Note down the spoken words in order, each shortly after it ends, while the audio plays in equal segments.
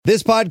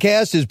This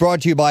podcast is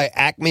brought to you by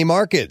Acme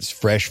Markets,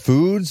 fresh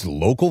foods,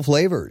 local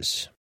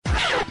flavors.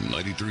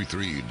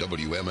 93.3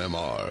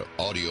 WMMR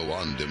Audio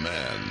on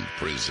Demand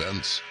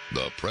presents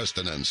the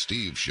Preston and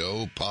Steve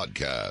Show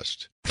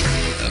podcast.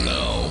 And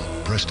now,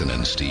 Preston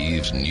and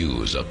Steve's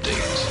news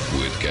update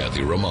with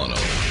Kathy Romano.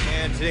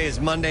 And today is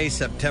Monday,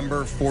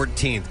 September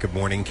 14th. Good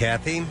morning,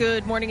 Kathy.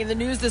 Good morning. In the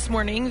news this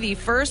morning, the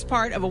first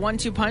part of a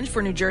 1-2 punch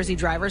for New Jersey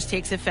drivers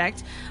takes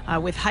effect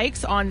with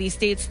hikes on the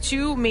state's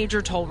two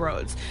major toll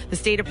roads. The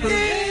state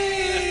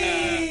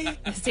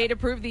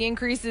approved the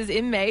increases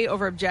in May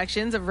over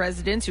objections of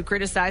residents who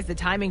criticized the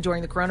timing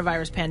during the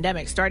coronavirus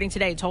pandemic. Starting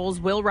today, tolls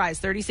will rise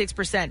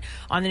 36%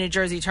 on the New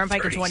Jersey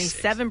Turnpike and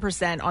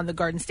 27% on the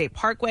Garden State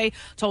Parkway.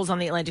 Tolls on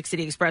the Atlantic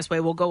City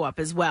Expressway will go up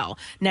as well.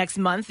 Next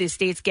month, the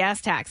state's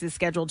gas tax is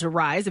scheduled to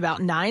rise about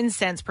 9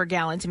 cents per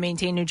gallon to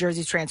maintain New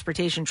Jersey's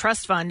Transportation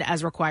Trust Fund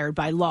as required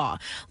by law.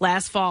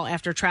 Last fall,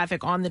 after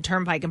traffic on the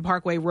Turnpike and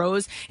Parkway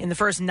rose in the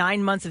first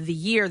 9 months of the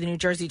year, the New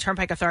Jersey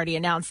Turnpike Authority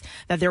announced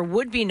that there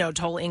would be no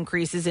toll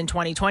increases in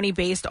 2020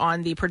 based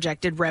on the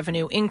projected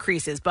revenue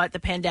increases, but the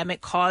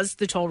pandemic caused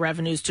the toll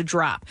revenues to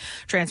drop.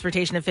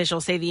 Transportation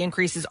officials say the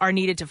increases are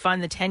needed to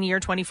fund the 10-year,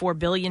 $24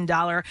 billion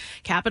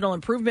capital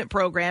improvement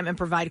program and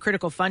provide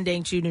critical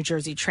funding to New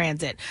Jersey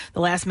Transit. The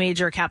last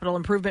major capital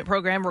improvement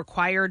program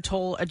required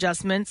toll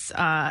adjustments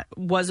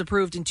was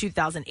approved in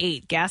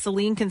 2008.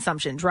 Gasoline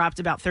consumption dropped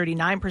about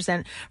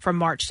 39% from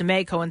March to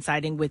May,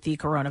 coinciding with the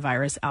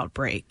coronavirus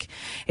outbreak.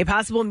 A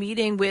possible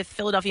meeting with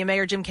Philadelphia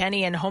Mayor Jim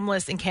Kenney and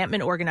homeless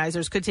encampment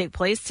organizers could take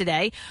place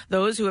today.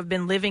 Those who have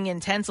been living in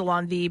tents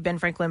along the Ben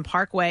Franklin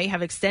Parkway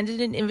have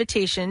extended an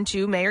invitation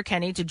to Mayor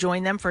Kenney to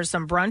join them for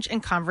some brunch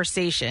and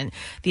conversation.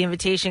 The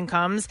invitation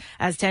comes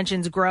as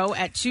tensions grow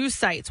at two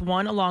sites,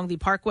 one along the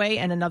Parkway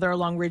and another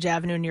along Ridge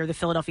Avenue near the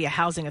Philadelphia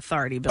Housing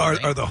Authority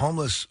building. Are the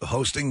homeless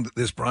hosting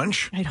this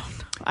brunch? I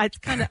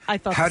don't know. I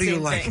thought How the do you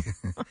same like?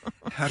 thing.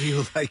 How do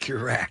you like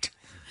your act?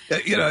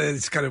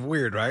 It's kind of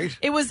weird, right?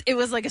 It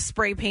was like a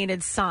spray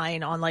painted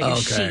sign on a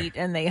sheet,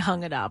 and they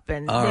hung it up.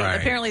 And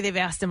apparently they've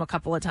asked him a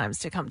couple of times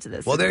to come to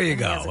this. Well, there you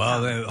go.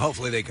 Well, then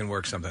hopefully they can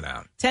work something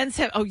out. Tents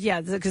have,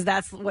 because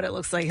that's what it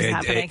looks like is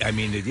happening.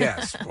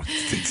 Yes,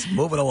 it's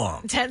moving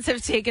along. Tents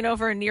have taken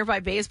over a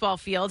nearby baseball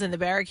field, and the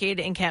barricade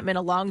encampment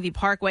along the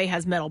Parkway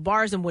has metal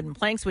bars and wooden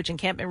planks, which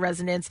encampment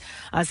residents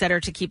said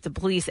are to keep the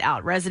police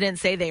out.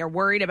 Residents say they are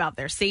worried about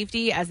their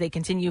safety as they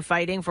continue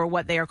fighting for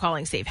what they are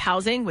calling safe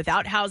housing.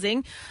 Without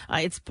housing,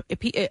 it's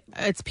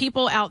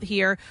people out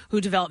here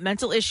who develop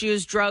mental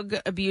issues, drug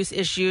abuse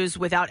issues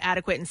without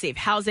adequate and safe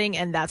housing,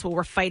 and that's what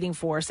we're fighting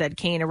for, said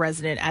Kane, a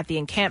resident at the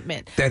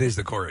encampment. That is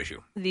the core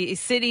issue. The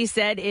city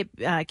said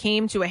it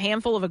came to a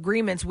handful of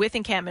agreements with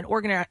encampment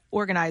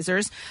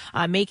organizers,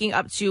 making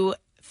up to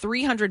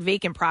 300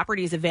 vacant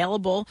properties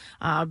available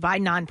by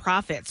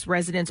nonprofits.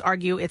 Residents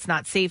argue it's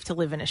not safe to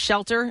live in a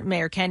shelter.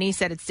 Mayor Kenney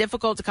said it's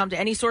difficult to come to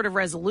any sort of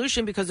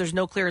resolution because there's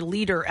no clear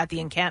leader at the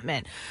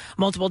encampment.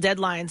 Multiple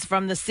deadlines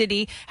from the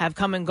city have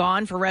come and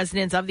gone for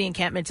residents of the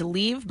encampment to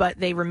leave, but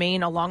they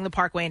remain along the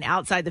Parkway and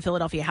outside the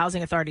Philadelphia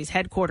Housing Authority's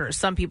headquarters.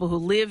 Some people who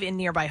live in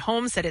nearby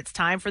homes said it's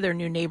time for their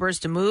new neighbors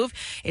to move.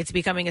 It's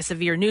becoming a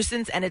severe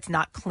nuisance and it's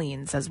not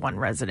clean, says one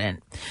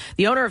resident.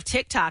 The owner of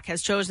TikTok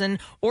has chosen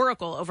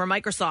Oracle over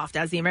Microsoft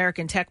as the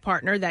American tech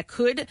partner that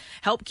could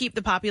help keep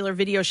the popular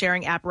video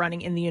sharing app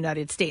running in the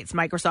United States.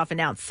 Microsoft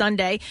announced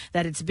Sunday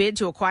that its bid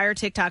to acquire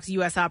TikTok's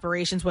U.S.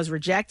 operations was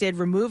rejected,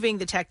 removing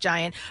the tech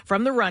giant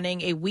from the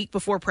running a week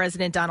before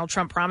President Donald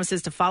Trump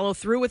promises to follow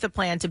through with a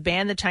plan to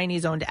ban the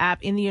Chinese-owned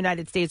app in the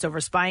United States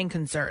over spying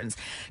concerns.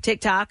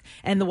 TikTok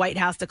and the White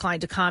House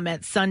declined to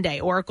comment Sunday.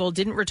 Oracle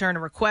didn't return a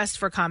request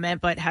for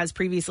comment, but has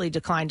previously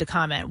declined to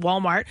comment.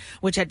 Walmart,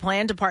 which had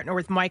planned to partner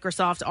with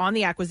Microsoft on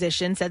the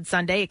acquisition, said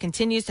Sunday it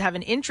continues to have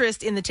an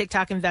interest in the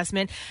TikTok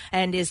investment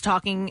and is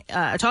talking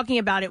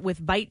about it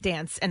with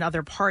ByteDance and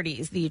other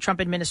parties. The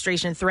Trump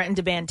administration threatened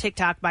to ban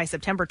TikTok by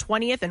September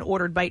 20th and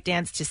ordered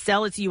ByteDance to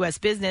sell its U.S.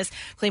 business,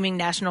 claiming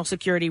national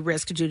security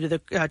risk due to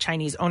the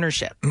Chinese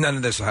ownership. None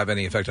of this will have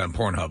any effect on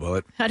Pornhub, will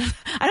it? I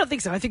don't think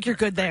so. I think you're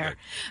good there.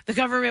 The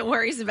government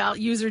worries about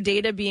user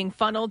data being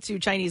funneled to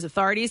Chinese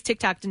authorities.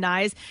 TikTok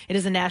denies it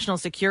is a national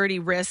security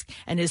risk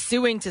and is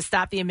suing to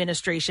stop the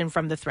administration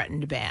from the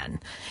threatened ban.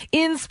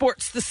 In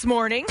sports this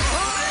morning.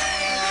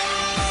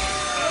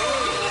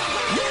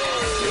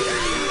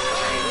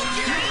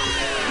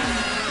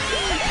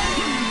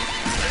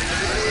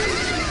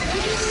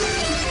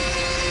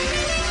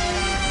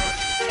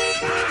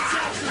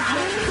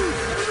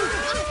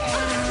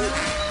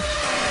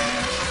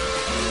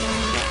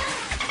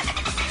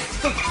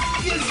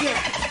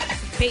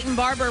 Peyton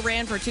Barber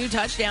ran for 2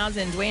 touchdowns,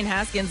 and Dwayne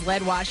Haskins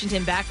led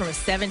Washington back from a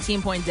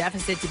 17-point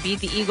deficit to beat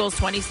the Eagles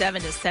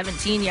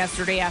 27-17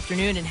 yesterday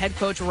afternoon in head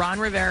coach Ron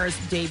Rivera's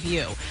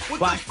debut.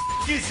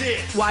 is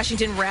it?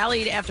 Washington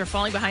rallied after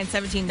falling behind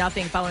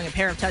 17-0 following a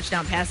pair of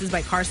touchdown passes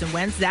by Carson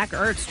Wentz. Zach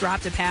Ertz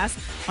dropped a pass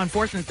on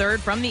 4th and 3rd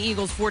from the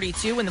Eagles'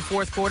 42 in the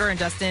fourth quarter, and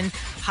Dustin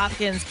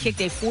Hopkins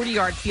kicked a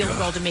 40-yard field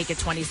goal to make it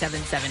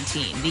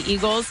 27-17. The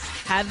Eagles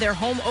have their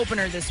home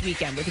opener this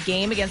weekend with a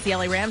game against the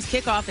LA Rams.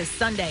 Kickoff is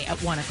Sunday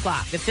at 1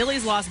 o'clock. The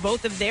Phillies lost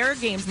both of their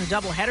games in the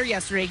doubleheader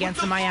yesterday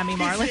against the Miami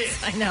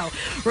Marlins. I know.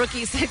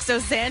 Rookie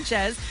Sixto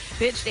Sanchez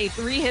pitched a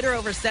 3-hitter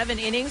over 7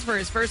 innings for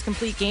his first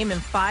complete game in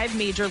 5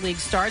 major league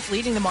starts,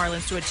 leading the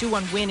Marlins to a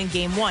 2-1 win in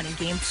Game 1. In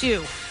Game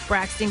 2,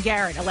 Braxton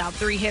Garrett allowed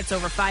 3 hits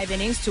over 5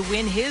 innings to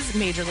win his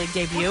major league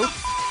debut.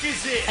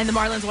 And the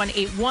Marlins won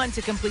 8-1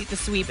 to complete the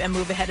sweep and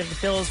move ahead of the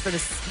Phils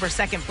for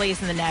second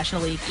place in the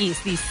National League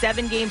East. The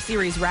 7-game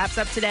series wraps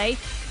up today.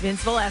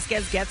 Vince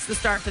Velasquez gets the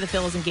start for the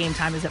Phils, and game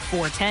time is at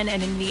 4:10.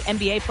 And in the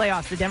NBA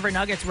playoffs, the Denver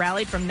Nuggets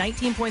rallied from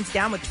 19 points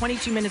down with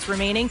 22 minutes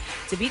remaining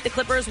to beat the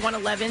Clippers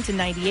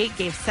 111-98.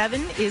 Game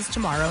 7 is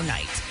tomorrow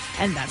night.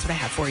 And that's what I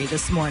have for you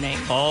this morning.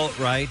 All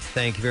right.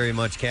 Thank you very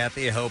much,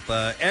 Kathy. I hope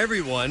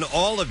everyone,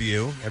 all of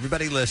you,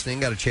 everybody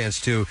listening, got a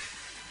chance to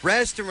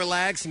rest and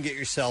relax and get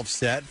yourself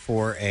set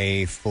for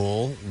a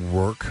full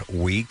work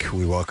week.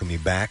 We welcome you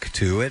back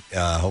to it.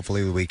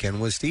 Hopefully the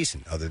weekend was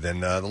decent, other than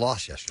the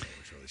loss yesterday.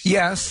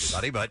 Yes,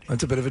 but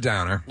that's a bit of a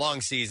downer.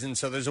 Long season,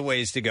 so there's a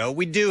ways to go.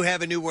 We do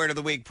have a new Word of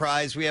the Week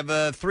prize. We have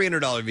a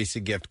 $300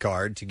 Visa gift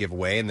card to give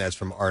away, and that's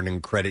from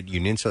Arden Credit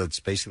Union. So it's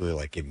basically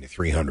like giving you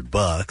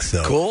 $300.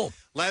 So cool.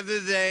 Letter of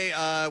the day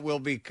will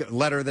be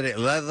letter of the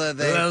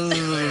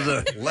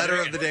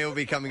day will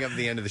be coming up at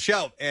the end of the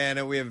show,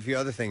 and we have a few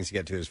other things to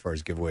get to as far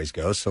as giveaways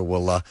go. So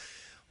we'll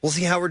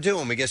see how we're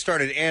doing. We get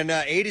started, and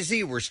A to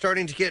Z, we're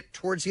starting to get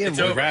towards the end.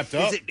 It's wrapped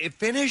up. Is it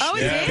finished? Oh,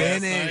 Yeah. it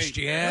is? Finished,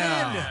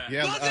 yeah.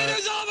 Nothing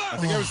is over. I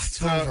think it's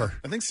over.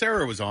 I think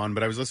Sarah was on,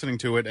 but I was listening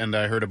to it, and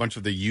I heard a bunch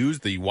of the U's,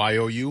 the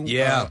YOU.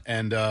 Yeah.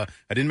 And I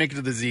didn't make it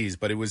to the Z's,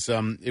 but it's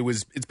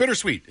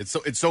bittersweet.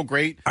 It's so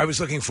great. I was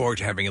looking forward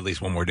to having at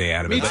least one more day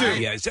out of it. Me too.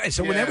 Yeah.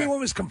 So when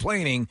everyone was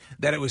complaining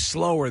that it was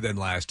slower than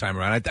last time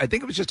around, I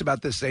think it was just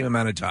about the same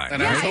amount of time.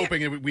 And I was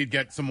hoping we'd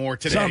get some more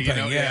today. Something, you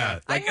know? yeah.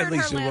 I Like, heard at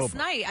least her it will. last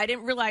night. I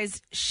didn't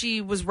realize she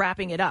was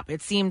wrapping it up.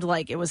 It seemed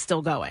like it was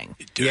still going.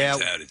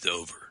 Turns out it's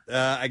over.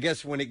 I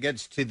guess when it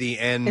gets to the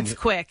end, It's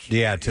quick.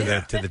 Yeah, to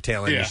the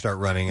tail end, you start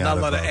running Not out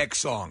a lot of of X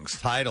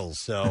songs. titles.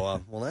 So,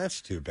 well,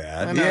 that's too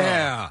bad.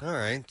 Yeah. All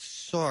right.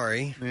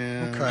 Sorry.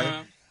 Yeah. Okay.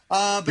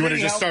 You want to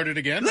just start it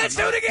again? Let's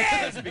do it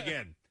again. Let's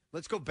begin.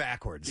 Let's go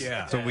backwards.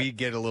 Yeah. So we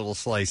get a little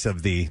slice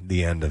of the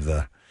end of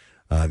the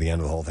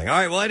whole thing. All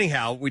right. Well,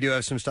 anyhow, we do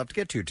have some stuff to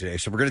get to today.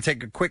 So we're going to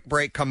take a quick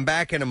break, come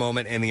back in a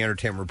moment, and the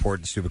Entertainment Report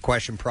and Stupid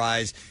Question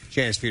Prize.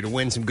 Chance for you to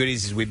win some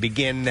goodies as we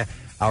begin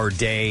our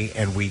day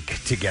and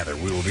week together.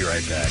 We will be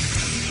right back.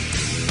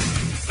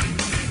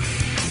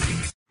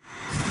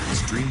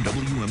 Stream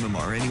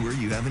WMMR anywhere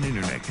you have an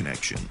internet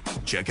connection.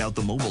 Check out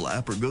the mobile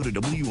app or go to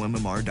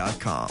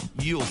WMMR.com.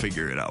 You'll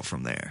figure it out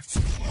from there.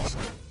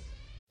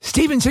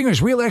 Steven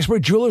Singer's Real Expert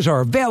Jewelers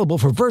are available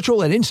for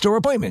virtual and in-store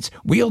appointments.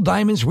 Real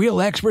diamonds, real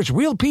experts,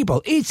 real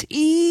people. It's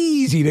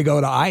easy to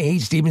go to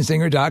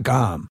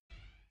IHateStevenSinger.com.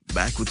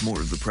 Back with more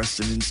of the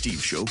Preston and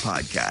Steve Show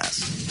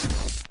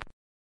podcast.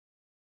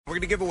 We're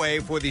going to give away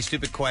for the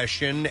Stupid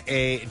Question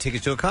a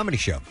ticket to a comedy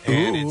show.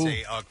 And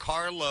it's a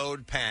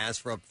carload pass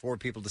for up 4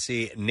 people to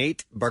see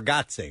Nate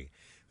Bargatze,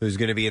 who's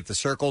going to be at the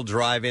Circle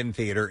Drive-In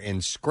Theater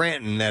in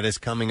Scranton. That is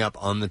coming up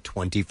on the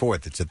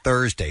 24th. It's a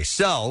Thursday.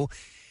 So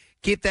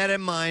keep that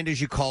in mind as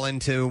you call in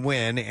to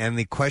win. And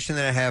the question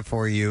that I have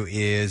for you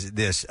is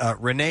this.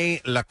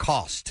 Rene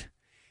Lacoste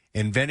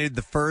invented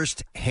the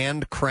first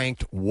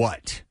hand-cranked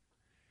what?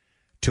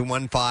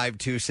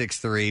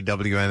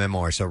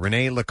 215-263-WMMR. So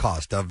Rene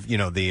Lacoste of,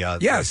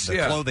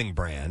 the clothing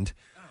brand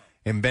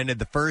invented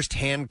the first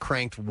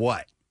hand-cranked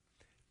what?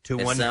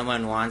 If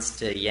someone wants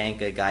to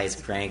yank a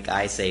guy's crank,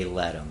 I say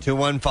let him.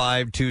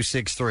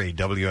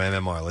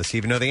 215-263-WMMR. Let's see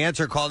if you know the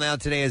answer. Call now.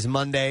 Today is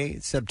Monday,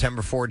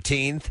 September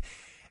 14th.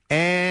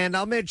 And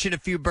I'll mention a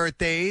few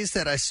birthdays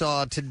that I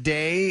saw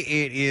today.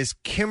 It is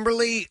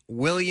Kimberly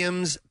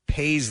Williams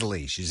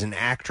Paisley. She's an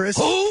actress.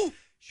 Who?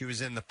 She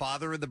was in the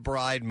Father of the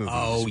Bride movies.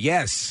 Oh,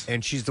 yes.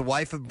 And she's the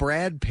wife of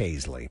Brad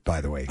Paisley,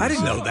 by the way. I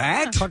didn't know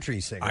that.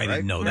 Country singer, I right?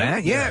 didn't know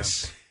that.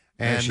 Yes.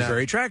 And she's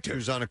very attractive. She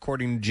was on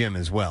According to Jim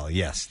as well.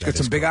 Yes. Got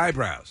some big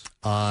eyebrows.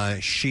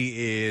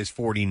 She is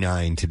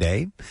 49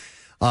 today.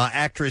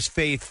 Actress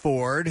Faith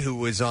Ford, who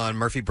was on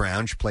Murphy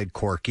Brown. She played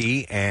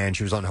Corky, and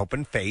she was on Hope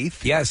and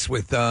Faith. Yes,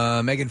 with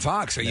Megan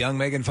Fox, young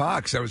Megan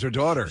Fox. That was her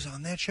daughter. She was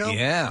on that show?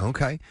 Yeah.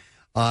 Okay.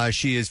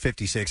 She is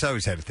 56. I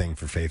always had a thing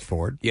for Faith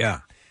Ford. Yeah.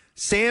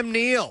 Sam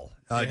Neill,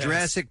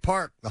 Jurassic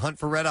Park, The Hunt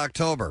for Red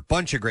October.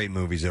 Bunch of great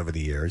movies over the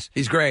years.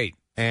 He's great.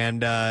 And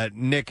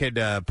Nick had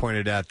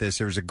pointed out this.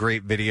 There was a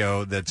great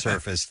video that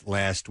surfaced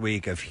last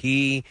week of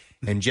he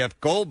and Jeff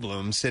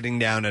Goldblum sitting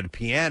down at a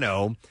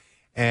piano.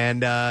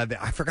 And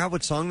I forgot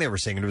what song they were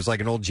singing. It was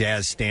like an old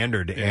jazz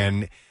standard. Yeah.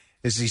 And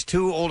it's these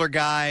 2 older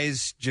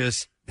guys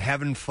just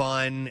having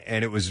fun.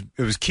 And it was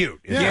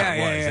cute.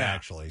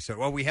 Actually.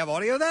 So, we have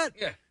audio of that?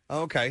 Yeah.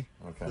 Okay.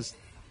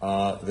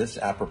 this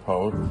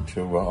apropos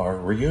to our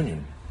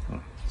reunion.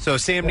 So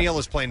Sam Neill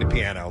is playing the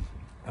piano.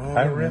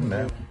 I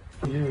remember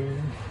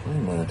you. Wait a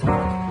minute.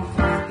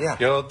 Yeah.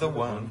 You're the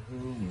one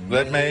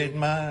that made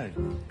my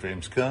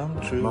dreams come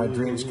true. My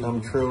dreams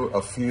come true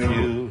a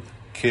few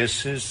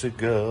kisses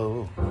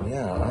ago.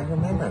 Yeah, I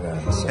remember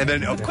that. And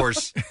then, of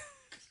course,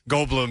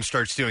 Goldblum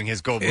starts doing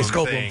his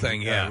Goldblum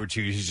thing, yeah. which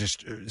he's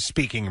just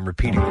speaking and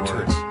repeating the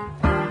words.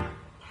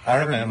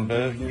 I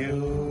remember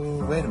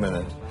you. Wait a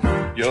minute.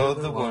 You're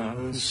the one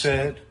who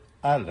said,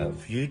 I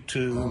love you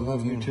too. I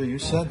love you too. You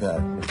said that.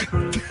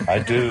 I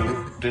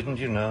do. Didn't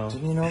you know?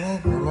 Didn't you know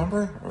that?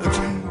 Remember?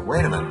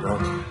 Wait a minute, bro.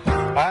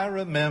 I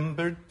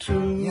remember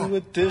too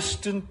a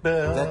distant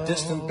bell. That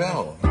distant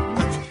bell.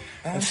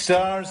 And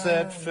stars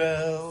that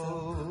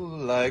fell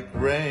like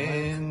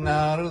rain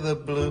out of the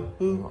blue.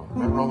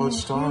 Remember all those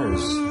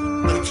stars?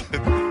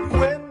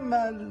 When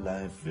my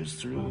life is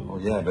through. Oh,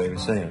 yeah, baby,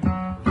 say it.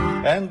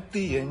 And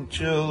the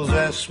angels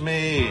ask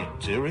me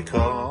to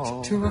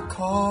recall. To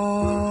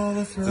recall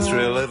the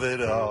thrill of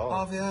it all.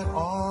 Of it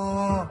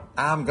all.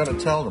 I'm going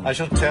to tell them. I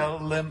shall tell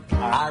them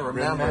I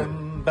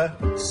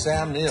remember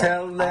Sam Neill.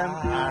 Tell them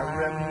I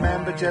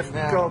remember Jeff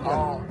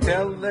Goldblum.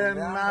 Tell them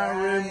I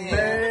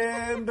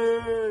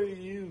remember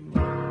you.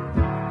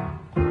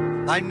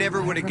 I never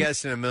would have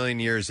guessed in a million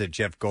years that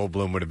Jeff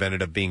Goldblum would have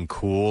ended up being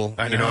cool.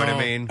 You know what I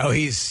mean? Oh,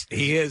 he is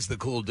the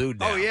cool dude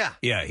now. Oh, yeah.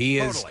 Yeah, he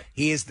is. Totally.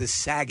 He is the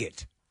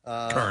Saget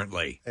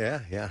currently.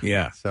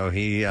 Yeah. So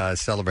he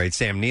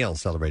Sam Neill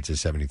celebrates his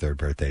 73rd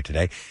birthday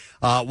today.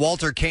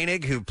 Walter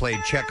Koenig, who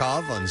played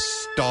Chekhov on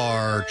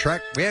Star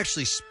Trek. We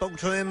actually spoke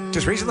to him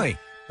Just recently.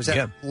 Was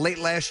that late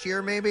last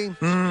year, maybe?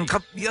 A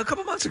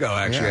couple months ago,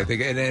 actually, I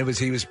think. And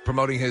he was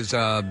promoting his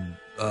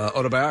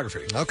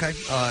autobiography. Okay.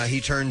 He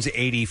turns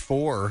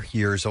 84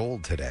 years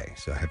old today,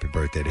 so happy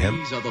birthday to him.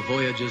 These are the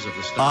voyages of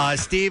the star.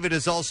 Steve, it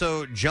is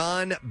also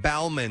John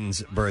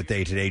Bauman's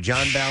birthday today.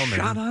 John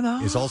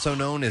Bauman is also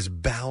known as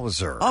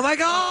Bowser. Oh, my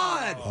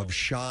God! Of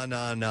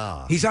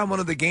Sha-Na-Na. He's on one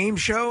of the game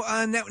show,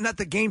 not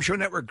the Game Show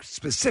Network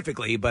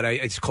specifically, but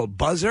it's called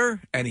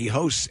Buzzer, and he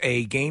hosts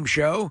a game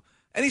show.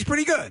 And he's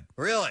pretty good.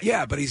 Really?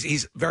 Yeah, but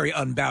he's very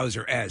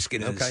un-Bowser-esque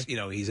in his,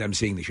 he's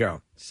emceeing the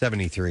show.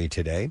 73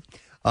 today.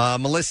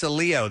 Melissa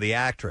Leo, the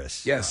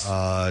actress. Yes.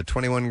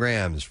 21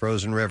 Grams,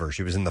 Frozen River.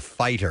 She was in The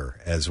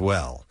Fighter as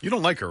well. You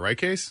don't like her, right,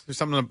 Case? There's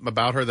something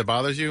about her that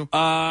bothers you?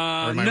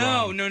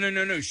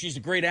 No. She's a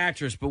great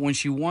actress, but when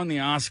she won the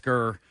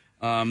Oscar,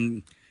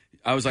 I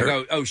was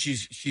like,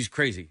 she's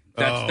crazy.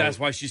 That's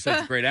why she's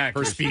such a great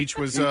actress. Her speech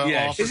was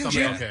off or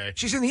something? Okay.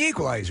 She's in The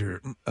Equalizer.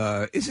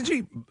 Isn't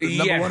she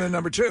number one and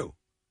number two?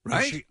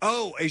 Right?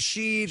 Is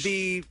she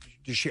the...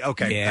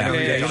 Okay. Yeah.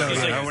 I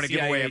don't want to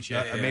give away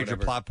a major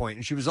plot point.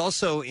 And she was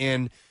also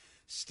in...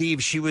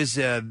 Steve, she was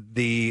in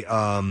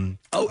Oblivion.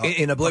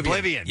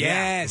 Oblivion.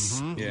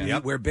 Yes. Mm-hmm. Yeah.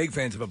 We're big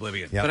fans of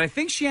Oblivion. Yep. But I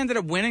think she ended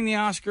up winning the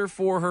Oscar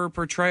for her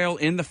portrayal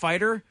in The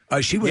Fighter.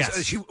 She was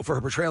for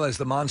her portrayal as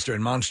the monster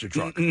in Monster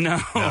Truck. No,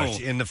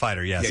 in The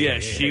Fighter, yes.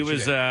 She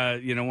was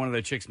one of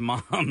the chick's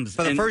moms.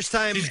 For the first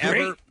time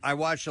ever, I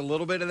watched a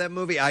little bit of that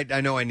movie.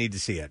 I know I need to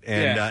see it.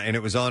 And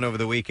it was on over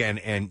the weekend.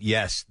 And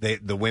yes,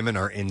 the women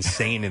are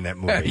insane in that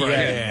movie.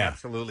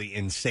 Absolutely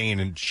insane.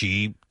 And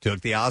she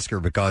took the Oscar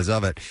because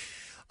of it.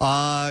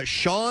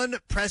 Sean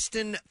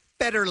Preston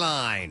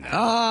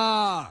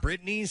Federline.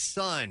 Brittany's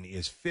son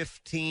is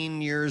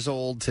 15 years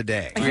old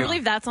today. I can't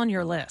believe that's on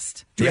your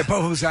list. Do we have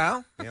Bobo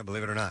Zhao? Yeah,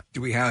 believe it or not.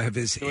 Do we have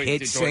his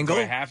hit single?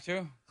 Do I have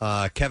to?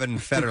 Kevin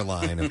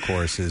Federline, of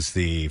course, is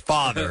the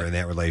father in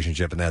that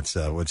relationship, and that's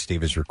what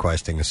Steve is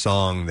requesting, a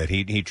song that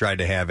he tried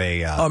to have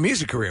a...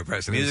 music career,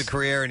 President. Music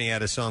career, and he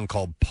had a song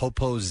called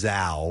Popo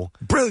Zhao.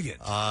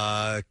 Brilliant.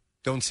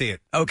 Don't see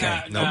it.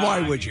 Okay.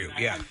 Why would you?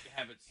 Yeah.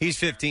 He's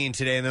 15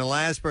 today, and the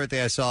last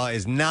birthday I saw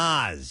is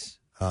Nas,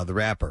 the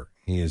rapper.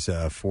 He is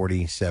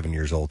 47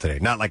 years old today.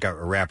 Not like a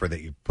rapper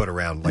that you put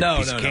around like a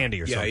piece of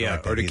candy or something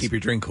like that. Or to keep your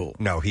drink cool.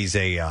 No, he's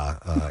a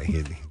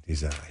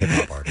he's a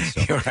hip-hop artist.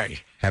 So You're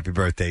right. Happy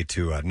birthday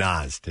to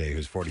Nas today,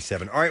 who's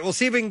 47. All right, we'll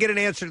see if we can get an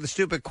answer to the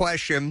stupid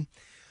question.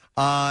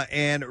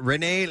 And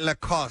Rene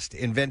Lacoste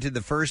invented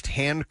the first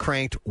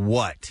hand-cranked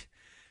what?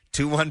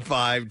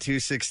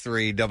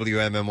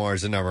 215-263-WMMR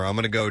is the number. I'm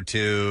going to go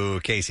to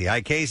Casey.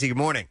 Hi, Casey. Good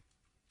morning.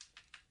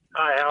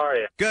 Hi, how are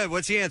you? Good.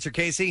 What's the answer,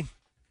 Casey? Is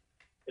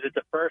it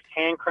the first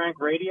hand crank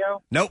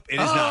radio? Nope, it is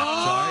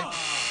not.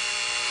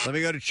 Sorry. Let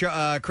me go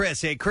to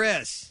Chris. Hey,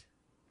 Chris.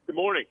 Good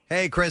morning.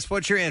 Hey, Chris,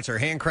 what's your answer?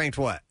 Hand cranked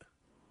what?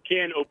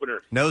 Can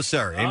opener. No,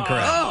 sir.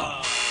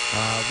 Incorrect.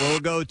 We'll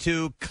go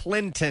to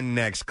Clinton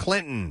next.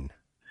 Clinton.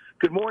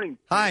 Good morning.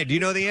 Hi, do you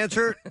know the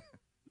answer?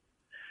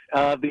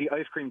 The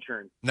ice cream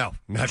churn. No,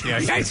 not the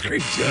ice cream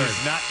churn.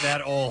 Not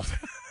that old.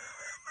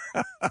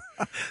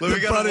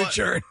 The butter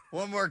churn.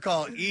 One more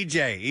call.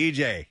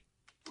 EJ.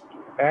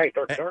 Hey,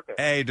 Durka.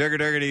 Hey, Durka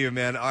to you,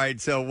 man. All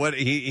right, so what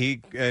he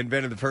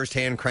invented the first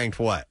hand cranked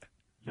what?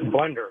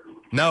 Blender.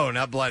 No,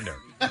 not blender.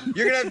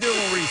 You're gonna have to do a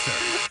little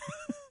research.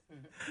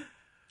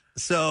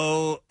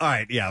 So, all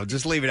right, yeah, we'll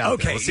just leave it out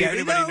there. Okay, We'll see if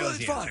anybody knows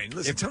it's the answer. fine.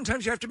 Listen,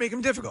 sometimes you have to make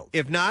them difficult.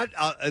 If not,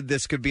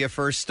 this could be a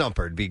first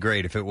stumper. It'd be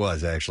great if it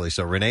was, actually.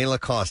 So Renee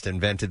Lacoste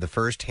invented the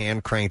first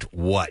hand-cranked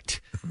what?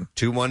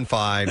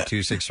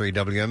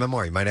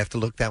 215-263-WMMR. You might have to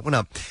look that one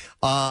up.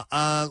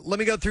 Let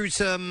me go through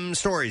some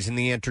stories in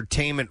the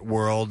entertainment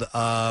world.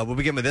 We'll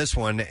begin with this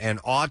one. An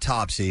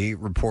autopsy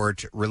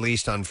report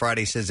released on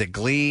Friday says that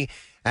Glee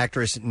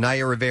actress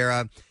Naya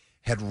Rivera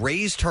had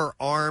raised her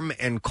arm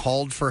and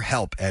called for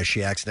help as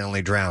she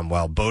accidentally drowned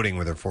while boating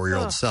with her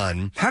 4-year-old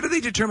son. How do they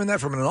determine that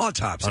from an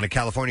autopsy? On a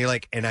California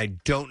lake, and I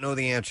don't know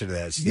the answer to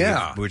that, Steve,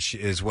 Yeah. which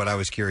is what I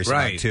was curious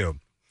Right. about, too.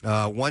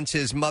 Once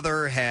his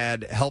mother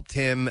had helped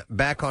him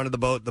back onto the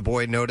boat, the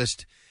boy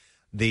noticed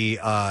the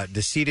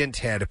decedent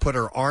had put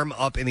her arm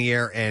up in the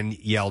air and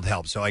yelled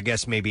help. So I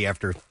guess maybe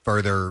after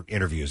further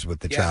interviews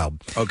with the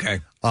child. Okay.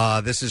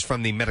 This is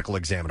from the medical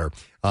examiner.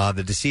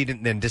 The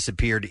decedent then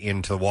disappeared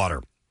into the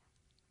water.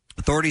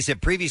 Authorities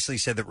had previously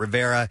said that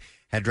Rivera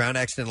had drowned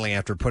accidentally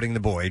after putting the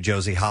boy,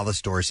 Josie Hollis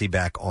Dorsey,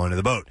 back onto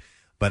the boat,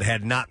 but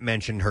had not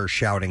mentioned her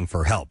shouting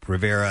for help.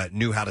 Rivera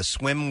knew how to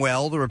swim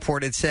well, the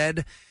report had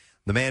said.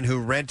 The man who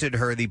rented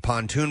her the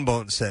pontoon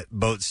boat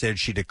said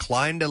she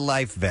declined a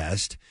life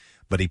vest,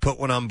 but he put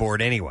one on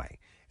board anyway.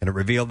 And it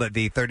revealed that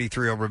the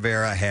 33-year-old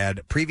Rivera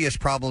had previous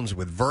problems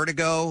with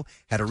vertigo,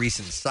 had a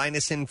recent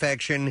sinus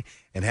infection,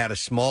 and had a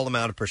small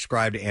amount of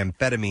prescribed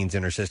amphetamines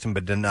in her system,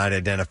 but did not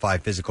identify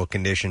physical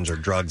conditions or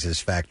drugs as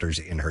factors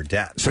in her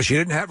death. So she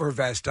didn't have her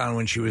vest on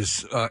when she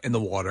was in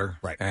the water.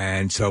 Right.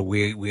 And so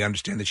we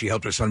understand that she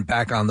helped her son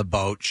back on the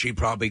boat. She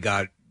probably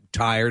got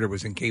tired or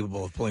was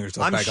incapable of pulling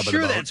herself I'm back up on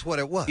sure the boat. that's what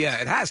it was.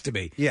 Yeah, it has to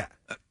be. Yeah.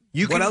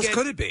 What else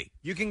could it be?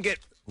 You can get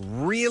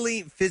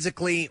really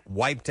physically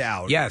wiped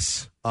out.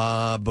 Yes.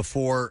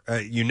 Before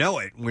you know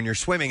it when you're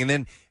swimming. And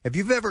then if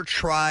you've ever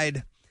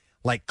tried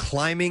like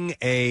climbing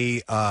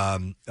a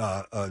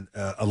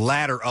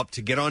ladder up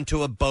to get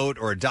onto a boat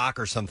or a dock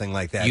or something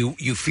like that.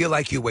 You feel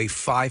like you weigh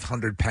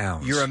 500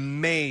 pounds. You're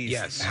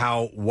amazed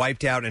how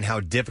wiped out and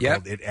how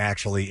difficult it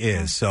actually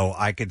is. So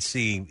I could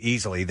see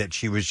easily that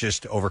she was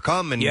just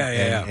overcome and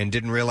and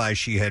didn't realize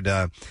she had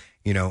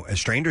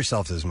strained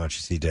herself as much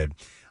as he did.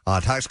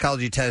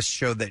 Toxicology tests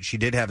showed that she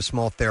did have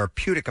small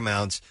therapeutic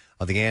amounts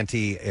of the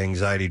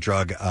anti-anxiety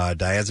drug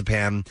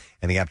diazepam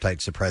and the appetite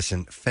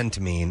suppressant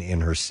phentamine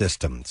in her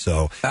system.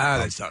 So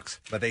that sucks.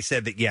 But they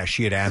said that,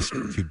 she had asked,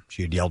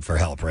 she had yelled for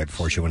help right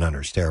before she went under.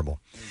 It's terrible.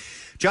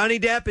 Johnny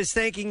Depp is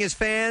thanking his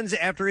fans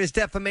after his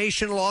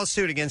defamation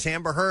lawsuit against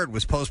Amber Heard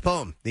was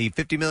postponed. The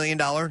 $50 million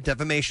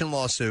defamation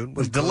lawsuit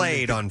was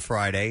delayed on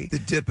Friday. The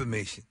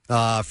defamation.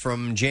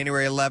 From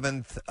January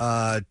 11th,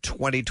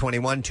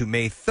 2021 to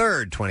May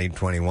 3rd,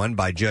 2021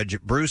 by Judge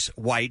Bruce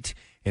White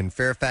in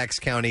Fairfax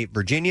County,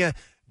 Virginia,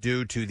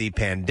 due to the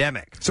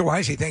pandemic. So why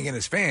is he thanking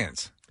his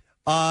fans?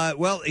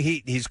 Well,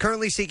 he's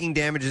currently seeking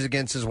damages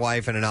against his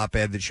wife in an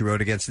op-ed that she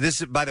wrote against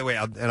this. By the way,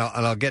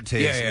 I'll get to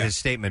his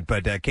statement.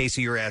 But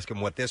Casey, you were asking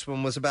what this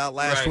one was about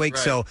last week.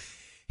 Right. So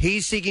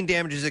he's seeking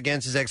damages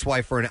against his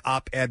ex-wife for an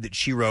op-ed that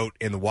she wrote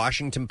in the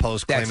Washington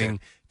Post,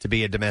 claiming to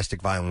be a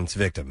domestic violence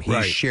victim.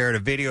 He shared a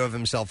video of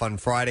himself on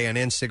Friday on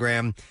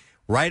Instagram,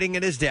 writing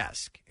at his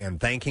desk and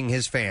thanking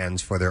his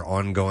fans for their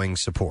ongoing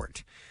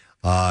support.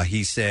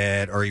 He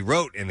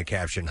wrote in the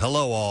caption,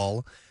 "Hello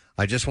all.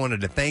 I just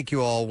wanted to thank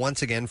you all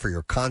once again for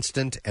your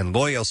constant and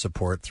loyal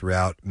support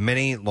throughout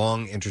many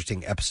long,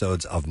 interesting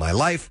episodes of my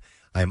life.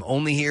 I am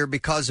only here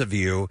because of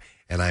you,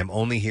 and I am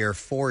only here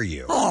for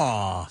you."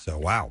 Aww. So,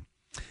 wow.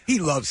 He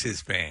loves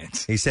his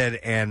fans. He said,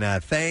 and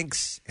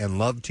thanks and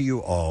love to you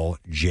all,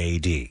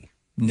 JD.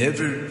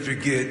 Never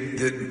forget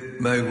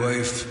that my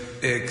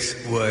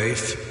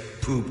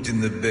ex-wife pooped in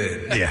the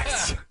bed.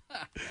 Yes.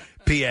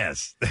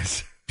 P.S.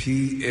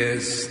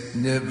 P.S.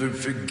 Never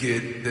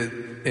forget that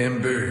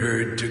Amber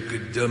Heard took a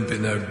dump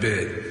in our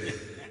bed.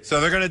 So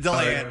they're going to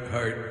delay it.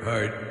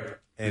 Heart.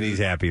 And he's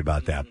happy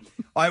about that.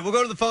 All right, we'll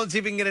go to the phone, see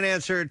if we can get an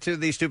answer to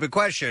the stupid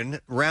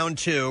question. Round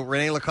 2,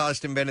 Renee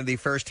Lacoste invented the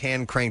first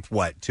hand-cranked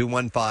what?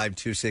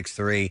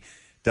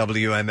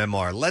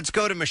 215-263-WMMR. Let's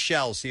go to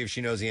Michelle, see if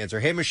she knows the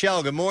answer. Hey,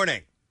 Michelle, good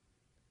morning.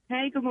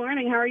 Hey, good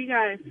morning. How are you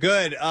guys?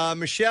 Good.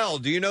 Michelle,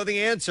 do you know the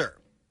answer?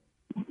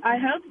 I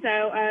hope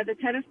so. The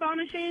tennis ball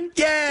machine?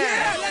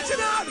 Yeah, that's an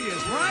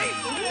obvious, right?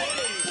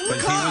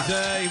 Because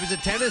he was a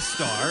tennis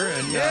star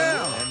and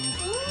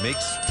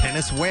makes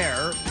tennis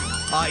wear.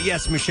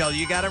 Yes, Michelle,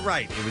 you got it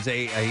right. It was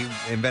he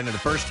invented the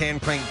first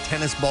hand-cranked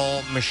tennis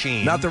ball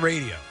machine. Not the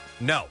radio.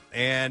 No.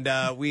 And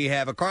we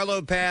have a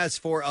carload pass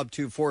for up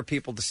to 4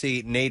 people to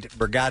see Nate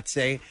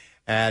Bargatze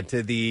at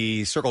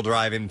the Circle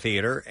Drive-In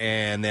Theater,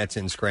 and that's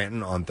in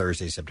Scranton on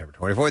Thursday, September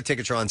 24th.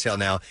 Tickets are on sale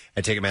now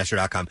at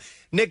Ticketmaster.com.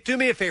 Nick, do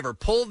me a favor.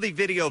 Pull the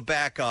video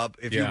back up,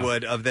 if you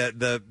would, of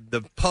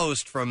the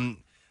post from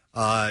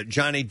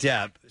Johnny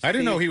Depp. I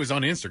didn't know he was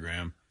on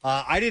Instagram.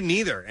 I didn't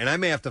either, and I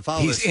may have to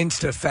follow He's this.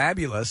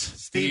 Insta-fabulous.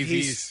 Steve,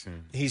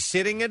 he's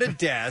sitting at a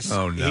desk.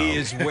 Oh, no. He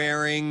is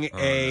wearing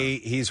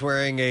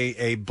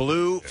a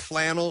blue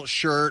flannel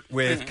shirt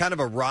with kind of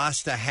a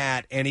Rasta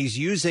hat, and he's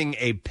using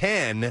a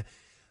pen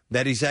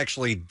that he's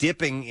actually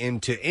dipping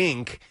into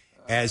ink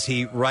as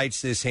he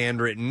writes this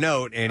handwritten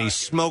note, and he's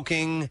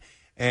smoking,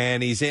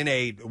 and he's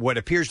in what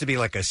appears to be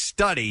like a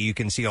study. You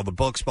can see all the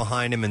books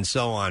behind him and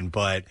so on,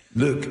 but...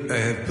 Look, I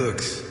have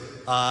books.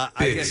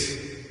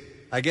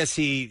 I guess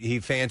he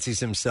fancies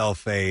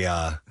himself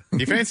a...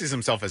 He fancies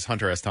himself as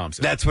Hunter S.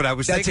 Thompson. That's what I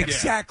was thinking. That's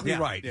exactly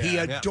right. Yeah. He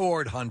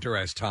adored Hunter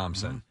S.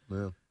 Thompson.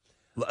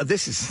 Mm-hmm.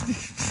 This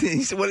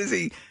is... what is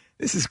he...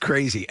 This is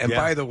crazy. And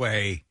by the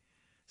way,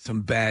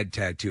 some bad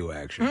tattoo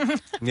action.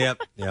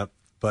 Yep.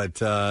 But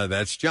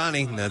that's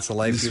Johnny. That's the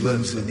life he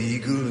lives. This one's an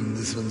eagle and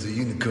this one's a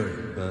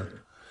unicorn.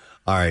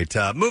 All right.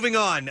 Moving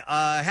on.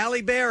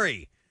 Halle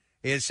Berry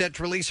is set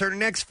to release her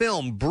next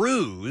film,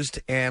 Bruised,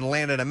 and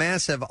landed a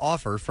massive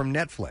offer from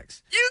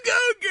Netflix. You go,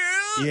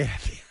 girl! Yeah.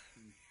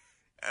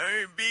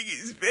 I'm her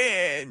biggest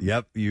fan.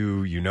 Yep.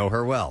 You know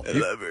her well. I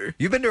love her.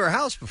 You've been to her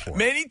house before.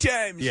 Many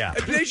times. Yeah. I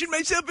pleasured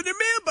myself in her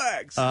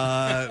mailbox.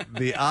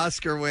 The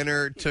Oscar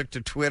winner took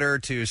to Twitter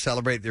to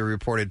celebrate the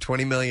reported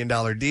 $20 million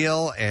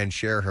deal and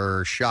share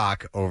her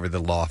shock over the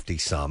lofty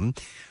sum.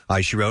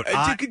 She wrote,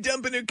 I took a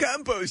dump in her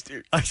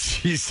composter.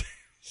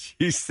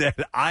 She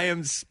said, I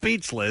am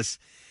speechless.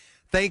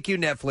 Thank you,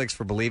 Netflix,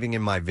 for believing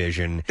in my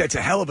vision. That's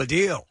a hell of a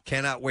deal.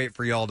 Cannot wait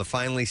for y'all to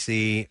finally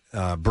see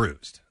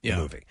Bruised, the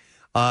movie.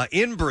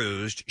 In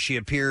Bruised, she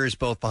appears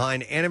both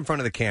behind and in front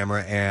of the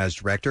camera as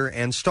director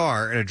and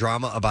star in a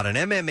drama about an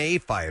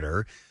MMA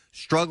fighter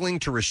struggling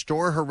to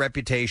restore her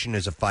reputation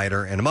as a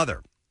fighter and a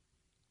mother.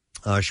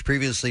 She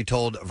previously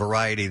told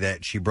Variety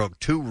that she broke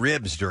 2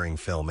 ribs during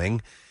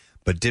filming,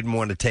 but didn't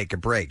want to take a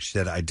break. She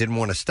said, I didn't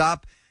want to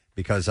stop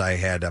because I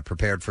had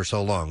prepared for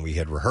so long. We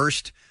had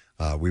rehearsed.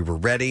 We were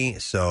ready.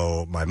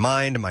 So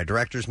my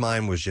director's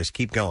mind was just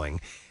keep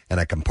going. And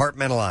I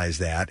compartmentalized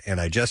that,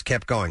 and I just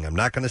kept going. I'm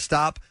not going to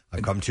stop.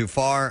 I've come too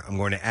far. I'm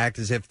going to act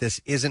as if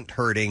this isn't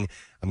hurting.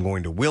 I'm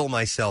going to will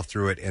myself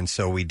through it, and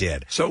so we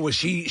did. So was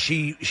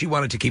she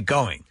wanted to keep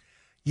going?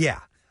 Yeah.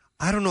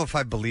 I don't know if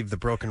I believe the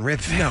broken rib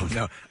thing.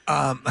 No.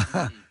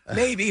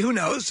 Maybe, who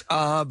knows?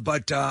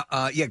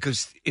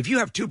 Because if you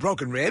have 2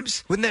 broken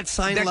ribs, wouldn't that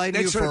sideline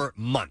you for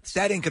months?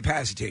 That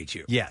incapacitates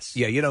you. Yes.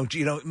 Yeah, you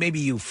don't. Maybe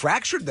you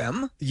fractured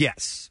them.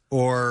 Yes,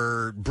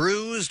 or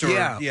bruised,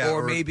 or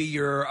or maybe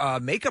your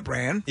makeup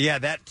ran. Yeah,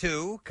 that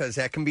too, because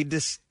that can be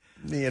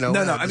No,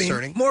 I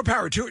mean, more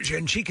power to her,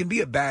 and she can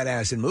be a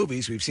badass in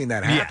movies. We've seen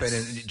that happen.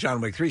 Yes. In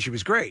John Wick 3, she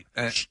was great.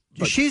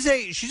 She's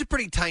a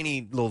pretty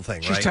tiny little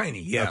thing, right? She's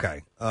tiny, yeah.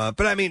 Okay,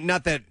 but I mean,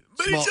 not that.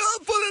 But it's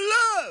all full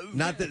of love.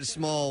 Not that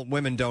small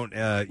women don't.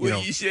 What are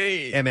you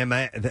saying?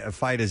 MMA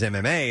fight is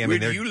MMA. Where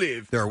do you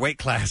live? There are weight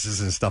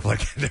classes and stuff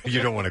like that.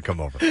 You don't want to come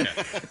over.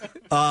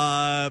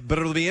 But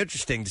it'll be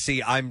interesting to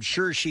see. I'm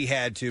sure she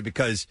had to,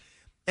 because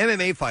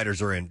MMA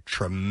fighters are in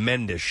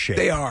tremendous shape.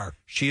 They are.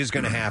 She is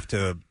going to have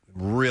to.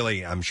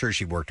 Really, I'm sure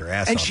she worked her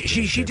ass and off.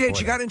 She did.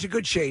 She got into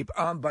good shape.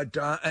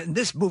 And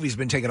this movie's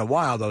been taking a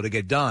while, though, to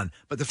get done.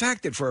 But the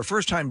fact that for a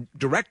first-time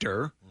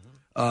director,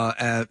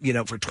 for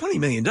 $20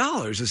 million,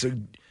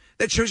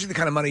 that shows you the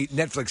kind of money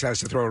Netflix has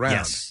to throw around.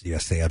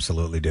 Yes, they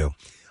absolutely do.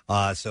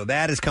 So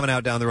that is coming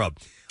out down the road.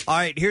 All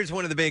right, here's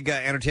one of the big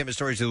entertainment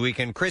stories of the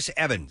weekend. Chris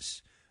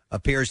Evans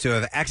appears to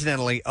have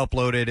accidentally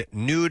uploaded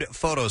nude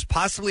photos,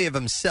 possibly of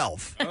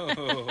himself,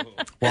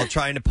 while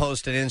trying to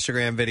post an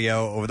Instagram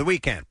video over the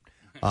weekend.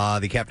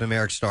 The Captain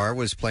America star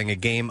was playing a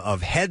game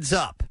of Heads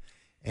Up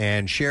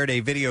and shared a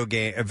video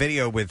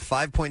with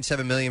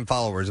 5.7 million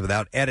followers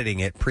without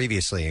editing it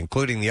previously,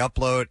 including the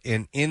upload.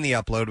 In the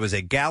upload was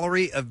a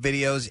gallery of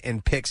videos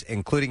and pics,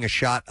 including a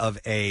shot of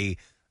an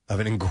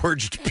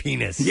engorged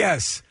penis.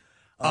 Yes.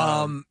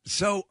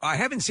 So I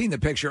haven't seen the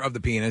picture of the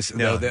penis.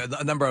 No.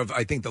 The number of,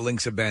 I think the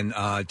links have been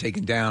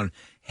taken down.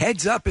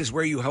 Heads Up is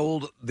where you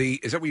hold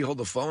is that where you hold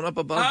the phone up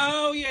above?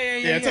 Oh,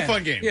 yeah. It's a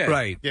fun game. Yeah.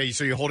 Right. Yeah,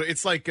 so you hold it.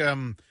 It's like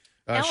Ellen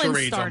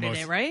charades started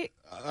almost. it, right?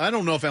 I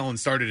don't know if Ellen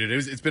started it.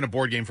 It's been a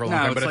board game for a long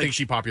time, but I think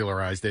she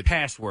popularized it.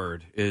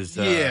 Password is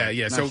yeah.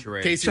 not So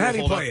charade. Casey So how will do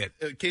you hold play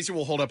up, Casey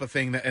will hold up a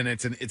thing and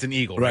it's an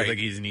eagle, Right. Like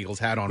he's an eagle's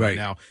hat on Right. right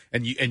now,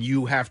 and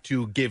you have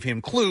to give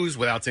him clues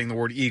without saying the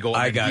word eagle.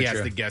 And I he has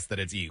gotcha. to guess that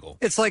it's eagle.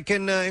 It's like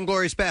in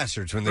Inglourious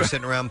Bastards when they're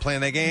sitting around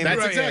playing that game. That's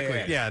Right,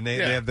 exactly. Yeah, and they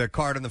have the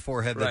card on the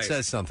forehead that Right.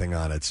 says something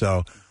on it.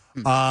 So,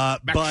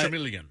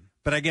 Maximilian.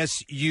 but I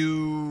guess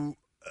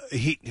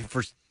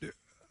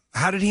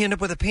how did he end up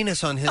with a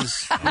penis on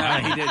his? No,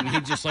 he didn't. He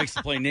just likes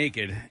to play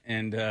naked.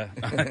 And,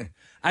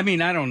 I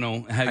mean, I don't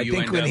know how I you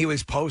think end when up. he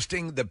was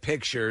posting the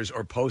pictures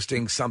or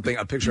posting something,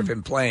 a picture of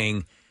him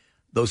playing,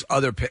 those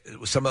other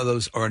some of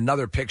those or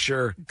another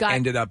picture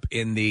ended up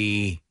in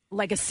the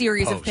like a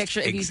series of post.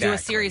 pictures. If you do a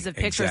series of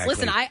pictures,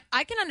 Exactly. listen,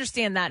 I can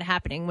understand that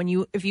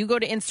happening if you go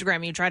to Instagram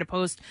and you try to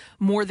post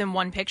more than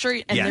one picture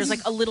and Yes. there's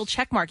like a little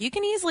check mark. You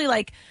can easily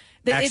it's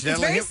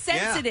Accidentally very hit-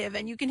 yeah. sensitive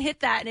and you can hit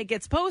that and it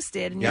gets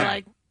posted and you're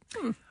like,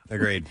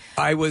 Agreed.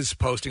 I was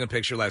posting a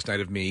picture last night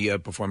of me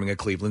performing a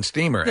Cleveland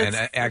Steamer, and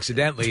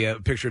accidentally a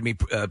picture of me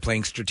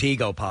playing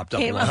Stratego popped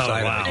up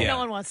alongside of it. No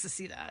one wants to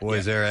see that.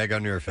 Was there egg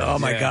on your face? Oh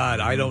my God!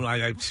 I don't.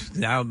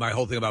 Now my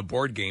whole thing about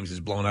board games is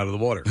blown out of the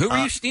water. Who were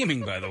you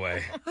steaming, by the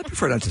way? I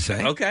prefer not to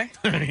say. Okay.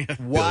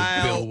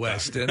 Bill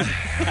Weston. He's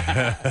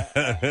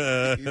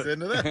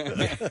into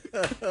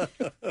that.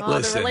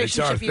 Listen, it's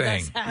our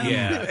thing.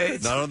 Yeah,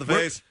 not on the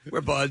face.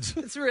 We're buds.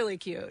 It's really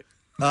cute.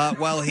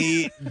 While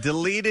he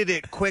deleted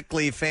it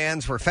quickly,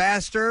 fans were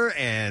faster,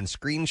 and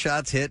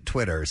screenshots hit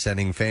Twitter,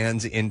 sending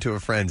fans into a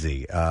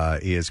frenzy.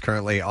 He is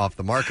currently off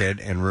the market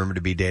and rumored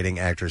to be dating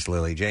actress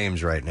Lily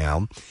James right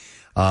now.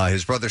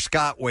 His brother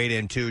Scott weighed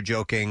in, too,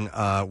 joking,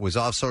 was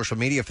off social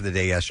media for the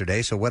day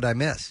yesterday, so what'd I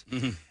miss?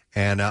 Mm-hmm.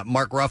 And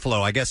Mark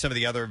Ruffalo, I guess some of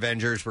the other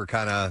Avengers were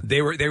kind of...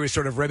 They were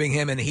sort of ribbing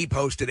him, and he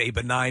posted a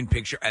benign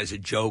picture as a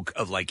joke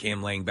of, like,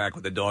 him laying back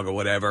with the dog or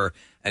whatever,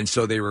 and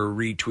so they were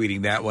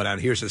retweeting that one out.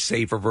 Here's a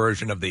safer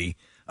version of the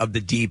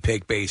D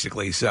pic,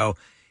 basically. So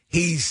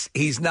he's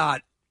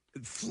not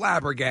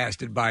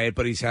flabbergasted by it,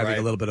 but he's having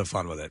a little bit of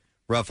fun with it.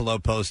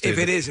 Ruffalo posted... If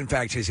it is, in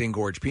fact, his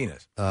engorged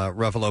penis.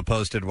 Ruffalo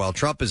posted, while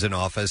Trump is in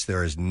office,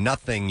 there is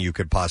nothing you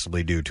could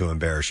possibly do to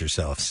embarrass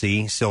yourself.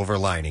 See? Silver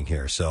lining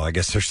here. So I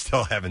guess they're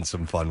still having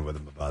some fun with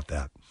him about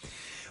that.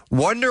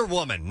 Wonder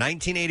Woman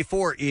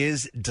 1984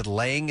 is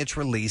delaying its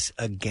release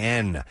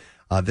again.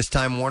 This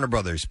time, Warner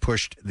Brothers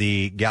pushed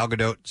the Gal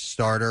Gadot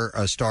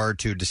star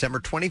to December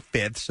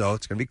 25th, so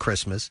it's going to be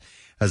Christmas,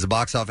 as the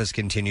box office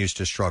continues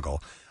to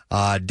struggle.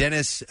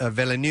 Denis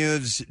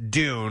Villeneuve's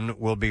Dune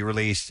will be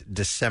released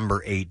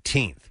December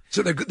 18th.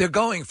 So they're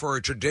going for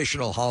a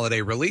traditional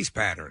holiday release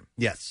pattern.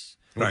 Yes.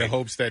 With the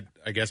hopes that,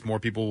 I guess, more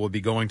people will be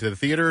going to the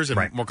theaters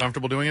and more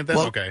comfortable doing it then?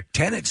 Well, okay.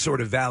 Tenet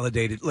sort of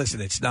validated. Listen,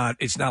 it's not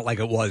like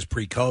it was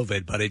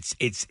pre-COVID, but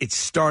it's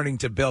starting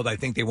to build. I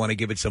think they want to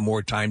give it some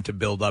more time to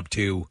build up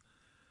to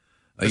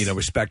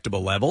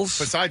respectable levels.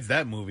 Besides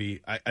that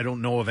movie, I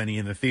don't know of any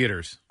in the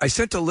theaters. I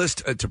sent a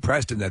list to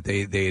Preston that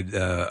the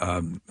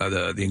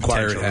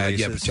Inquirer had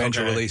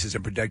potential releases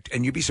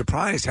and you'd be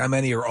surprised how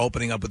many are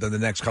opening up within the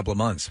next couple of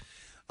months.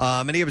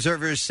 Many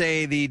observers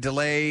say the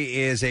delay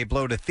is a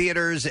blow to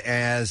theaters,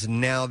 as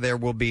now there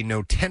will be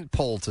no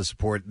tentpole to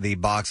support the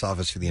box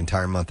office for the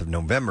entire month of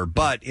November.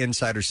 But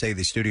insiders say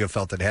the studio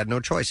felt it had no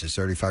choices.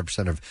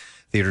 35% of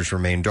theaters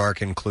remain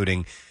dark,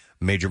 including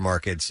major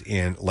markets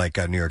in like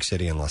New York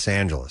City and Los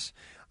Angeles.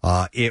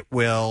 It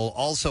will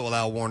also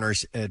allow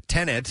Warner's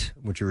Tenet,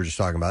 which we were just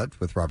talking about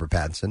with Robert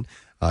Pattinson,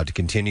 to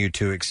continue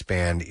to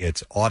expand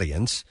its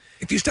audience.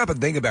 If you stop and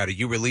think about it,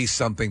 you release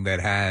something that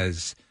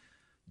has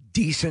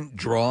decent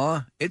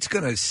draw, it's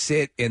going to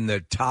sit in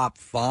the top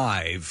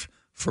 5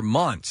 for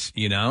months,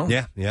 you know?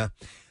 Yeah.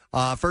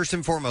 First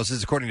and foremost, this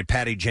is according to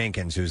Patty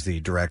Jenkins, who's the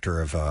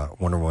director of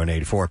Wonder Woman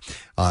 84.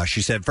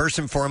 She said, first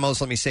and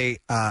foremost, let me say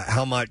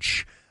how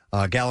much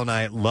Gal and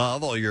I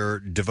love all your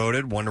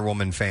devoted Wonder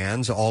Woman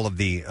fans, all of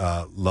the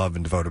love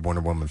and devoted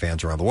Wonder Woman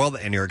fans around the world,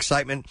 and your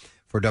excitement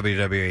for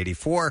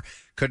WW84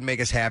 couldn't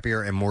make us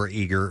happier and more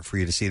eager for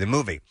you to see the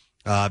movie.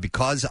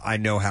 Because I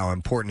know how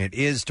important it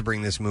is to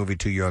bring this movie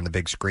to you on the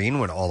big screen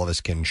when all of us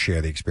can share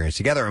the experience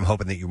together. I'm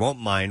hoping that you won't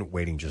mind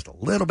waiting just a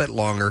little bit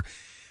longer.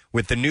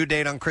 With the new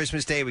date on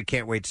Christmas Day, we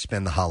can't wait to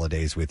spend the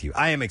holidays with you.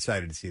 I am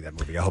excited to see that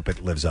movie. I hope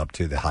it lives up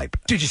to the hype.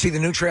 Did you see the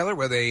new trailer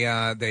where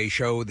they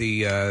show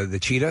the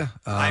cheetah?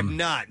 I'm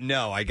not.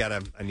 No, I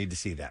need to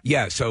see that.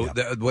 Yeah, so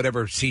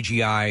whatever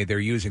CGI they're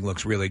using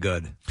looks really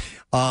good.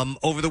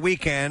 Over the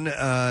weekend,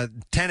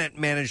 Tenet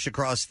managed to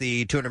cross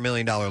the $200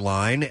 million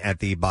line at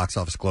the box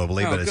office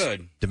globally, but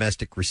its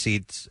domestic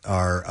receipts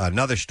are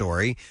another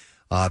story.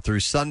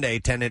 Through Sunday,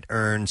 Tenet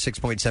earned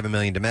 $6.7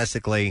 million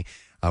domestically,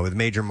 with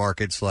major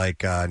markets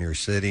like New York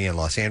City and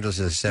Los Angeles,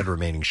 as I said,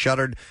 remaining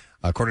shuttered.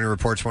 According to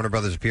reports, Warner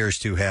Brothers appears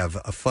to have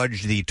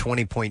fudged the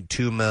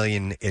 $20.2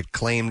 million it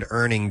claimed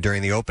earning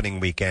during the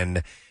opening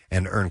weekend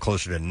and earned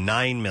closer to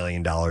 $9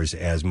 million,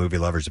 as movie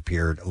lovers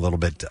appeared a little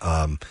bit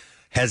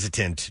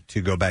hesitant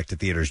to go back to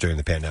theaters during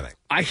the pandemic.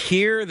 I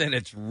hear that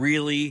it's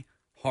really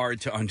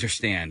hard to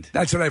understand.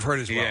 That's what I've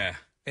heard as well. Yeah.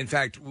 In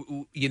fact,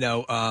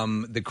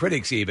 the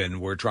critics even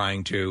were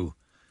trying to,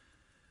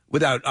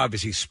 without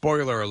obviously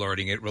spoiler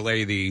alerting it,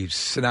 relay the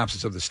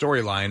synopsis of the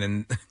storyline,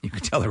 and you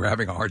could tell they were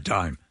having a hard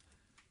time.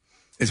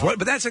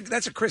 But that's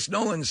a Chris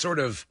Nolan sort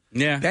of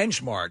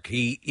benchmark.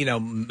 He,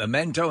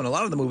 Memento and a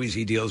lot of the movies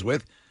he deals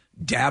with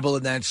dabble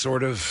in that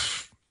sort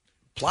of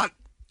plot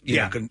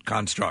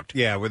construct.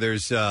 Yeah, where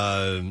there's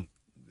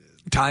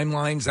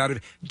timelines out of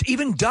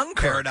even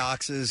Dunkirk.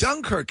 Paradoxes.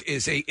 Dunkirk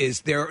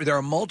there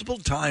are multiple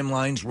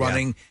timelines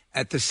running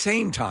at the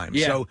same time.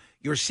 Yeah. So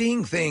you're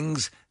seeing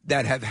things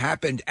that have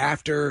happened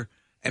after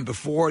and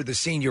before the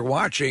scene you're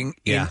watching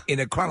in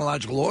a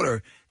chronological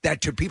order that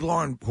to people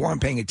who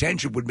aren't paying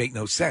attention would make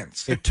no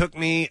sense. It took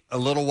me a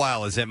little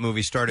while as that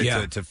movie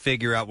started to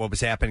figure out what was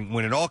happening.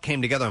 When it all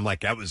came together, I'm like,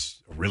 that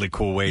was a really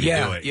cool way to do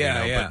it.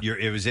 But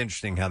it was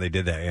interesting how they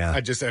did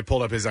that, I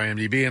pulled up his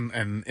IMDb,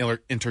 and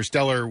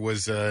Interstellar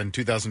was in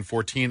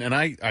 2014, and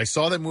I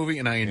saw that movie,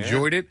 and I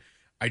enjoyed it.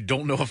 I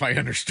don't know if I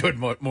understood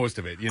most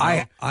of it. You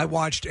know? I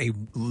watched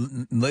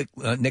Nick.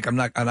 I'm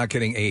not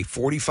kidding. A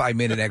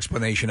 45-minute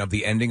explanation of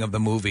the ending of the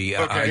movie,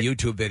 a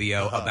YouTube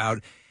video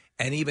about.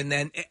 And even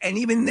then,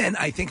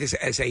 I think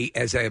as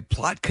a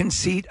plot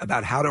conceit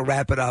about how to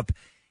wrap it up,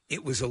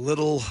 it was a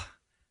little.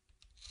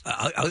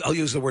 I'll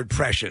use the word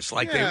precious.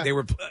 Like they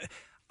were.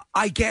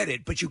 I get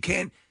it, but you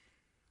can't.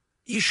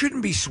 You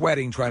shouldn't be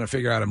sweating trying to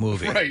figure out a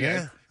movie. Right.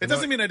 Yeah. It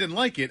doesn't mean I didn't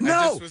like it. No,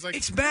 I just was like,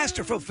 it's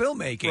masterful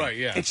filmmaking. Right.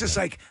 Yeah. It's just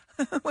like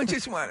I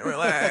just want to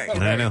relax.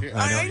 I know.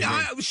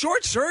 I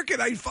short circuit.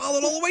 I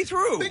followed all the way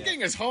through.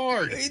 Thinking is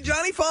hard.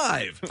 Johnny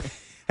Five.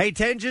 Hey,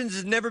 tensions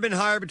has never been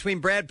higher between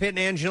Brad Pitt and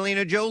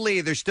Angelina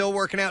Jolie. They're still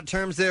working out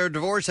terms of their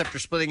divorce after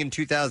splitting in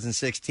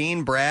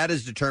 2016. Brad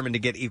is determined to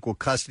get equal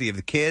custody of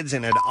the kids,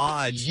 and at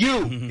odds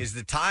is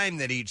the time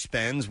that each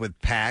spends with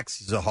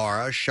Pax,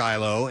 Zahara,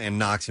 Shiloh, and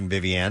Knox and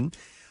Vivienne.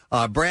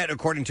 Brad,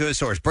 according to a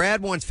source,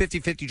 Brad wants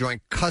 50-50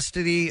 joint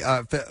custody,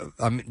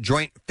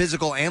 joint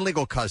physical and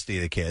legal custody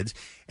of the kids.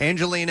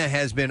 Angelina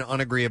has been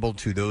unagreeable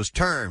to those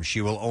terms.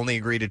 She will only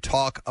agree to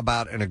talk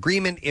about an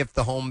agreement if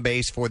the home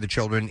base for the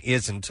children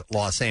isn't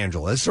Los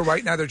Angeles. So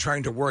right now they're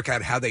trying to work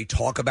out how they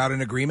talk about an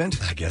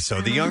agreement? I guess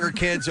so. The younger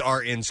kids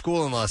are in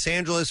school in Los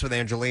Angeles with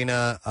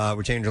Angelina,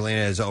 which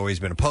Angelina has always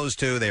been opposed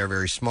to. They are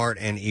very smart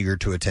and eager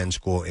to attend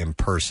school in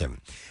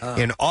person.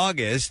 In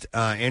August,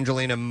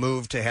 Angelina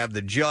moved to have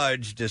the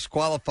judge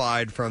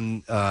disqualified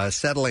from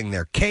settling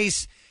their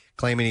case,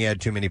 claiming he had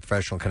too many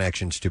professional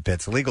connections to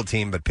Pitt's legal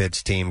team, but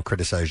Pitt's team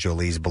criticized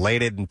Jolie's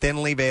belated and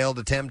thinly veiled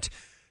attempt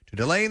to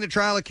delay the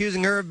trial,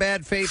 accusing her of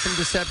bad faith and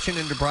deception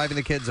and depriving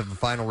the kids of a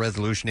final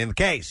resolution in the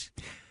case.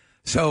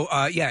 So,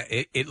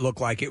 it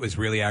looked like it was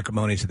really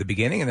acrimonious at the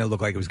beginning, and it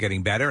looked like it was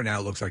getting better, and now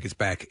it looks like it's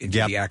back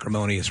into the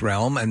acrimonious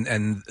realm.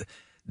 And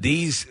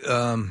these,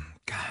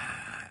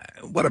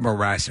 what a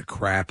morass of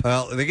crap.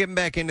 Well, they're getting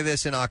back into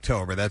this in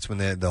October. That's when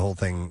the whole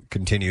thing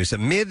continues.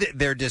 Amid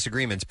their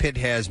disagreements, Pitt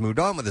has moved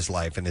on with his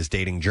life and is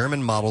dating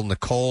German model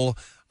Nicole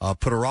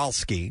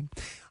Podorowski.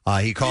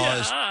 He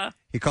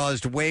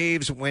caused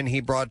waves when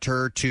he brought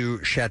her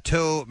to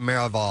Chateau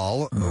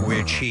Miraval,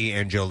 which he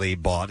and Jolie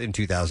bought in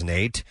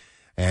 2008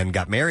 and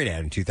got married at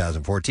in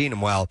 2014.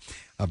 And while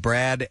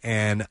Brad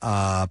and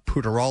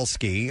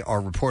Podorowski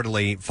are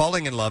reportedly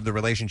falling in love, the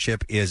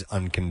relationship is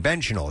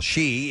unconventional.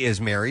 She is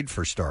married,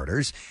 for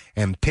starters,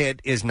 and Pitt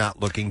is not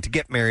looking to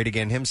get married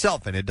again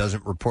himself, and it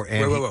doesn't report.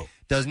 And he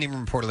doesn't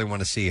even reportedly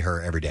want to see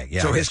her every day.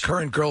 Yeah, so his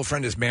current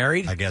girlfriend is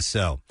married? I guess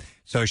so.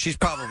 So she's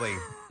probably,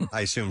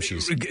 I assume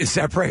she's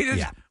separated?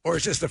 Yeah. Or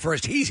is this the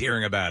first he's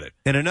hearing about it?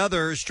 And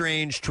another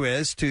strange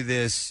twist to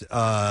this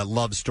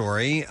love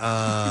story,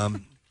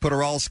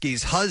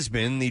 Podorowski's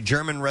husband, the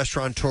German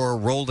restaurateur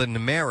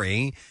Roland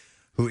Mary,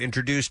 who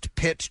introduced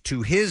Pitt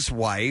to his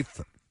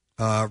wife,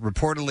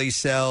 reportedly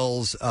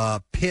sells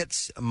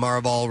Pitt's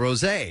Marval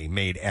Rosé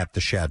made at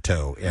the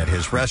Chateau at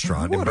his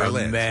restaurant in Berlin.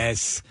 What a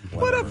mess.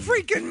 What a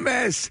freaking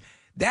mess.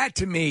 That,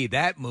 to me,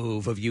 that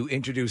move of you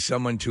introduce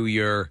someone to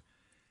your...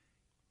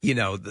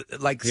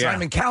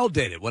 Simon Cowell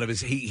did it. One of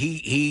his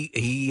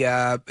he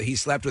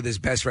slept with his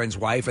best friend's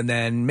wife and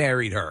then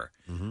married her.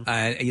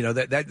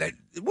 That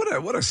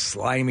what a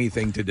slimy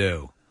thing to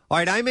do. All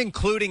right, I'm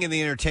including in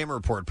the entertainment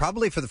report,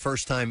 probably for the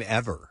first time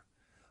ever,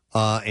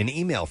 an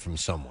email from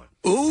someone.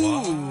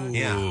 Ooh,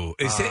 yeah.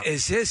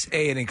 Is this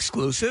an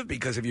exclusive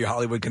because of your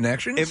Hollywood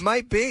connections? It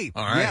might be.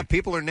 All right. Yeah,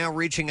 people are now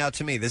reaching out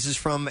to me. This is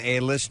from a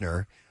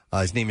listener.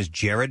 His name is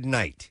Jared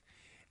Knight.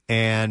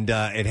 And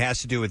it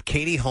has to do with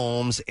Katie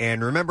Holmes.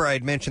 And remember, I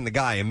had mentioned the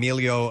guy,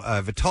 Emilio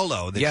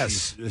Vitolo, that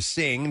she's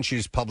seeing. And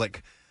she's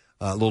public,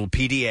 little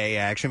PDA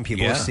action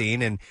people have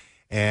seen.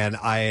 And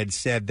I had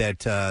said that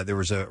there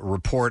was a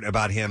report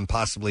about him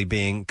possibly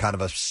being kind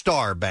of a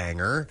star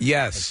banger.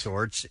 Yes. Of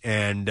sorts.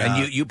 And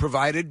you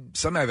provided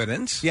some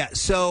evidence. Yeah.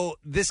 So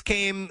this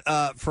came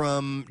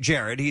from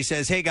Jared. He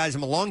says, hey, guys,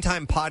 I'm a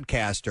longtime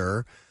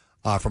podcaster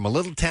from a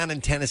little town in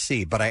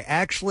Tennessee, but I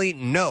actually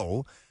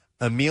know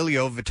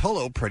Emilio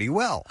Vitolo pretty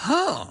well.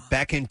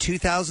 Back in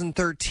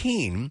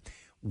 2013,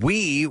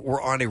 we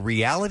were on a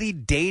reality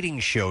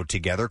dating show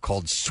together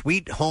called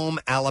Sweet Home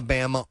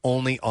Alabama,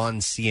 only on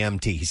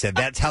CMT. He said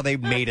that's how they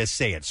made us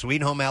say it.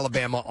 Sweet Home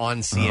Alabama on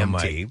CMT. Oh,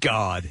 my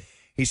God.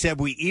 He said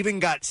we even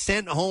got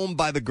sent home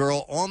by the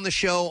girl on the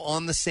show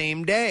on the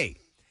same day.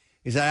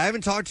 He said, I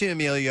haven't talked to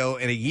Emilio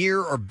in a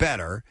year or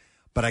better,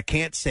 but I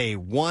can't say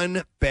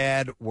one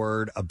bad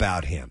word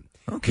about him.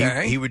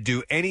 Okay. He would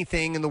do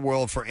anything in the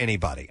world for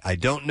anybody. I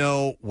don't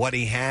know what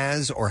he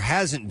has or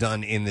hasn't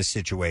done in this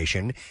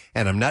situation,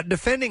 and I'm not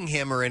defending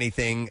him or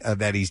anything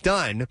that he's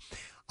done.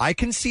 I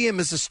can see him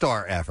as a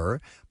star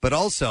ever, but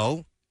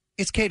also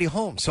it's Katie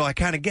Holmes, so I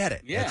kind of get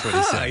it. Yeah. That's what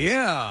he said.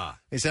 Yeah.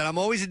 He said, I'm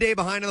always a day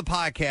behind on the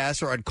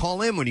podcast, or I'd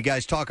call in when you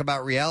guys talk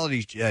about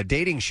reality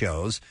dating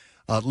shows.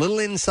 Little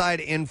inside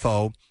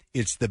info.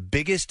 It's the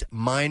biggest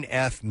mind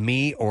F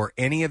me or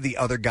any of the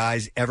other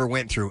guys ever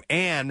went through,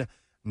 and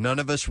none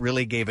of us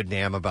really gave a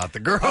damn about the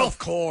girl. Of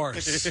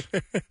course.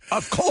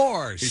 Of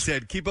course. He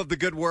said, keep up the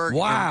good work.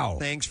 Wow.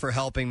 And thanks for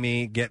helping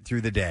me get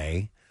through the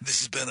day. This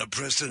has been a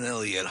Preston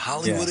Elliott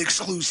Hollywood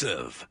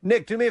exclusive.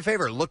 Nick, do me a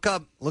favor. Look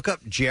up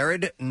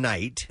Jared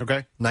Knight.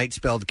 Okay. Knight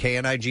spelled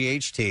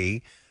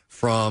Knight,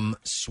 from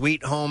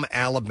Sweet Home,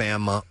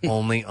 Alabama,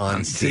 only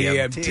on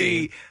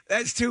CMT.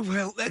 That's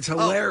that's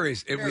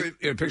hilarious.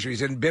 Picture,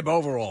 he's in bib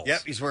overalls.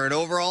 Yep, he's wearing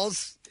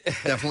overalls.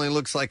 Definitely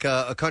looks like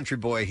a country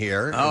boy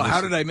here. Oh,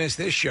 how did I miss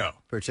this show?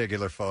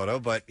 Particular photo,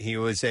 but he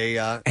was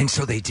a... And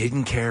so they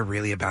didn't care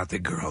really about the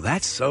girl.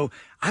 That's so...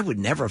 I would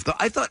never have thought...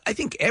 I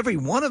think every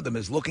one of them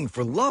is looking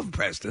for love,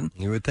 Preston.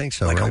 You would think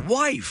so, like right? a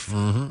wife.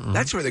 Mm-hmm.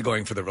 That's where they're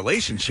going for the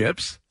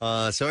relationships.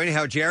 So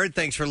anyhow, Jared,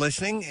 thanks for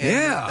listening.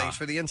 And thanks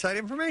for the inside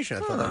information.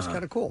 I thought that was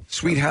kind of cool.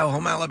 Sweet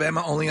Home,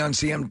 Alabama, only on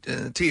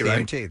CMT,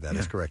 right? CMT, that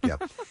is correct, yeah.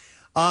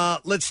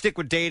 Let's stick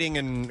with dating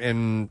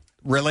and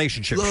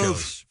relationship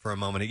shows for a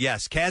moment.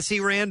 Yes, Cassie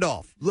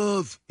Randolph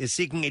is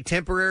seeking a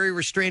temporary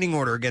restraining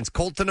order against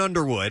Colton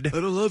Underwood. I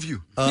don't love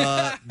you.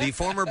 The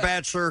former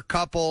Bachelor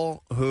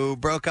couple who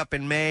broke up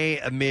in May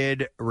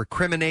amid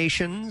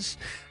recriminations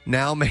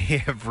now may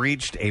have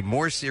reached a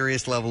more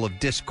serious level of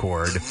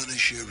discord. I want to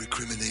share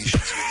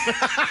recriminations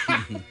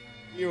with you.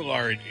 You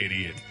are an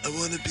idiot. I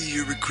want to be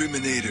your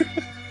recriminator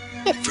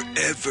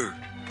forever.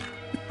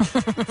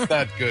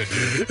 Not good.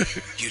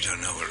 You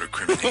don't know what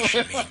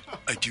recrimination means.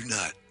 I do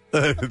not.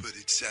 But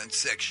it sounds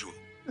sexual.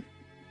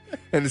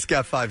 And it's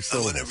got 5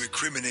 syllables. I want to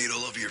recriminate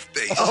all over your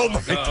face. Oh,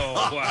 my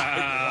God.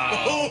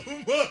 Wow. Oh,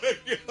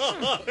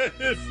 my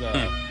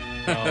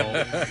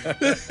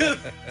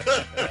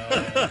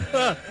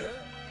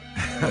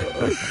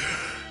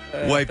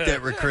God. Wipe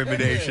that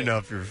recrimination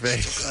off your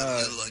face. Still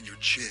got a little on your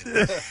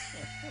chin.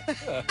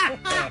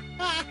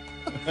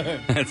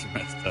 That's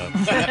messed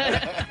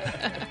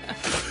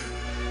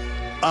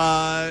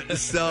up.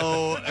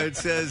 So it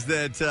says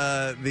that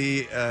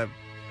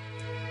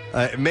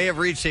it may have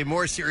reached a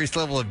more serious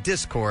level of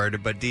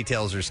discord, but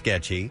details are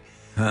sketchy.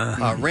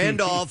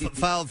 Randolph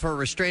filed for a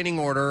restraining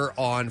order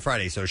on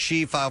Friday. So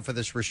she filed for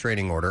this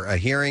restraining order. A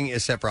hearing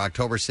is set for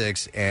October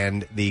 6th,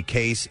 and the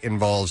case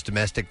involves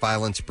domestic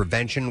violence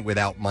prevention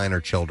without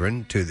minor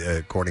children,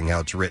 according to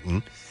how it's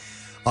written.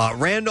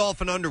 Randolph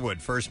and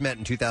Underwood first met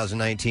in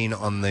 2019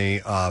 on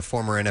the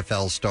former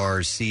NFL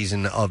star's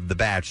season of The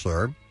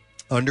Bachelor.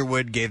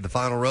 Underwood gave the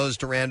final rose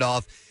to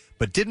Randolph,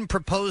 but didn't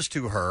propose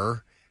to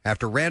her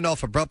after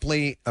Randolph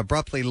abruptly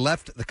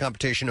left the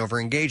competition over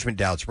engagement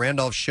doubts.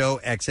 Randolph's show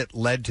exit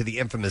led to the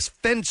infamous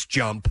fence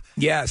jump.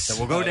 Yes. That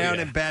will go down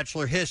in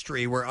Bachelor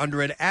history, where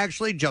Underwood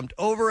actually jumped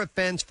over a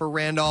fence for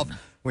Randolph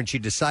when she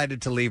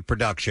decided to leave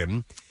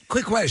production.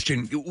 Quick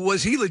question.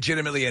 Was he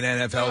legitimately an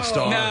NFL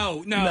star?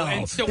 No.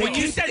 And so when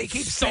you said they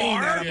keep star,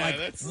 saying that, I'm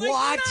like,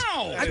 what?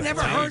 no. I've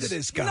never heard of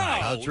this guy.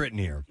 How it's written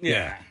here.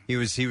 Yeah. He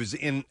was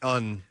in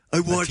on I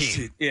the watched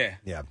team. it.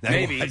 Yeah.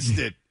 Maybe. I watched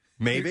it.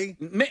 Maybe?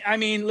 I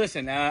mean,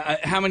 listen,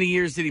 how many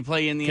years did he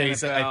play in the NFL?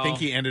 So I think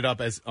he ended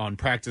up on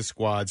practice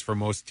squads for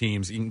most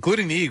teams,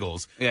 including the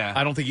Eagles. Yeah.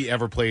 I don't think he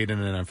ever played in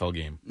an NFL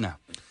game. No.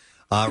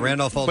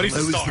 Randolph ultimately... But he's a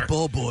I was star. the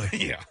ball boy.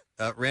 Yeah.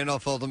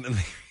 Randolph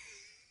ultimately...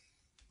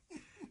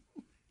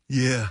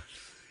 Yeah.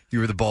 You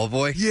were the ball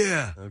boy?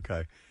 Yeah.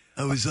 Okay.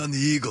 I was on the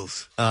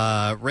Eagles.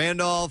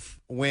 Randolph,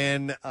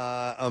 when...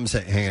 I'm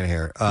saying... Hang on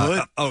here.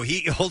 What?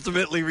 He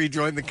ultimately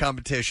rejoined the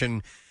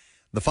competition.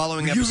 The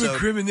following Were episode... you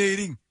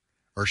recriminating?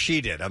 Or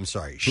she did, I'm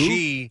sorry.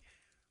 She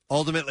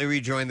ultimately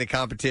rejoined the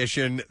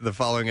competition the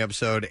following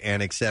episode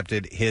and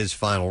accepted his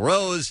final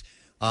rose.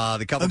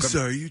 The couple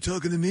sorry, are you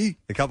talking to me?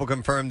 The couple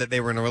confirmed that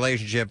they were in a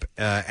relationship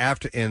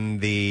after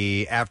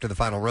the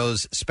final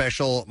rose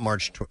special,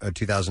 March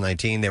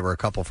 2019. They were a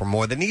couple for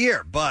more than a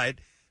year, but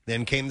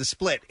then came the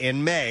split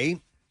in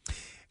May,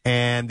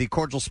 and the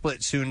cordial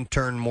split soon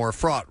turned more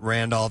fraught.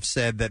 Randolph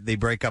said that the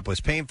breakup was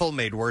painful,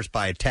 made worse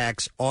by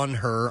attacks on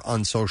her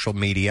on social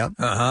media.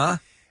 Uh-huh.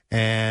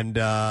 And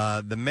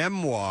the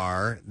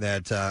memoir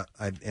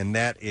and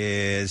that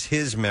is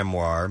his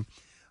memoir,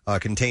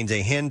 contains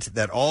a hint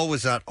that all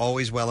was not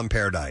always well in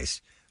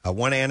paradise.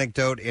 One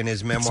anecdote in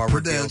his memoir It's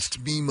pronounced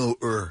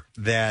Memo-er.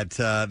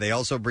 that they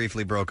also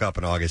briefly broke up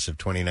in August of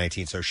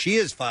 2019. So she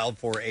has filed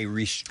for a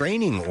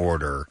restraining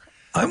order.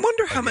 I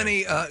wonder how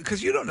many,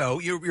 because you don't know,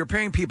 you're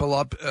pairing people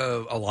up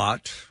a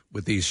lot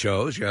with these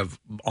shows. You have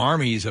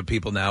armies of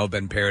people now have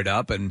been paired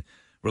up and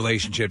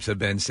relationships have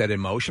been set in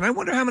motion. I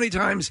wonder how many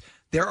times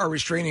there are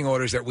restraining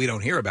orders that we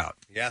don't hear about.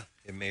 Yeah,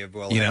 it may have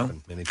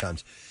happened many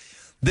times.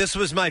 This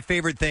was my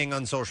favorite thing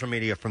on social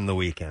media from the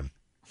weekend.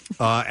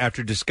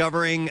 After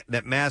discovering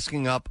that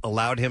masking up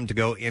allowed him to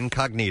go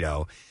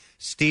incognito,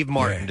 Steve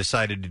Martin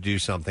decided to do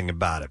something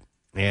about it.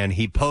 And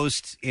he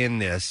posts in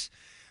this,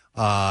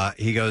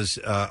 he goes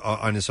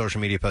on his social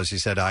media post, he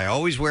said, I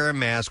always wear a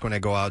mask when I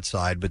go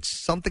outside, but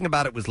something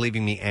about it was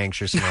leaving me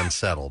anxious and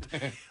unsettled.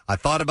 I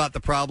thought about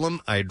the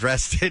problem, I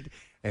addressed it,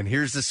 and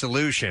here's the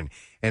solution.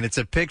 And it's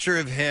a picture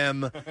of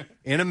him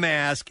in a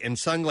mask and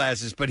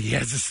sunglasses, but he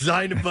has a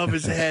sign above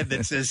his head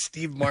that says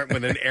Steve Martin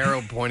with an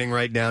arrow pointing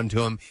right down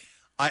to him.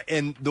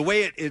 And the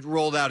way it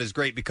rolled out is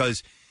great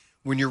because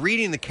when you're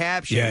reading the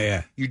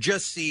caption, you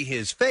just see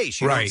his face.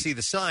 You don't see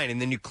the sign,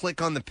 and then you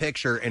click on the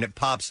picture, and it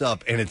pops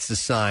up, and it's the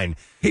sign.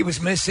 He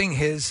was missing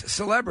his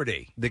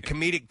celebrity. The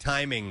comedic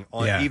timing,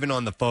 even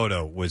on the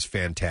photo, was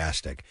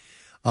fantastic.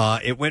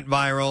 It went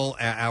viral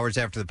hours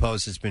after the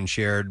post. It's been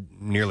shared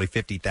nearly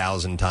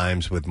 50,000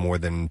 times with more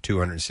than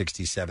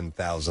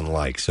 267,000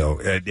 likes. So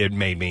it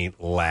made me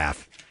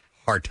laugh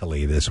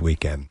heartily this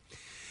weekend.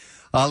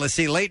 Let's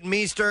see. Leighton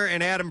Meester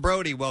and Adam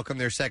Brody welcome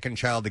their second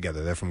child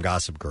together. They're from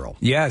Gossip Girl.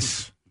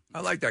 Yes.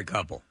 I like that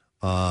couple.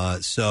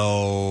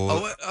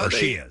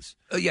 She is.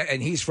 Yeah,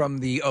 and he's from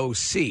the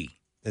OC.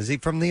 Is he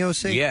from the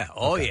OC? Yeah.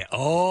 Oh,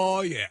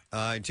 yeah.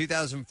 In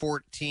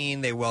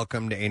 2014, they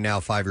welcomed a now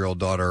 5-year-old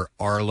daughter,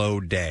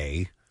 Arlo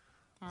Day.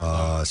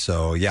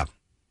 Yeah.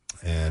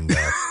 And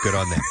good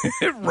on them.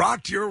 It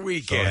rocked your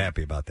weekend. So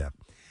happy about that.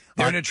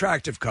 They're an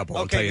attractive couple,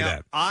 I'll tell you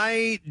that.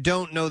 I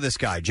don't know this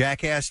guy.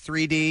 Jackass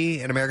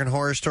 3D and American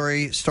Horror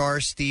Story star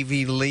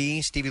Stevie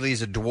Lee. Stevie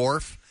Lee's a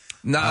dwarf.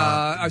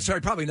 I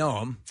probably know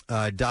him.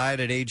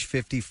 Died at age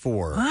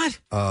 54. What?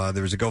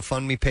 There was a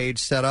GoFundMe page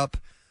set up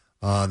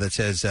that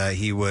says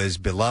he was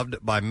beloved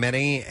by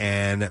many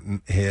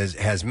and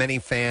has many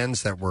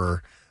fans that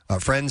were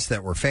friends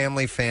that were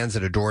family, fans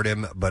that adored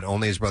him, but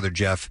only his brother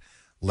Jeff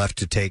left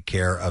to take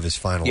care of his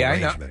final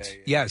arrangements. I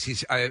know.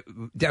 Yes, I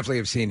definitely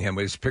have seen him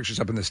with his pictures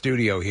up in the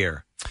studio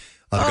here.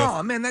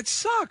 Man, that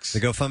sucks. The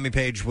GoFundMe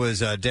page was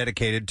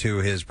dedicated to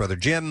his brother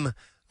Jim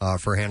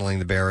for handling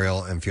the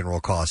burial and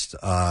funeral costs.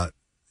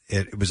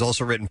 It was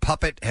also written,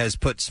 Puppet has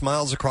put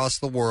smiles across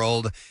the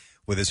world.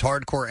 With his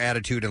hardcore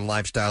attitude and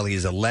lifestyle, he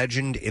is a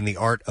legend in the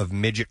art of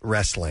midget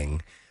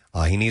wrestling.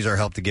 He needs our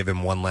help to give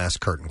him one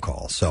last curtain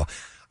call. So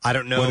I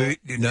don't know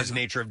his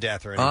nature of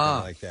death or anything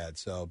like that.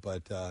 So,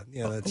 but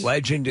that's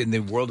legend in the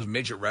world of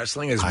midget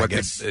wrestling is what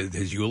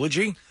his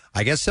eulogy.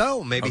 I guess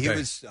so. Maybe he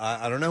was.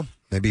 I don't know.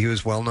 Maybe he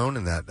was well known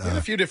in that. He had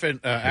a few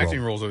different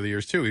acting roles over the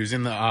years too. He was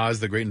in the Oz,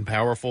 the Great and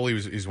Powerful.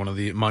 He's one of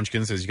the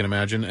Munchkins, as you can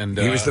imagine, and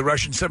he was the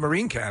Russian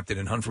submarine captain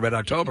in Hunt for Red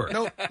October.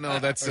 No,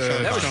 that's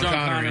that was Sean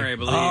Connery, I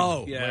believe.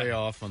 Oh, way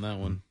off on that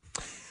one.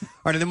 All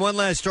right, and then one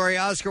last story.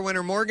 Oscar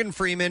winner Morgan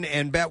Freeman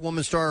and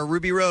Batwoman star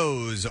Ruby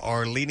Rose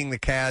are leading the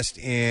cast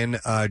in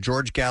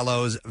George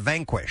Gallo's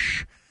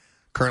Vanquish,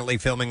 currently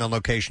filming on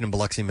location in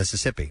Biloxi,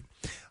 Mississippi.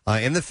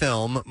 In the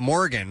film,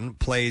 Morgan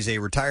plays a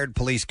retired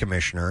police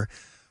commissioner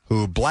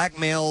who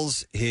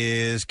blackmails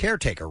his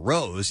caretaker,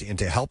 Rose,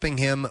 into helping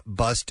him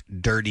bust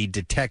dirty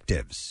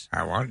detectives.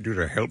 I want you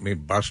to help me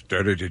bust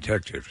dirty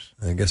detectives.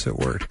 I guess it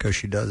worked because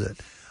she does it.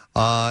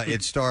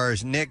 It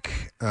stars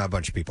Nick, a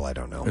bunch of people I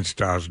don't know. It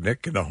stars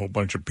Nick and a whole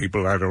bunch of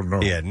people I don't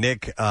know. Yeah,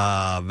 Nick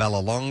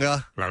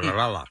Vallelonga,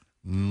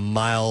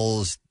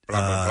 Miles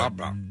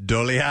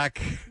Doliak,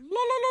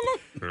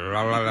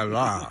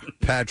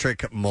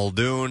 Patrick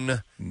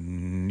Muldoon,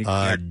 Nick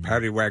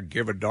Paddywhack,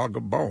 give a dog a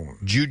bone.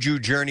 Juju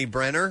Journey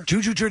Brenner.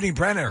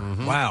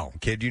 Mm-hmm. Wow.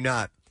 Kid you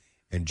not.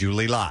 And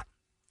Julie Lott.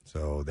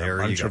 So there you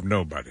go. A bunch of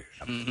nobodies.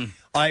 Mm-hmm.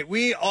 All right,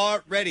 we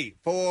are ready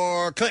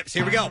for clips.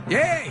 Here we go.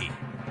 Yay!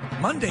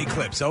 Monday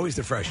clips, always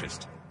the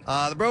freshest.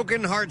 The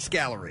Broken Hearts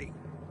Gallery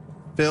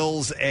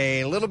fills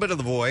a little bit of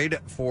the void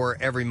for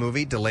every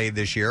movie delayed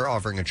this year,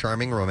 offering a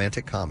charming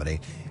romantic comedy.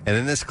 And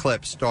in this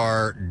clip,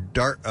 star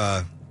Dart.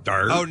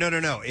 Oh,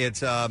 no.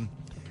 It's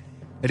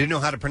I didn't know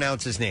how to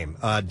pronounce his name.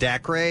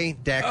 Dacre.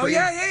 Oh,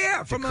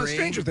 yeah. From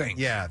Stranger Things.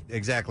 Yeah,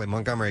 exactly.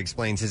 Montgomery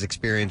explains his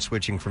experience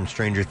switching from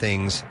Stranger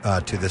Things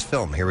to this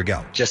film. Here we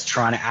go. Just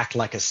trying to act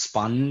like a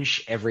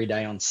sponge every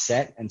day on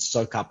set and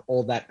soak up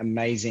all that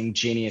amazing,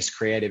 genius,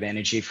 creative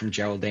energy from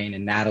Geraldine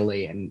and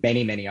Natalie and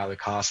many, many other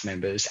cast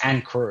members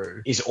and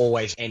crew is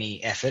always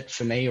any effort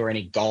for me, or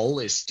any goal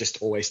is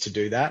just always to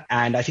do that.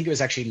 And I think it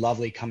was actually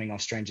lovely coming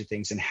off Stranger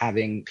Things and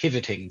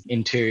pivoting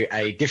into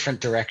a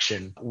different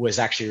direction was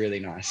actually really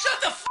nice. Shut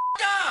the f***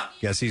 up!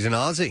 Guess he's an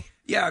Aussie.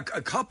 Yeah,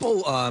 a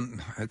couple of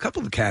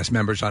the cast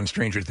members on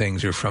Stranger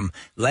Things are from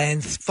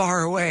lands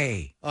far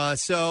away.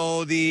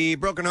 So the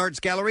Broken Hearts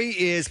Gallery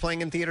is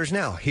playing in theaters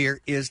now.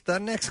 Here is the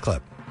next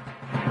clip.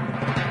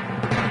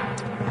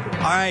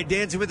 All right,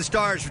 Dancing with the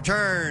Stars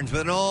returns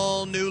with an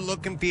all-new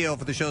look and feel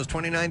for the show's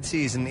 29th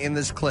season. In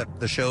this clip,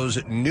 the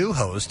show's new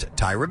host,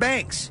 Tyra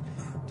Banks,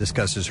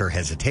 discusses her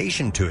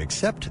hesitation to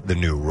accept the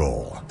new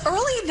role.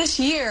 Early this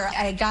year,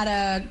 I got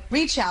a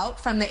reach out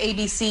from the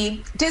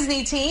ABC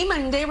Disney team,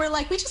 and they were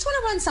like, we just want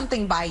to run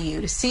something by you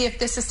to see if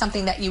this is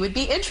something that you would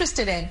be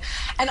interested in.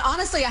 And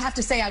honestly, I have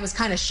to say I was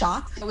kind of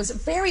shocked. It was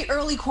very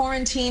early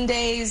quarantine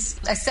days.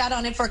 I sat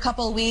on it for a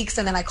couple of weeks,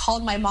 and then I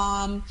called my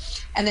mom,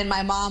 and then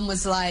my mom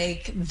was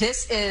like,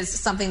 this is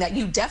something that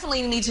you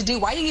definitely need to do.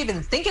 Why are you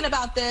even thinking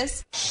about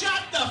this?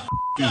 Shut the f***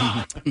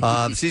 up!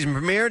 The season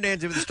premiere,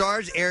 Dancing with the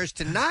Stars, airs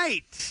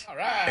tonight. All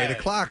right. 8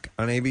 o'clock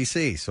on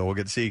ABC. So we'll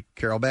get to see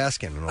Carol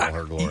Baskin in all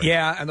her glory.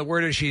 Yeah, and the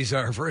word is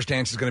her first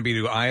dance is going to be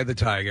to Eye of the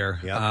Tiger.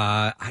 Yep.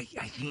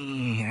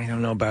 I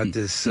don't know about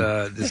this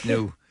this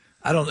new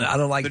I don't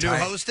like the new Tyra.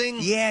 hosting.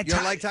 Yeah, you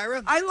don't like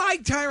Tyra? I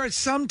like Tyra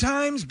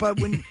sometimes, but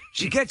when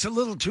she gets a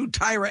little too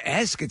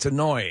Tyra-esque, it's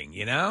annoying.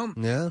 You know?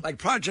 Yeah. Like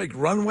Project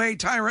Runway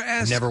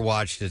Tyra-esque. Never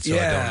watched it, so I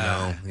don't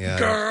know. Yeah.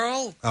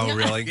 Girl. Oh,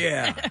 really?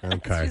 Yeah.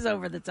 Okay. She's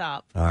over the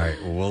top. All right.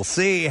 Well, we'll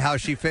see how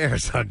she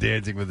fares on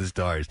Dancing with the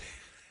Stars.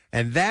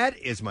 And that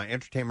is my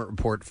entertainment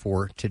report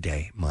for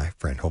today, my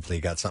friend. Hopefully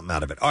you got something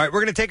out of it. All right,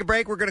 we're going to take a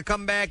break. We're going to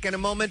come back in a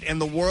moment, and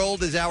the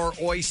world is our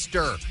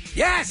oyster.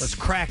 Yes! Let's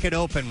crack it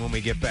open when we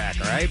get back,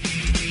 all right?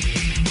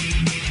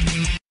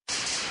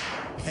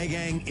 Hey,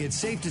 gang, it's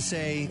safe to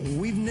say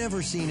we've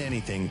never seen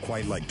anything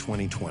quite like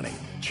 2020.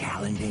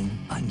 Challenging,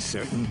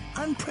 uncertain,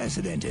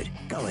 unprecedented.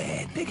 Go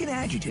ahead, pick an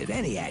adjective,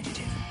 any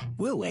adjective.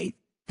 We'll wait.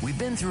 We've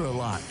been through a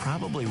lot,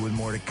 probably with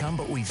more to come,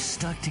 but we've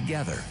stuck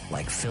together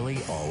like Philly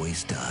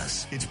always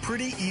does. It's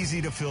pretty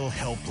easy to feel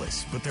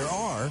helpless, but there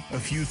are a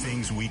few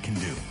things we can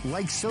do.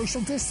 Like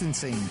social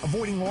distancing,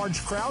 avoiding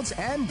large crowds,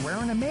 and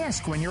wearing a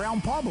mask when you're out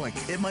in public.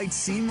 It might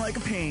seem like a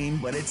pain,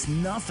 but it's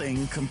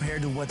nothing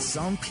compared to what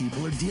some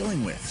people are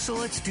dealing with. So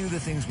let's do the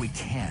things we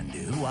can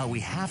do while we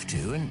have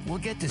to, and we'll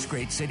get this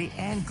great city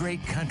and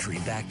great country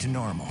back to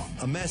normal.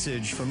 A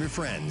message from your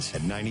friends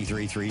at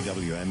 93.3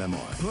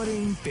 WMMR.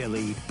 Putting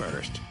Philly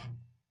first.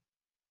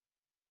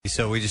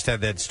 So we just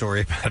had that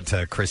story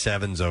about Chris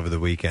Evans over the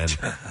weekend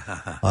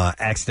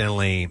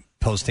accidentally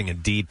posting a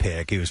D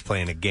pic. He was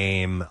playing a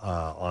game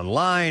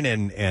online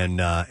and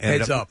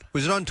Heads up.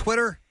 Was it on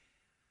Twitter?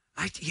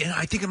 I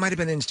think it might have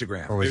been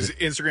Instagram. Or It was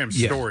Instagram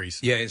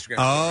stories. Yeah, Instagram.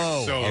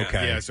 Oh, So,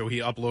 okay. Yeah, so he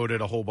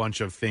uploaded a whole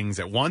bunch of things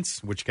at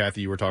once, which,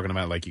 Kathy, you were talking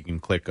about. Like, you can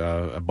click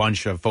a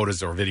bunch of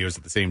photos or videos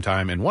at the same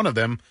time. And one of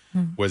them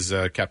was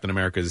Captain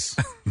America's...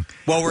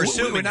 Well, we're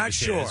assuming we're it not was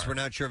sure. his. We're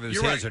not sure if it was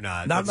You're his right. or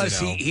not. Not That's,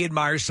 unless he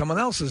admires someone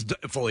else's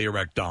fully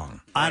erect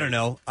dong. I don't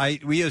know.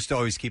 We used to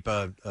always keep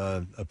a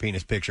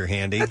penis picture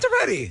handy. That's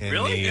already. In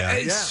Really?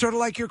 the, It's sort of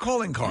like your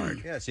calling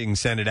card. Yeah, so you can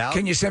send it out.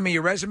 Can you send me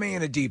your resume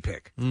and a D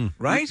pic?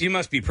 Right? You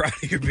must be proud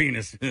of your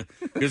penis. No,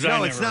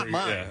 it's not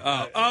mine.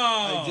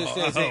 Yeah. Just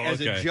as a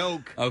okay.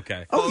 joke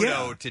Okay.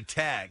 photo to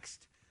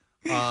text.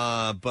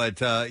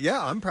 But yeah,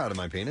 I'm proud of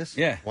my penis.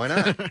 Yeah. Why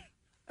not?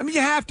 I mean,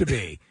 you have to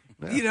be.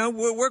 You know,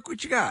 work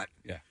what you got.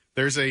 Yeah.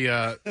 There's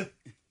a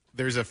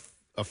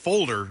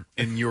folder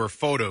in your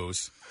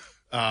photos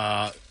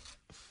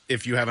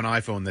if you have an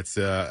iPhone that's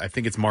I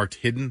think it's marked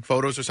hidden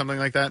photos or something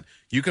like that.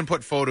 You can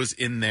put photos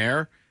in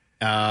there.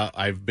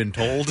 I've been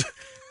told,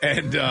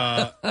 and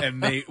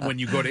they when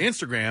you go to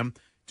Instagram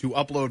to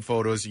upload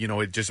photos, you know,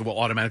 it just will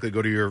automatically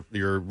go to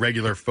your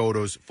regular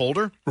photos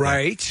folder.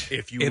 Right.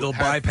 If you It'll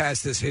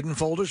bypass this hidden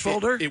folders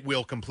folder. it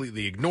will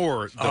completely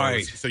ignore those,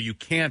 right. so you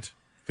can't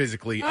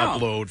physically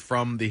upload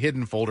from the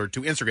hidden folder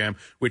to Instagram,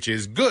 which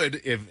is good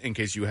in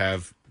case you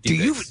have. Do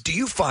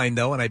you find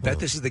though, and I bet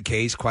this is the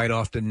case quite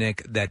often,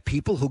 Nick, that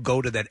people who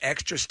go to that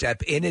extra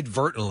step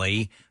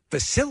inadvertently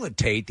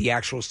facilitate the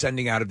actual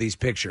sending out of these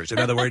pictures? In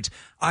other words,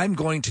 I'm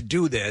going to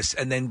do this,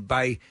 and then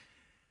by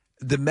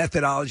the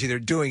methodology they're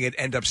doing it,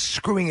 end up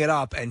screwing it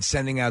up and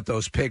sending out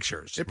those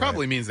pictures. It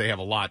probably means they have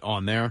a lot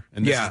on there,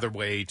 and this is their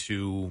way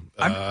to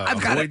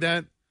avoid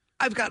that.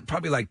 I've got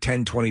probably like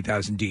 10,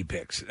 20,000 D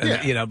pics,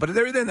 Yeah. you know, but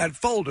they're in that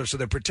folder, so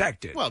they're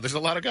protected. Well, there's a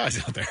lot of guys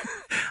out there.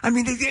 I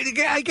mean,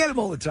 I get them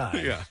all the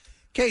time. Yeah.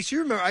 Case,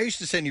 you remember I used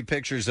to send you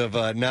pictures of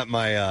not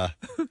my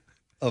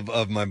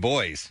of my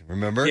boys.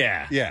 Remember?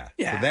 Yeah. Yeah.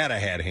 Yeah. So that I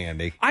had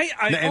handy. I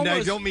and I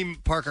almost- don't mean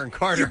Parker and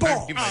Carter.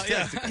 I mean my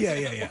testicles.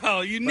 Yeah.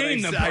 Well, you But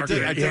named them. I Parker.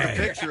 took a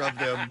picture of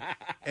them,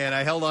 and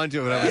I held on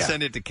to it. And I would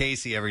send it to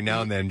Casey every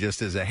now and then,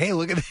 just as a hey,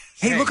 look at this.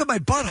 Hey, look at my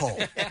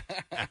butthole.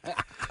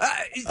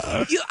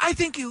 I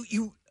think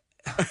you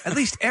at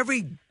least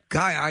every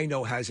guy I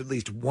know has at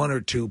least one or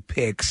two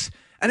pics.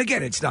 And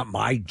again, it's not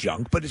my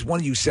junk, but it's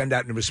one you send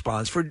out in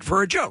response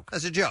for a joke.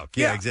 As a joke.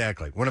 Yeah,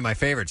 exactly. One of my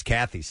favorites,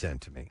 Kathy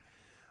sent to me,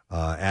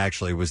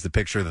 actually, was the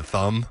picture of the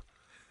thumb.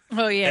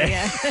 Oh,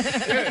 yeah.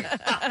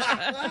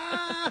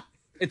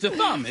 It's a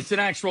thumb. It's an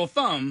actual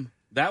thumb.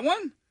 That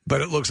one?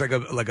 But it looks like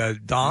a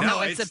dong?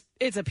 No,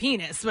 it's a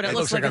penis, but it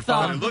looks like a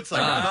thumb. It looks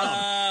like a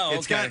thumb.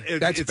 It's got.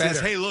 It says,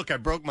 "Hey, look, I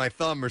broke my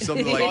thumb" or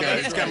something like that.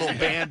 It's got a little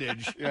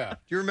bandage. Yeah. Do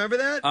you remember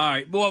that? All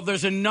right. Well,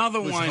 there's another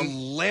It was one.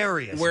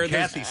 hilarious. Where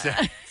Kathy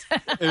said.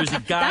 There's a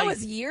guy. That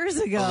was years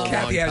ago.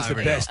 Kathy has the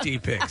time best D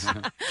pics.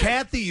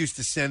 Kathy used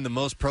to send the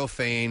most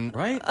profane.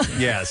 Right?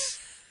 Yes.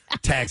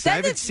 Text. I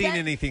haven't seen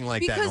anything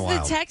like that in a Because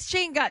while. the text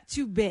chain got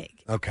too big.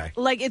 Okay.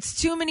 Like, it's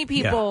too many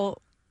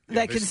people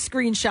that can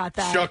screenshot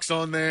that. Shucks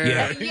on there.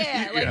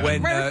 Yeah, like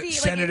When Murphy, like,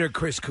 Senator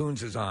Chris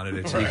Coons is on it,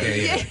 it's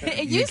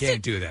It you used can't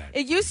to- do that.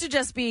 It used to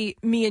just be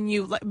me and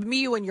you, like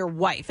me, you, and your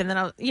wife, and then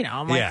I'm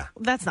like, Yeah.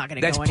 that's not going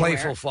to go That's anywhere.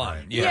 playful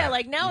fun. Yeah,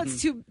 like now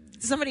it's too.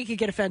 Somebody could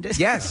get offended.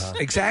 Yes,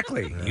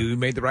 exactly. You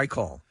made the right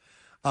call.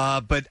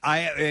 But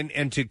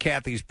and to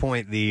Kathy's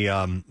point, the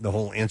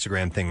whole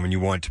Instagram thing when you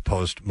want to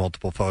post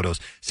multiple photos.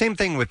 Same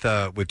thing with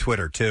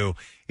Twitter too.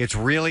 It's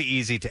really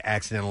easy to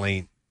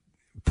accidentally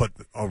put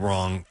a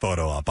wrong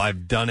photo up.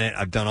 I've done it.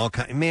 I've done all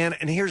kinds. Man,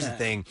 and here's the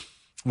thing,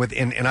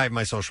 and I have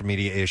my social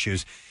media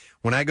issues.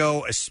 when I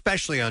go,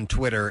 especially on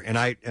Twitter, and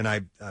I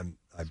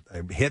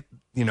hit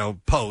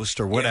post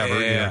or whatever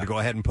to go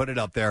ahead and put it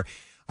up there,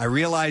 I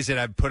realize that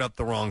I've put up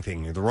the wrong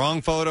thing, the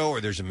wrong photo,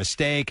 or there's a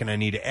mistake, and I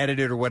need to edit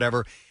it or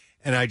whatever.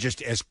 And I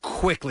just, as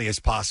quickly as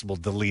possible,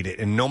 delete it.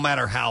 And no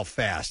matter how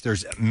fast,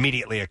 there's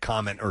immediately a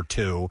comment or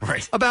two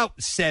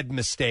about said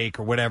mistake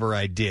or whatever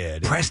I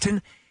did.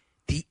 Preston,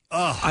 it's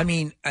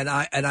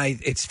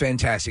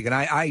fantastic. And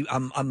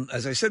I'm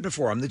as I said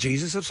before, I'm the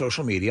Jesus of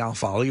social media. I'll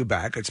follow you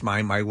back. It's my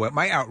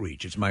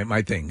outreach. It's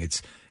my thing.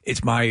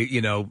 It's my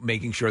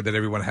making sure that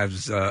everyone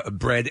has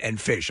bread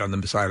and fish on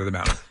the side of the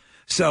mountain.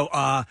 So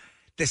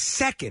the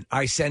second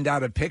I send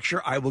out a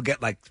picture, I will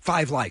get like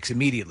 5 likes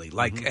immediately.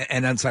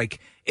 And it's like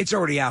it's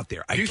already out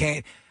there.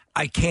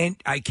 I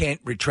can't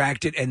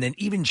retract it and then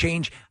even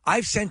change.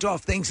 I've sent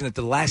off things, and at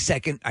the last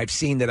second, I've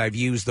seen that I've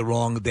used the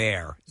wrong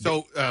there.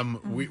 So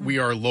we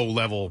are low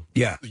level.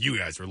 Yeah, you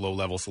guys are low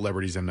level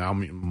celebrities, and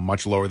I'm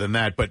much lower than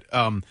that. But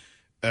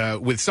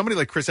with somebody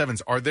like Chris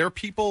Evans, are there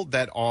people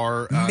that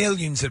are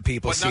millions of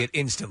people see it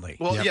instantly?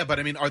 Well, yeah, but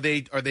I mean, are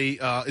they?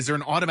 Is there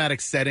an automatic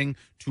setting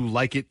to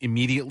like it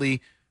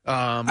immediately?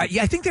 I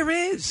think there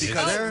is.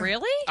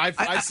 Really?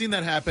 I've seen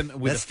that happen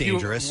with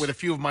a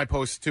few of my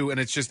posts too, and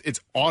it's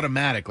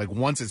automatic. Like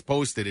once it's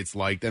posted, it's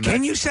liked. And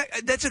can you say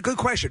that's a good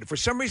question? For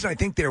some reason, I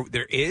think there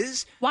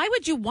is. Why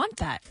would you want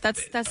that?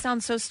 That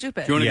sounds so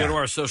stupid. Do you want to go to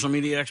our social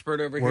media expert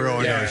over here? We're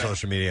going to our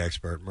social media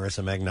expert,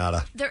 Marissa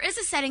Magnata. There is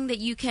a setting that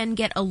you can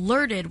get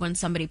alerted when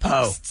somebody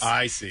posts. Oh,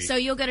 I see. So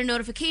you'll get a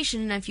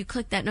notification, and if you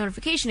click that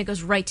notification, it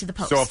goes right to the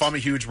post. So if I'm a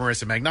huge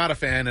Marissa Magnata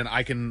fan, and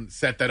I can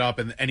set that up,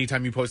 and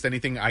anytime you post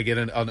anything, I get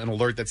an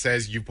alert that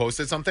says you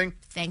posted something.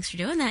 Thanks for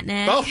doing that,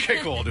 Nick. Okay,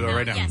 cool. I'll do it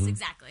right now. Yes,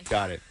 exactly.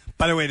 Got it.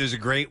 By the way, there's a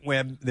great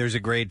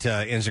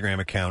Instagram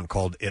account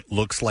called It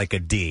Looks Like a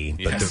D,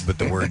 but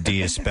the word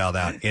D is spelled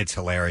out. It's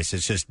hilarious.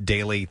 It's just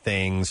daily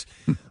things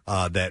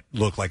that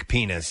look like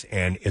penis,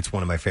 and it's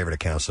one of my favorite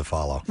accounts to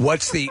follow.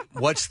 What's the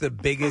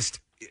biggest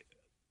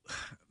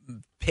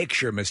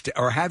picture mistake,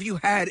 or have you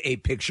had a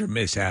picture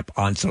mishap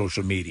on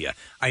social media?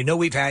 I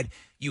know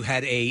you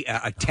had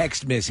a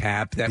text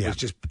mishap that was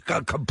just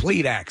a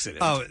complete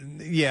accident. Oh,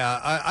 yeah.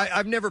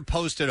 I've never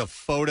posted a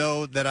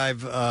photo that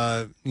I've,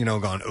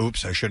 gone,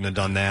 oops, I shouldn't have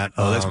done that.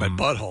 Oh, that's my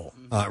butthole.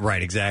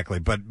 Right, exactly.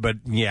 But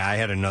yeah, I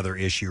had another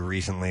issue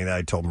recently that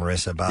I told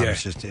Marissa about. Yeah.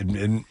 It's just,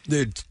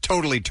 it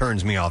totally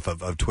turns me off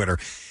of Twitter.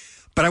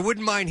 But I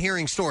wouldn't mind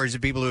hearing stories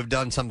of people who have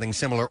done something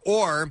similar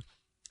or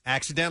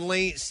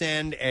accidentally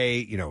send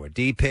a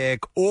D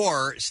pic,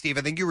 or Steve,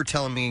 I think you were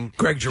telling me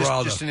Greg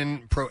Giraldo, just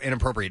an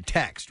inappropriate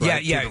text,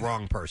 right? Yeah, to the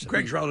wrong person.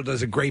 Greg Giraldo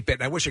does a great bit,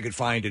 and I wish I could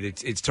find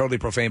it. It's totally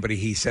profane, but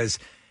he says,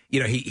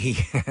 he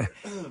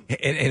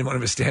in one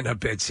of his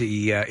stand-up bits,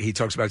 he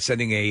talks about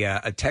sending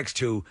a text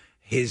to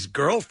his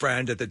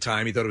girlfriend at the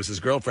time. He thought it was his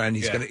girlfriend.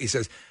 He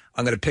says,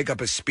 I'm going to pick up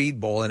a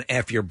speedball and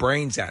F your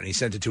brains out. And he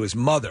sent it to his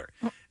mother.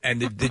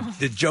 And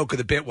the joke of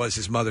the bit was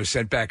his mother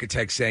sent back a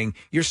text saying,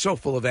 you're so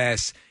full of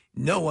ass,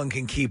 no one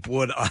can keep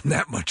wood on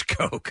that much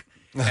coke.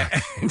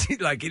 And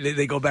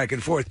they go back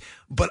and forth.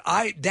 But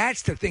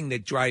that's the thing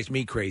that drives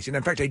me crazy. And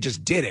in fact, I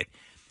just did it,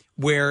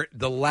 where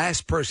the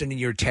last person in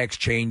your text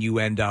chain you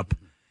end up,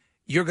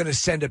 you're going to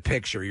send a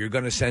picture. You're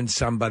going to send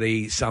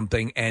somebody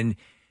something. And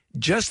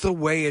just the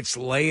way it's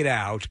laid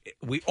out,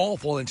 we all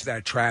fall into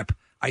that trap.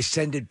 I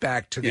send it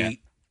back to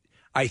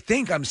I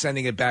think I'm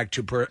sending it back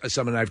to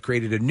someone I've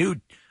created a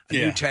new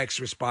text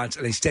response,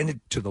 and I send it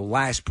to the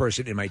last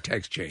person in my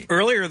text chain.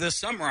 Earlier this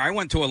summer, I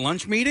went to a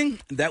lunch meeting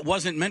that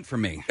wasn't meant for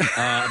me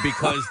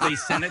because they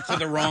sent it to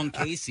the wrong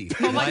Casey.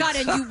 Oh, my God,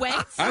 and you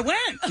went? I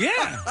went,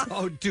 yeah.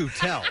 Oh, do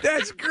tell.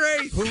 That's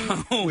great.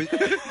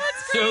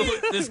 So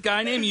this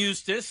guy named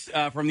Eustace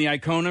from the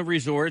Icona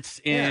Resorts,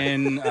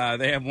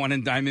 they have one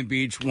in Diamond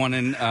Beach, one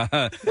in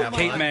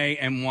Cape May,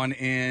 and one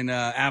in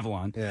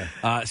Avalon,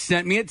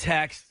 sent me a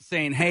text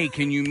saying, hey,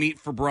 can you meet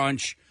for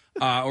brunch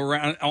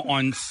around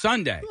on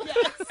Sunday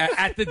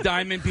at the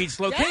Diamond Beach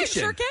location? Yeah,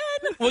 sure can.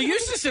 Well,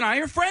 Eustace and I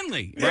are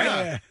friendly, right?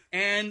 Yeah.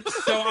 And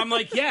so I'm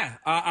like,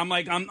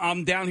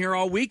 I'm down here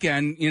all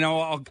weekend,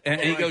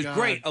 and he goes, God.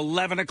 Great,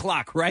 11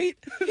 o'clock, right?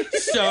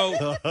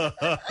 So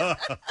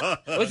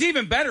what's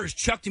even better is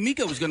Chuck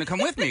D'Amico was going to come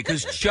with me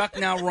because Chuck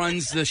now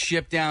runs the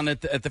ship down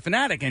at the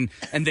Fanatic, and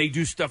they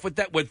do stuff with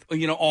that with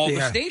all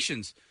the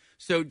stations.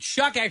 So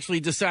Chuck actually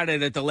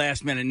decided at the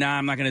last minute,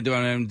 I'm not going to do it.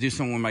 I'm going to do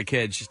something with my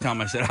kids. Just tell him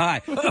I said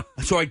hi.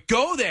 So I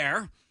go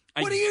there.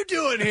 What are you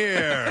doing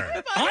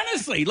here?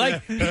 Honestly,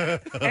 and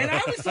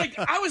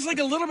I was like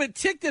a little bit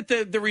ticked at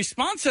the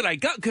response that I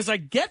got because I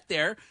get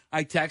there,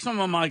 I text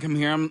him, I'm like, I'm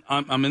here,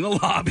 I'm in the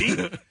lobby.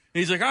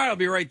 He's like, all right, I'll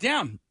be right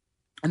down.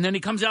 And then he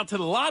comes out to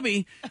the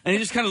lobby and he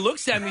just kind of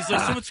looks at me. He's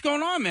like, so what's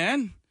going on,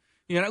 man?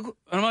 And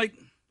I'm like,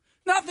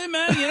 nothing,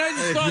 man. I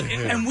just thought,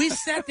 and we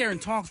sat there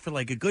and talked for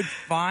like a good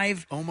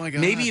 5,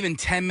 maybe even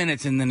 10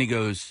 minutes, and then he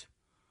goes,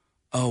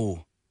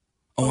 "Oh,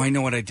 I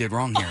know what I did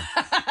wrong here."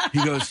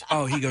 He goes,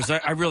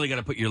 I really got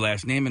to put your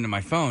last name into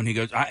my phone. He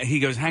goes,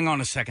 hang on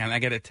a second, I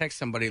got to text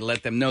somebody to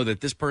let them know that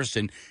this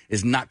person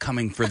is not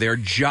coming for their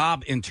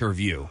job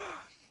interview.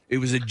 It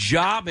was a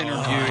job interview.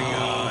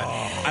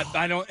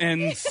 I don't,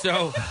 and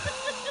so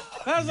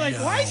I was like,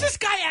 why is this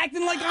guy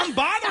acting like I'm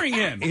bothering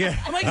him? Yeah.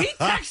 I'm like, he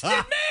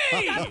texted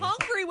me. I'm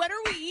hungry. When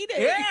are we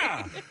eating?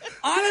 Yeah.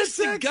 Honest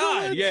to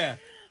God. Yeah.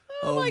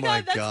 Oh my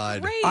God, that's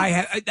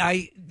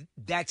great.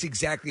 That's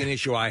exactly an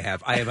issue I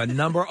have. I have a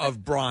number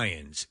of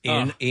Brians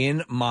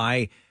in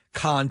my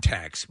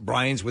contacts,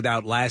 Brians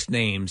without last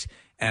names,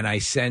 and I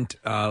sent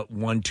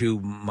one to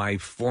my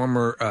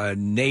former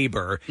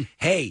neighbor.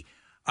 Hey,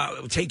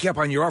 we'll take you up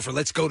on your offer.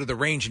 Let's go to the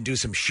range and do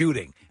some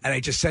shooting. And I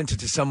just sent it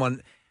to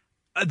someone.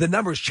 The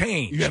numbers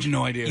changed. You have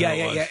no idea.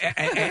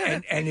 Yeah.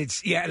 And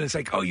it's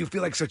like, oh, you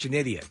feel like such an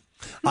idiot.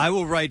 I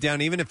will write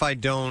down, even if I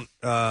don't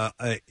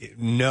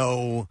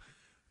know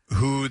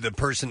who the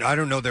person, I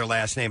don't know their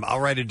last name, I'll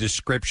write a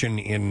description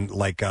in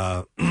like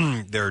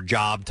their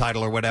job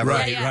title or whatever.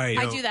 Right.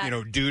 I do that. You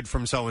know, dude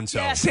from so-and-so.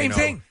 Yeah, same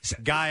thing.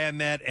 Guy I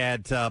met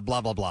at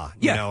blah, blah, blah,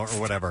 or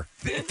whatever.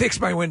 Fix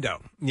my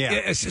window.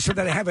 Yeah. So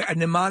that I have a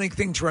mnemonic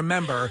thing to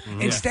remember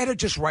instead of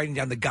just writing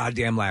down the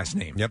goddamn last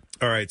name. Yep.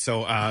 All right.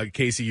 So,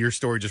 Casey, your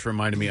story just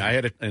reminded me. I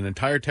had an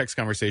entire text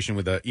conversation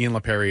with Ian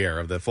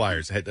LaPerriere of the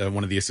Flyers,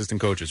 one of the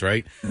assistant coaches,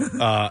 right?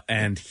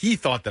 And he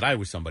thought that I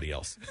was somebody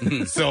else.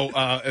 So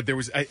there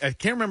was, I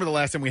can't remember the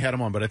last time we had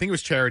him on, but I think it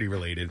was charity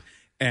related.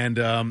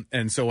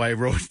 And so I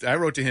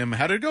wrote to him,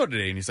 how did it go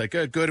today? And he's like,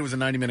 good. It was a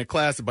 90-minute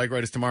class. The bike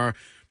ride is tomorrow.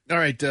 All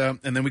right.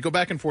 And then we go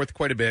back and forth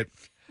quite a bit.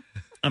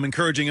 I'm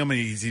encouraging him, and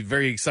he's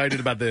very excited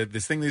about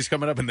this thing that's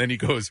coming up. And then he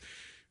goes,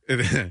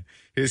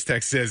 his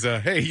text says,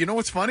 hey, you know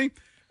what's funny?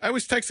 I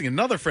was texting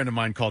another friend of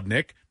mine called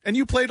Nick, and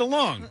you played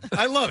along.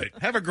 I love it.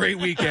 Have a great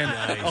weekend.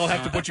 I'll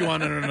have to put you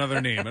on under another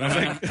name. And I was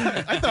like,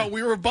 I thought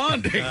we were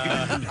bonding.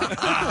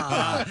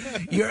 I'm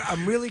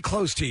really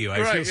close to you.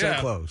 I feel so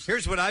close.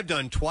 Here's what I've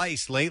done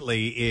twice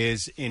lately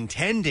is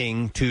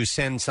intending to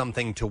send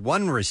something to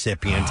one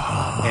recipient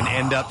and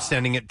end up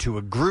sending it to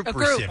a group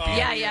recipient.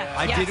 Yeah.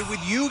 I did it with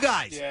you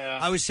guys. Yeah.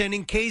 I was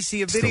sending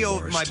Casey a video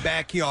of my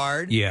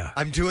backyard. Yeah.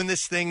 I'm doing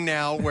this thing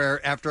now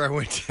where after I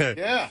went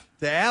to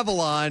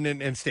Avalon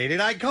and stayed in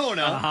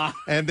Icona,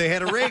 and they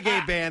had a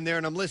reggae band there,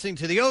 and I'm listening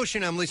to the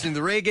ocean, I'm listening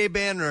to the reggae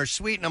band in our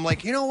suite, and I'm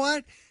like, you know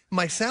what?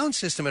 My sound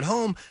system at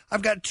home,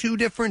 I've got two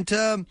different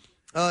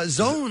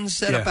zones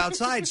set up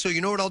outside, so you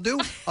know what I'll do?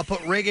 I'll put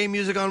reggae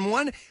music on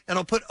one, and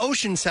I'll put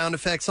ocean sound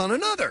effects on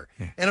another,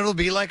 and it'll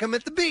be like I'm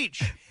at the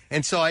beach.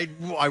 And so I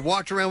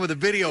walked around with a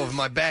video of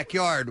my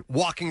backyard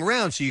walking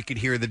around so you could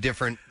hear the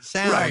different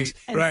sounds.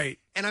 Right.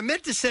 And I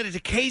meant to send it to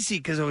Casey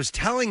because I was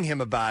telling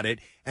him about it,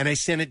 and I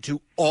sent it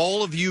to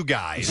all of you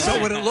guys. So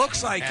what it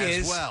looks like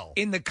is, well.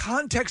 in the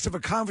context of a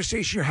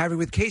conversation you're having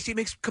with Casey, it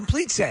makes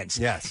complete sense.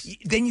 Yes.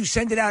 Then you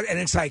send it out, and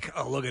it's like,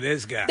 oh, look at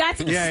this guy.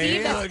 That's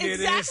Steve. Look at this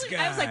Exactly.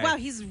 guy. I was like, wow,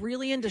 he's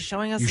really into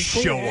showing us You his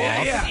pool. show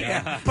off.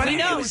 Yeah. But We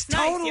know, it was it's nice.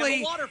 You have a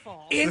totally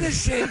waterfall.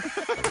 innocent.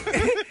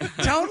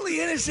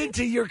 Totally innocent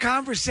to your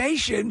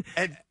conversation.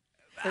 And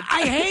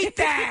I hate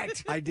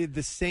that. I did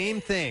the same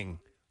thing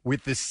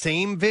with the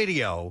same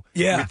video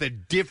with a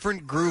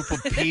different group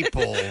of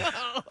people.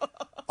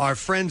 Our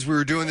friends, we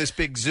were doing this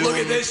big Zoom. Look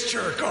at this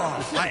jerk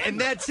off. And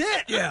that's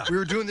it. Yeah. We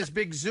were doing this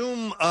big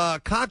Zoom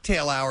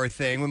cocktail hour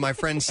thing when my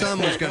friend's son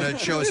was going to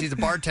show us, he's a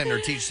bartender,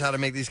 teach us how to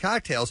make these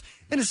cocktails.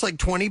 And it's like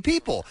 20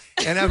 people.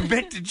 And I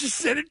meant to just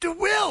send it to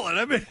Will. And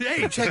I meant,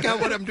 hey, check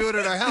out what I'm doing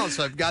at our house.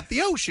 I've got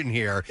the ocean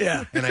here.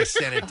 Yeah. And I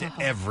sent it to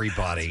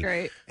everybody. That's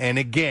great. And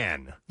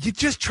again, you're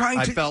just trying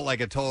I to. felt like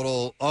a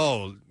total,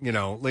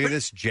 look at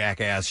this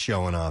jackass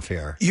showing off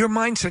here. Your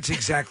mindset's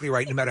exactly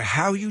right. No matter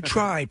how you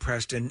try,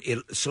 Preston,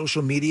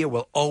 social media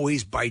will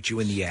always bite you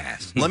in the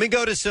ass. Let me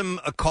go to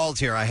some calls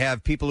here. I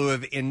have people who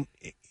have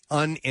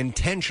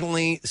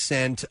unintentionally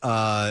sent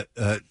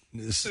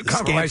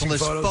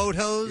scandalous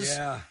photos.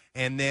 Yeah.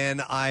 And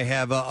then I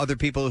have other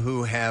people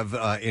who have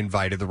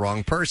invited the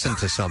wrong person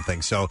to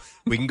something. So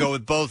we can go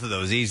with both of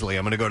those easily.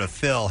 I'm going to go to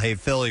Phil. Hey,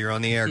 Phil, you're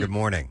on the air. Good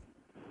morning.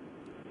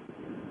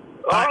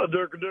 Oh,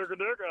 Dirk.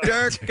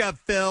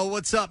 Phil,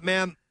 what's up,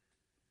 man?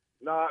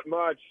 Not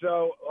much.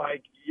 So,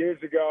 like, years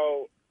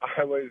ago,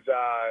 I was,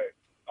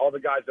 all the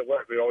guys at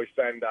work, we always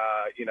send,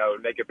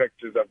 naked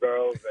pictures of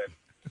girls and,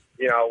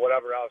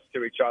 whatever else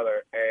to each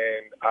other.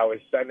 And I was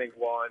sending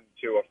one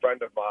to a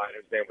friend of mine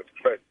whose name was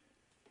Chris.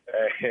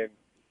 And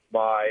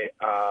my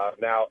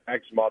now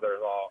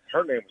ex-mother-in-law,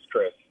 her name was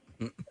Chris.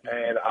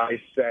 And I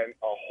sent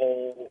a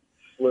whole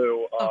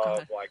slew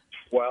of,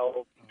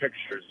 12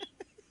 pictures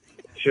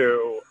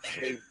to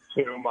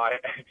my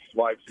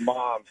ex-wife's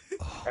mom.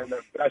 And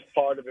the best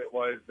part of it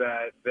was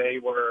that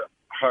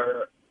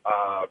her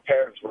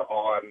parents were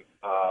on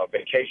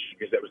vacation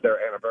because it was their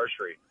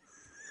anniversary.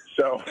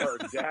 So her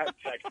dad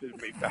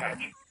texted me back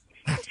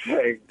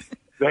saying,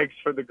 thanks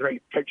for the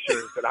great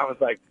pictures. And I was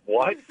like,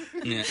 what?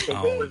 Yeah.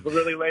 It was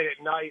really late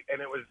at night,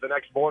 and it was the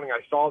next morning I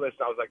saw this,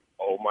 and I was like,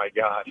 oh, my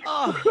God.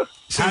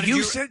 So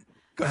you said...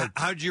 Go ahead.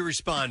 How did you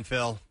respond,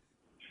 Phil?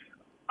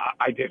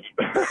 I didn't.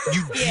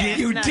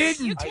 You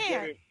didn't? You I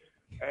can't. didn't.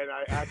 And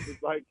I acted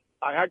like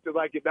I acted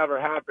like it never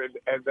happened,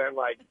 and then,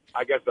 like,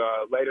 I guess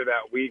later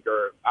that week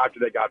or after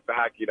they got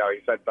back, he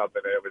said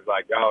something, and it was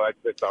like, oh,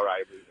 it's all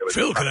right. It was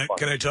Phil,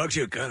 can I talk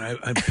to you?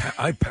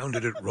 I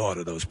pounded it raw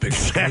to those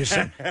pictures.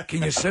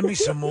 Can you send me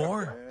some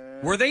more?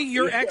 Were they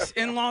your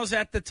ex-in-laws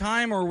at the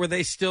time, or were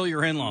they still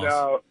your in-laws?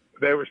 No,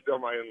 they were still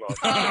my in-laws.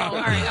 Oh,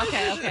 all right,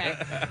 okay.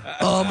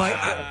 Oh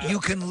my! You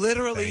can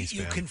literally,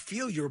 you can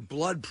feel your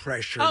blood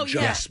pressure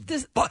just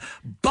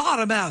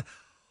bottom out.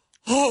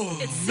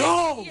 Oh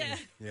no!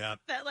 Yeah.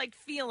 That like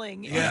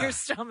feeling in Yeah. your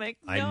stomach.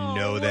 I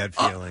know that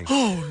feeling.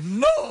 Oh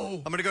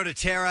no! I'm going to go to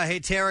Tara. Hey,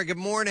 Tara, good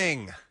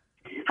morning.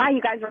 Hi,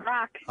 you guys are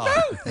rock.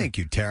 Oh, thank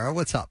you, Tara.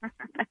 What's up?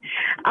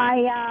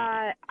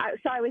 I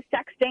was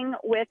texting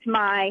with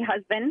my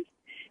husband,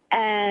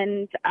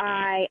 and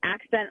I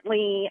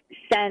accidentally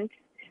sent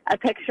a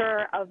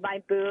picture of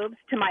my boobs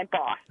to my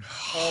boss.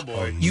 Oh,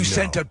 boy. You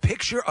sent a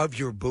picture of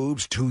your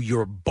boobs to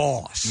your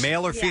boss.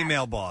 Male or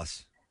female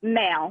boss?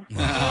 Male. Oh,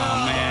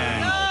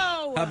 man.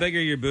 How big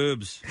are your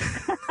boobs?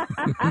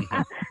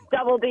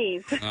 Double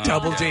D's.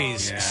 Double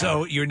D's. Yeah.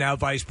 So you're now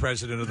vice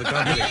president of the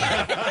company.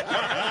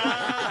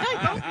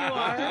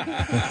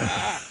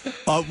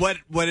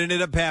 What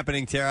ended up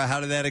happening, Tara?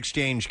 How did that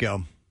exchange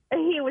go?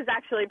 He was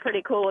actually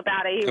pretty cool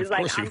about it. He was like,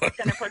 course he I'm just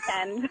going to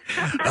pretend.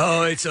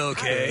 Oh, it's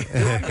okay.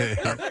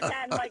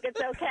 Pretend like it's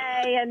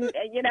okay, and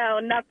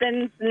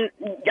nothing's.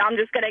 I'm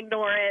just going to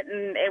ignore it,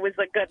 and it was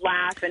a good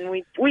laugh, and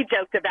we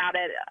joked about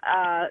it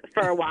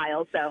for a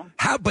while. So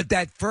But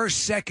that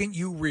first second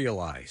you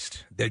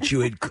realized that you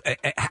had,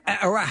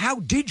 or how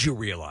did you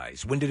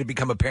realize? When did it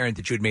become apparent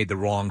that you had made the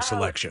wrong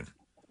selection?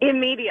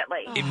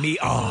 immediately.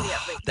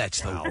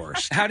 That's the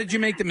worst. How did you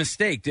make the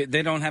mistake?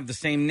 They don't have the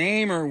same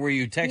name, or were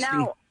you texting?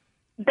 No,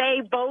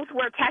 they both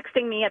were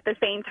texting me at the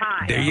same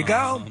time. There you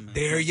go.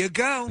 There you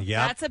go.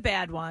 That's a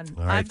bad one.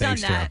 All right, I've done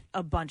thanks, that Tara.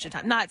 a bunch of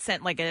times. Not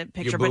sent like a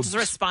picture, Your but just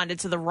boobs. responded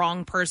to the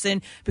wrong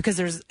person because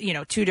there's,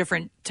 two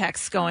different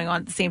texts going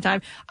on at the same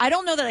time. I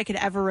don't know that I could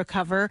ever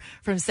recover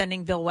from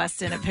sending Bill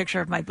Weston a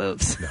picture of my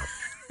boobs.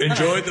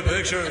 Enjoyed the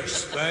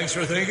pictures. Thanks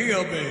for thinking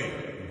of me.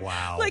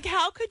 Wow. Like,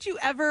 how could you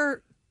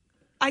ever...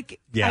 I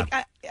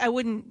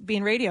wouldn't be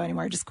in radio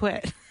anymore. I just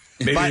quit.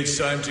 Maybe it's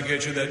time to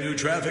get you that new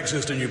traffic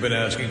system you've been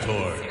asking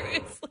for.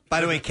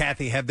 By the way,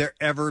 Kathy, have there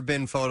ever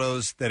been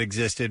photos that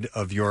existed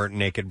of your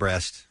naked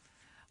breast?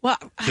 Well,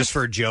 Just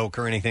for a joke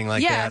or anything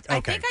like that? I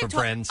Okay, think for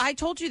friends. I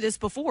told you this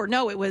before.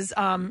 No, it was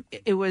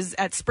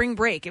at spring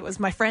break. It was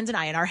my friends and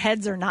I, and our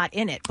heads are not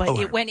in it, but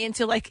it went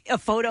into like a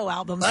photo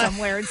album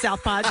somewhere in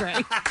South Padre.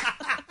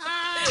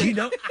 Do you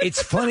know,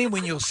 it's funny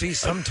when you'll see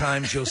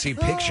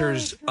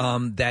pictures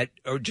that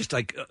are just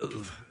like,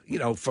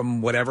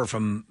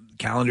 from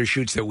calendar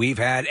shoots that we've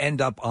had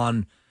end up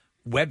on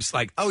webs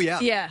like,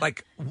 Yeah.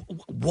 Like,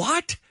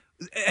 what?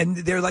 And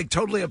they're like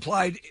totally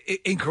applied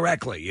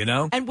incorrectly,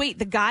 And wait,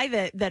 the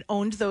guy that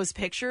owned those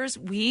pictures,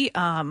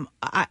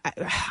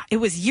 it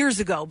was years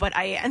ago, but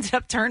I ended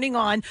up turning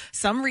on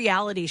some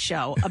reality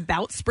show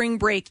about spring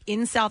break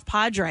in South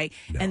Padre,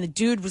 and the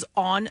dude was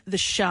on the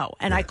show.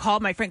 And I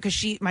called my friend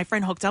because my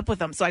friend hooked up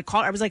with him. So I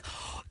called. I was like,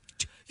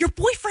 your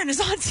boyfriend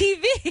is on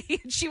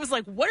TV. And she was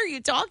like, what are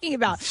you talking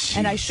about? Jeez.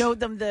 And I showed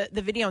them the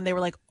video, and they were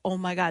like, oh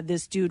my God,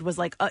 this dude was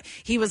like,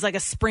 he was like a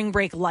spring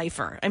break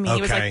lifer. I mean,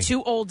 he was like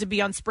too old to be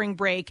on spring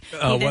break. He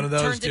then one of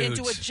those turned it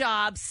into a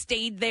job,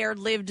 stayed there,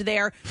 lived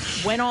there,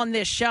 went on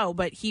this show,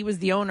 but he was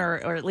the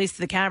owner, or at least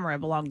the camera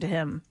belonged to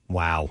him.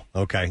 Wow.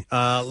 Okay.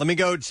 Let me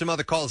go to some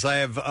other calls. I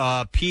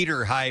have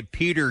Peter. Hi,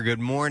 Peter. Good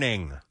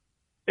morning.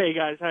 Hey,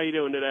 guys. How you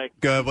doing today?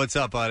 Good. What's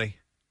up, buddy?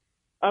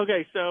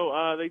 Okay,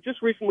 so they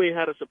just recently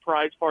had a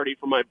surprise party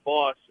for my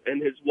boss, and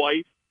his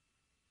wife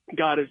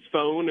got his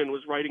phone and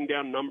was writing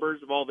down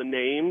numbers of all the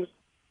names.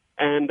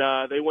 And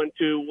they went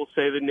to, we'll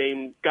say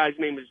the guy's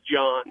name is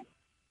John.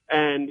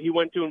 And he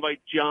went to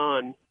invite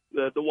John,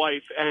 the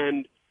wife,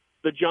 and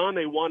the John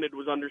they wanted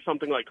was under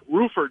something like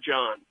Roofer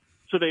John.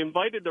 So they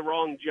invited the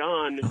wrong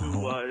John, who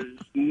was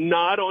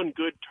not on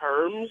good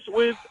terms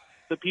with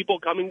the people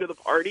coming to the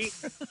party.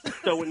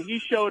 So when he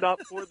showed up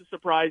for the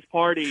surprise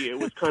party, it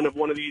was kind of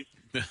one of these,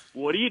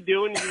 what are you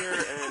doing here?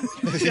 And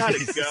you got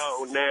to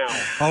go now.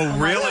 Oh,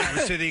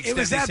 really? To the extent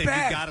was they that said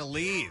bad. you got to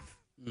leave.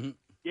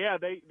 Yeah,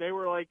 they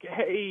were like,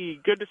 hey,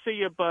 good to see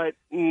you, but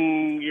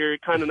you're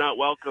kind of not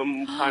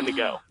welcome. Time to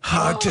go.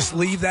 Just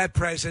leave that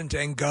present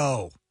and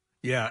go.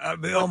 Yeah.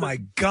 Oh my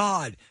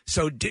God.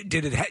 So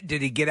did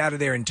he get out of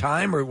there in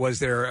time, or was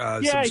there?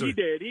 Yeah, he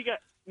did. He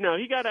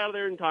got out of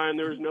there in time.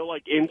 There was no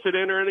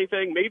incident or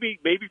anything. Maybe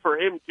for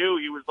him too.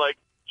 He was like,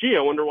 gee,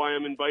 I wonder why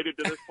I'm invited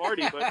to this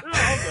party, but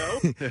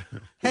I'll go.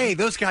 Hey,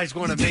 those guys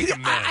want to make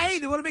amends. Hey,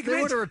 they want to make They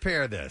amends. want to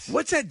repair this.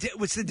 What's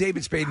the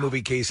David Spade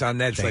movie case on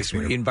Netflix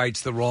where he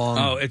invites the wrong?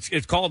 Oh,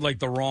 it's called like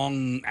the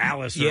wrong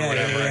Alice or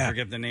whatever. Yeah. I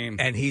forget the name.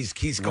 And he's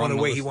Wrong going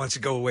away. Melissa. He wants to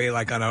go away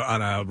like on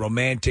a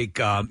romantic.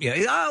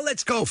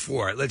 Let's go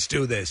for it. Let's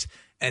do this.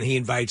 And he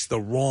invites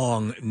the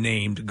wrong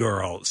named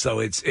girl. So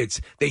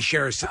it's they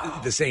share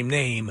the same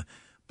name,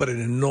 but an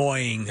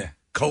annoying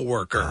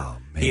coworker.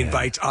 He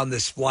invites on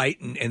this flight,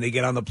 and they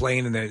get on the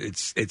plane, and then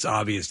it's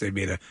obvious they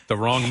made the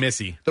wrong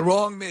Missy. The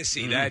wrong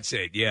Missy. That's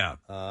it. Yeah.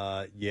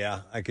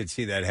 Yeah, I could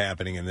see that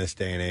happening in this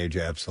day and age.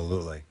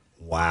 Absolutely.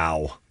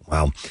 Wow.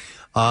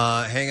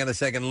 Hang on a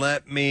second.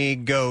 Let me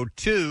go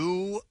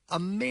to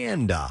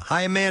Amanda.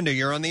 Hi, Amanda.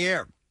 You're on the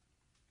air.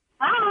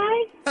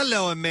 Hi.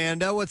 Hello,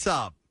 Amanda. What's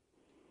up?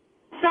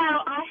 So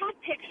I had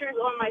pictures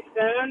on my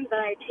phone that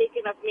I'd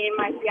taken of me and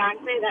my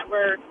fiance that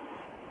were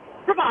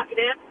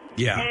provocative.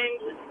 Yeah.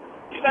 And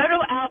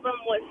photo album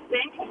was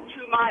synced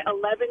to my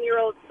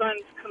 11-year-old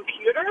son's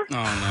computer.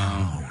 Oh,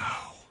 no.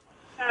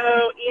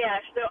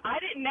 So I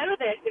didn't know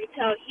this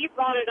until he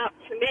brought it up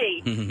to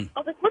me. I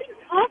was like, what are you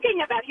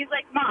talking about? He's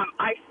like, Mom,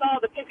 I saw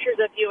the pictures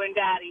of you and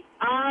Daddy.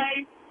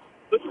 I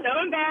was so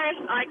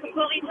embarrassed. I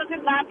completely took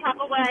his laptop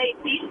away,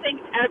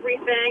 desynced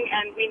everything,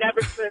 and we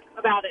never spoke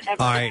about it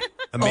ever. All right,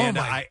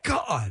 Amanda. Oh, my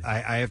God.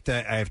 I have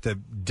to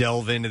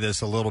delve into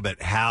this a little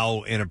bit.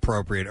 How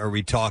inappropriate? Are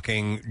we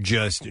talking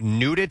just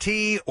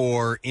nudity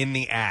or in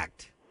the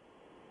act?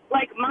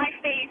 Like my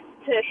face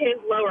to his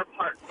lower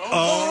part.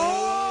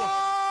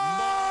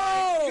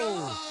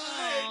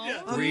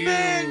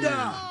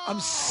 Amanda,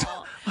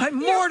 I'm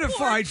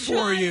mortified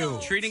for you.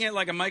 Treating it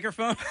like a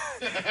microphone?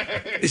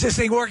 Is this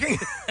thing working?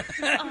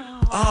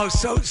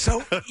 So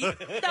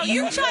No,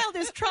 your child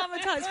is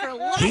traumatized for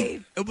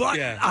life.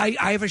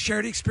 I have a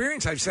shared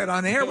experience. I've said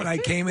on air when I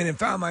came in and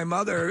found my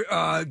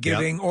mother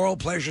giving oral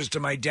pleasures to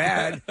my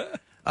dad.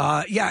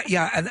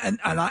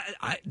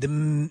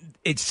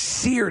 It's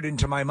seared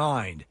into my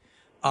mind.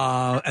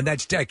 And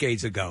that's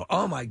decades ago.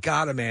 Oh my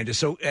God, Amanda.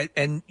 So,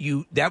 and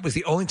that was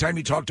the only time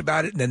you talked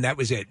about it, and then that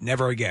was it.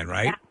 Never again,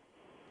 right? Yeah.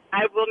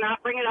 I will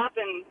not bring it up,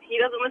 and he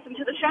doesn't listen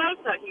to the show,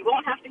 so he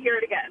won't have to hear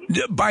it again.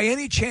 By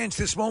any chance,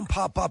 this won't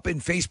pop up in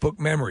Facebook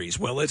memories,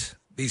 will it?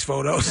 These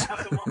photos?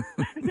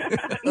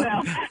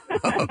 No.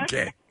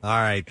 Okay. All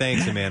right.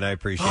 Thanks, Amanda. I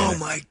appreciate it. Oh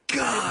my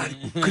God.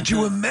 Could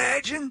you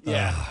imagine?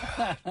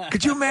 Yeah.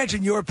 Could you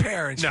imagine your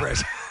parents,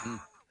 Chris?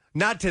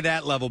 Not to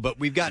that level, but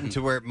we've gotten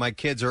to where my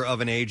kids are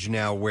of an age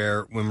now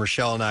where when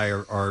Rochelle and I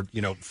are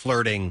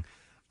flirting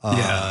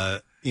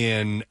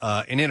in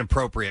an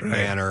inappropriate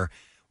manner,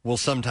 we'll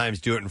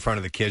sometimes do it in front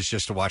of the kids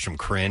just to watch them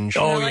cringe.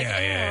 Oh,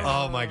 yeah.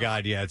 Oh, my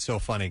God, yeah. It's so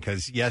funny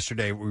because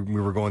yesterday we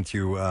were going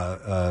through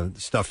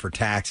stuff for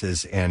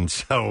taxes, and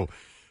so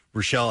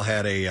Rochelle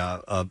had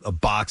a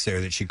box there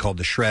that she called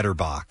the shredder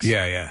box.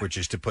 Yeah. Which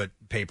is to put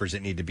papers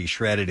that need to be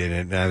shredded in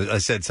it. And I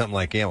said something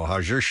like, well,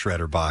 how's your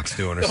shredder box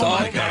doing? Or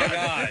something like that.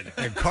 God.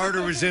 And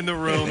Carter was in the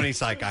room, and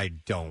he's like, I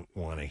don't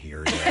want to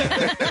hear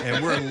that.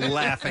 And we're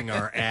laughing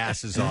our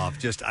asses off.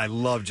 I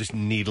love just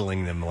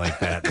needling them like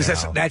that.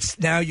 Because that's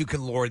now you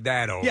can lord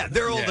that over. Yeah,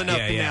 they're old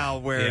enough now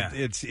where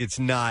it's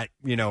not,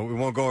 it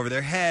won't go over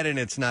their head, and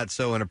it's not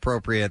so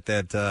inappropriate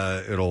that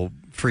it'll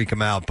freak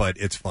them out, but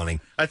it's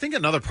funny. I think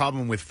another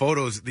problem with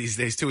photos these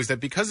days, too, is that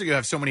because you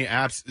have so many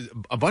apps,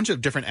 a bunch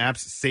of different apps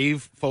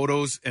save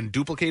photos and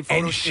duplicate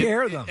photos. And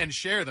share them. And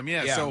share them,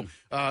 yeah. So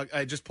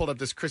I just pulled up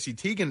this Chrissy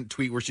Teigen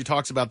tweet where she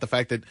talks about the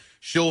fact that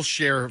she'll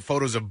share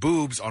photos of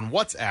boobs on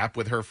WhatsApp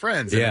with her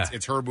friends. And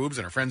it's her boobs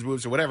and her friends'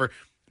 boobs or whatever.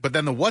 But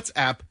then the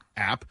WhatsApp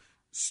app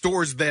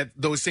stores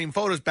those same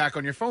photos back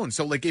on your phone.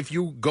 So, like, if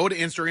you go to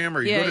Instagram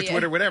or you go to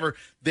Twitter, whatever,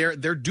 they're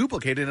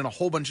duplicated in a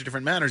whole bunch of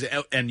different manners,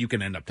 and you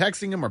can end up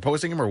texting them or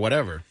posting them or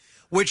whatever.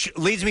 Which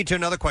leads me to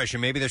another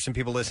question. Maybe there's some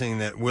people listening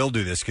that will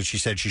do this because she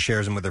said she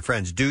shares them with her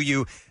friends. Do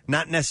you,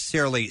 not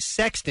necessarily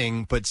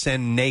sexting, but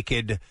send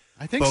naked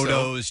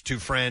photos to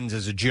friends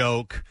as a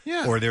joke?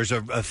 Yeah. Or there's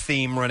a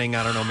theme running,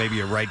 I don't know, maybe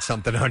you write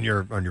something on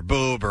your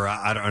boob, or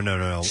I don't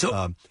know.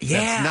 So,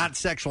 that's not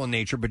sexual in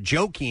nature, but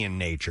jokey in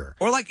nature.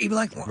 Or I want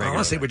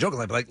to say we're joking,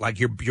 like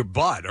your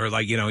butt, or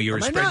like,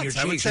 you're spreading your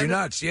cheeks, your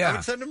nuts. I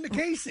would send them to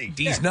Casey.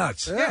 These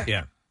nuts.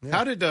 Yeah.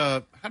 How did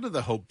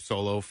the Hope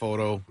Solo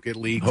photo get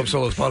leaked? Hope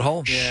Solo's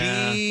butthole?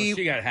 Yeah.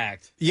 She got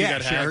hacked.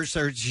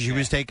 She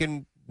was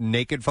taking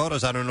naked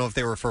photos. I don't know if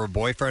they were for a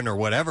boyfriend or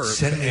whatever.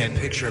 Send me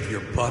a picture of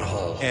your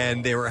butthole.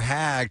 And they were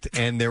hacked,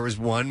 and there was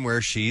one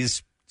where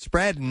she's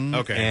spreading,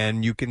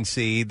 and you can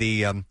see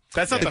the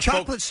that's not the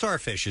chocolate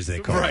starfish, as they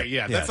call it. Right,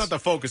 yeah. That's not the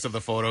focus of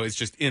the photo. It's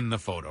just in the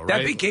photo, right?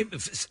 That became,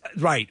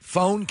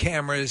 phone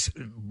cameras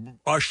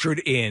ushered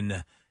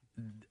in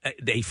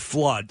a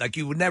flood. Like,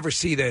 you would never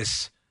see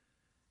this.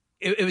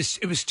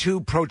 It was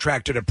too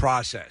protracted a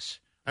process.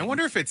 I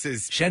wonder if it's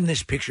his... Send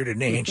this picture to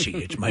Nancy.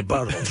 It's my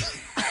butthole.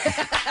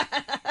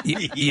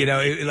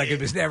 It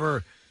was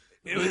never...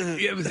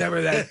 It was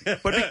never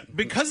that. But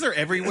because they're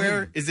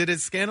everywhere, is it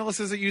as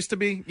scandalous as it used to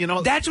be?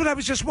 That's what I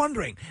was just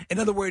wondering. In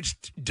other words,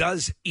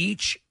 does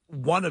each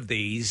one of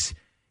these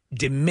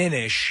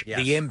diminish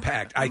the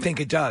impact? I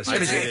think it does.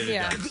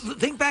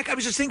 Think back. I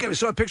was just thinking. I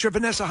saw a picture of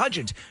Vanessa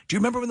Hudgens. Do you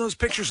remember when those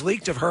pictures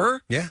leaked of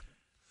her? Yeah.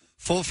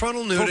 Full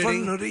frontal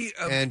nudity.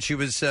 And she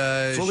was...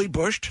 fully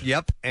bushed.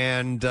 Yep.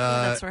 And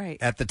that's right.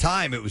 At the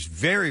time, it was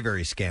very,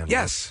 very scandalous.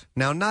 Yes.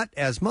 Now, not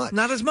as much.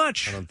 Not as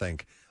much. I don't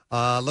think.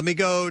 Let me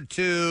go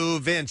to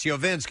Vince. Yo,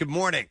 Vince, good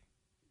morning.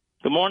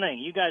 Good morning.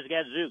 You guys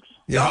got Zooks.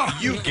 Yeah,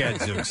 you get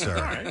Zooks,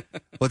 sir.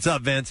 What's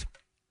up, Vince?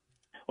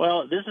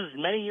 Well, this is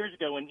many years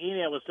ago when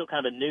email was still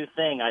kind of a new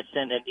thing. I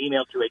sent an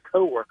email to a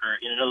coworker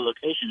in another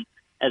location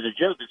as a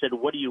joke that said,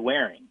 "What are you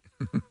wearing?"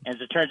 And as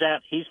it turns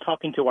out, he's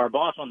talking to our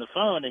boss on the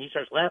phone, and he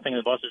starts laughing, and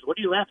the boss says, "What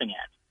are you laughing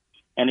at?"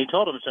 And he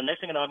told him, so next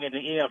thing I know, I'm getting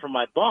an email from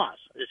my boss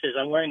that says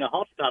I'm wearing a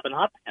halter top and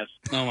hot pants.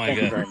 Oh, my Thank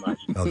God. you very much.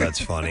 Oh,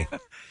 that's funny.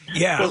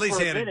 Yeah, So at least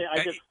for they a had minute,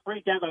 I just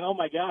freaked out going, oh,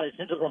 my God, I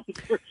sent the wrong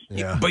person.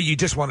 Yeah. But you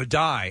just want to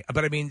die.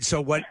 But I mean,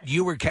 so what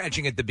you were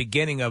catching at the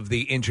beginning of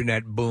the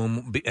internet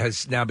boom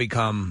has now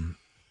become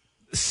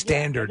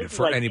standard This is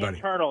for like anybody.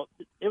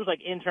 It was like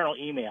internal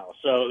email.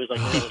 So it was like,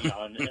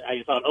 and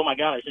I thought, oh, my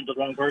God, I sent the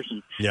wrong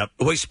person. Yep.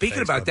 Well,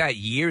 speaking about that,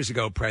 years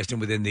ago, Preston,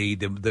 within the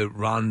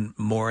Ron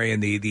Morey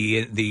and the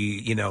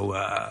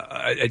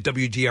at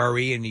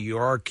WDRE in New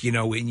York,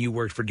 when you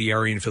worked for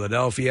DRE in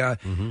Philadelphia,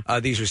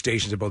 these are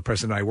stations that both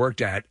Preston and I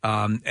worked at.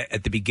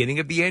 At the beginning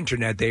of the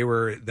internet,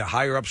 the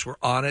higher ups were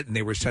on it, and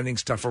they were sending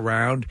stuff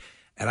around.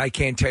 And I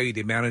can't tell you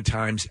the amount of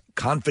times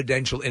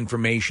confidential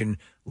information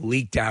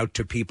leaked out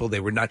to people. They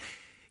were not.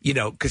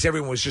 Because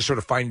everyone was just sort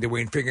of finding their way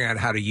and figuring out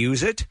how to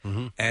use it.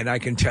 And I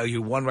can tell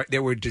you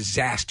there were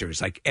disasters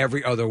like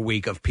every other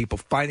week of people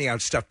finding out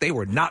stuff they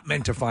were not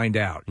meant to find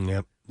out.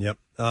 Yep.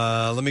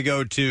 Let me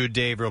go to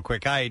Dave real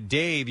quick. Hi,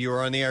 Dave. You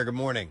are on the air. Good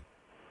morning.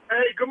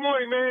 Hey, good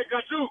morning, man.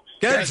 Gadzooks.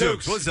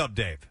 Gadzooks. What's up,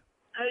 Dave?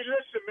 Hey,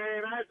 listen,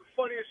 man. I had the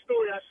funniest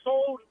story. I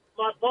sold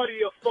my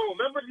buddy a phone.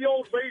 Remember the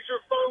old Razor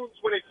phones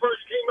when they first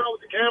came out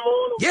with the camera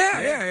on them?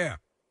 Yeah.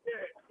 Yeah,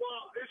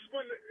 well, this is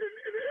when in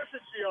the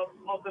infancy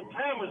of the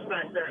cameras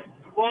back then.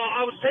 Well,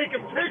 I was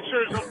taking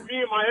pictures of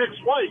me and my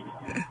ex-wife.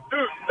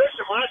 Dude,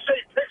 listen, when I say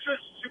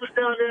pictures, she was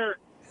down there,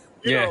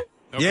 you know.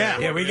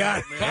 Yeah, we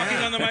got it.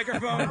 Talking on the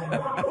microphone.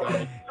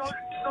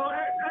 So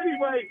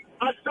anyway,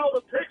 I sell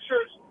the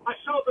pictures. I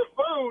sell the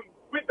phone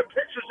with the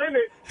pictures in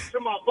it to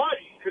my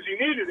buddy because he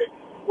needed it.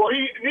 Well,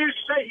 needless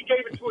to say, he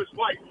gave it to his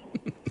wife.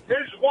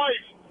 His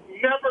wife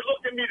never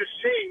looked at me the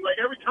same.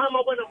 Like, every time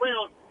I went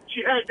around, she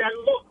had that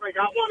look like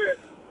I want to.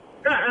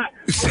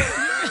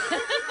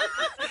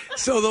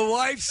 So the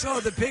wife saw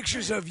the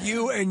pictures of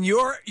you and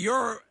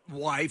your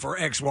wife or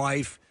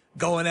ex-wife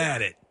going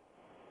at it.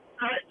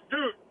 Dude,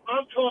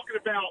 I'm talking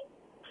about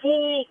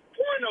full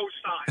porno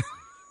style.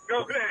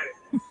 Going at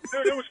it.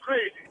 Dude, it was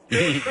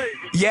crazy.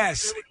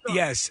 Yes,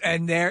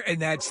 and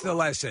that's the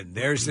lesson.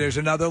 There's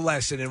another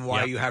lesson in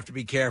why you have to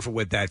be careful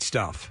with that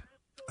stuff.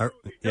 Dude,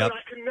 I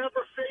can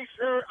never face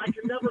her. I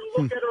can never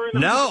look at her in the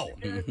No. eyes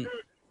again, dude.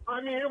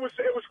 I mean, it was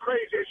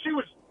crazy. She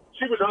was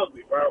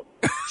ugly, bro.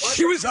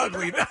 She was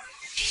ugly.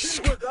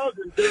 She was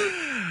ugly, dude.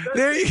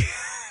 There you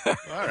All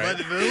right.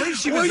 But at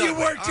least she well, was you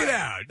ugly. worked All it right.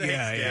 out. Thanks,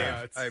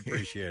 Yeah. Dave. I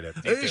appreciate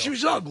it. She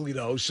was ugly,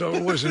 though, so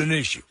it wasn't an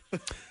issue.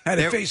 Had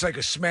a face like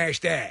a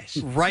smashed ass.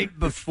 Right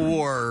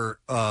before,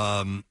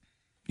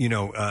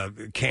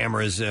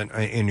 cameras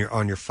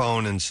on your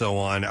phone and so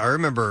on. I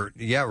remember,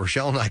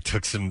 Rochelle and I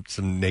took some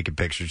naked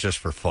pictures just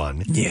for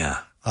fun. Yeah.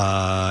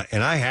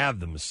 And I have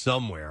them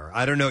somewhere.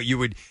 I don't know. You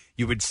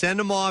would send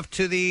them off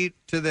to the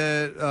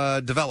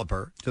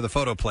developer, to the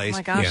photo place, Oh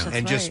my gosh, that's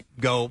and just right.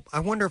 go,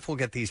 I wonder if we'll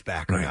get these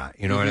back or not.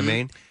 You know what I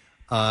mean?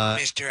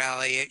 Mr.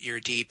 Elliott, your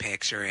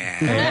D-pics are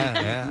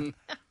in.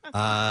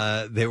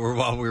 Yeah. They were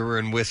while we were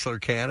in Whistler,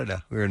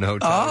 Canada. We were in a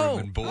hotel room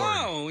and bored.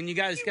 Oh, and you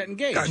guys got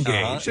engaged. Got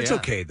engaged. It's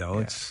okay, though.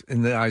 It's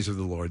in the eyes of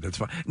the Lord. That's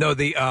fine. No,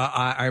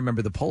 I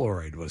remember the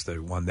Polaroid was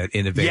the one that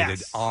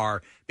innovated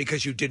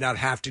because you did not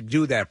have to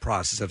do that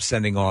process of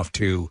sending off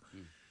to.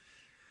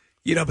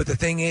 But the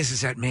thing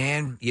is that,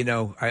 man,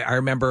 I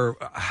remember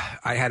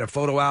I had a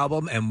photo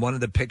album, and one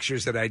of the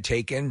pictures that I'd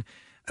taken,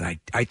 and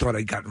I thought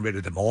I'd gotten rid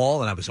of them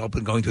all, and I was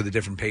going through the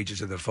different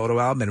pages of the photo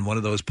album, and one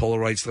of those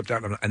Polaroids slipped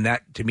out, and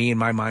that, to me, in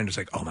my mind, was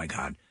like, oh, my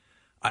God,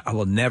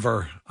 I'll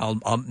never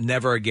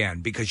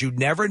again, because you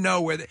never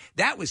know where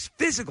that was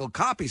physical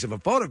copies of a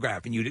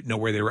photograph, and you didn't know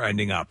where they were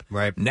ending up.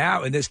 Right.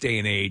 Now, in this day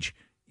and age,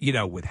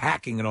 with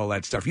hacking and all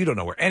that stuff, you don't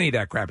know where any of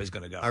that crap is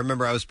going to go. I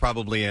remember I was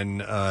probably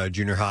in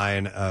junior high,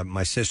 and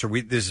my sister,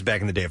 this is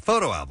back in the day of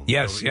photo albums.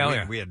 Yes,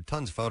 So we had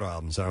tons of photo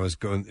albums. And I was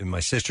going in my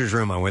sister's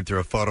room. I went through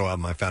a photo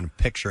album. I found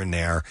a picture in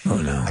there. Oh,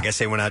 no. I guess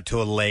they went out to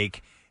a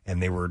lake,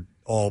 and they were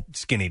all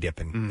skinny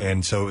dipping.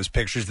 And so it was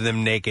pictures of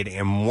them naked.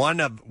 And one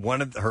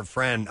of her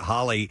friend,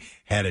 Holly,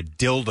 had a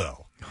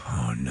dildo.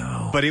 Oh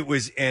no! But it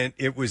was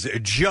a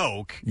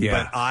joke.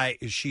 Yeah. But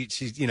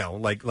she's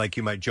like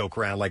you might joke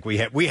around, like we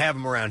have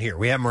them around here.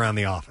 We have them around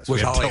the office.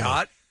 Was We have Holly Tilda.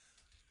 hot?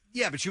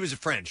 Yeah, but she was a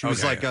friend. She was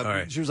Okay, like all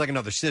right. she was like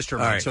another sister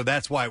of All mine. right. So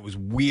that's why it was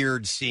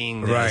weird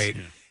seeing this. Right.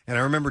 And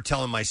I remember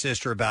telling my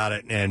sister about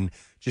it and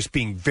just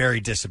being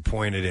very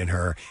disappointed in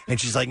her. And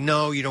she's like,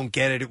 "No, you don't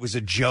get it. It was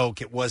a joke.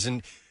 It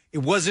wasn't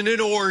an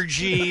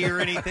orgy or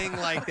anything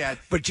like that."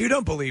 But you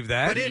don't believe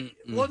that.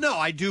 Well, no,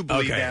 I do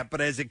believe Okay. that.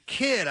 But as a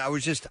kid, I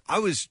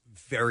was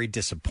very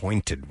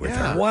disappointed with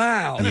her.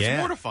 Wow. And it's Yeah.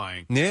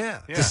 mortifying.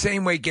 Yeah. The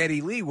same way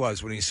Geddy Lee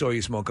was when he saw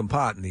you smoking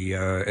pot in the.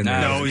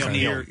 No, it was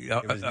Neil.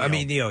 I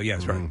mean Neil.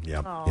 Yes, right.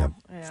 Yep. Oh,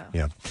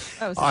 Yeah.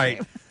 That was a All right.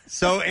 shame.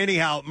 So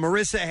anyhow,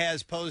 Marissa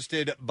has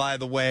posted, by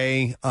the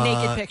way,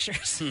 Naked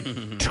pictures.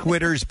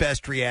 Twitter's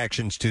best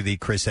reactions to the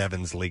Chris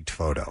Evans leaked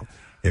photo.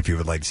 If you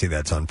would like to see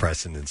that's on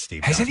Preston and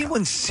Steve. Has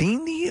anyone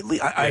seen the?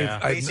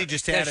 Casey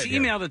just had she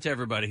emailed it to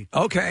everybody.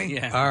 Okay,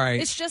 Yeah. all right.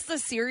 It's just a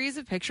series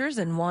of pictures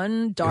and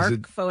one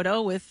dark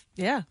photo with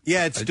Yeah,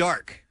 it's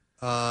dark.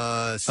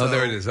 So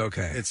there it is.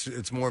 Okay,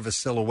 it's more of a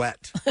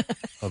silhouette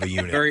of a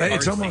unit.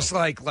 It's almost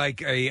like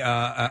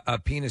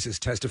a penis is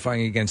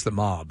testifying against the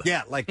mob.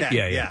 Yeah, like that.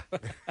 Yeah.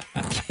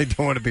 I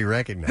don't want to be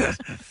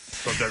recognized.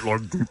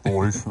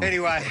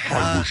 Anyway,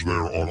 I was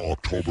there on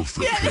October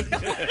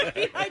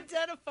 15th.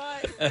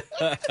 Identified.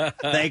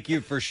 Thank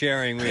you for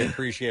sharing. We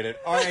appreciate it.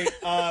 All right,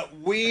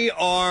 we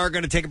are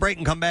going to take a break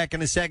and come back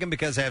in a second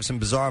because I have some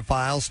bizarre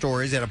file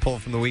stories that I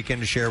pulled from the weekend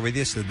to share with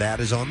you. So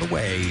that is on the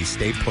way.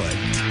 Stay put.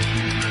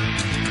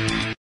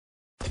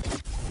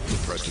 The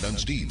Preston and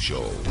Steve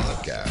Show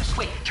podcast.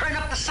 Wait, turn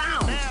up the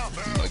sound.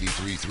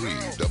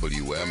 93.3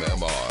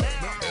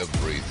 WMMR.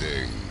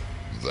 Everything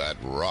that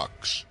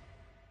rocks.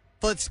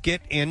 Let's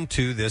get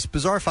into this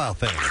bizarre file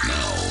thing.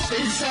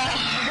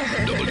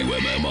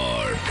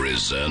 WMMR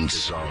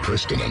presents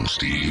Preston and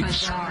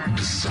Steve's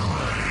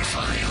Bizarre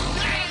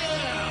File.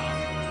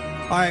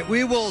 All right,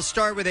 we will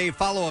start with a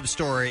follow-up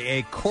story.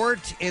 A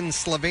court in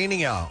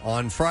Slovenia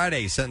on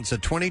Friday sentenced a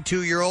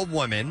 22-year-old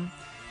woman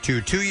to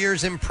 2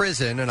 years in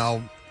prison, and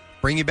I'll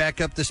bring you back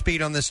up to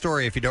speed on this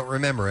story if you don't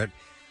remember it,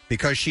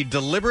 because she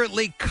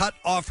deliberately cut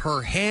off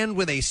her hand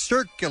with a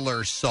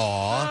circular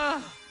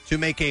saw to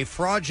make a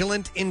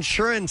fraudulent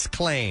insurance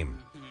claim.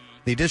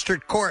 The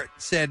district court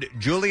said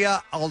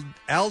Julia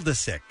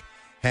Aldisic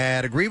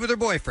had agreed with her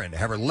boyfriend to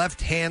have her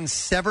left hand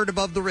severed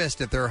above the wrist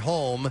at their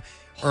home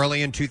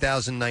early in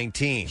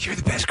 2019. You're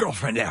the best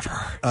girlfriend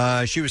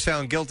ever. She was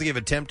found guilty of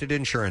attempted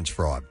insurance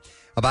fraud.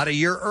 About a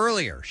year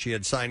earlier, she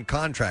had signed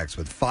contracts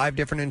with 5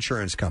 different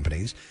insurance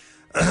companies.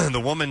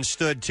 The woman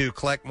stood to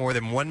collect more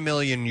than 1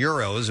 million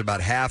euros,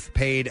 about half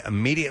paid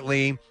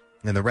immediately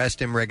and the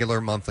rest in regular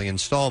monthly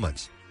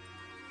installments.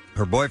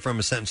 Her boyfriend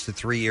was sentenced to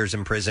 3 years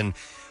in prison,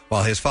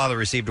 while his father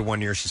received a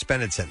 1-year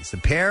suspended sentence. The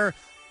pair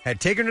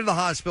had taken her to the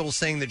hospital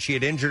saying that she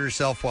had injured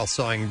herself while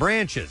sawing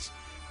branches.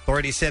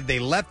 Authorities said they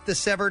left the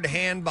severed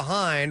hand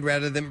behind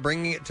rather than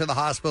bringing it to the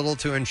hospital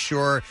to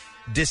ensure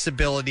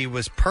disability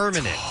was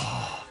permanent.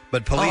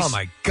 But police, oh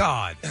my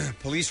God!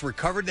 Police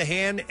recovered the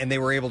hand and they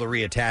were able to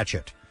reattach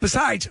it.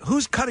 Besides,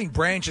 who's cutting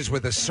branches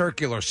with a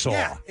circular saw?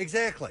 Yeah,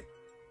 exactly.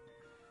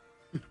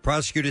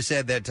 Prosecutors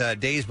said that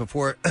days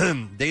before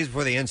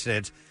the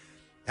incident,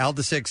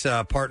 Aldisic's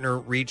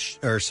partner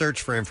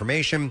searched for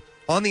information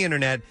on the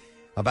internet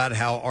about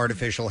how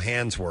artificial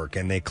hands work,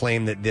 and they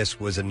claim that this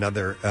was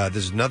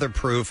another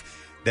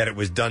proof that it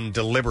was done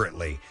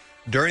deliberately.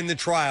 During the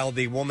trial,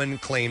 the woman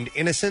claimed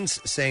innocence,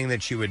 saying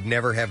that she would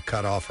never have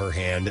cut off her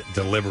hand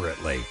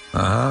deliberately.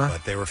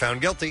 But they were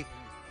found guilty.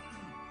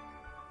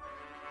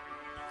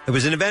 It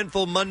was an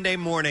eventful Monday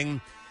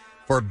morning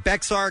for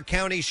Bexar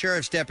County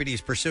Sheriff's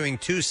deputies pursuing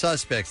 2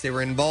 suspects. They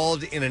were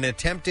involved in an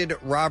attempted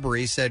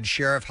robbery, said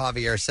Sheriff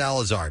Javier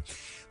Salazar.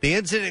 The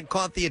incident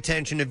caught the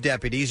attention of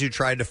deputies who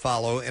tried to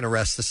follow and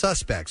arrest the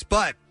suspects.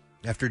 But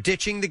after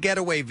ditching the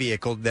getaway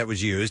vehicle that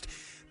was used,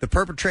 the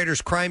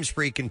perpetrator's crime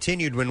spree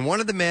continued when one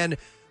of the men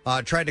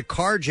tried to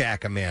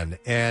carjack a man.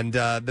 And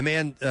the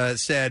man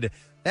said,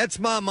 "That's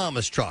my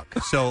mama's truck,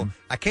 so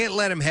I can't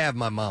let him have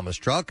my mama's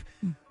truck."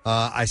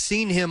 I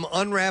seen him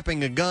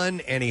unwrapping a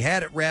gun, and he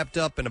had it wrapped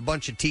up in a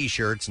bunch of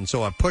T-shirts, and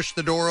so I pushed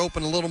the door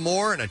open a little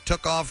more, and I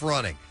took off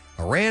running.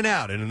 I ran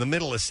out and in the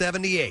middle of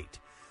 78.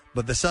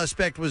 But the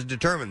suspect was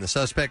determined. The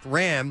suspect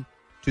ran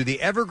to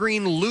the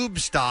Evergreen Lube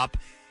stop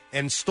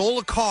and stole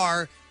a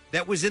car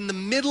that was in the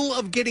middle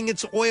of getting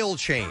its oil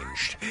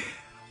changed.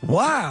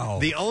 Wow.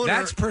 The owner,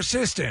 that's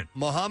persistent.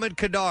 Mohammed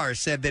Kadar,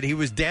 said that he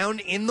was down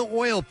in the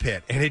oil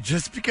pit and had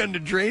just begun to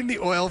drain the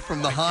oil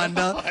from the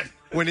Honda. God.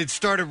 When it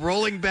started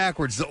rolling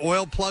backwards, the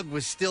oil plug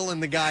was still in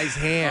the guy's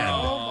hand.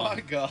 Oh, my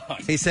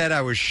God. He said,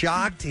 I was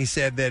shocked. He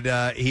said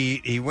that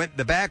he went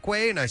the back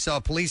way, and I saw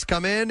police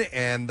come in,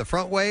 and the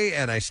front way,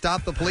 and I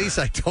stopped the police.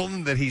 I told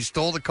him that he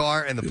stole the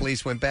car, and the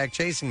police went back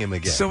chasing him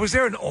again. So was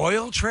there an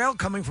oil trail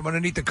coming from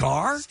underneath the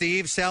car?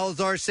 Steve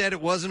Salazar said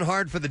it wasn't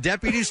hard for the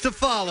deputies to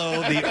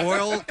follow the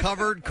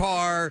oil-covered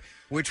car,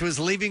 which was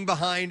leaving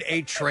behind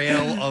a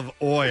trail of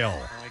oil.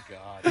 Oh, my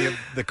God.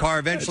 The car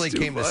eventually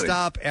came to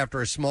stop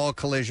after a small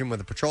collision with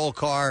a patrol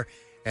car,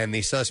 and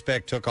the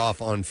suspect took off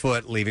on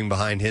foot, leaving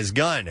behind his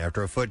gun.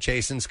 After a foot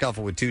chase and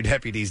scuffle with 2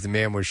 deputies, the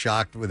man was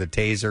shocked with a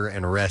taser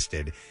and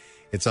arrested.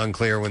 It's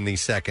unclear when the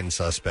second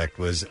suspect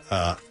was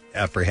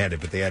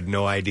apprehended, but they had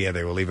no idea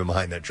they were leaving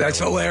behind that trail. That's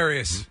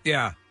hilarious.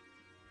 Yeah.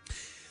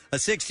 A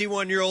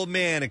 61-year-old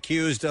man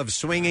accused of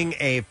swinging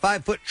a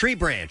 5-foot tree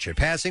branch at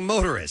passing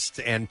motorists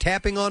and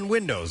tapping on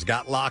windows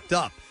got locked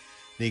up.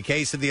 The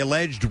case of the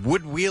alleged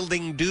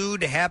wood-wielding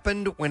dude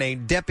happened when a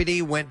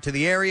deputy went to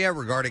the area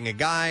regarding a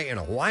guy in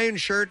a Hawaiian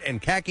shirt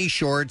and khaki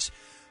shorts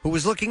who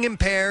was looking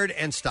impaired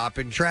and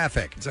stopping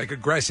traffic. It's like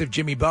aggressive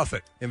Jimmy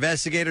Buffett.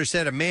 Investigators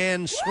said a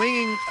man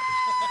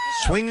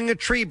swinging a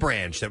tree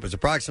branch that was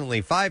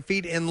approximately 5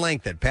 feet in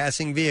length at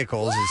passing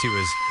vehicles as he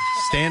was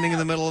standing in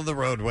the middle of the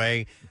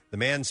roadway. The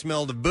man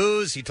smelled of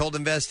booze. He told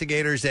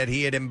investigators that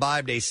he had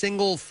imbibed a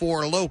single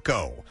Four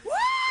Loko.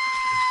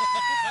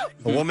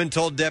 A woman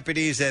told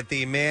deputies that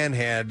the man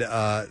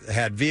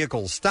had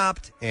vehicles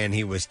stopped and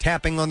he was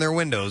tapping on their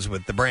windows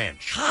with the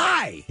branch.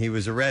 Hi! He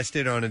was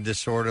arrested on a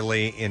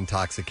disorderly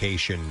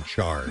intoxication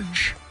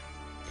charge.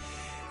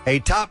 A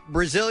top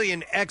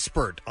Brazilian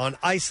expert on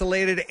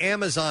isolated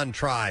Amazon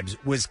tribes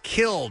was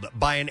killed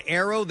by an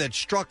arrow that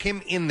struck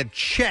him in the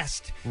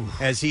chest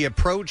as he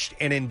approached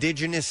an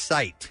indigenous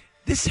site.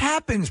 This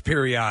happens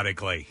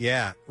periodically.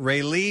 Yeah.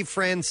 Rayleigh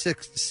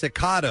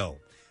Franciscado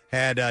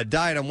had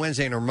died on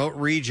Wednesday in a remote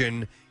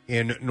region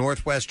in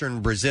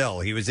northwestern Brazil.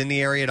 He was in the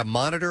area to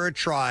monitor a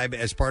tribe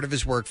as part of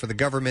his work for the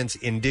government's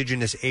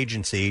indigenous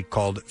agency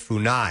called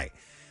FUNAI.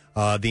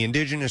 The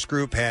indigenous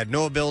group had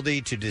no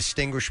ability to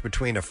distinguish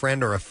between a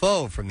friend or a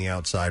foe from the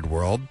outside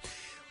world.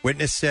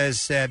 Witness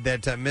said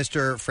that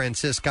Mr.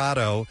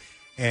 Franciscado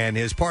and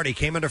his party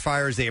came under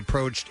fire as they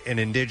approached an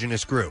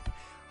indigenous group.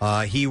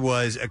 He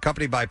was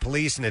accompanied by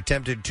police and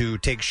attempted to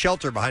take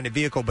shelter behind a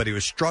vehicle, but he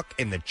was struck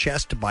in the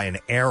chest by an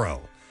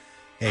arrow.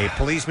 A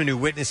policeman who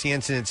witnessed the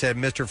incident said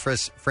Mr.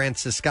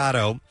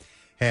 Franciscado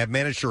had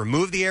managed to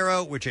remove the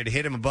arrow, which had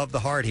hit him above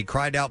the heart. He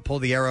cried out,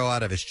 pulled the arrow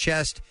out of his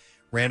chest,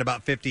 ran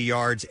about 50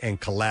 yards, and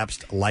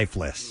collapsed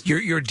lifeless.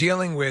 You're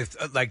dealing with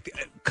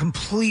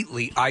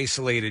completely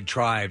isolated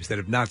tribes that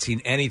have not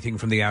seen anything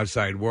from the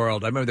outside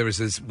world. I remember there was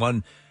this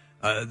one,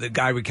 the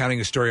guy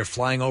recounting a story of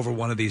flying over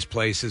one of these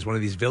places, one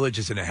of these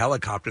villages in a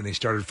helicopter, and they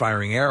started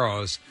firing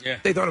arrows. Yeah.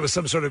 They thought it was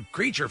some sort of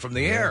creature from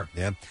the air.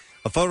 Yeah.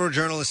 A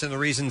photojournalist in The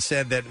Reason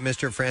said that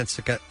Mr.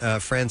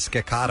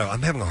 Franciscado,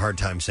 I'm having a hard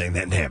time saying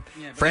that name,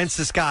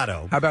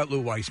 Franciscado. How about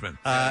Lou Weissman?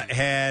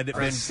 Had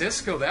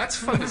Francisco, that's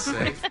fun to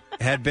say.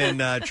 Had been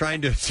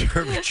trying to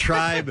observe a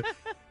tribe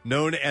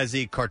known as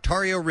the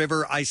Cartario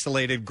River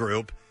Isolated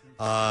Group.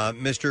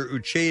 Mr.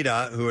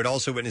 Ucheda, who had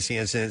also witnessed the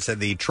incident,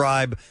 said the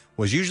tribe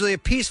was usually a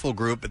peaceful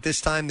group, but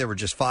this time there were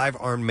just 5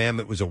 armed men.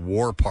 It was a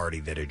war party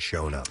that had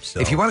shown up. So,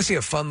 if you want to see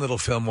a fun little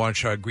film,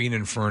 watch Green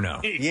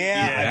Inferno.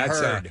 Yeah, I've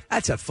heard.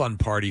 That's a fun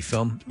party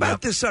film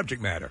about this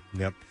subject matter.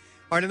 Yep.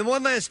 All right, and the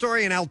one last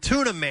story, an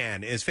Altoona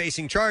man is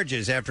facing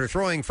charges after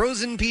throwing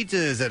frozen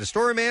pizzas at a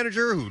store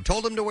manager who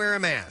told him to wear a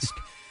mask.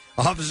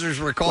 Officers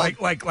were called...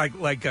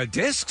 Like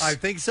discs? I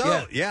think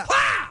so, yeah.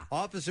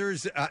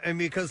 Officers,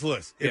 because, look,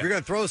 if you're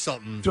going to throw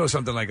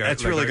something like a...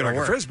 That's really going to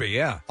work. A Frisbee,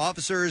 yeah.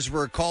 Officers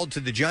were called to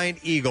the Giant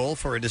Eagle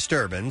for a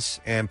disturbance,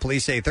 and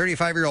police say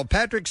 35-year-old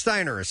Patrick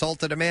Steiner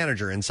assaulted a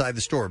manager inside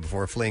the store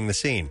before fleeing the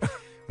scene. The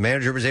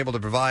manager was able to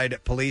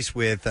provide police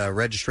with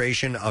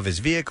registration of his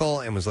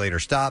vehicle and was later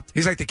stopped.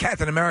 He's like the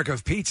Captain America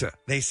of pizza.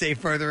 They say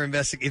further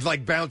investigation.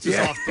 It bounces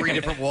off 3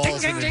 different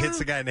walls and then hits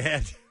the guy in the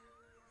head.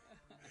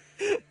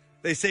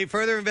 They say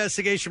further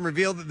investigation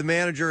revealed that the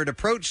manager had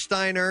approached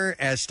Steiner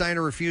as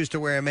Steiner refused to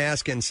wear a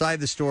mask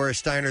inside the store.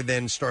 Steiner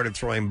then started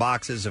throwing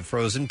boxes of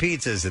frozen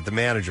pizzas at the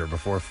manager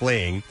before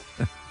fleeing.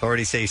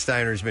 Authorities say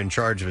Steiner's been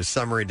charged with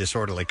summary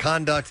disorderly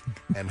conduct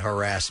and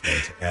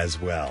harassment as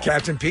well.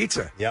 Captain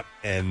Pizza. Yep,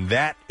 and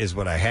that is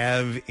what I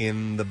have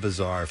in the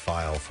bizarre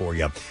file for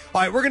you. All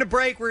right, we're going to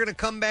break. We're going to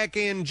come back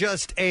in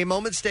just a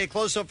moment. Stay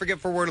close. Don't forget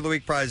for Word of the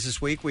Week prize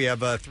this week, we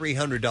have a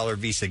 $300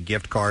 Visa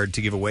gift card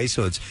to give away,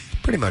 so it's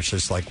pretty much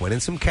just like winning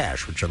some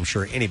cash, which I'm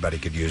sure anybody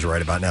could use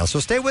right about now. So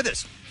stay with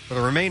us for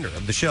the remainder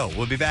of the show.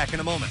 We'll be back in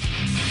a moment.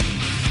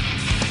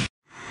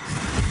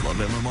 Love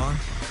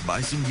MMR? Buy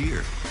some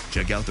gear.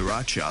 Check out the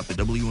rock shop at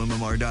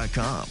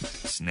WMMR.com.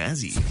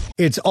 Snazzy.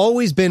 It's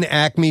always been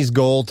Acme's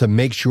goal to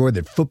make sure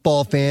that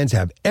football fans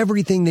have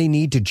everything they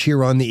need to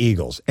cheer on the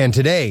Eagles. And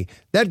today,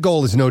 that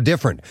goal is no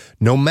different.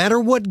 No matter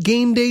what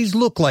game days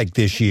look like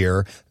this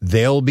year,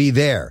 they'll be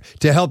there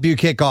to help you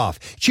kick off,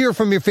 cheer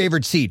from your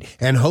favorite seat,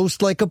 and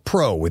host like a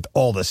pro with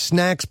all the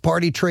snacks,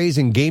 party trays,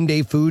 and game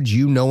day foods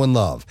you know and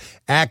love.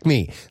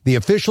 Acme, the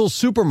official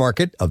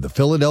supermarket of the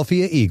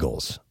Philadelphia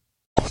Eagles.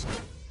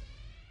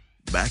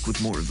 Back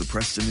with more of the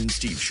Preston and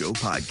Steve Show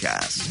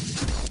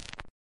podcast.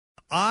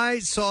 I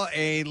saw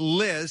a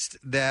list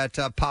that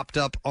popped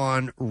up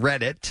on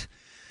Reddit.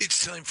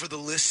 It's time for the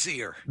list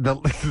seer. The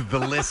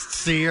list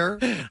seer?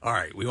 All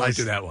right, we won't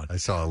do that one. I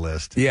saw a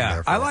list.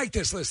 Yeah, I like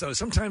this list, though.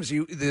 Sometimes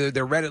the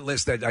Reddit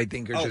lists that I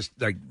think are just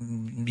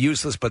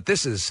useless, but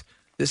this is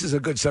a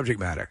good subject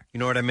matter. You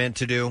know what I meant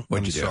to do?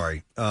 What'd you do?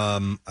 Sorry.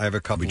 I have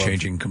a couple Are we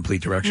changing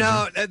complete direction?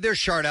 No, they're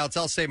shout outs.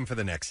 I'll save them for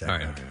the next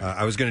segment. All right, okay.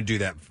 I was going to do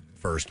that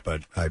first,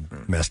 but I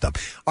messed up.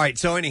 All right,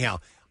 so anyhow,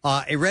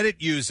 a Reddit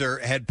user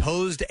had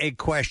posed a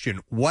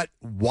question. What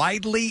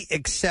widely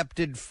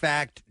accepted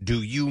fact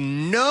do you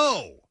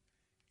know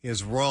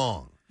is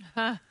wrong?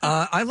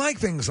 I like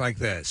things like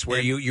this,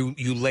 where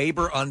you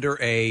labor under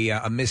a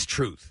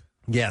mistruth.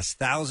 Yes,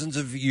 thousands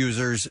of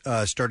users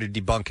started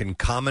debunking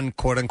common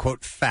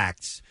quote-unquote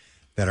facts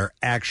that are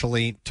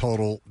actually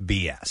total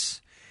BS.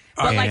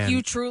 But like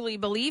you truly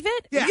believe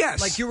it? Yeah,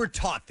 yes. like you were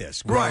taught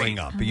this growing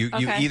up. You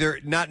either,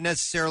 not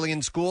necessarily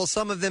in school,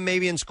 some of them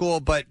maybe in school,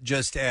 but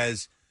just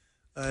as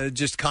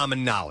just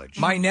common knowledge.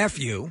 My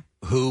nephew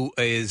who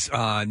is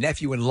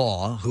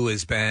nephew-in-law, who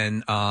has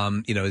been,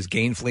 is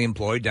gainfully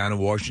employed down in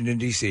Washington,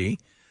 D.C.,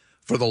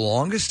 for the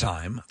longest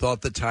time,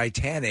 thought the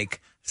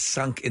Titanic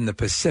sunk in the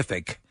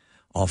Pacific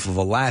off of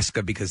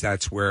Alaska because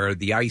that's where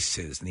the ice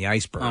is and the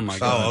icebergs. Oh, my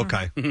God. Oh,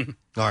 okay.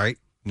 All right.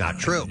 Not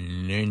true.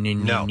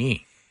 No.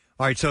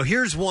 All right, so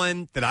here's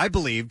one that I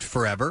believed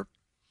forever,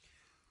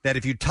 that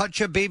if you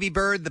touch a baby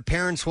bird, the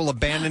parents will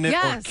abandon it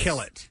or kill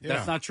it.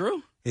 That's not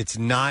true? It's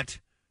not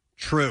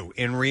true.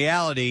 In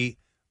reality,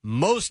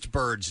 most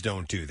birds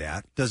don't do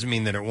that. Doesn't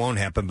mean that it won't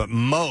happen, but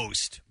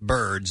most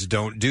birds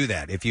don't do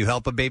that. If you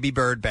help a baby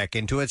bird back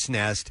into its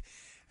nest,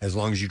 as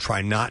long as you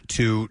try not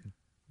to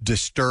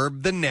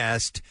disturb the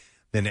nest,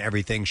 then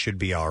everything should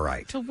be all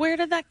right. So where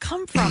did that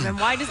come from? And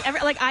why does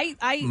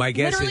I My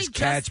guess literally is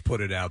cats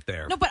put it out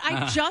there. No, but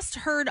I just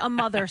heard a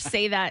mother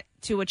say that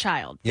to a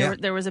child. Yeah.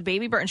 There was a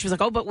baby bird, and she was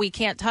like, "Oh, but we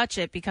can't touch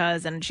it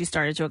because," and she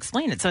started to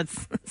explain it. So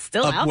it's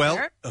still out well,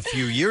 there. a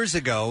few years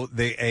ago,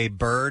 a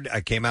bird, I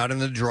came out in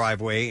the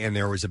driveway, and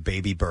there was a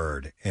baby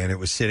bird, and it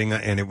was sitting,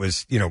 and it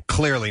was,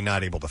 clearly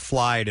not able to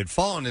fly. It had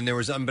fallen, and there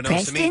was,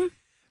 unbeknownst to me,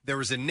 there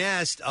was a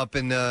nest up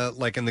in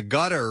the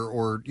gutter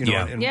or, in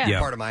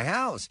part of my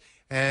house.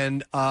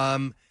 And I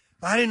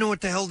didn't know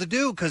what the hell to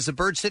do because the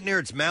bird's sitting there,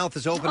 its mouth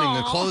is opening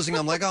and closing.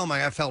 I'm like, oh my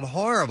God, I felt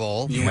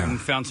horrible. You went and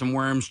found some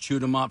worms,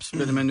 chewed them up,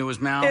 spit them into his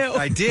mouth.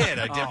 I did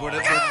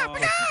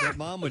what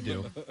Mom would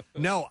do.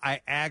 No, I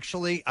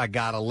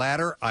got a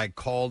ladder. I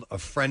called a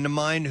friend of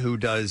mine who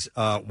does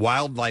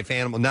wildlife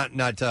animal,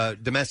 not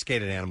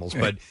domesticated animals,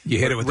 but you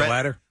hit it with the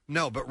ladder.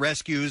 No, but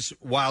rescues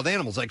wild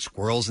animals like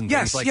squirrels and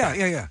Yes, things like that.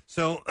 yeah.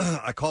 So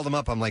I called him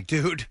up. I'm like,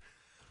 dude,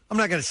 I'm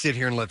not going to sit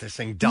here and let this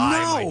thing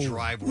die in my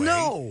driveway.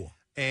 No.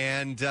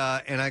 And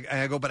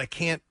I go, but I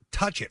can't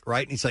touch it,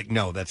 right? And he's like,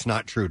 no, that's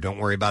not true. Don't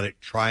worry about it.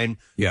 Try and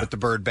put the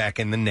bird back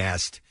in the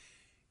nest.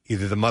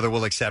 Either the mother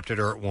will accept it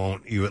or it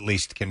won't. You at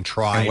least can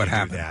try And what to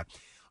happened? do that.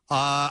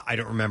 I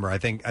don't remember. I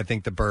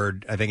think the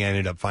bird. I think I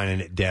ended up finding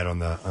it dead on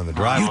the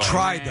driveway. You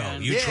tried though.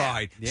 You Yeah.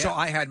 tried. Yeah. So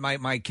I had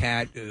my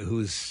cat,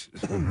 who's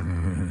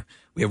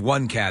we have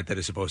one cat that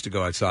is supposed to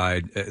go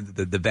outside.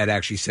 The vet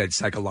actually said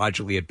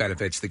psychologically it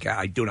benefits the cat.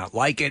 I do not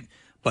like it,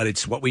 but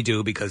it's what we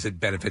do because it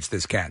benefits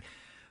this cat.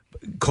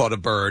 Caught a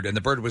bird, and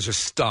the bird was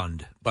just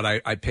stunned. But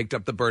I picked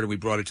up the bird and we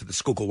brought it to the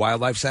Schuylkill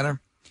Wildlife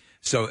Center.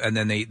 So and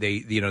then they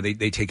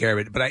take care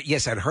of it. But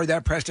I'd heard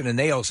that, Preston, and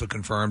they also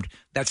confirmed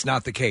that's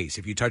not the case.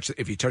 If you touch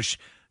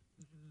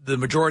the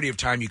majority of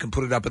time, you can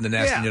put it up in the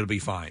nest and it'll be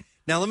fine.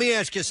 Now let me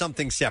ask you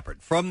something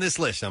separate from this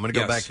list. I'm going to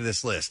go back to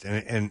this list,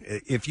 and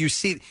if you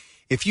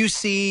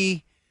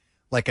see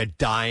like a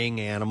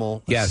dying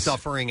animal, a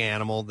suffering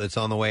animal that's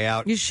on the way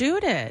out, you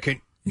shoot it.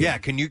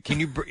 Can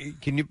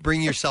you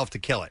bring yourself to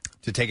kill it,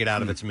 to take it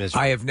out of its misery?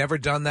 I have never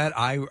done that.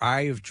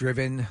 I have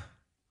driven.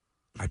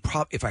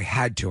 If I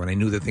had to, and I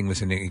knew the thing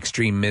was in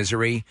extreme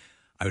misery,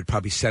 I would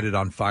probably set it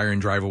on fire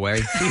and drive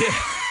away.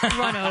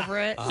 Run over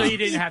it. So you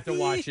didn't have to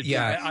watch it.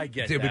 Yeah, I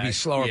get it would be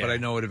slower, but I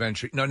know it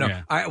eventually. No.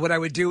 Yeah. What I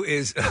would do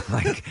is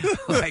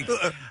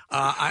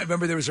I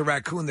remember there was a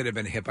raccoon that had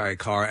been hit by a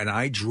car, and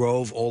I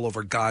drove all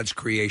over God's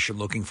creation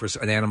looking for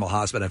an animal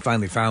hospital. I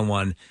finally found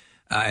one,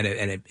 and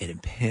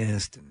it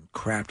pissed and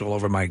crapped all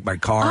over my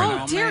car.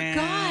 Oh, dear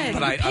God.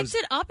 But you picked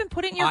it up and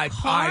put it in your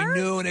car? I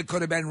knew, and it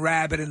could have been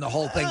rabbit and the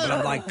whole thing, but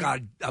I'm like,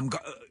 God,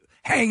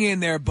 hang in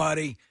there,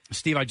 buddy.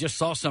 Steve, I just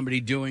saw somebody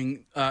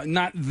doing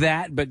not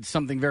that, but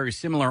something very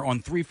similar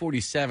on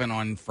 347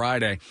 on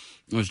Friday.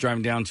 I was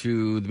driving down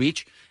to the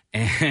beach,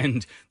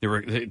 and there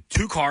were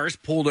two cars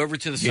pulled over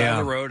to the side of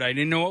the road. I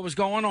didn't know what was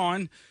going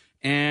on,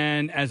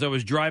 and as I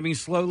was driving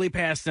slowly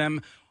past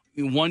them,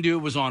 one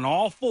dude was on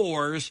all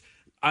fours.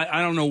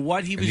 I don't know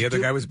what he was doing. The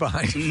other guy was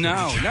behind.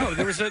 No,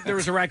 there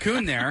was a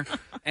raccoon there,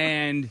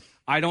 and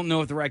I don't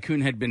know if the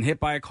raccoon had been hit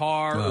by a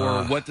car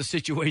or what the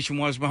situation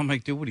was, but I'm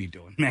like, dude, what are you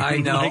doing, man?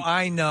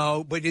 I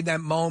know. But in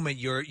that moment,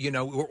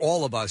 we're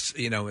all of us,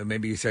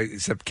 maybe you say,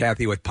 except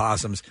Kathy with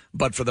possums,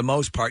 but for the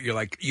most part, you're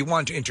like, you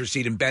want to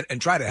intercede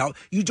and try to help.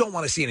 You don't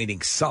want to see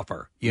anything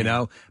suffer, you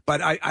know?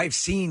 But I've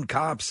seen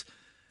cops.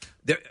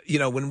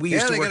 When we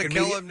used to work in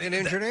kill an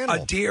injured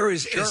animal. A deer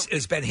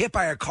has been hit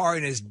by a car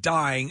and is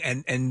dying,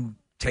 and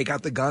take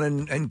out the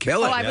gun and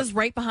kill it. I was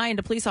right behind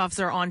a police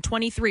officer on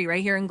 23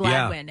 right here in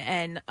Gladwin,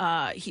 and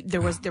there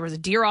was a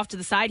deer off to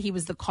the side. He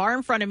was the car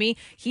in front of me.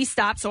 He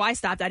stopped, so I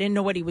stopped. I didn't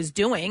know what he was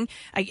doing.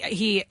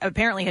 He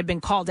apparently had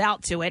been called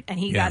out to it, and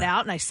he got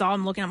out, and I saw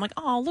him looking. I'm like,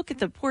 oh, look at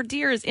the poor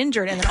deer is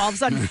injured, and then all of a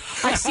sudden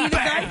I see the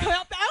guy come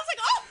out. I was like,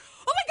 oh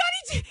my God,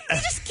 he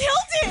just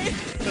killed it.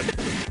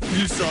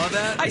 You saw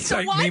that? I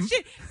watched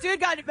it. Dude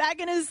got back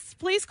in his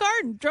police car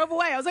and drove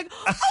away. I was like,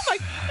 oh my,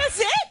 that's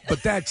it?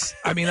 But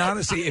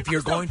honestly, if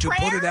you're going to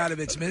put it out of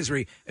its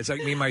misery, it's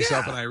like me,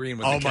 myself, and Irene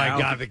with the cow. Oh my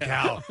God, the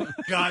cow.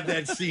 God,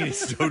 that scene is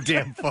so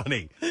damn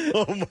funny.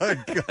 Oh my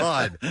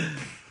God.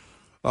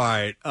 All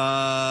right.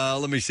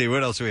 Let me see.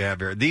 What else do we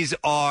have here? These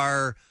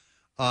are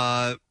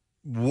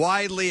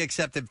widely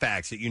accepted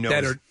facts that you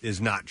know is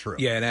not true.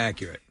 Yeah,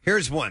 inaccurate.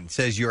 Here's one.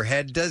 Says your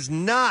head does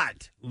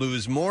not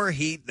lose more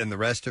heat than the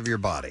rest of your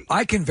body.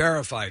 I can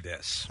verify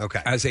this.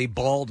 Okay. As a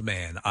bald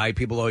man,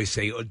 people always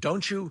say, oh,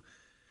 don't you,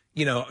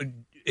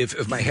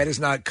 if my head is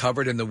not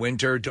covered in the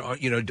winter,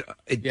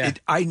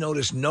 I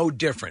notice no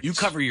difference. You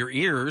cover your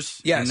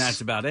ears, yes, and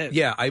that's about it.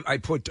 Yeah, I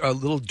put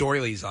little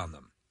doilies on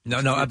them.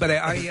 No, but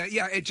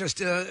it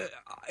just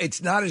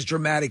it's not as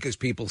dramatic as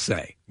people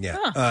say. Yeah.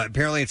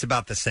 Apparently, it's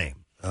about the same.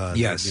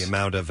 Yes. The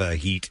amount of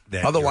heat.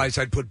 That Otherwise,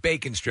 I'd put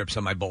bacon strips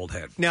on my bald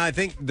head. Now, I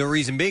think the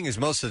reason being is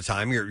most of the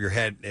time your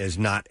head is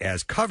not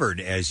as covered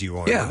as you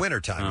are in the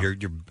wintertime.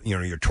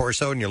 Your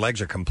torso and your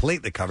legs are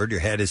completely covered.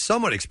 Your head is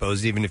somewhat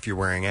exposed, even if you're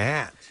wearing a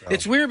hat. So.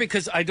 It's weird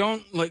because I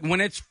don't like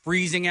when it's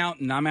freezing out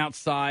and I'm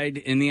outside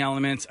in the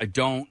elements. I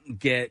don't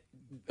get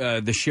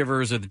the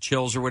shivers or the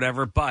chills or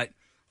whatever, but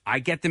I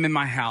get them in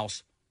my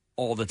house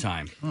all the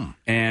time,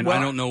 and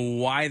I don't know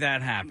why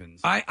that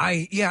happens.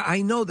 I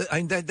know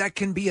that that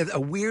can be a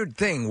weird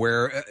thing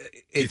where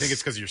Do you think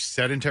it's because you're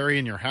sedentary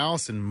in your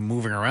house and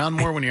moving around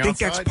more when you're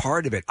outside? I think that's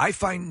part of it. I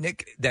find,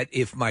 Nick, that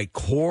if my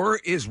core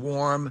is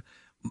warm,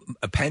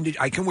 appendage,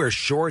 I can wear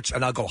shorts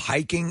and I'll go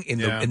hiking in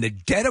the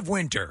dead of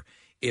winter.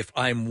 If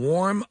I'm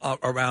warm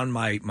around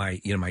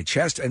my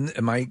chest and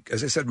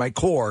as I said, my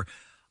core,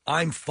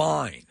 I'm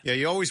fine. Yeah,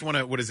 you always want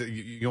to. What is it?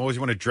 You always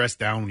want to dress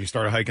down when you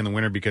start a hike in the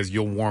winter because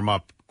you'll warm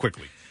up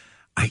quickly.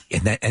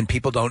 And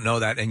people don't know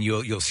that, and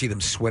you'll see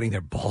them sweating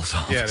their balls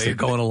off as they're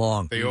going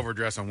along. They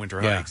overdress on winter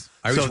hikes.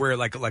 I always wear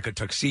like a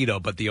tuxedo,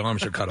 but the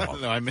arms are cut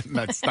off. No, I meant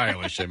not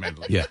stylish. I meant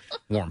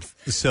warmth.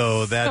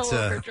 So that's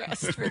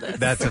overdressed for this.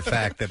 That's a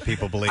fact that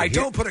people believe. I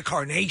don't put a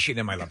carnation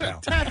in my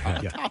lapel. Top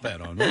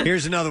hat on.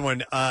 Here's another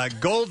one.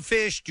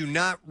 Goldfish do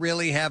not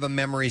really have a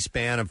memory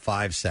span of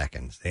 5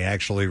 seconds. They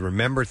actually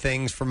remember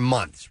things for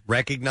months,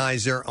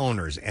 recognize their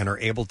owners, and are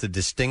able to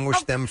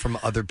distinguish them from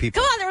other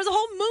people. Come on, there was a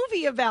whole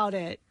movie about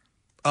it.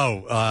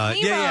 Oh,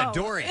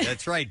 Dory.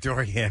 That's right,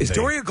 Dory. Is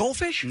Dory a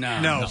goldfish?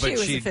 No, but she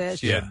was a fish.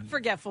 She had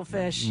Forgetful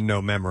fish.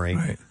 no memory.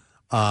 Right.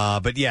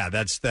 But yeah,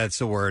 that's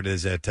the word.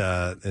 Is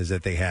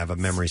that they have a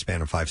memory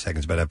span of 5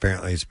 seconds? But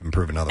apparently, it's been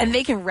proven otherwise. And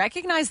they can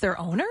recognize their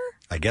owner?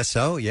 I guess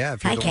so. Yeah.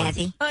 If you're Hi, the one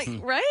Kathy.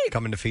 Right.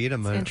 coming to feed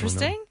them.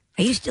 Interesting.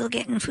 Are you still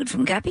getting food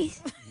from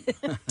guppies?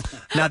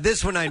 Now,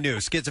 this one I knew.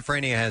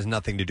 Schizophrenia has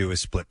nothing to do with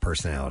split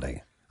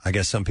personality. I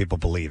guess some people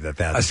believe that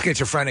A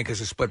schizophrenic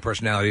is a split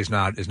personality is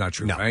not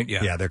true, right?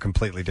 Yeah, they're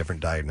completely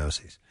different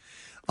diagnoses.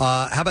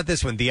 How about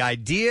this one? The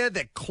idea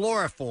that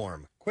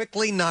chloroform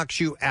quickly knocks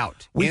you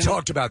out. We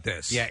talked about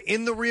this. Yeah,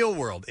 in the real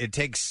world, it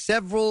takes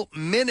several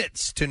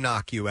minutes to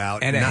knock you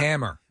out. And a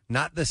hammer.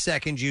 Not the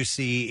second you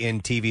see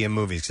in TV and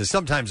movies, because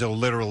sometimes it'll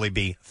literally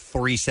be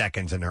 3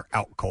 seconds and they're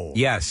out cold.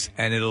 Yes,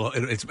 and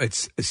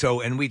it's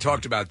so. And we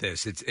talked about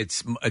this.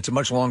 It's a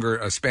much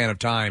longer span of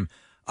time.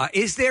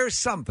 Is there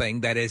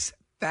something that is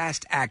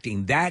fast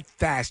acting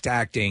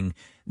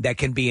that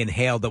can be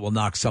inhaled that will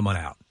knock someone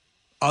out,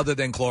 other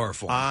than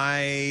chloroform?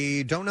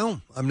 I don't know.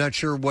 I'm not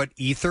sure what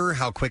ether,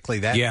 how quickly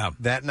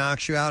that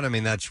knocks you out. I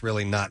mean, that's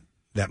really not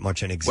that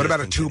much in existence. What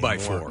about a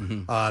 2x4?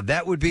 Mm-hmm.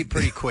 That would be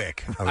pretty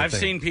quick. I've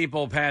seen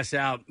people pass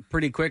out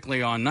pretty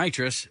quickly on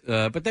nitrous,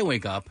 but they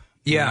wake up.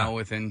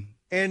 Within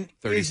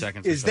 30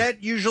 seconds. Is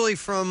that usually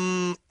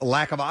from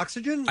lack of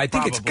oxygen? I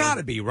think it's got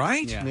to be,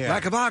 right? Yeah.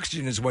 Lack of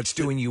oxygen is what's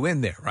doing you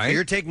in there, right? So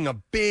you're taking a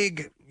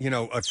big,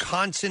 a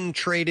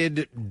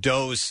concentrated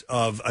dose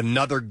of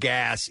another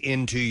gas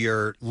into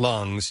your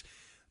lungs,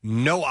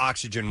 no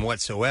oxygen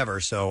whatsoever.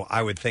 So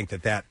I would think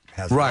that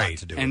has a lot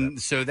to do with it.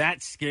 And so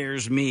that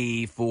scares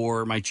me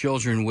for my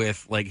children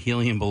with like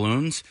helium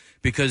balloons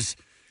because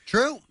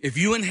if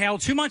you inhale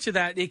too much of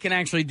that, it can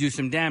actually do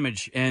some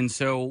damage. And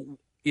so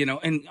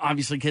and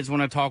obviously kids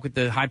want to talk with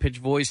the high-pitched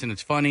voice, and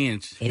it's funny.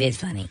 And it is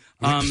funny.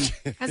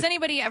 Has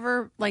anybody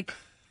ever,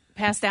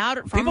 passed out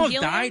from people have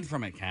helium? died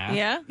from it, Kath.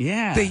 Yeah?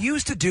 Yeah. They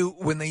used to do,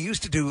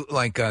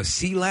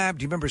 Sea Lab.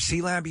 Do you remember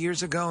Sea Lab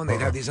years ago? And they'd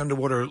have these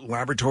underwater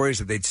laboratories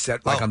that they'd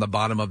set, on the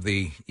bottom of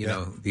the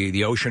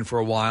ocean for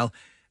a while.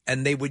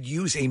 And they would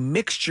use a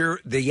mixture,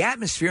 the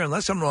atmosphere,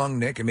 unless I'm wrong,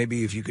 Nick, and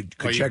maybe if you could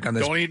check on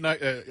this. Don't eat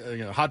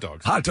hot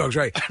dogs. Hot dogs,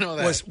 right. I know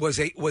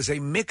that. Was a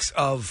mix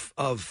of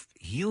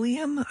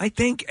helium, I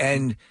think,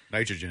 and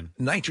nitrogen.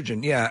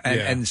 Yeah.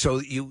 And so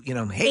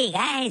hey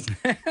guys.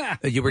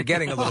 You were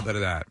getting a little bit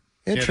of that.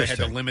 Yeah, they had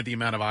to limit the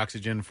amount of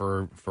oxygen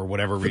for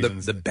whatever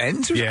reasons. The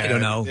bends? Yeah, I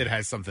don't know. It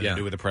has something to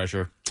do with the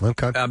pressure.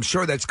 Okay. I'm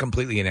sure that's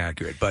completely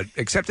inaccurate, but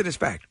accepted as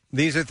fact.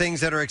 These are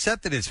things that are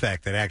accepted as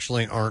fact that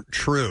actually aren't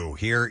true.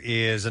 Here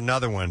is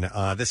another one.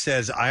 This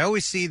says, I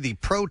always see the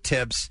pro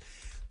tips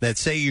that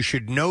say you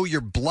should know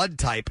your blood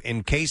type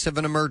in case of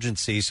an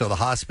emergency so the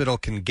hospital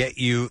can get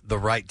you the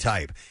right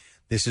type.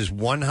 This is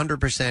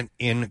 100%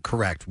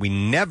 incorrect. We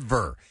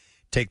never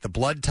take the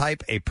blood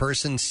type a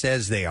person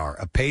says they are.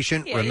 A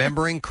patient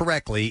remembering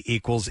correctly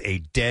equals a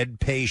dead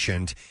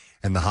patient.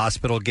 and the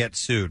hospital gets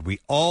sued, we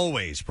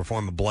always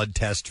perform a blood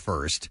test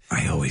first.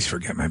 I always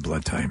forget my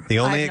blood type. The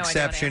only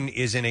exception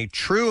is in a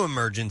true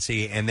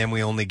emergency, and then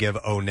we only give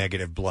O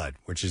negative blood,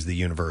 which is the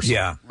universal.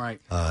 Yeah. Right.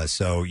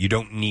 So you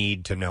don't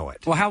need to know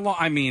it. Well, how long?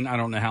 I mean, I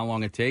don't know how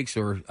long it takes,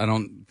 or I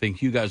don't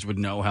think you guys would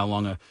know how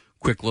long a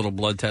quick little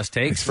blood test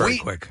takes. It's very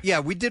quick. Yeah,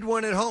 we did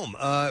one at home.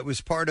 It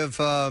was part of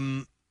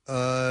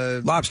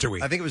Lobster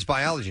Week. I think it was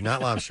biology,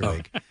 not Lobster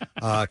Week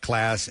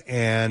class,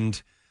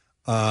 and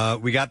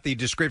we got the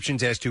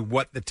descriptions as to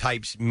what the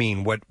types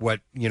mean, what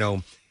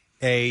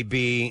A,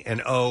 B, and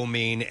O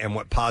mean, and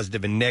what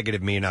positive and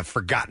negative mean. I've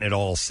forgotten it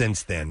all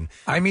since then.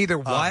 I'm either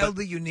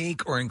wildly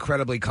unique or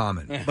incredibly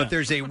common. But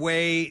there's a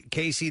way,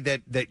 Casey,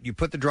 that you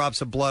put the drops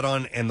of blood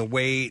on, and the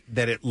way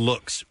that it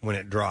looks when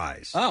it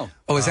dries. Oh,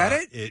 is that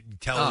it?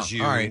 It tells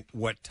you all right.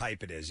 what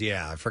type it is.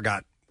 Yeah, I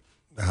forgot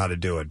how to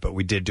do it, but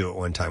we did do it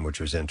one time, which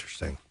was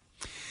interesting.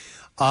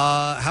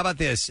 How about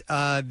this?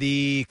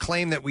 The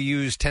claim that we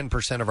use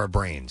 10% of our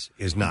brains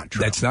is not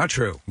true. That's not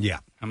true. Yeah.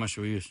 How much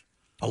do we use?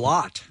 A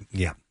lot.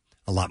 Yeah.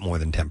 A lot more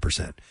than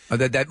 10%.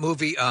 That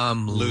movie,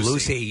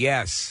 Lucy,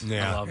 yes.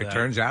 Yeah. I love It that.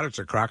 turns out it's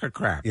a crock of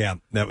crap. Yeah,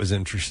 that was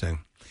interesting.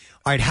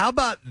 All right, how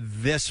about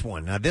this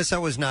one? Now, this I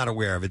was not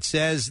aware of. It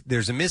says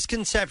there's a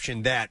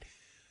misconception that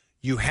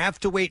you have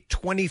to wait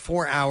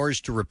 24 hours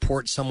to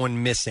report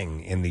someone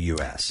missing in the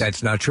U.S.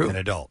 That's not true. An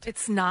adult.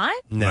 It's not?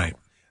 No. Right.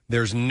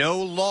 There's no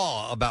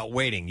law about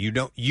waiting. You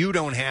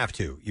don't have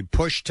to. You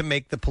push to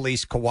make the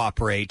police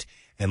cooperate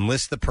and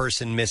list the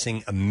person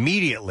missing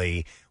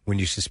immediately when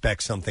you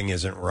suspect something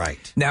isn't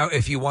right. Now,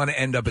 if you want to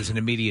end up as an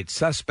immediate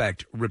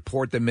suspect,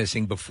 report them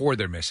missing before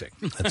they're missing.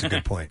 That's a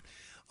good point.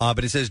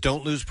 But it says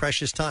don't lose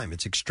precious time.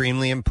 It's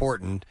extremely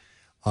important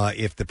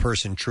if the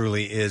person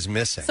truly is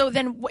missing. So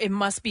then it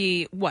must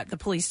be, the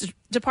police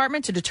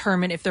department to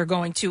determine if they're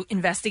going to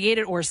investigate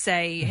it or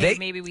say, hey,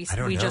 maybe we just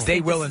They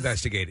think will this is-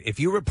 investigate it. If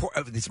you report,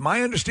 it's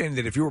my understanding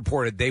that if you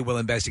report it, they will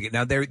investigate.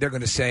 Now, they're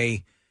going to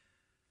say,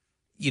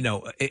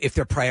 if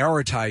they're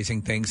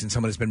prioritizing things and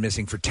someone has been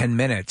missing for 10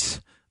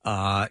 minutes,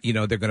 they're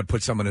going to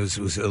put someone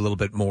who's a little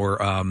bit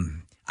more.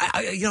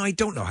 I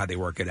don't know how they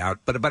work it out,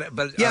 but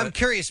yeah, I'm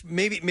curious.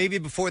 Maybe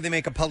before they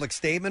make a public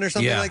statement or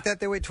something like that,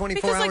 they wait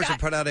 24 Because, hours and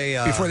put out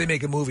a before they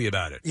make a movie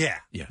about it. Yeah.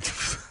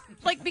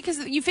 because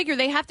you figure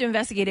they have to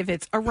investigate if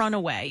it's a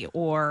runaway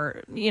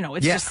or,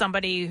 it's just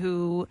somebody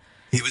who.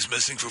 He was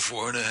missing for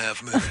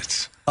 4.5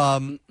 minutes.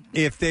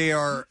 If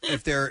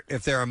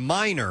they're a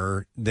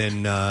minor,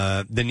 then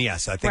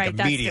yes, I think Right,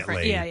 that's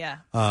immediately. different.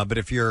 Yeah. But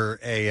if you're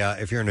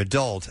an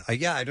adult,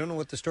 I don't know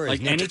what the story is.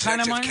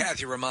 Detective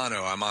Kathy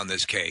Romano, I'm on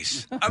this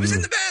case. I was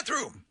in the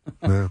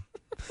bathroom.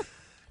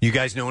 You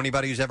guys know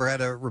anybody who's ever had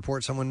to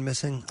report someone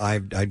missing? I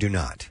do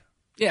not.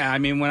 Yeah, I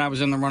mean, when I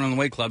was in the Run on the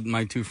Way Club,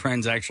 my two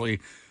friends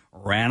actually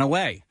ran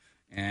away,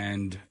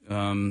 and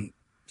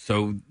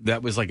so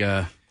that was like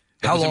a.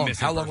 How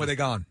long were they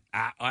gone?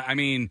 I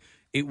mean,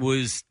 it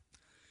was.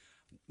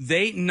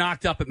 They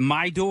knocked up at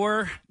my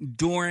door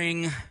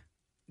during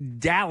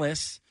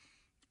Dallas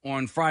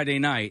on Friday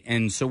night,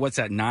 and so what's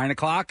that?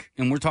 9:00,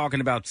 and we're talking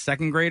about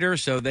second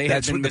graders. So they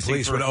That's had been when the missing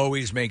police for- would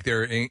always make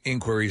their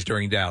inquiries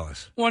during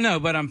Dallas. Well, no,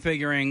 but I'm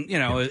figuring,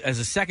 as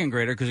a second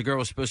grader, because the girl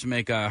was supposed to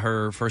make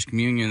her first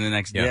communion the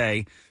next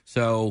day.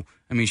 So,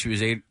 I mean, she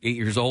was 8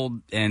 years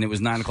old, and it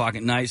was 9:00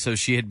 at night, so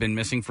she had been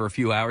missing for a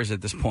few hours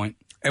at this point.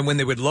 And when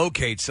they would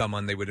locate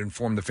someone, they would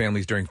inform the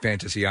families during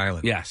Fantasy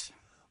Island. Yes.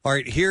 All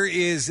right,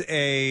 here's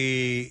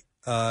a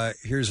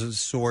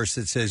source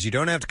that says you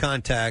don't have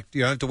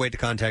to wait to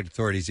contact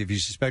authorities. If you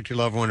suspect your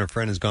loved one or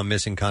friend has gone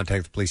missing,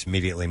 contact the police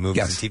immediately.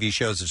 Movies and TV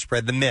shows have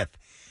spread the myth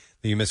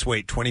that you must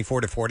wait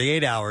 24 to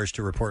 48 hours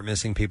to report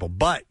missing people.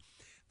 But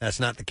that's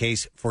not the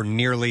case for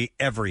nearly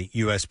every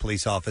U.S.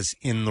 police office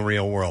in the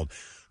real world.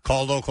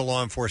 Call local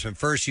law enforcement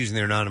first using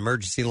their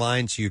non-emergency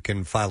lines. You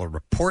can file a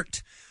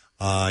report.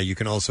 You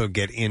can also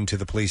get into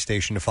the police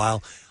station to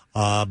file.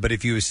 But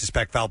if you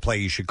suspect foul play,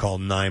 you should call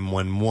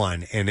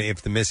 911. And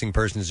if the missing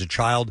person is a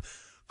child,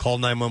 call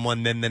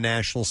 911, then the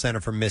National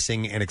Center for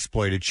Missing and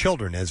Exploited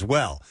Children as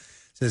well.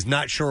 It says,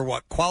 not sure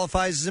what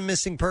qualifies as a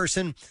missing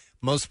person.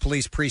 Most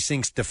police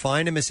precincts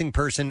define a missing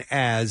person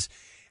as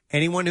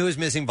anyone who is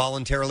missing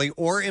voluntarily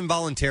or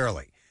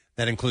involuntarily.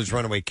 That includes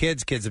runaway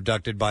kids, kids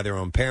abducted by their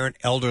own parent,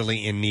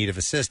 elderly in need of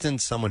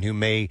assistance, someone who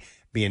may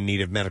be in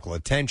need of medical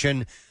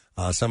attention,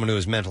 someone who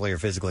is mentally or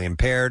physically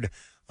impaired,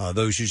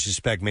 those you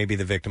suspect may be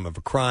the victim of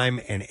a crime,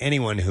 and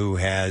anyone who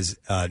has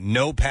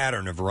no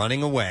pattern of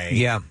running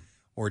away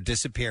or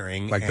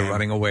disappearing. Like the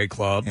Running Away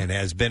Club. And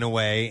has been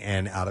away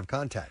and out of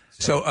contact.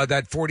 So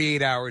that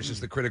 48 hours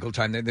is the critical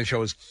time. The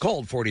show is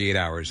called 48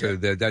 hours.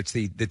 That's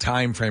the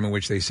time frame in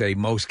which they say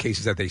most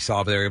cases that they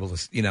solve, they're able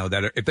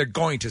to, if they're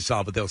going to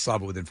solve it, they'll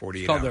solve it within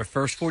 48 Called hours. their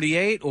first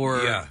 48,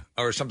 or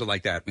or something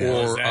like that. Or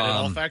Or is that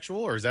all factual,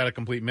 or is that a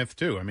complete myth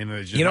too? I mean,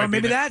 it just might be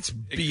maybe that- that's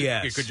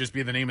BS. It could just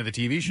be the name of the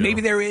TV show.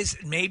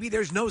 Maybe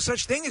there's no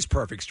such thing as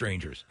perfect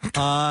strangers.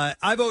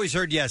 I've always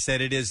heard, yes,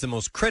 that it is the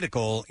most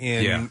critical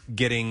in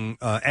getting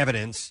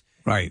evidence.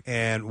 Right.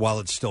 And while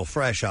it's still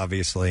fresh,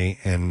 obviously,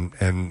 and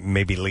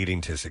maybe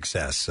leading to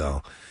success.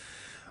 So,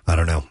 I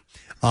don't know.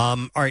 All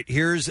right,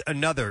 here's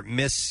another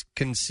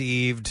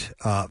misconceived,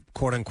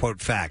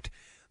 quote-unquote, fact.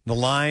 The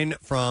line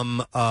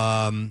from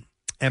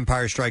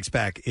Empire Strikes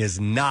Back is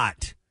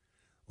not,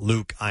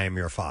 Luke, I am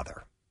your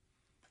father.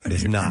 It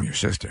is not. I'm your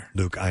sister.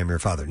 Luke, I am your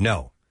father.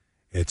 No.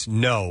 It's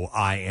no,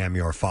 I am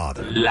your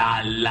father.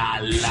 La la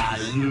la,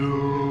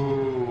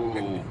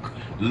 Luke.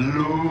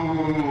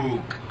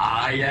 Luke,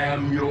 I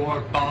am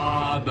your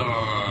father.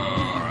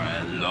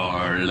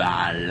 La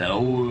la la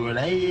la.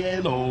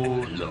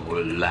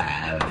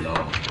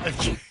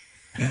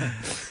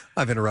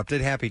 I've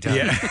interrupted happy time.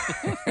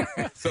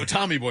 Yeah. So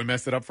Tommy Boy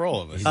messed it up for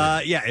all of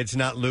us. Yeah, it's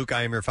not Luke,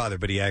 I am your father,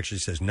 but he actually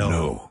says,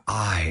 no,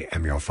 I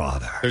am your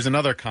father. There's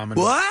another common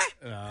What?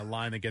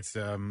 Line that gets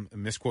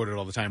misquoted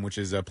all the time, which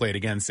is play it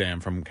again,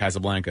 Sam, from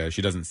Casablanca.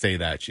 She doesn't say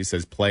that. She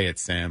says, play it,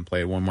 Sam.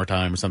 Play it one more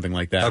time or something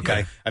like that.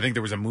 Okay. But I think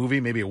there was a movie,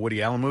 maybe a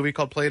Woody Allen movie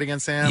called Play It Again,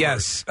 Sam.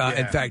 Yes. Or-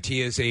 In fact,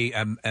 he is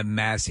a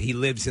mass. He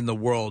lives in the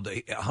world.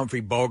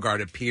 Humphrey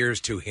Bogart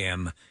appears to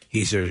him.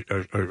 He's a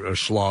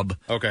schlub.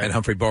 Okay. And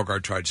Humphrey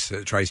Bogart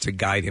tries to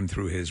guide him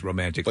through his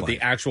romantic But life.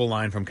 the actual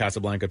line from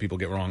Casablanca people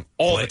get wrong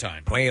all the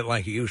time. Play it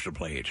like you used to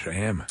play it,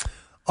 Sam.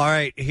 All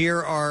right,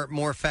 here are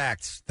more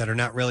facts that are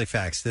not really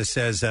facts. This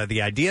says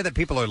the idea that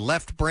people are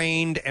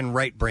left-brained and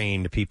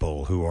right-brained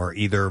people who are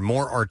either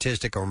more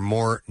artistic or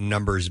more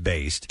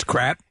numbers-based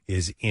crap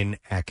is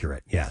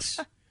inaccurate. Yes.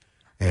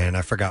 And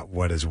I forgot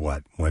what is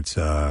what. What's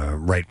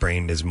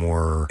right-brained is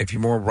more... If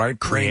you're more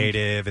right-brained...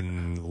 creative,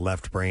 and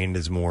left-brained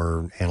is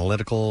more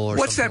analytical or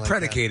What's that something like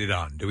predicated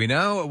on? Do we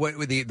know? What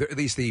with at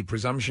least the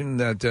presumption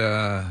that...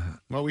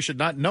 Well, we should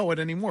not know it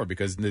anymore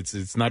because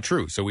it's not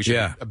true. So we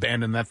should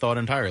abandon that thought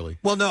entirely.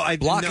 Well, no, I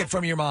block no. it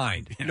from your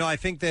mind. No, I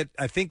think that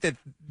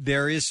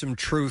there is some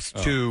truth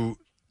to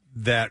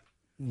that.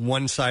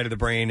 One side of the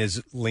brain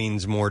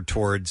leans more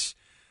towards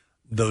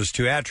those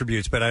two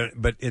attributes, but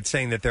it's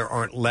saying that there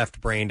aren't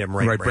left-brained and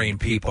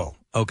right-brained people.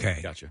 Okay,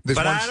 Gotcha. This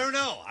But one's- I don't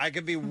know. I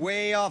could be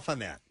way off on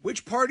that.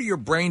 Which part of your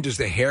brain does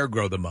the hair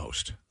grow the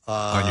most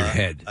on your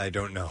head? I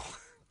don't know.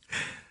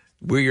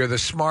 Where you're the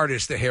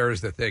smartest, the hair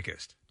is the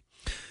thickest.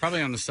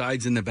 Probably on the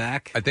sides and the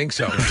back. I think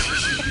so.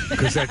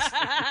 Because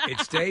it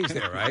stays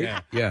there,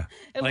 right? Yeah.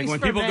 Like when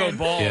people go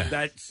bald,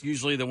 that's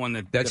usually the one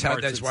that. That's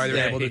why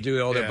they're able to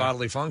do all their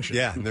bodily functions.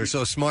 Yeah, and they're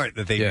so smart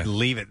that they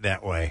leave it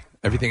that way.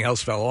 Everything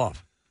else fell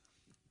off.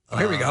 Oh,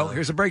 here we go.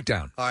 Here's a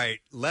breakdown. All right,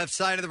 left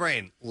side of the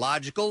brain,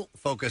 logical,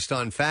 focused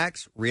on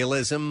facts,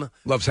 realism.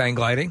 Loves hang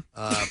gliding.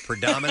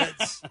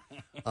 Predominance,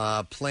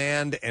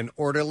 planned and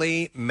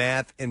orderly,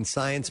 math and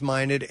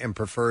science-minded, and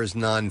prefers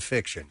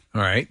nonfiction.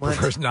 All right, What?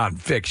 prefers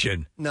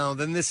nonfiction. No,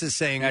 then this is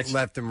saying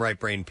left and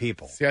right-brain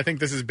people. See, I think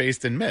this is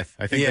based in myth.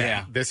 I think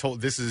Yeah.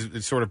 that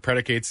it sort of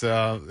predicates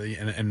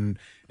and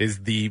is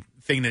the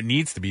thing that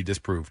needs to be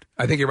disproved.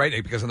 I think you're right,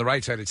 Nick, because on the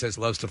right side it says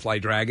loves to fly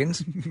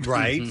dragons.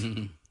 Right.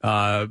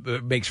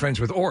 Makes friends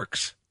with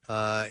orcs.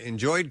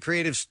 Enjoyed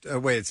creative...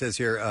 it says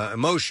here,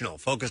 emotional,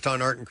 focused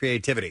on art and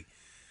creativity.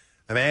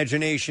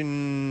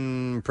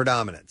 Imagination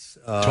predominance.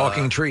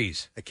 Talking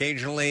trees.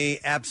 Occasionally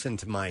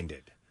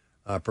absent-minded.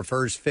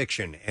 Prefers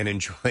fiction and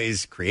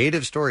enjoys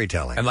creative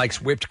storytelling. And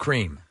likes whipped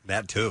cream.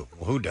 That, too.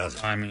 Well, who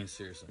doesn't? I mean,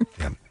 seriously.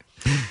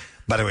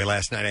 By the way,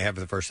 last night I had for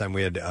the first time,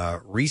 we had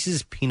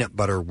Reese's Peanut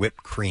Butter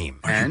Whipped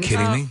Cream. Are you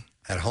kidding me?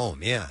 At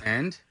home, yeah.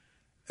 And?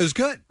 It was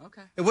good.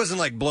 Okay. It wasn't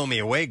like blow me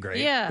away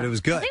great, Yeah. but it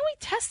was good. I think we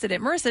tested it.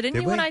 Marissa, didn't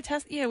Did you we? and I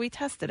test? Yeah, we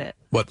tested it.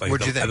 What, like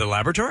What'd you at think? the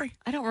laboratory?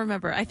 I don't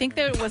remember. I think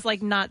that it was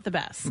like not the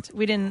best.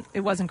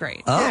 It wasn't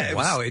great. Oh, Yeah, it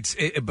was- wow.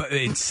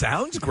 It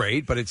sounds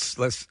great, but it's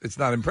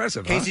not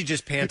impressive. huh? Casey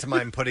just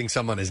pantomimed putting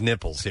some on his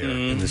nipples here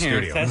in the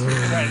Here, studio.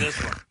 try this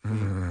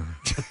one.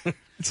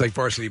 It's like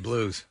Varsity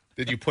Blues.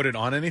 Did you put it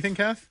on anything,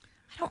 Kath?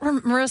 I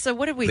don't Marissa,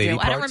 what did we Lady do?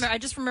 I don't parts? remember. I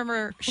just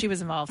remember she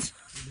was involved.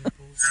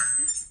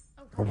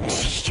 Tell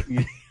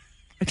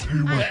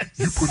you what,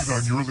 you put it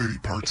on your lady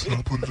parts, and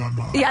I'll put it on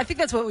mine. Yeah, I think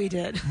that's what we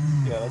did.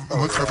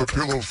 Let's have a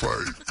pillow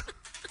fight.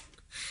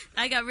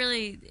 I got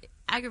really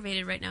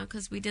aggravated right now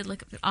because we did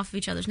lick off of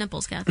each other's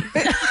nipples, Kathy.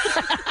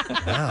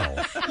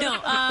 Wow.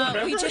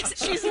 No, we just...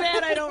 She's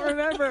mad I don't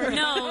remember.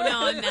 No,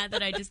 I'm mad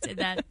that I just did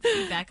that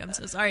feedback. I'm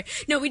so sorry.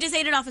 No, we just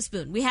ate it off a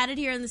spoon. We had it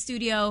here in the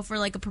studio for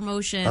like a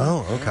promotion.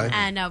 Oh, okay.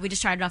 And we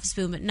just tried it off a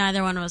spoon, but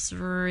neither one of us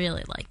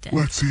really liked it.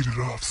 Let's eat it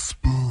off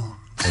spoons.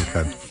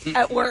 Okay.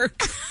 At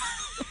work.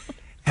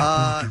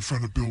 In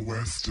front of Bill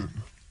Weston.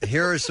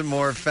 Here are some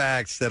more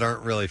facts that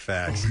aren't really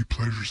facts. He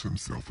pleasures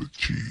himself with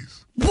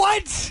cheese.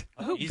 What?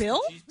 Who, Bill?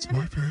 It's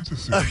my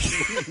fantasy.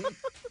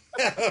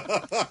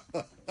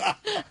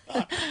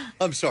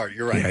 I'm sorry,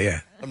 you're right. Yeah.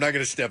 I'm not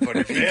going to step on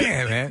it. You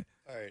can, man.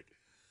 All right.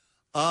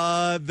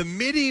 The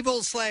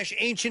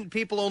medieval/ancient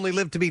people only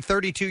lived to be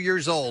 32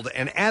 years old,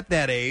 and at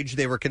that age,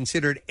 they were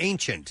considered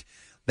ancient.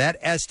 That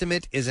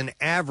estimate is an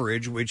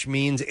average, which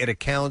means it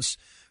accounts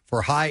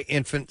for high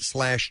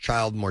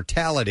infant/child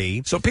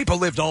mortality. So people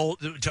lived old.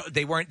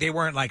 They weren't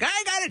like,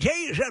 I got to tell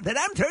you something.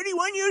 I'm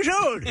 31 years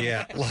old.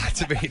 Yeah, lots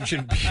of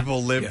ancient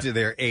people lived to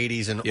their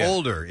 80s and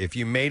older. If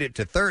you made it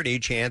to 30,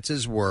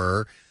 chances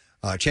were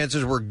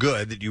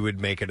good that you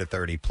would make it to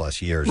 30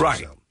 plus years.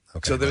 Right. Or so.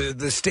 So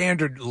the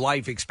standard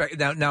life expect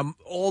now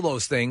all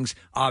those things,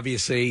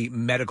 obviously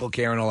medical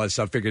care and all that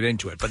stuff figured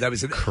into it, but that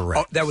was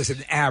Correct. that was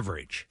an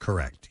average.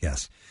 Correct.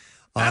 Yes.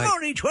 I'm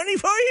only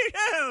 24 years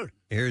old.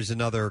 Here's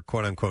another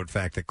quote unquote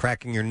fact that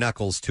cracking your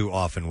knuckles too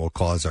often will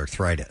cause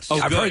arthritis.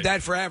 I've heard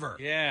that forever.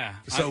 Yeah.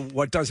 So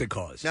what does it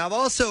cause? Now I've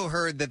also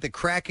heard that the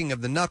cracking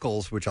of the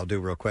knuckles, which I'll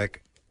do real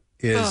quick,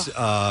 is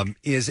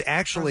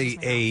actually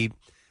a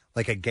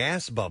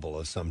gas bubble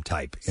of some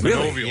type.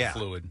 Synovial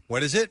fluid.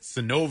 What is it?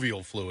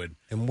 Synovial fluid.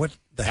 And what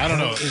the I don't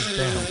hell know. is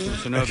that?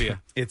 Synovia.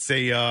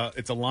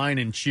 It's a line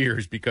in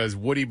Cheers because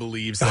Woody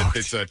believes that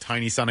it's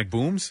tiny sonic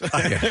booms. And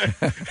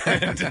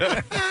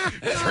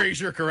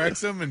Frasier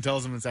corrects him and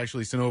tells him it's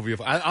actually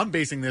synovial. I'm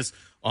basing this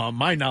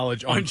my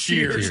knowledge on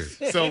Cheers.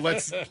 So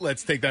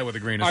let's take that with a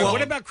grain of All right, salt.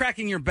 what about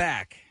cracking your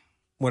back?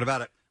 What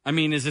about it? I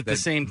mean, is it the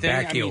same thing?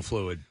 Vacuole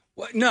fluid.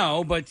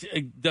 No, but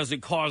does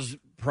it cause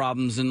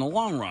problems in the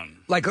long run?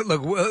 Like,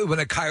 look, when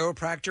a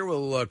chiropractor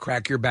will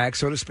crack your back,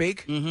 so to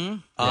speak. Mm-hmm.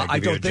 I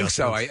don't think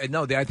so. I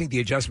think the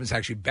adjustments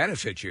actually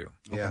benefit you.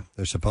 Yeah,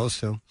 they're supposed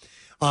to.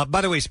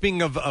 By the way,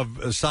 speaking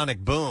of sonic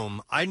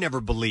boom, I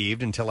never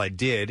believed until I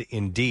did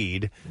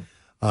indeed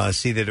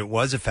see that it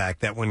was a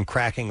fact that when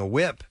cracking a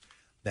whip,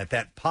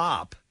 that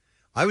pop,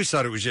 I always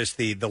thought it was just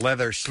the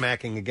leather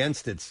smacking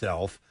against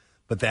itself,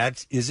 but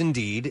that is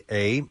indeed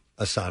a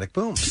sonic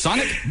boom.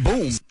 Sonic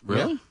boom.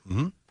 Really? Yeah.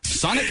 Mm-hmm.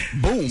 Sonic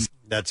boom.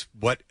 That's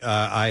what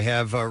I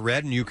have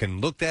read, and you can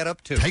look that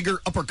up too. Tiger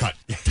uppercut.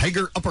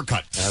 Tiger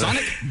uppercut.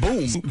 Sonic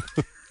boom.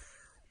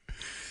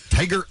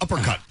 Tiger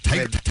uppercut.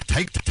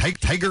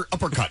 Tiger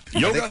uppercut.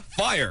 Yoga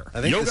fire.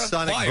 I think Yoga the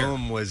sonic fire.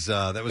 boom was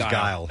that was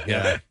Guile.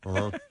 Yeah.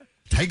 Uh-huh.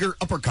 Tiger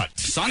uppercut.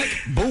 Sonic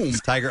boom.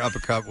 Tiger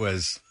uppercut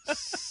was.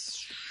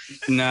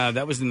 No,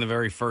 that was in the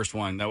very first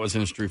one. That was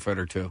in Street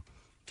Fighter 2.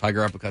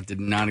 Tiger uppercut did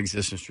not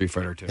exist in Street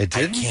Fighter 2. It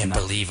didn't? I can't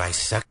believe I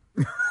suck.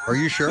 Are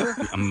you sure?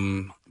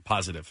 I'm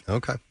positive.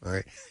 Okay. All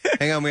right.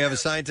 Hang on. We have a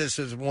scientist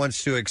who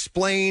wants to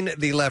explain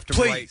the left and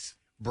right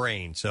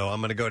brain. So I'm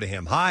going to go to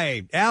him.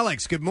 Hi,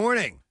 Alex. Good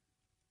morning.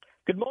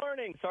 Good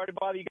morning. Sorry to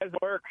bother you guys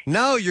at work.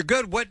 No, you're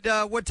good. What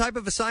type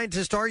of a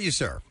scientist are you,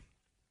 sir?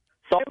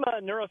 So I'm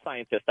a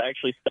neuroscientist. I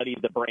actually study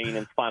the brain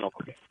and spinal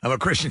cord. I'm a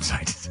Christian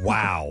Scientist.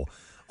 Wow.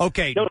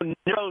 Okay. No,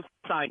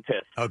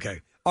 neuroscientist.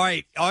 Okay. All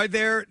right. Are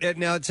there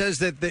now? It says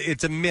that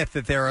it's a myth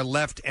that there are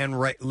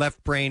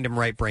left-brained and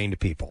right-brained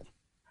people.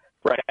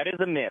 Right. That is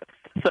a myth.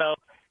 So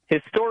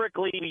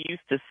historically, we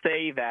used to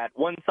say that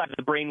one side of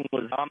the brain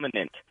was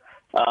dominant.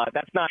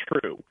 That's not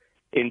true.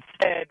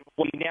 Instead,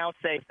 what we now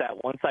say is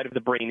that one side of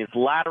the brain is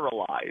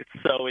lateralized.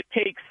 So it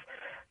takes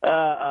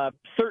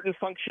certain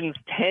functions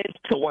tend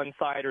to one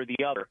side or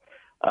the other.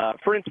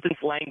 For instance,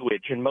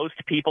 language. In most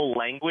people,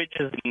 language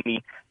is in the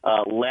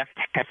left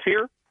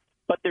hemisphere,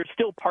 but there's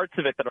still parts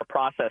of it that are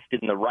processed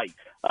in the right.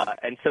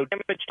 And so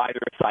damage either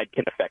side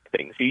can affect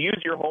things. You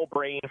use your whole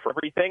brain for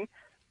everything.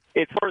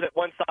 It's more that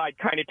one side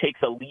kind of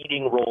takes a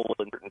leading role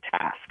in certain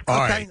tasks. All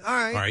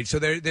right. So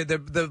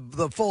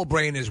the full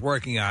brain is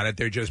working on it.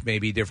 There just may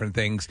be different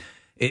things.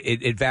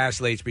 It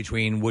vacillates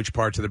between which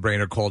parts of the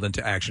brain are called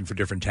into action for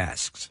different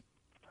tasks.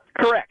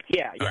 Correct.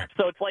 Yeah. Right.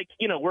 So it's like,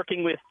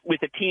 working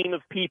with a team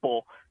of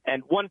people,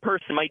 and one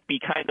person might be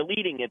kind of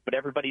leading it, but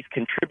everybody's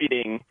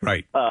contributing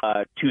to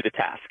the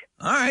task.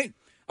 All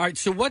right.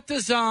 So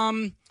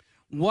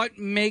what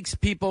makes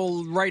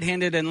people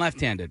right-handed and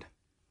left-handed?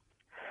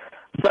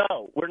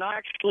 So we're not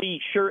actually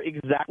sure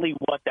exactly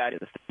what that is.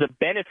 It's a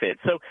benefit.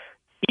 So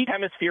each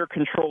hemisphere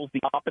controls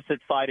the opposite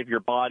side of your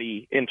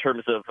body in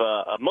terms of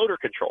motor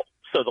control.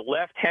 So the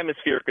left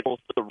hemisphere controls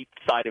the right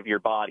side of your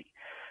body.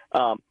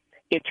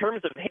 In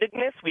terms of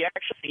handedness, we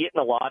actually see it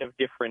in a lot of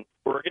different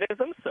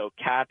organisms. So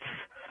cats,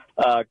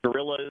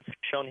 gorillas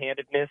shown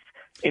handedness.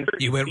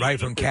 You went right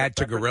from cat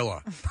to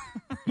gorilla.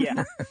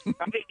 Yeah.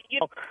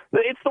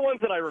 It's the ones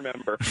that I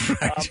remember.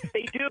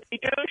 They do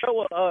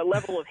show a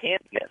level of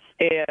handedness,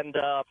 and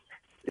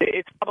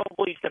it's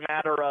probably just a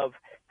matter of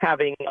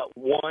having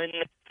one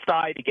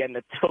side, again,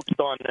 that's focused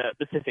on a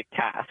specific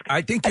task.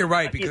 I think you're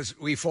right, because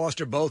we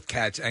foster both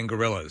cats and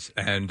gorillas,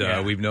 and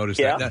we've noticed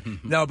that.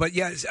 No, but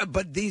yes,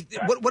 but these.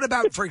 What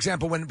about, for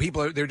example, when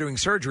people they're doing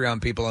surgery on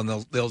people,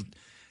 and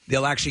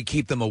they'll actually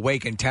keep them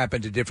awake and tap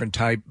into different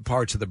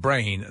parts of the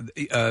brain.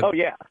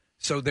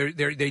 So they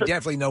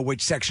definitely know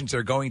which sections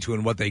they're going to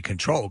and what they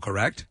control,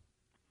 correct?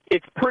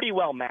 It's pretty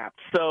well mapped.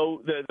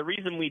 So the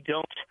reason we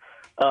don't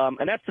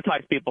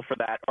anesthetize people for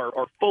that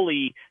or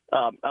fully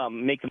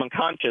make them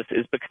unconscious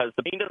is because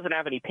the brain doesn't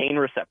have any pain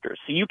receptors.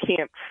 So you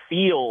can't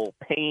feel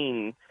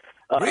pain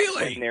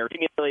when they're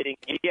stimulating.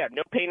 Yeah,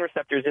 no pain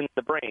receptors in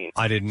the brain.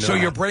 I didn't know. So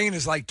your brain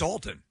is like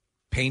Dalton.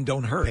 Pain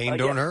don't hurt. Pain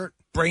don't hurt.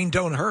 Brain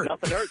don't hurt.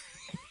 Nothing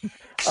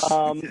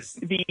hurts.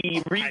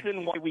 The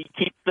reason why we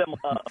keep them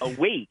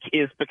awake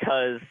is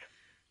because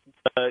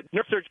the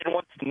neurosurgeon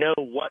wants to know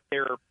what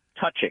they're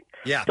touching.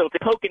 Yeah. So if they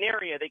poke an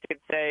area, they could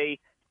say,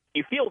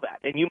 "You feel that?"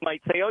 And you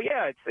might say, "Oh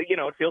yeah, it's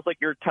it feels like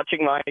you're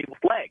touching my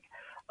leg."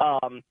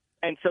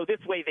 And so this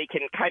way they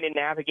can kind of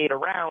navigate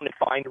around and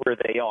find where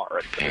they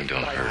are.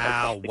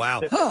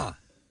 Wow. Huh.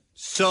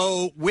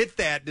 So with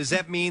that, does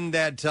that mean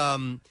that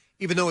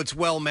even though it's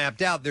well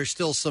mapped out, there's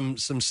still some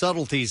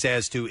subtleties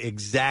as to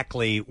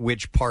exactly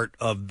which part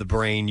of the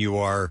brain you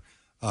are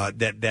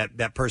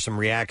that person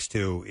reacts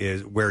to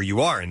is where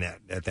you are in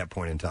at that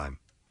point in time?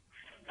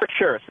 For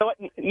sure. So,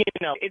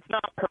 it's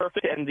not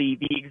perfect, and the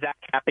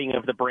exact capping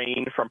of the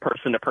brain from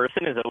person to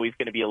person is always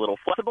going to be a little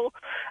flexible.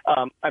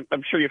 I'm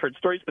sure you've heard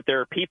stories, but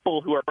there are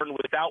people who are born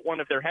without one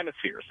of their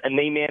hemispheres, and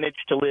they manage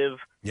to live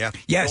normal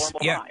lives.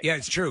 Yeah,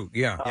 it's true.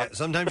 Yeah.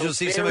 Sometimes you'll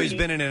see somebody who's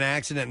been in an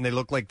accident, and they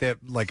look like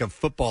a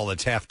football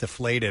that's half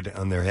deflated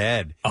on their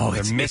head. Oh,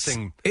 they're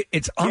missing.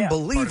 It's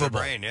unbelievable. Part of the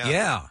brain,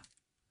 yeah.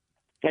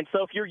 And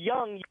so if you're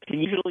young, you can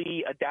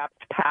usually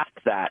adapt past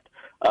that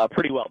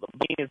pretty well. The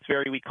brain is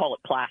we call it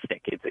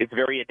plastic. It's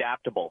very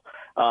adaptable.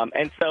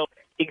 And so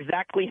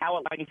exactly how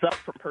it lines up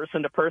from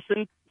person to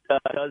person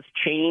does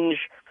change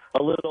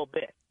a little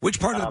bit. Which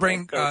part of the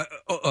brain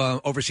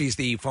oversees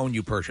the phone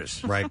you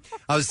purchase? Right.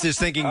 I was just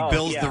thinking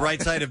the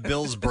right side of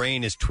Bill's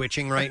brain is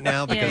twitching right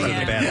now because of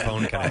the bad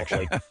phone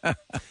connection.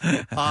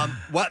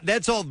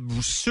 That's all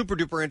super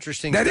duper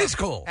interesting. That stuff. is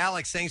cool.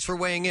 Alex, thanks for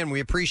weighing in.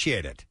 We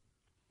appreciate it.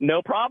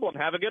 No problem.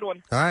 Have a good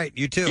one. All right,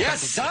 you too.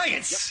 Yes,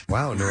 science.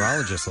 Wow, a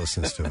neurologist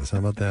listens to us. How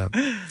about that?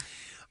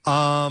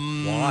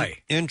 Why?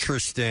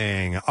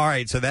 Interesting. All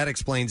right, so that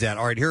explains that.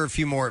 All right, here are a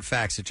few more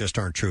facts that just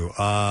aren't true.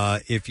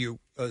 If you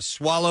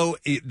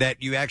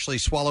you actually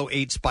swallow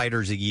 8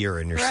 spiders a year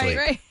in your sleep.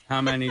 Right.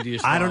 How many do you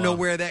swallow? I don't know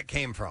where that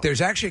came from.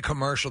 There's actually a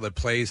commercial that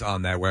plays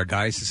on that where a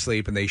guy's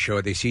asleep and they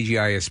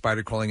CGI a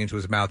spider crawling into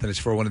his mouth, and it's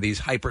for one of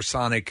these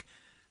hypersonic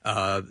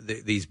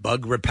these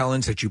bug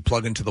repellents that you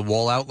plug into the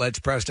wall outlets,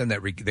 Preston, that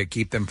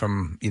keep them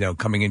from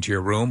coming into your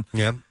room.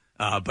 Yeah.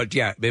 But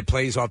yeah, it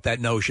plays off that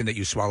notion that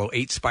you swallow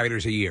 8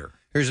 spiders a year.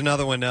 Here's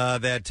another one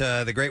that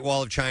the Great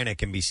Wall of China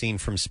can be seen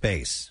from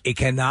space. It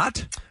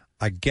cannot?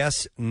 I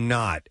guess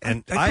not.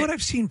 And I thought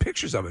I've seen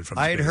pictures of it from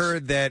space. I'd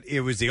heard that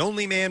it was the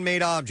only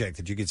man-made object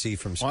that you could see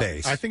from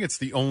space. Well, I think it's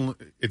the only.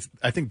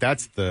 I think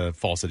that's the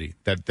falsity,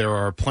 that there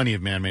are plenty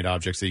of man-made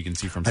objects that you can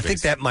see from space. I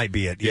think that might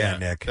be it. Yeah,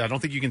 Nick. I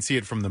don't think you can see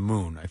it from the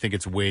moon. I think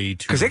it's way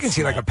too. Because they can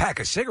see small. like a pack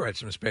of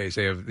cigarettes from space.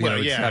 They have,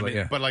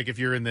 but like if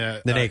you're in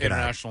the naked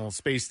International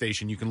Space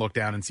Station, you can look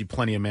down and see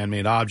plenty of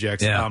man-made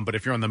objects. Yeah. But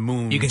if you're on the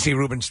moon, you can see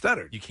Reuben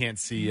Studdard. You can't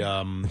see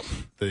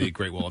the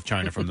Great Wall of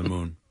China from the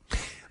moon.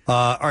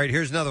 All right,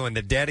 here's another one.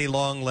 The daddy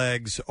long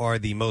legs are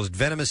the most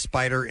venomous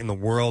spider in the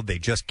world. They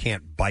just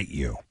can't bite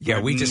you. Yeah,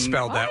 we just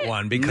spelled that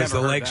one because Never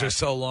the heard legs that. are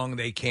so long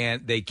they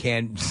can't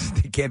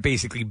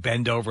basically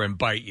bend over and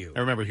bite you. I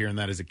remember hearing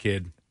that as a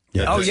kid.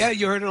 Yeah.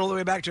 You heard it all the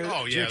way back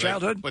to, your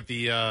childhood? But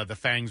the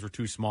fangs were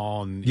too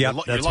small, and Yep,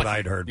 you're that's what lucky.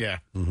 I'd heard. Yeah.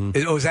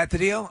 Oh, is that the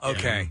deal?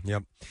 Okay.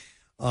 Yep.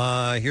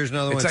 Here's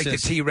another It's one. like the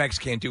T-Rex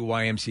can't do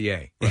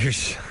YMCA.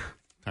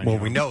 Well,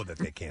 we know that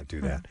they can't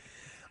do that.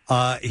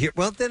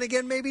 Well, then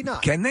again, maybe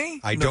not. Can they?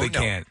 I No, don't they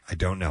know. can't. I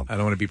don't know. I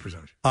don't want to be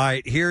presumptuous. All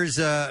right, here's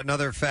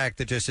another fact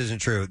that just isn't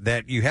true.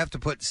 That you have to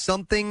put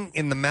something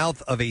in the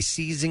mouth of a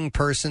seizing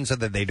person so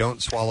that they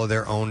don't swallow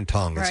their own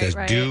tongue. It says,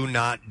 do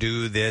not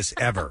do this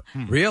ever.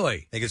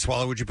 Really? They can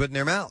swallow what you put in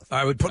their mouth.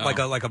 I would put like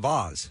a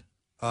vase.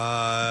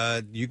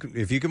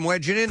 If you can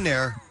wedge it in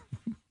there,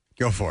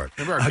 go for it.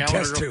 Remember our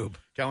test tube.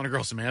 Calendar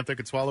girl Samantha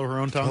could swallow her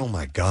own tongue. Oh,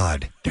 my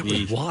God. That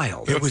was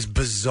wild. It was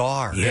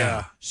bizarre.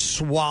 Yeah.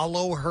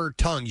 Swallow her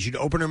tongue. She'd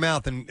open her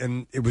mouth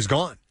and it was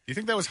gone. Do you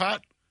think that was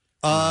hot?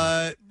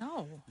 No.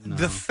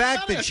 The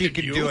fact that she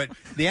could do it,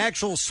 the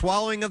actual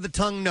swallowing of the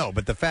tongue, no.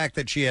 But the fact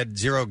that she had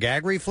zero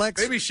gag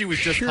reflex? Maybe she was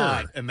just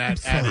hot and that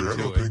Sorry, added I to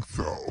don't it. think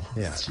so.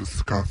 Yeah. It's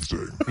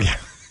disgusting. Yeah.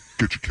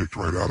 Get you kicked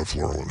right out of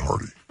Laurel and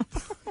Hardy.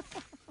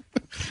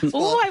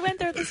 Oh, I went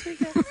there this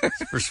weekend.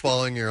 For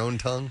swallowing your own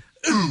tongue?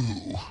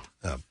 Ooh.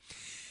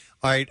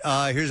 All right,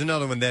 here's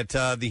another one that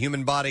the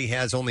human body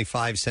has only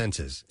 5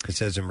 senses. It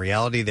says in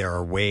reality there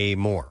are way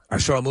more. I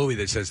saw a movie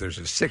that says there's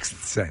a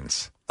 6th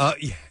sense.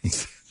 Yeah.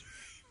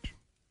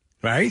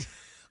 Right?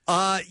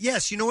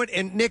 Yes, you know what?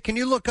 And Nick, can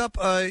you look up,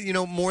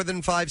 more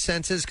than 5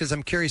 senses? Because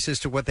I'm curious as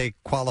to what they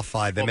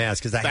qualify them as.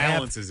 Because I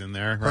balance have is in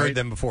there, right? heard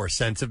them before.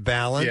 Sense of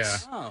balance. Yeah.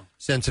 Oh.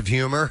 Sense of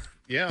humor.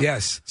 Yeah.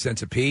 Yes.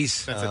 Sense of peace.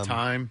 Sense of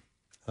time.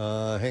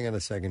 Hang on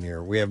a second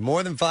here. We have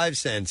more than 5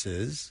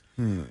 senses.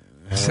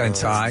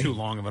 Sense eye. It's too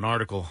long of an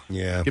article.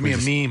 Yeah. Give me a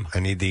meme. I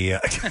need the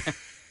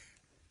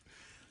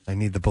I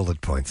need the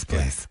bullet points,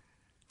 please.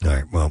 All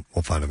right. Well,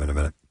 we'll find them in a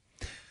minute.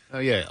 Oh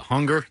yeah,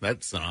 hunger.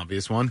 That's an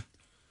obvious one.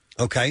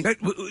 Okay.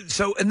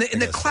 So in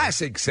the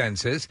classic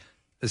senses,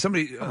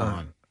 somebody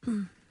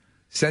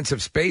sense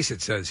of space.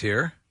 It says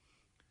here.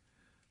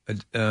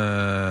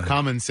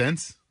 Common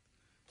sense.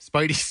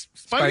 Spidey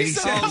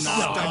sense.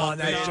 No, come on,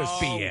 that's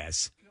just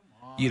BS.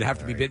 You'd have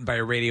to be bitten by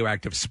a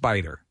radioactive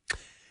spider.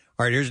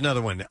 All right, here's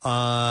another one.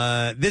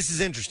 This is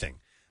interesting.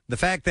 The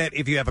fact that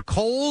if you have a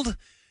cold,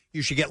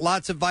 you should get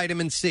lots of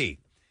vitamin C.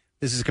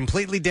 This is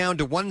completely down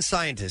to one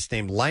scientist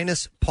named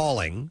Linus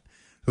Pauling,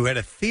 who had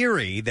a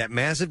theory that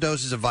massive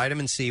doses of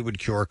vitamin C would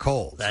cure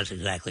colds. That's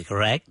exactly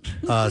correct.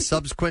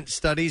 Subsequent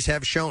studies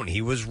have shown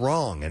he was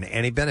wrong, and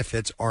any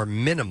benefits are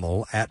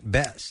minimal at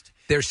best.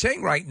 They're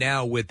saying right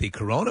now with the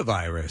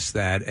coronavirus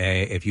that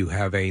if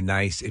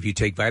you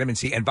take vitamin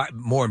C and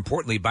more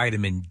importantly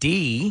vitamin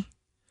D,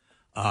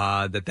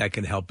 that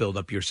can help build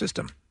up your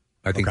system.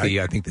 I think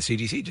the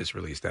CDC just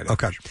released that.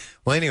 Okay.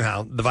 Well,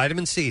 anyhow, the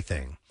vitamin C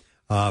thing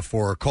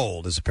for a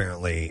cold is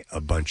apparently a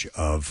bunch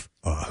of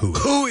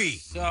hooey.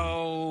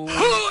 So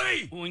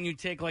when you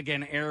take like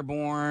an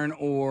airborne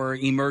or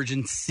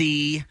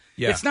emergency,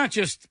 it's not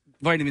just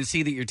vitamin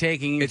C that you're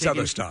taking. It's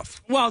other stuff.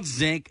 Well, it's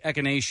zinc,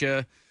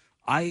 echinacea.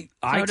 I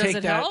does take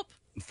it that. help?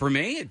 For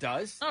me, it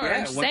does. Oh,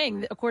 I'm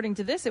saying, according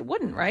to this, it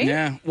wouldn't, right?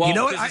 Yeah. Well, You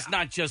know what? it's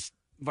not just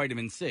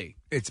vitamin C.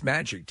 It's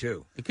magic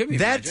too. It could be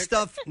that magic.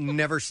 stuff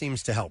never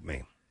seems to help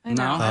me. I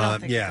know. I don't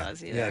think it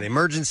does either. Yeah, the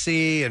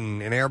emergency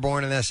and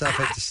airborne and that stuff,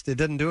 it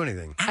doesn't do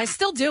anything. I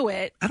still do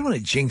it. I don't want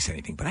to jinx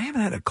anything, but I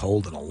haven't had a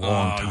cold in a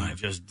long time. You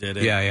just did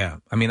it. Yeah.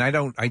 I mean, I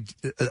don't.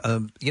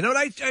 You know what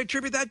I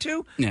attribute that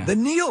to? Yeah. The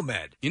Neil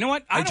Med. You know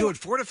what? I do it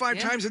 4 to 5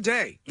 times a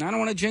day. I don't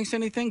want to jinx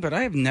anything, but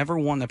I have never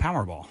won the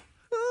Powerball.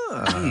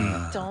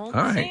 Don't All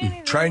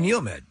right. Try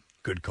Neil Med.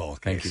 Good call.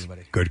 Thank Case. you,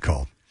 buddy. Good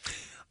call.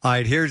 All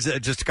right, here's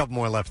just a couple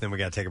more left, then we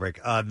got to take a break.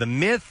 The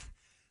myth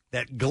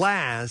that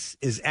glass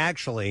is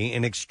actually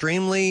an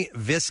extremely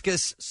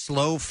viscous,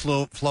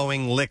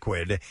 slow-flowing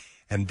liquid,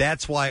 and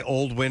that's why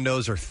old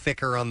windows are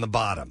thicker on the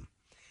bottom.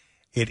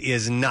 It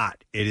is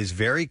not. It is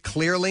very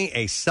clearly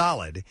a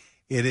solid.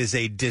 It is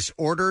a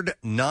disordered,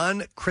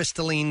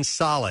 non-crystalline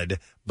solid,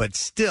 but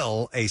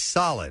still a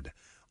solid.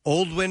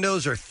 Old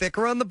windows are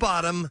thicker on the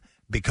bottom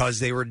because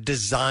they were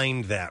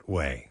designed that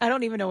way. I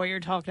don't even know what you're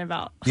talking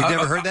about. You've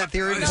never heard that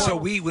theory before? So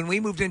when we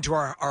moved into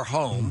our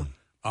home,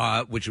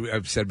 which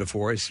I've said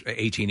before is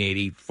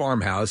 1880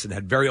 farmhouse and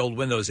had very old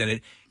windows in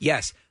it,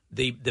 yes,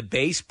 the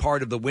base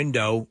part of the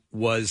window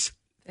was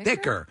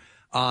thicker.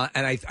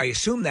 And I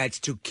assume that's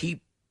to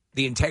keep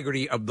the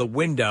integrity of the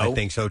window. I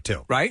think so,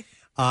 too. Right?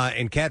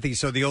 And Kathy,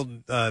 so the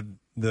old the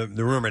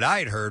rumor that I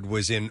had heard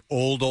was in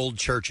old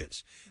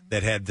churches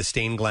that had the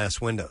stained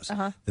glass windows,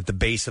 that the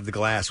base of the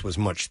glass was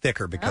much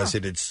thicker because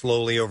it had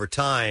slowly over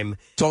time.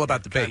 It's all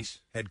about the base.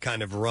 Had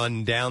kind of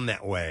run down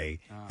that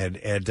way,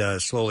 had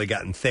slowly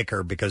gotten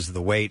thicker because of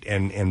the weight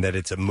and that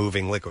it's a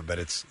moving liquid, but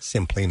it's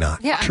simply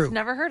not Yeah, true. I've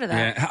never heard of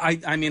that. Yeah,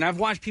 I mean, I've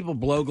watched people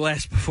blow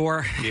glass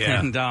before.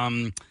 Yeah.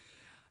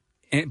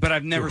 But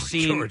I've never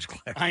seen. George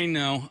Glass. I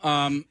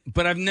know,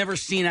 but I've never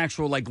seen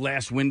actual like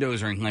glass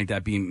windows or anything like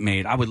that being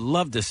made. I would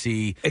love to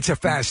see. It's a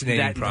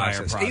fascinating that entire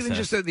process. Even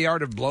just the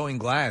art of blowing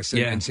glass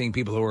and seeing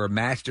people who are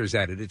masters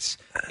at it.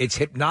 It's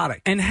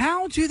hypnotic. And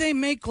how do they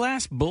make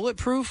glass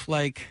bulletproof?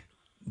 Like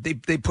they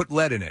put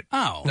lead in it.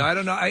 Oh, no, I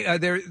don't know.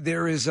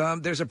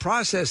 There's a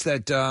process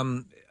that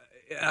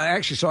I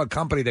actually saw a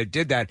company that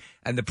did that,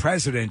 and the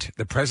president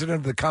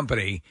of the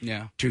company,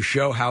 to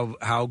show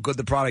how good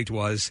the product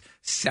was,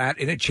 sat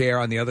in a chair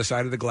on the other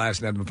side of the glass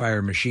and had them fire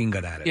a machine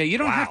gun at it. Yeah, you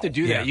don't have to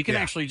do that. Yeah, you can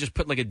yeah. actually just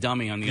put like a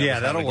dummy on the other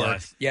side that'll of the work.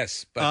 glass.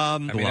 Yes, but I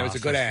mean that was a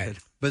good ad.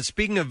 But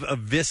speaking of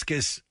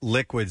viscous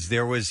liquids,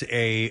 there was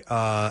a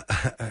I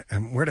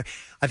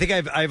think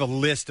I have a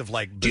list of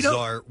like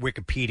bizarre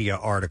Wikipedia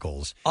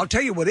articles. I'll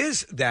tell you what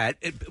is that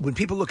when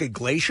people look at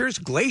glaciers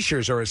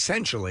are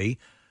essentially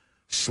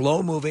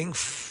slow-moving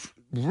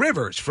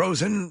rivers,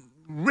 frozen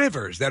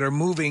rivers that are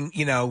moving,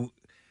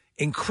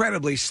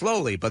 incredibly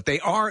slowly, but they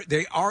are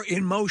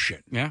in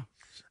motion. Yeah.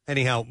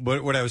 Anyhow,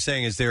 what I was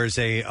saying is there's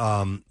a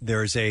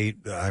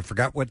I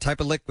forgot what type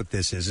of liquid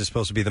this is. It's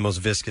supposed to be the most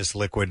viscous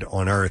liquid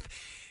on Earth,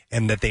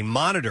 and that they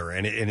monitor,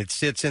 and it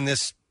sits in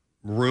this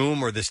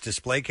room or this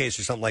display case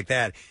or something like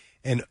that,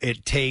 and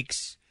it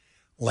takes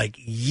like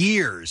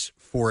years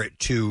for it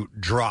to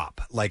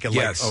drop, like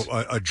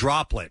a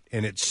droplet,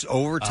 and it's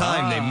over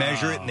time they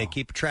measure it and they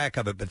keep track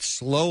of it, but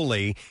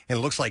slowly, and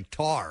it looks like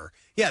tar.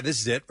 Yeah, this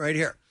is it right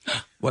here.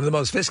 One of the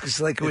most viscous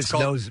liquids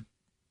knows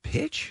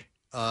pitch.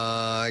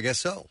 I guess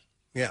so.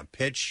 Yeah,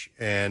 pitch,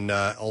 and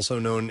also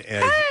known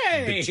as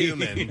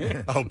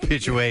bitumen. Oh,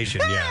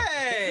 pituation. Yeah.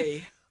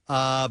 Hey.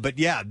 But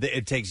yeah,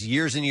 it takes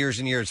years and years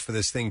and years for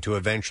this thing to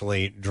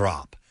eventually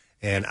drop,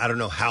 and I don't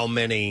know how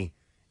many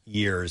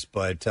years,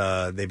 but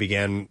they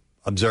began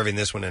observing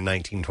this one in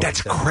 1927.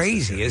 That's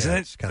crazy, isn't it?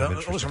 It's kind of It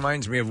interesting. almost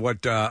reminds me of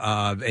what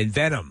in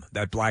Venom,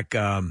 that black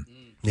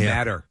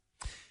matter.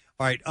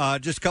 All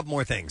right, just a couple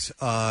more things.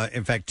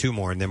 In fact, 2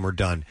 more, and then we're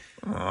done.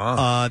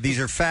 These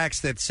are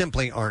facts that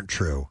simply aren't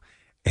true.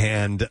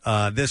 And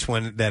this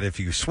one, that if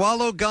you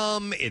swallow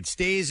gum, it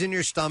stays in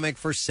your stomach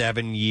for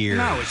 7 years.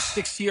 No, it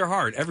sticks to your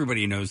heart.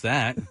 Everybody knows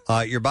that.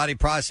 Your body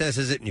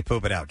processes it, and you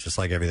poop it out, just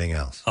like everything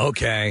else.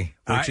 Okay.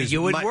 Which is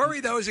you would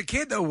worry, though, as a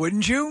kid, though,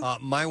 wouldn't you?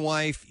 My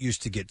wife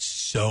used to get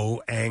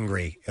so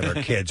angry at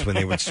her kids when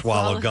they would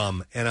swallow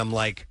gum. And I'm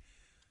like,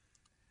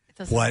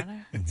 what?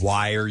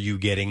 Why are you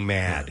getting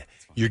mad?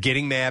 You're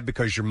getting mad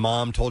because your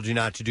mom told you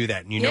not to do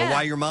that. And you know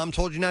why your mom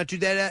told you not to do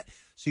that?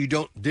 So you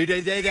don't do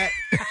that.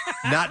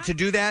 Not to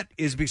do that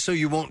is so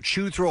you won't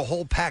chew through a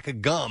whole pack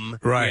of gum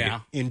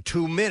in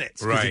 2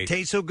 minutes. Because it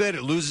tastes so good,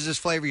 it loses its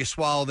flavor. You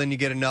swallow, then you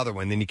get another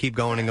one. Then you keep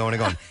going and going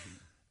and going.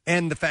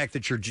 And the fact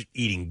that you're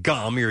eating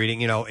gum, you're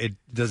eating, it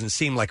doesn't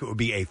seem like it would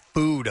be a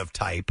food of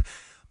type,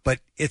 but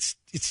it's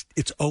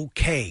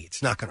okay.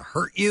 It's not going to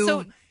hurt you.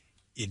 So-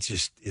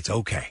 It's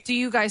okay. Do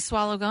you guys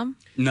swallow gum?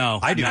 No.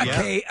 I do.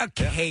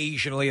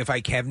 Occasionally, if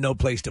I have no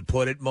place to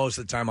put it. Most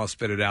of the time, I'll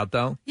spit it out,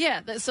 though.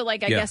 Yeah. So, I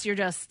guess you're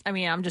just.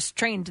 I'm just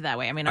trained that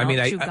way. I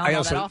don't chew gum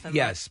all that often.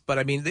 Yes,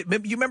 but you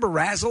remember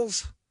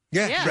Razzles?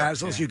 Yeah.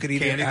 Razzles. You could eat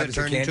candy it that as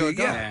a turned candy. into a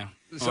gum. Yeah.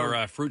 So-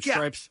 Or fruit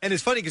stripes. And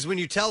it's funny because when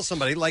you tell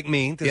somebody like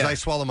me that I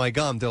swallow my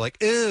gum, they're like,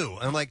 "Ew,"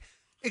 and I'm like,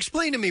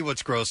 "Explain to me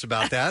what's gross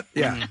about that."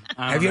 Yeah.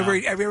 Have you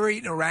ever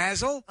eaten a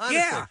Razzle? Honestly,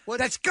 Yeah.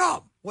 That's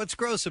gum. What's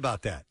gross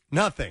about that?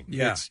 Nothing.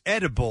 Yeah. It's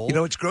edible. You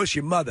know what's gross?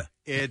 Your mother.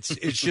 It's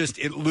just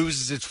it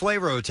loses its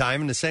flavor over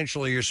time, and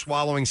essentially you're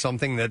swallowing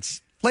something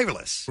that's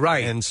flavorless.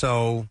 Right. And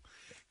so,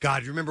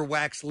 God, you remember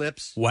wax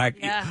lips?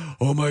 Yeah.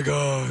 Oh my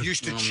God. You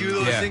used to chew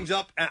those things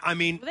up. I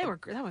mean,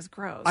 That was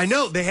gross. I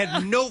know they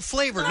had no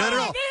flavor, none at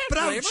all. But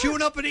I would flavor. chew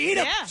it up and eat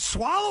them, Yeah.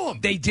 swallow them.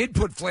 They did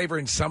put flavor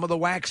in some of the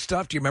wax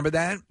stuff. Do you remember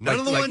that? None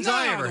of the ones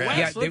I ever the had.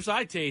 wax lips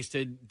I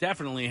tasted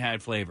definitely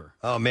had flavor.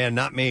 Oh man,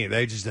 not me.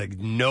 They just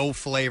had no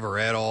flavor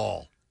at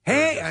all.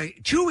 Hey,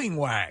 chewing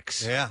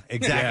wax. Yeah,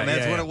 exactly. Yeah,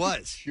 That's yeah, what yeah. it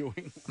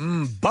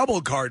was.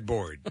 Bubble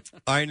cardboard.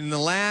 All right, and the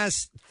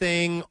last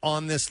thing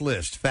on this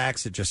list,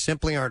 facts that just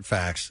simply aren't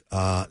facts.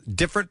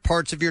 Different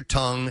parts of your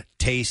tongue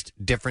taste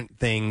different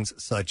things,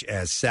 such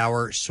as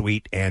sour,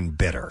 sweet, and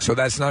bitter. So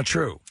that's not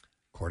true.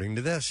 According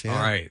to this, yeah.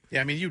 All right. Yeah,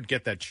 I mean, you'd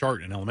get that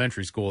chart in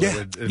elementary school.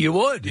 Yeah, you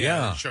would,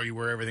 yeah. it'd show you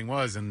where everything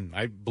was, and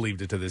I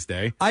believed it to this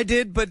day. I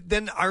did, but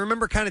then I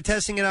remember kind of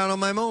testing it out on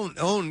my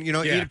own.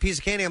 Yeah. Eat a piece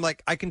of candy. I'm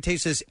like, I can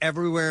taste this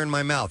everywhere in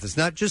my mouth. It's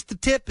not just the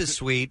tip is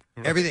sweet.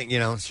 Everything,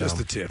 Just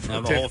the tip.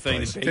 Now, the whole thing.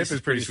 The Tip base is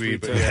pretty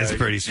sweet, but too. That's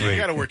pretty sweet. You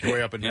got to work your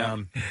way up and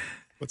down.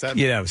 What's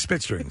that?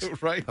 Spit strings.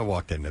 Right. I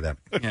walked into that.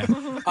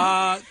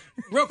 Yeah.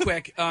 Real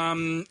quick,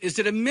 is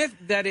it a myth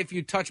that if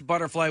you touch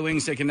butterfly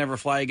wings, they can never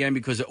fly again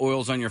because it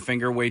oils on your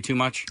finger way too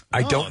much?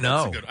 I don't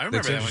know. That's a good- I remember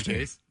That's that one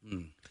interesting.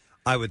 case.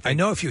 I would. I Think,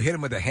 know if you hit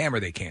them with a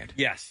hammer, they can't.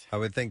 Yes. I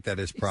would think that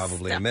is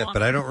probably a myth,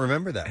 but I don't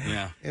remember that.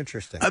 Yeah.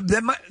 Interesting.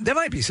 There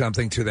might be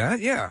something to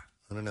that. Yeah.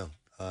 I don't know.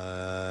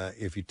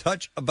 If you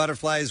touch a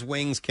butterfly's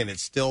wings, can it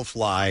still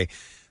fly?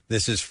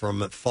 This is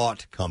from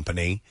Thought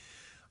Company.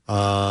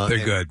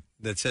 They're good.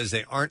 That says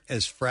they aren't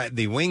as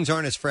the wings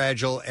aren't as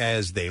fragile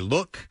as they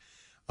look.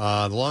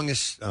 The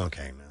longest.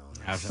 Okay,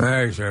 no.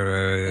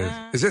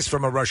 Is this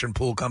from a Russian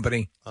pool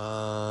company?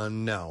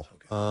 No.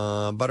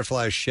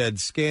 Butterflies shed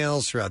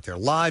scales throughout their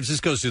lives.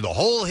 This goes through the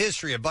whole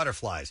history of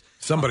butterflies.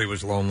 Somebody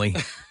was lonely.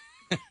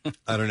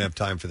 I don't have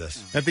time for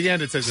this. At the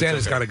end, it says Santa's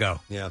it's okay. got to go.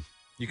 Yeah.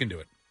 You can do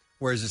it.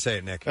 Where does it say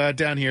it, Nick?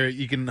 Down here,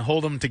 you can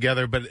hold them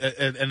together, but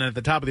and at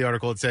the top of the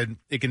article, it said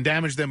it can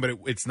damage them, but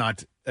it's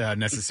not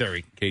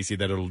necessary, Casey,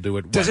 that it'll do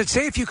it. Does it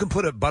say if you can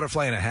put a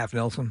butterfly in a half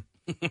Nelson?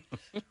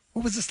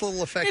 What was this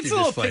little effect It's you a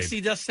little just played?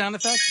 pixie dust sound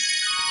effect.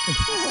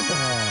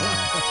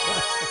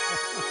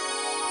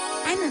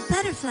 I'm a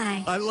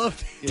butterfly. I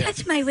love it.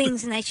 Touch my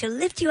wings and I shall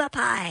lift you up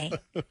high.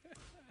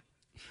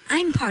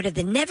 I'm part of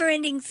the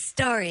never-ending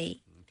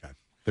story.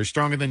 They're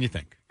stronger than you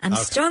think. I'm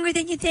stronger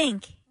than you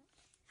think.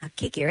 I'll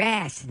kick your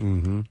ass.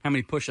 Mm-hmm. How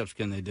many push-ups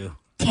can they do?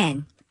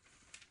 10.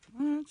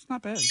 It's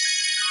not bad.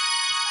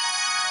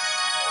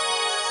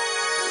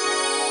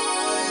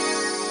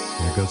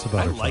 There goes the I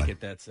butterfly. like it,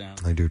 that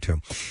sound. I do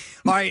too.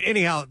 All right.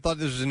 Anyhow, thought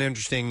this was an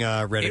interesting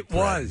Reddit. It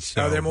thread, was.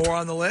 so Are there more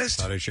on the list?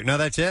 thought I should- No,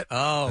 that's it.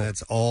 Oh.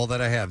 That's all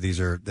that I have. These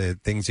are the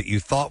things that you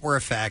thought were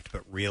a fact,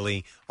 but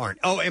really aren't.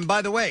 Oh, and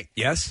by the way,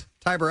 Yes.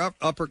 Tiger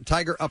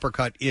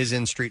Uppercut is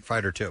in Street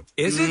Fighter 2.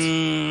 Is it?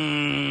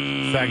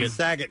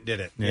 Sagat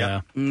did it.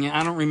 Yeah. Yeah,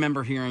 I don't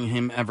remember hearing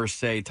him ever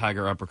say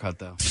Tiger Uppercut,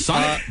 though.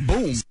 Sonic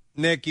Boom.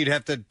 Nick, you'd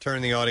have to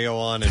turn the audio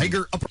on. And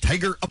Tiger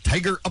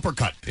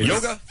Uppercut.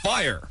 Yoga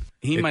Fire.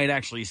 He might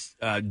actually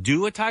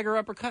do a Tiger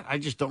Uppercut. I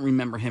just don't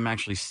remember him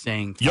actually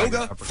saying Tiger Yoga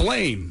Uppercut.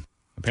 Flame.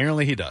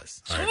 Apparently he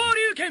does.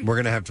 We're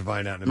going to have to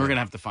find out in a We're minute. going to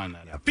have to find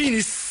that out.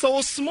 Penis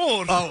so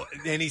small. Oh,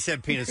 and he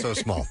said penis so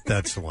small.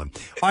 That's the one.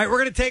 All right, we're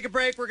going to take a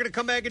break. We're going to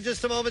come back in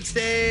just a moment.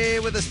 Stay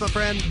with us, my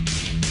friend.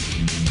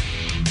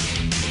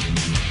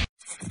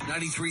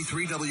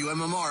 93.3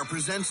 WMMR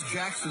presents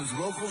Jackson's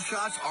Local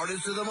Shots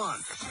Artist of the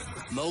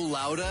Month, Mo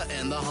Lauda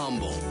and the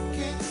Humble.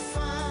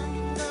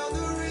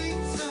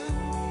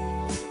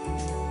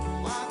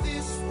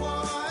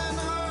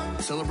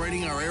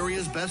 Celebrating our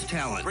area's best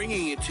talent,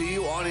 bringing it to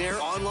you on air,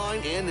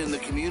 online, and in the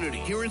community.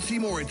 Here in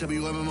Seymour at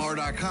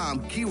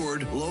WMMR.com,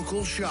 keyword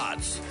local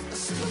shots.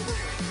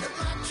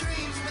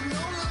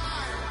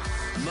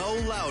 Mo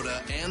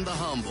Lauda and the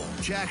Humble,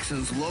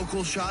 Jackson's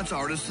Local Shots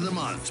Artist of the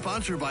Month,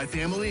 sponsored by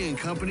Family and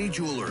Company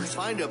Jewelers.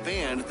 Find a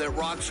band that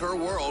rocks her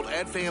world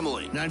at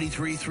Family.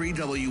 93.3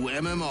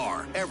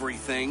 WMMR,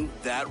 everything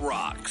that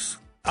rocks.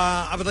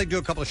 I would like to do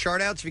a couple of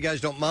shout-outs, if you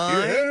guys don't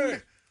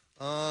mind.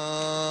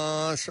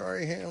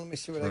 Sorry, here, let me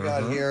see what I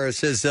got here. It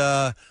says,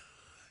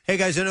 hey,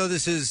 guys, I know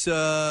this is...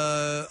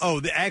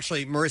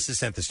 actually, Marissa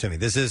sent this to me.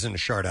 This isn't a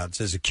shout-out. It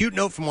says, a cute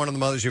note from one of the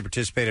mothers who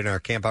participated in our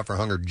Camp Out for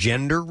Hunger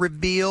gender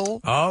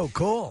reveal. Oh,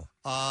 cool.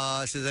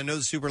 Says, I know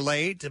it's super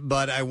late,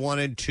 but I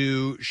wanted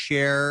to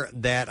share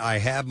that I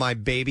have my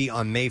baby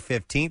on May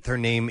 15th. Her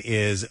name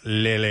is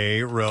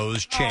Lily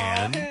Rose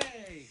Chan.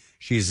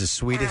 She's the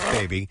sweetest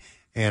baby,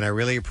 and I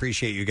really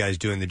appreciate you guys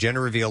doing the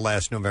gender reveal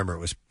last November. It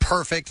was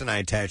perfect, and I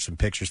attached some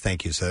pictures.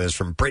 Thank you. So that's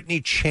from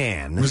Brittany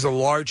Chan. It was the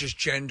largest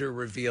gender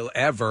reveal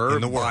ever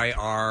In the world. by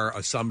our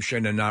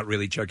assumption and not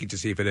really checking to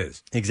see if it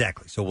is.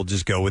 Exactly. So we'll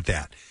just go with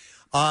that.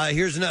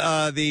 Here's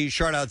the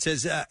shout out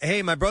says,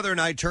 hey, my brother and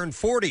I turned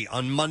 40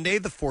 on Monday,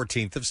 the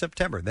 14th of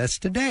September. That's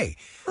today.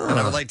 And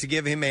I would like to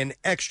give him an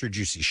extra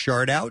juicy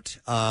shout out.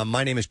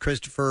 My name is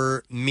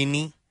Christopher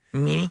Minnie.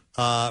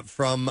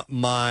 From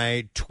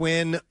my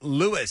twin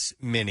Lewis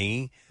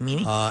Minnie,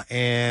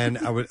 and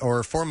I would,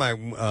 or for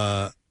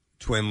my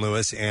twin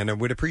Lewis, and I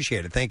would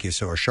appreciate it. Thank you.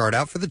 So a shout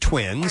out for the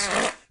twins.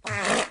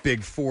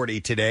 Big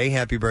 40 today.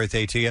 Happy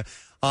birthday to you.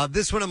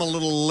 This one I'm a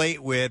little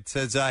late with.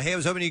 Says, hey, I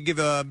was hoping you'd give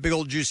a big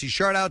old juicy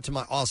shout out to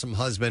my awesome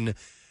husband,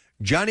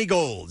 Johnny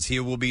Golds.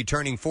 He will be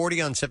turning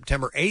 40 on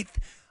September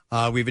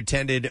 8th. We've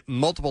attended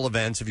multiple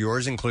events of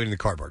yours, including the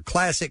Cardboard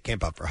Classic,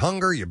 Camp Out for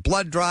Hunger, your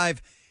blood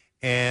drive,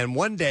 and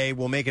one day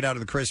we'll make it out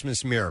of the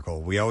Christmas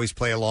Miracle. We always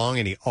play along,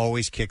 and he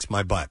always kicks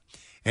my butt.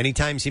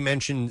 Anytime he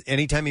mentions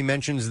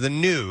the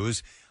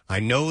news, I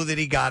know that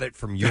he got it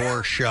from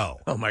your show.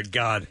 Oh, my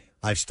God.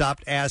 I've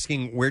stopped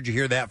asking, where'd you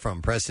hear that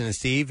from? Preston and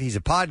Steve. He's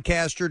a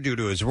podcaster due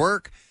to his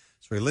work,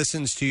 so he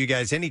listens to you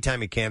guys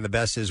anytime he can. The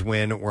best is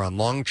when we're on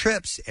long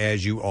trips,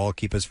 as you all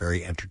keep us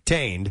very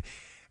entertained.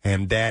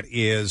 And that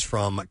is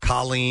from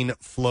Colleen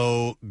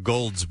Flo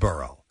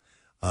Goldsboro.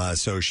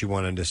 So she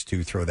wanted us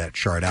to throw that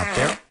chart out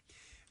there.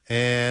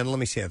 And let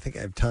me see. I think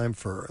I have time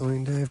for,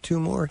 I have two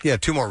more. Yeah,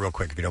 two more real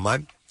quick, if you don't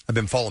mind. I've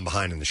been falling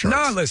behind in the charts.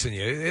 No, listen,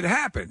 it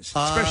happens,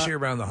 especially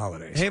around the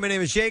holidays. Hey, my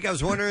name is Jake. I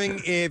was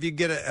wondering if you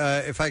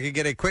if I could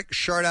get a quick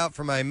shout out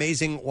for my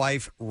amazing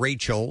wife,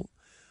 Rachel.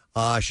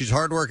 She's a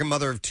hardworking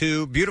mother of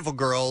two beautiful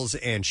girls,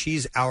 and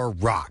she's our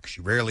rock. She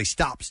rarely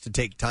stops to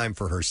take time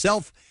for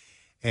herself,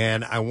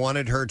 and I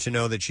wanted her to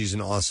know that she's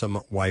an awesome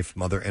wife,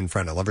 mother, and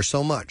friend. I love her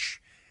so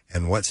much.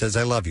 And what says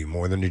I love you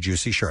more than a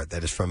juicy shirt?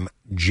 That is from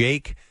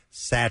Jake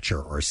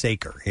Satcher or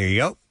Saker. Here you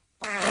go.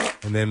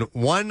 And then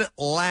one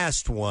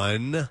last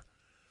one.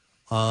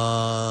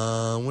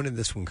 When did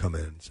this one come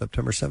in?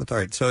 September 7th. All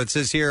right. So it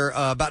says here,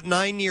 about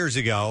 9 years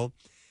ago,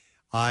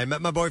 I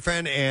met my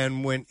boyfriend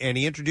and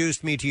he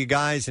introduced me to you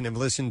guys and have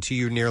listened to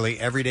you nearly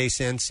every day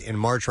since. In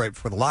March, right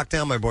before the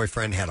lockdown, my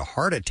boyfriend had a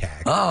heart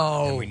attack.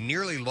 Oh. And we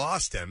nearly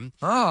lost him.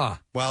 Ah.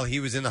 While he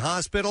was in the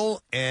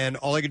hospital, and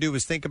all I could do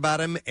was think about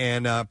him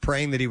and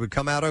praying that he would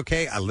come out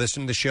okay. I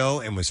listened to the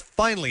show and was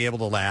finally able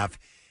to laugh,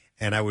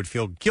 and I would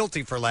feel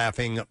guilty for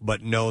laughing,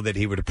 but know that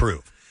he would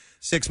approve.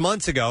 6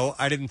 months ago,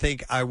 I didn't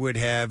think I would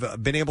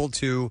have been able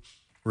to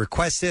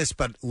request this,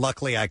 but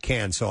luckily I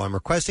can. So I'm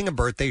requesting a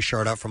birthday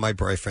shout out from my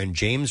boyfriend,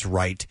 James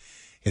Wright.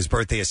 His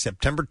birthday is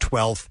September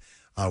 12th.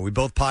 We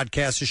both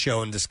podcast the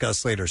show and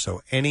discuss later,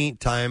 so any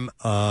time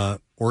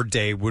or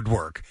day would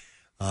work.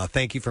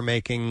 Thank you for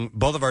making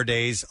both of our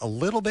days a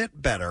little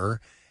bit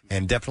better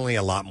and definitely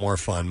a lot more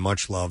fun.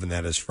 Much love, and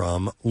that is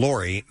from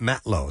Lori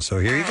Matlow. So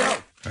here you go.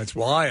 That's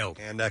wild.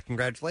 And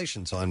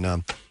congratulations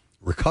on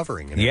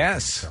recovering. And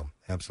yes. So,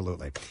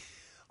 absolutely.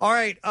 All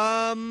right.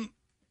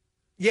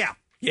 Yeah.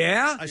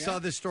 Yeah? I saw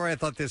this story. I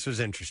thought this was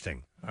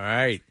interesting. All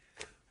right.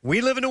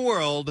 We live in a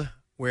world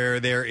where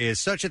there is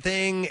such a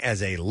thing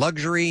as a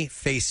luxury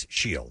face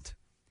shield.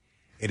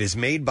 It is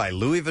made by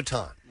Louis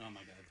Vuitton.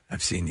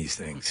 I've seen these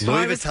things.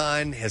 Louis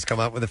Vuitton has come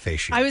out with a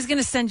face shield. I was going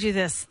to send you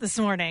this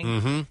morning.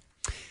 Mm-hmm.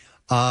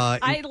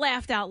 I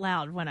laughed out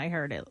loud when I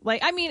heard it.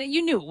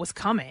 You knew it was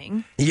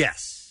coming.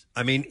 Yes.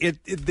 I mean,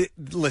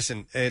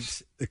 listen,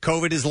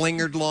 COVID has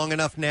lingered long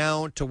enough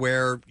now to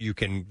where you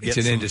can get It's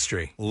an some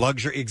industry.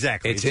 Luxury,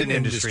 exactly. It's an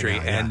industry,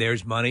 now, yeah. and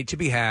there's money to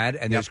be had,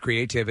 and there's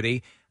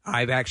creativity.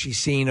 I've actually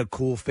seen a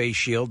cool face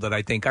shield that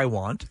I think I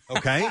want.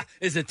 Okay.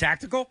 Is it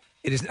tactical?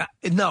 It is not.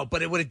 No,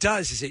 but what it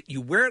does is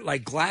you wear it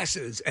like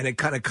glasses, and it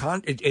kind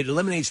of it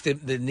eliminates the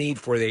need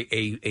for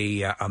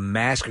a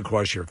mask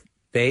across your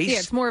face. Yeah,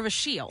 it's more of a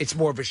shield. It's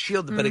more of a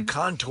shield, but it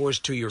contours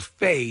to your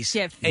face,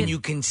 and you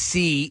can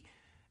see.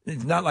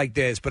 It's not like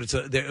this, but it's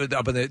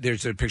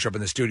there's a picture up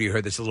in the studio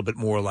here that's a little bit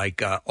more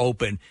like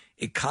open.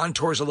 It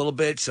contours a little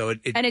bit, so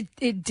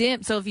it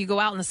dims. So if you go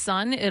out in the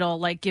sun, it'll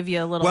give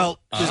you a little. Well,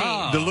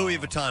 the Louis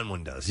Vuitton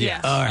one does. Yeah.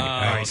 All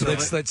right. So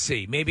let's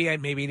see. Maybe I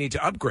need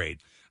to upgrade.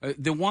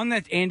 The one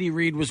that Andy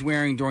Reid was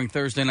wearing during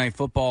Thursday Night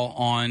Football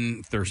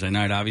on Thursday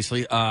night,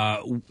 obviously,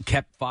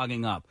 kept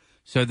fogging up.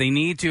 So they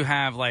need to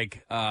have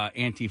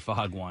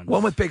anti-fog ones.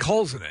 One with big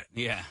holes in it.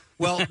 Yeah.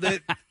 Well,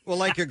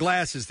 like your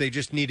glasses, they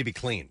just need to be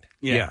cleaned.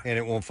 Yeah. And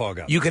it won't fog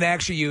up. You can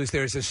actually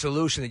there's a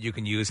solution that you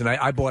can use, and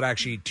I bought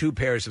actually 2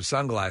 pairs of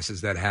sunglasses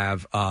that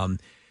have,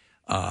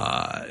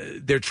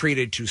 they're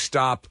treated to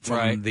stop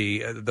from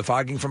the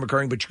fogging from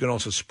occurring, but you can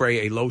also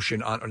spray a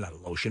lotion on, or not a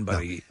lotion, but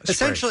a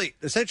spray.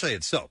 Essentially,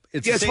 it's soap.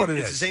 It's what it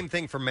is. It's the same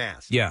thing for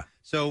masks. Yeah.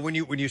 So when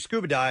you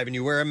scuba dive and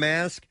you wear a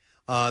mask,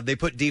 they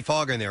put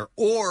defogger in there,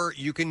 or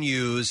you can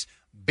use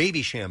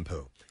baby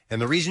shampoo.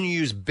 And the reason you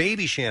use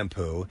baby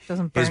shampoo is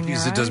burn because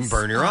your it doesn't eyes?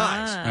 burn your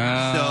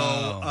eyes.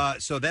 Oh.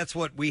 So that's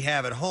what we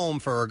have at home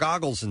for our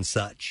goggles and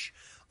such.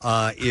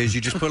 Is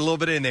you just put a little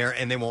bit in there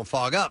and they won't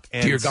fog up.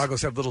 And Do your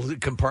goggles have little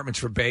compartments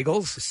for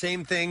bagels?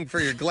 Same thing for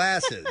your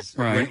glasses.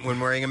 Right. When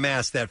wearing a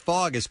mask, that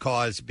fog is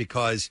caused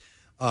because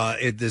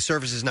the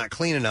surface is not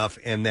clean enough,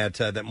 and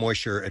that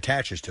moisture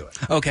attaches to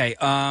it. Okay,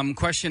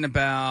 question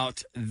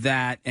about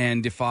that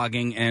and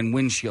defogging and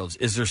windshields.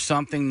 Is there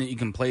something that you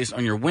can place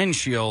on your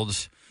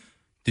windshields?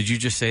 Did you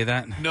just say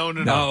that? No.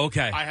 Oh,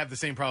 okay. I have the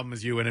same problem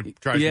as you, and it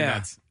drives me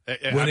nuts.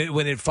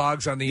 When it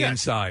fogs on the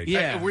inside.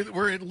 Yeah.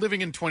 We're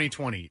living in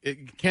 2020.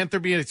 Can't there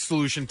be a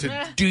solution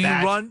to Do you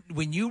that?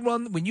 when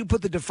you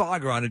put the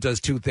defogger on, it does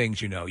two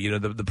things, you know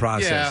the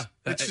process.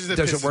 Yeah. It's just,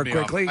 does it pisses work me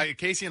off. quickly?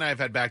 Casey and I have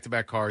had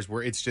back-to-back cars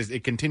where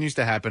it continues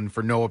to happen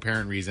for no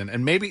apparent reason.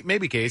 And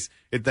maybe Case,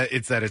 it's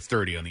that it's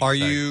dirty on the Are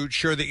inside. you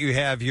sure that you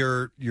have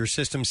your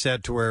system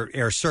set to where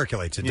air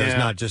circulates? It does Yeah.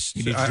 not just.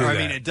 You need to I do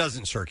mean, that. it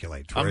doesn't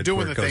circulate. to I'm where doing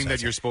where the it goes thing that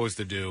outside. you're supposed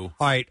to do.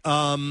 All right.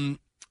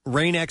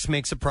 RainX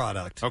makes a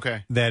product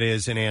that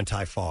is an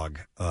anti-fog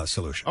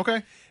solution.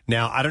 Okay.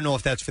 Now, I don't know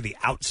if that's for the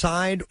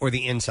outside or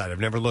the inside. I've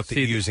never looked at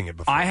using it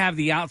before. I have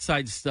the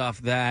outside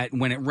stuff that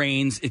when it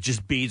rains, it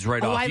just beads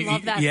right Oh, off. I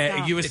love that Yeah,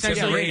 stuff. you It's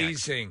essentially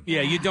amazing.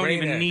 Yeah, you don't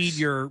even Rain-X. need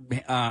your.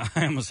 I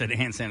almost said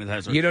hand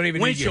sanitizer. You don't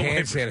even need your Windshield hand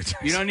wipers.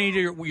 sanitizer. You don't need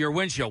your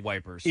windshield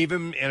wipers.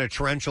 Even in a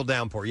torrential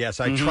downpour. Yes,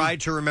 I Mhm.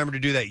 tried to remember to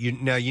do that.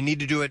 Now, you need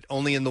to do it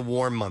only in the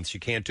warm months. You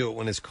can't do it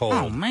when it's cold.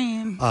 Oh,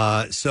 man.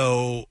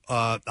 So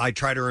I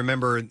try to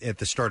remember at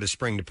the start of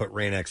spring to put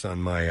RainX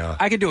on my...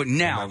 I can do it on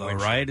now, my though,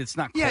 windshield. right? It's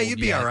not Yeah, cold you'd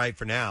be yet. all right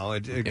for now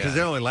because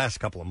Yeah. it only lasts a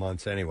couple of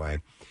months anyway.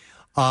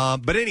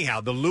 But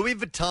anyhow, the Louis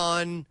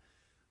Vuitton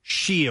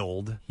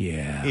Shield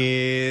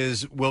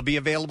will be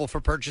available for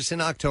purchase in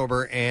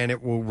October, and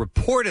it will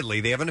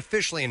reportedly, they haven't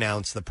officially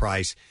announced the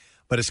price,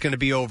 but it's going to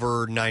be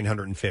over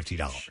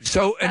 $950.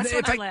 So, and That's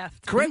if when I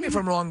left. correct me if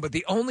I'm wrong, but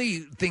the only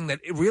thing that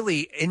it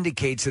really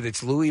indicates that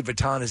it's Louis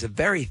Vuitton is a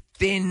very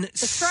thin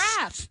The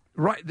strap.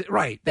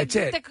 Right. That's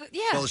it.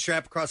 Yeah. Well, the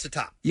strap across the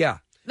top. Yeah.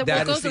 What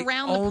That is goes the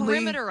around only- the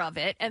perimeter of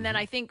it, and then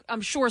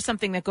I'm sure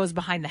something that goes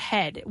behind the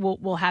head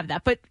will have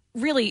that. But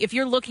really, if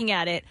you're looking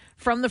at it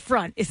from the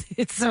front,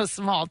 it's so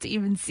small to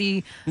even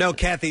see. No,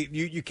 Kathy,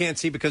 you can't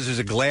see because there's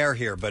a glare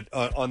here, but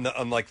on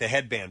like the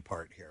headband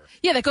part here.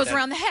 Yeah, that goes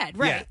around the head,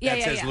 right? Yeah,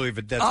 that says Louis.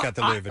 That's got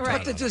the Louis Vuitton.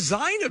 But the on it.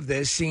 design of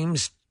this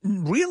seems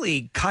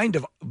really kind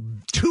of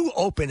too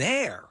open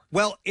air.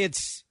 Well,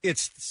 it's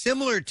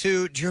similar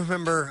to. Do you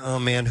remember? Oh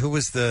man, who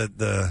was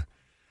the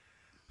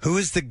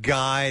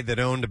guy that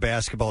owned a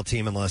basketball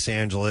team in Los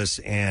Angeles?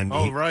 And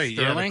Oh, right. Yeah,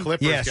 the Sterling?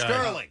 Clippers yeah, guy.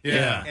 Sterling.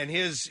 Yeah. and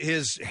his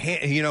his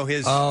That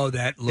his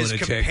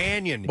lunatic.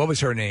 companion. What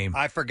was her name?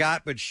 I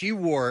forgot, but she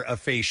wore a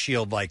face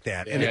shield like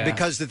that. And Yeah.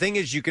 because the thing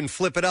is, you can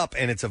flip it up,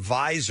 and it's a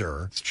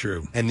visor. It's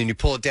true. And then you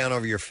pull it down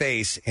over your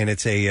face, and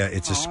it's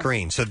a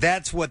screen. So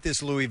that's what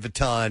this Louis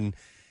Vuitton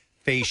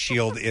face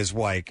shield is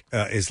like.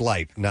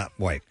 Not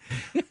white.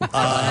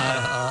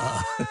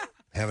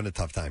 Having a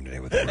tough time today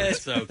with that.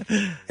 It's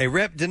okay. A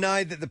rep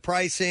denied that the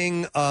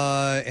pricing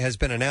has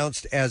been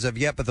announced as of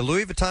yet, but the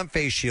Louis Vuitton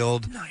face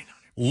shield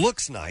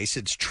looks nice.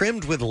 It's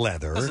trimmed with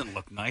leather. Doesn't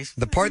look nice.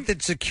 The part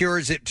that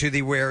secures it to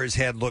the wearer's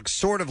head looks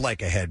sort of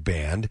like a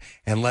headband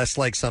and less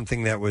like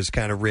something that was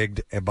kind of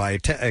rigged by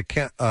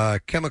a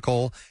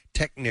chemical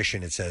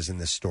technician, it says in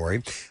this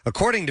story.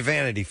 According to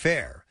Vanity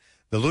Fair,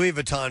 the Louis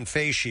Vuitton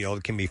face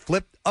shield can be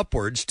flipped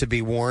upwards to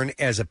be worn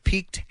as a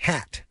peaked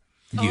hat.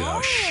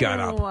 Shut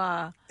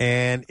up.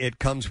 And it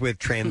comes with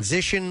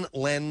transition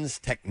lens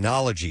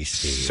technology,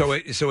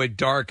 Steve. So it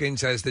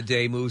darkens as the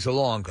day moves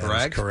along, That is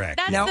correct? correct.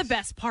 That's Now- the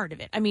best part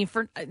of it. I mean,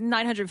 for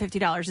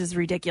 $950 is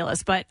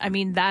ridiculous, but I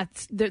mean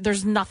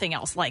there's nothing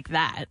else like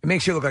that. It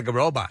makes you look like a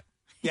robot.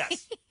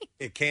 Yes.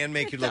 It can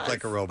make you look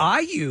like a robot.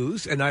 I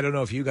use, and I don't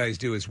know if you guys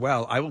do as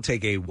well, I will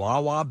take a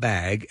Wawa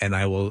bag and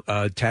I will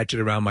attach it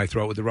around my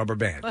throat with a rubber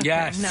band. Okay,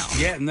 Yes. no.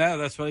 Yeah, no,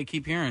 that's what I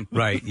keep hearing.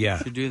 Right, yeah.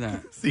 Should do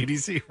that.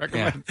 CDC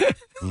recommend.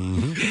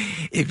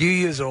 If you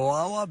use a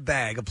Wawa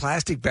bag, a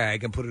plastic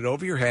bag, and put it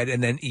over your head,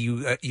 and then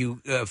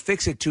you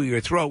fix it to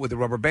your throat with a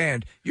rubber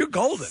band, you're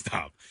golden.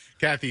 Stop.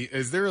 Kathy,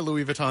 is there a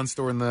Louis Vuitton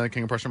store in the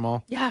King of Prussia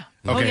Mall? Yeah.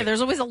 Oh Okay. yeah.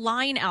 There's always a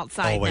line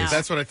outside Always. now.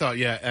 That's what I thought.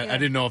 Yeah, I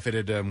didn't know if it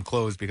had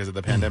closed because of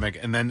the pandemic.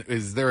 And then,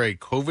 is there a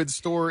COVID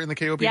store in the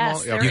KOP Yes,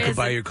 Mall? there You is. can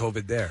buy your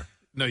COVID there.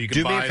 No, you can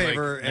Do buy, me a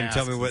favor like, and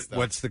tell me masks and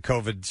what's the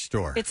COVID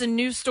store. It's a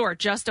new store,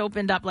 just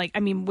opened up.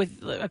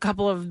 With a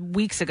couple of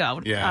weeks ago.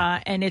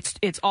 Yeah. And it's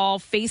all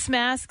face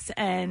masks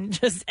and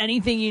just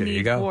anything you There you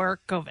need go. for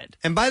COVID.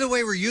 And by the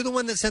way, were you the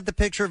one that sent the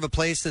picture of a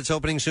place that's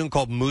opening soon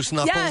called Moose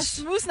Knuckles?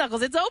 Yes, Moose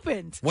Knuckles. It's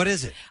opened. What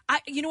is it?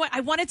 You know what? I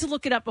wanted to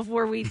look it up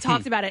before we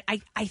talked about it. I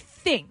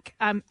think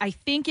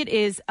it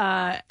is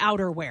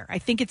outerwear. I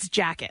think it's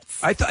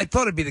jackets. I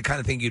thought it'd be the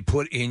kind of thing you'd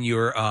put in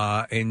your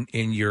in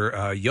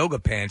your yoga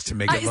pants to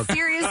make it look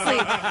seriously.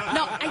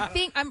 No,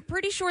 I'm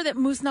pretty sure that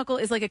Moose Knuckle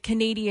is like a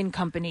Canadian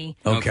company.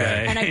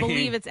 Okay. And I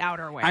believe it's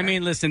outerwear. I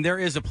mean, listen, there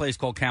is a place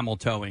called Camel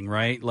Towing,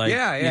 right? Like,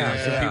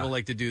 so people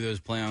like to do those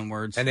play on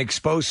words. An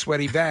exposed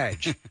sweaty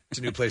vag. It's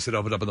a new place that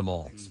opened up in the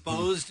mall.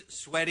 Exposed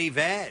sweaty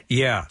vag.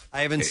 Yeah.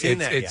 I haven't seen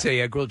that It's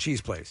yet. a grilled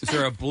cheese place. Is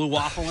there a blue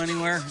waffle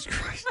anywhere?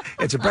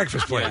 It's a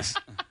breakfast place.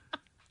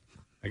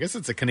 I guess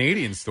it's a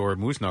Canadian store,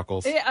 Moose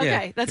Knuckles. Yeah,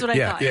 okay, that's what I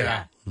thought.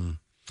 Yeah.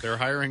 They're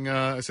hiring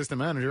assistant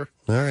manager.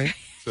 All right.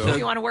 So if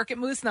you want to work at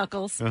Moose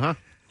Knuckles.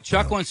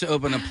 Chuck wants to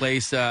open a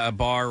place, a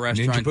bar,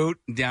 restaurant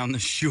down the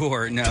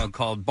shore. No,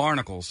 called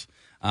Barnacles,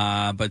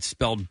 but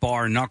spelled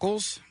Bar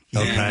Knuckles.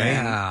 Okay.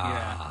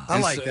 I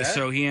like that.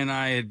 So he and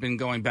I had been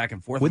going back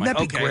and forth. Wouldn't I'm that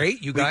like, be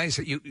great? You guys,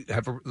 you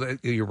have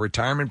your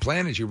retirement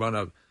plan is you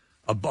run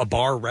a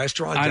bar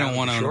restaurant. I down don't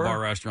want to the own shore? a bar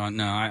restaurant.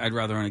 No, I'd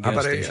rather own a How gas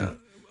about station.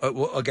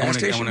 a gas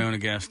station? I want to own a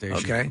gas station.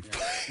 Okay,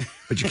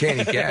 but you can't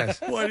eat gas.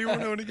 Why do you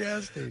want to own a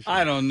gas station?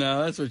 I don't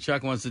know. That's what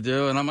Chuck wants to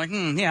do, and I'm like,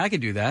 yeah, I could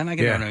do that. I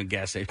can own a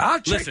gas station. I'll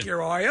check Listen,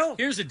 your oil.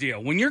 Here's the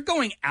deal: when you're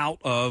going out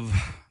of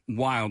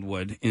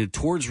Wildwood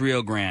towards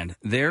Rio Grande,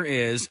 there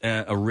is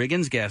a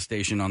Riggins gas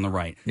station on the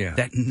right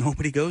that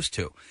nobody goes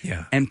to.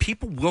 Yeah. And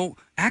people will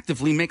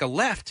actively make a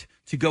left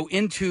to go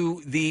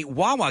into the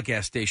Wawa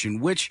gas station,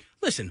 which,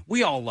 listen,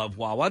 we all love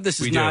Wawa. This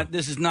is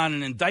not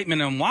an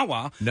indictment on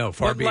Wawa. No,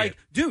 far but be it.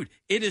 Dude,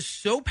 it is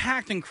so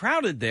packed and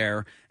crowded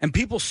there, and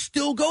people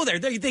still go there.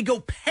 They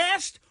go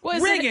past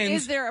Riggins.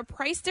 Is there a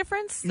price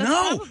difference? That's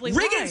No, probably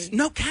Riggins. why.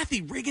 No,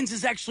 Kathy, Riggins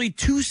is actually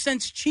 2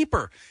 cents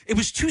cheaper. It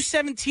was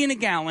 $2.17 a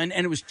gallon,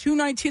 and it was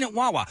 $2.19 at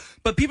Wawa.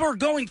 But people are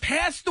going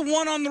past the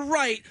one on the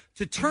right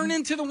to turn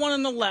into the one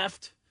on the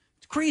left.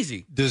 It's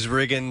crazy. Does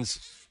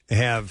Riggins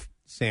have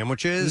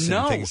sandwiches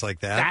and things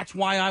like that? That's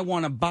why I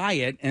want to buy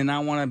it, and I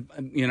want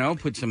to,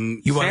 put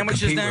some You want to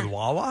sandwiches compete there. with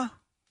Wawa?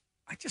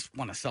 I just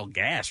want to sell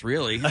gas,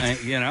 really. I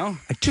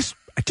just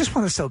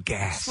want to sell gas.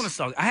 I just want to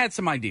sell. I had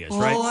some ideas,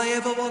 right? All I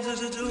ever wanted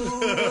to do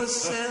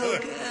was sell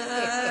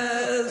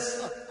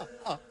gas,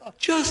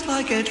 just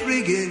like at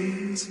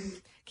Riggins.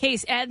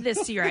 Case, add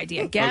this to your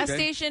idea. Gas Okay.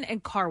 station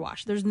and car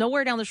wash. There's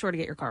nowhere down the shore to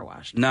get your car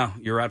washed. No,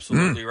 you're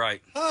absolutely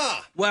right.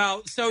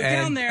 Well, so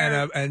down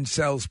there, and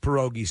sells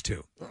pierogies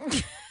too.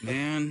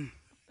 man.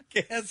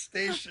 Gas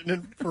station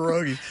and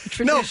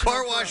pierogies. No,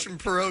 car wash and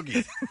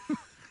pierogies.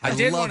 I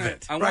did love wanna-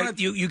 it. I wanna-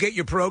 You get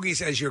your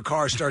pierogies as your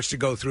car starts to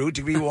go through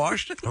to be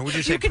washed. Or would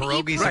you say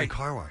pierogies and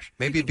car wash?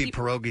 Maybe it'd be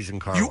pierogies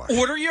and car You wash.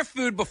 order your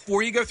food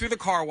before you go through the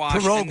car wash,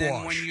 Pierogi and then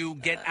wash. when you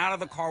get out of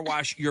the car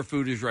wash, your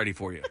food is ready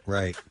for you.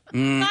 Right. I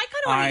kind of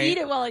want to eat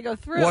it while I go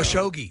through.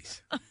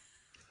 Washogies.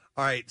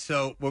 All right.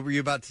 So, what were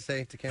you about to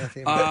say to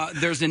Kathy?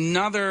 There's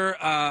another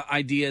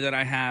idea that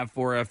I have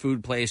for a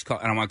food place, and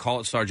I'm going to call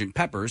it Sergeant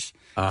Pepper's.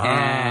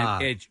 Ah.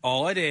 And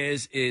all it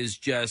is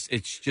just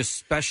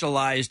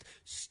specialized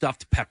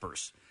stuffed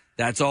peppers.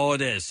 That's all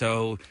it is.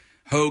 So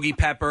hoagie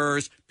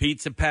peppers,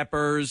 pizza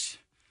peppers.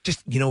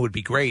 Just, it would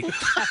be great.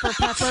 Pepper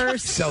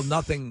peppers. Sell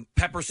nothing.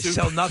 Pepper soup.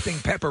 Sell nothing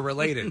pepper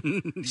related.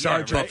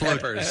 Sergeant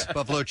Peppers.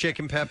 Buffalo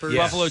chicken peppers.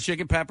 Yes. Buffalo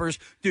chicken peppers.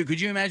 Dude,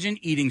 could you imagine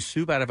eating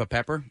soup out of a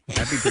pepper?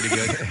 That'd be pretty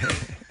good.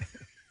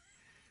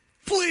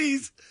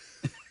 Please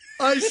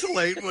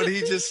isolate what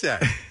he just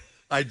said.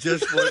 I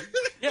just want.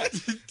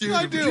 Yes. Dude,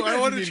 I do. I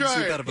want to try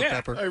soup it. out of a Yeah.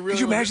 pepper. I really Could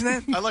you wanna- imagine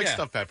that? I like Yeah.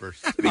 stuffed peppers.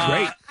 That'd be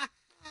great.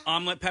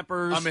 Omelet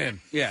peppers. I'm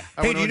in. Yeah.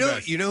 I Hey, would do you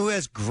invest. know who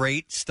has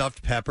great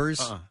stuffed peppers?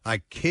 I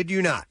kid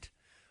you not.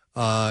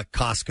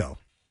 Costco.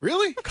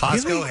 Really?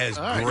 Costco Really? has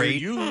All right,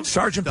 great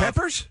Sergeant stuffed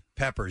Peppers?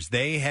 peppers.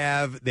 They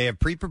have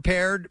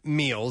pre-prepared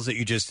meals that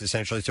you just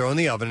essentially throw in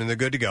the oven and they're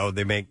good to go.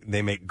 They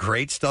make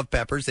great stuffed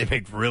peppers. They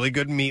make really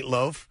good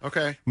meatloaf.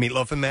 Okay.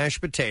 Meatloaf and mashed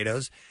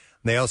potatoes.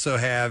 They also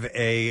have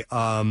a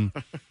I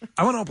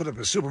want to open up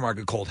a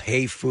supermarket called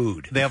Hey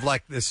Food. they have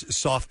like this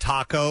soft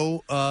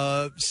taco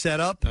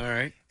setup. All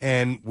right.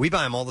 And we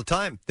buy them all the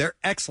time. They're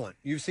excellent.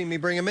 You've seen me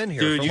bring them in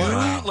here. Dude, for you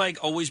lunch.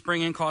 always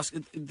bring in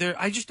Costco.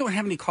 I just don't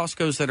have any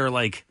Costco's that are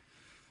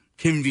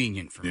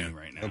convenient for me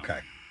right now. Okay.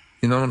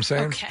 You know what I'm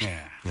saying? Okay.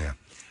 Yeah.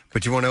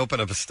 But you want to open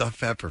up a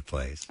stuffed pepper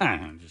place. I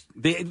don't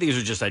know, these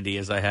are just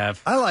ideas I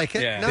have. I like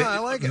it. Yeah. No, I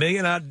like it.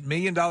 $1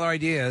 million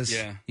ideas.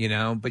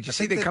 Yeah. But you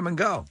see, they come and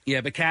go.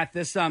 Yeah, but Kat,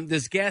 this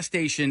gas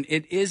station,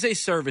 it is a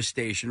service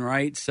station,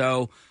 right?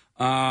 So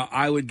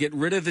I would get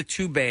rid of the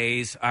 2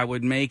 bays. I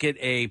would make it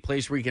a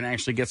place where you can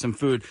actually get some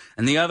food.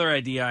 And the other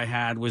idea I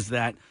had was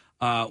that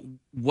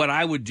what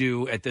I would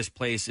do at this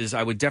place is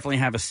I would definitely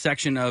have a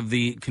section of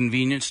the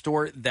convenience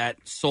store that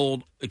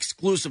sold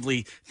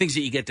exclusively things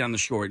that you get down the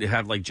shore. You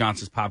have like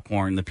Johnson's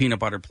popcorn, the peanut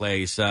butter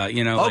place, Okay.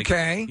 you know what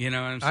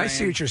I'm saying? I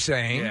see what you're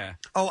saying. Yeah.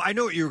 Oh, I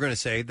know what you were going to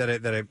say.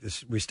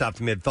 We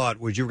stopped mid thought.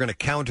 Was you were going to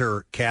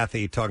counter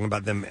Kathy talking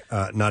about them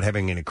not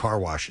having any car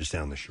washes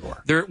down the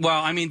shore?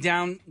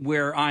 Down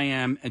where I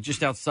am,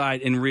 just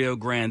outside in Rio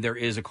Grande, there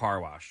is a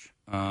car wash.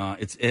 I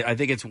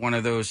think it's one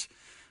of those.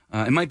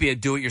 It might be a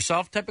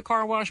do-it-yourself type of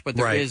car wash, but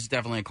there is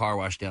definitely a car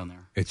wash down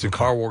there. It's a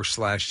car wash /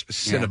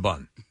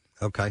 Cinnabon.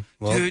 Okay.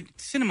 Well, dude,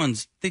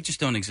 Cinnamons, they just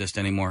don't exist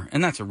anymore,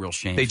 and that's a real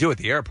shame. They do at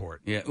the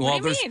airport. Yeah.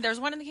 What do you mean? There's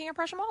one in the King of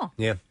Prussia Mall.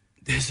 Yeah.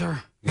 Is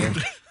there?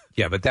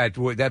 Yeah, but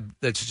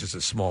that's just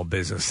a small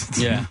business.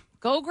 Yeah.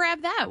 Go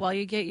grab that while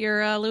you get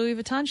your Louis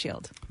Vuitton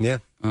shield. Yeah.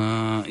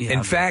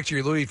 In fact,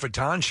 your Louis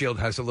Vuitton shield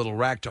has a little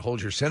rack to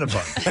hold your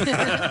Cinnabon.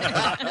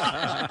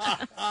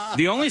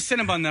 The only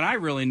Cinnabon that I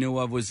really knew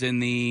of was in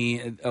the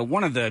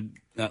one of the.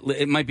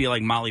 It might be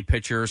like Molly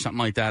Pitcher or something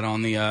like that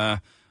on the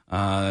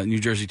New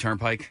Jersey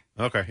Turnpike.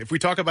 Okay. If we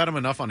talk about them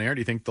enough on air,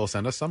 do you think they'll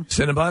send us some?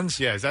 Cinnabons?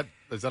 Yeah, is that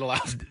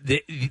allowed?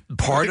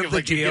 Part I think of the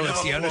like, you deal, get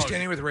it's the a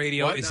understanding with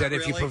radio, What? is that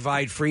Not if you really?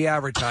 provide free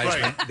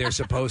advertisement, they're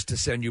supposed to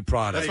send you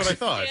products. That's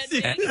what I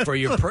thought. For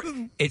your,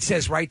 it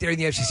says right there in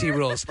the FCC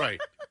rules, right.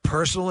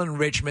 Personal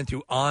enrichment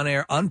through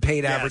on-air,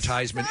 unpaid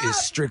advertisement is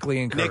strictly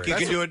encouraged. Nick, you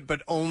can do it,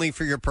 but only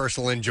for your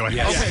personal enjoyment.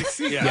 Yes. Okay,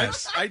 see,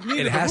 Yes. I needed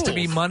It the has to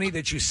be rules. money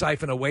that you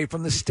siphon away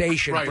from the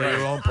station Right, for right.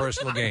 your own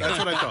personal gain. That's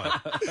what I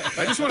thought.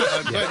 I just want to.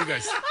 I'm glad you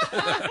guys.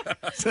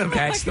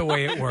 That's the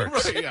way it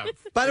works. Right, yeah.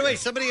 By the way,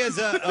 somebody has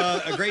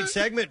a great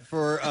segment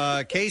for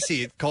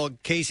Casey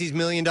called Casey's $1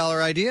 Million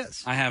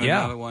Ideas. I have Yeah.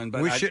 another one,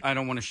 but We should- I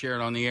don't want to share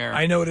it on the air.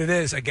 I know what it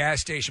is, a gas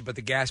station, but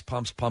the gas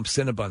pumps pump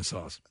Cinnabon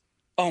sauce.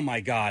 Oh,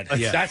 my God.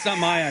 Yeah. That's not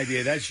my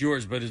idea. That's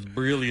yours, but it's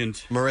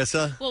brilliant.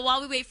 Marissa? Well,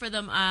 while we wait for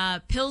them,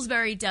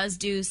 Pillsbury does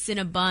do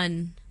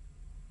Cinnabon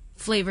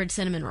flavored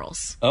cinnamon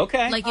rolls.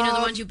 Okay. Like, you know,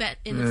 the ones you bet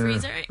in the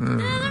freezer? They're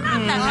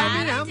not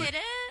that bad. I did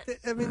it.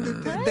 I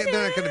mean, they're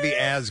not going to be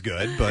as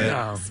good,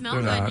 but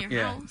Smell good in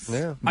your house.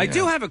 Yeah. I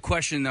do have a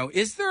question, though.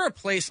 Is there a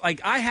place,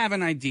 like, I have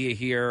an idea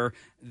here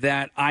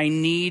that I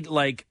need,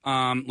 like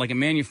a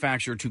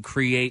manufacturer to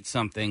create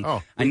something.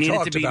 Oh, I we need it to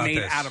talked be about made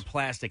this. out of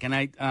plastic. And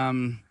I,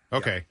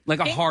 Okay. like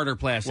a harder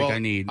plastic Well, I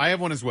need. I have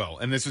one as well,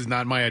 and this is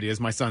not my idea; it's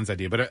my son's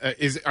idea. But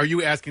are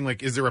you asking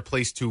like, is there a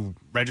place to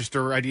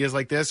register ideas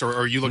like this, or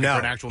are you looking No,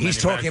 for an actual?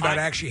 he's talking about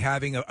manufacturer? actually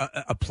having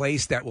a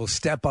place that will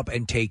step up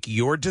and take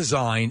your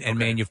design and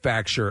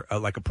manufacture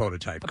like a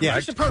prototype. Yeah,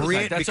 Just a prototype,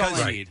 create that's all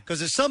I need.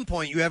 because at some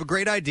point you have a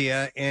great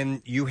idea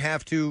and you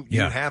have to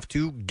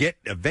get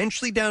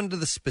eventually down to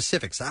the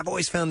specifics. I've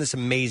always found this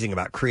amazing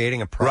about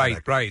creating a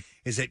product. Right.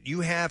 Is that you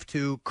have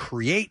to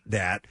create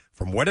that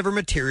from whatever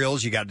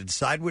materials. You got to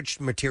decide which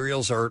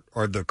materials are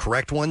the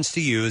correct ones to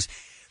use.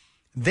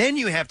 Then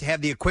you have to have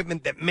the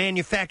equipment that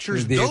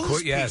manufactures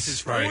those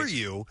pieces for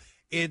you.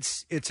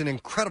 It's an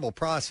incredible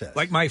process.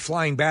 Like my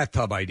flying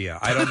bathtub idea.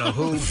 I don't know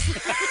who.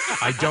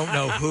 I don't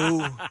know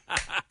who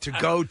to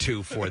go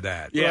to for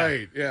that. Yeah.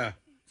 Right? Yeah.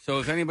 So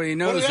if anybody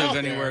knows of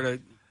anywhere to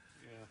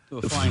do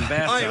a flying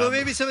bathtub. All right, well,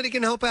 maybe somebody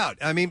can help out.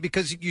 I mean,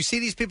 because you see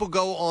these people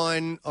go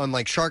on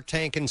like Shark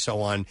Tank and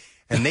so on,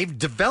 and they've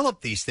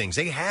developed these things.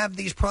 They have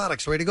these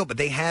products ready to go, but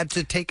they had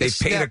to take They a paid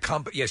step a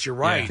company. Yes, you're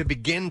right. to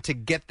begin to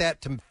get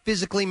that to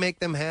physically make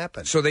them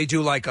happen. So they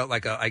do like a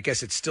I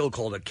guess it's still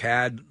called a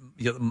CAD,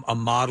 a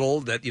model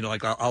that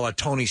like a la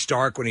Tony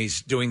Stark when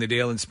he's doing the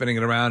deal and spinning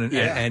it around,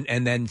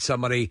 and then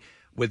somebody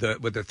with a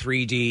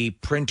 3D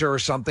printer or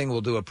something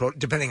will do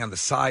depending on the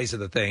size of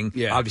the thing.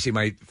 Yeah. Obviously,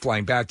 my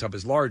flying bathtub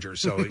is larger,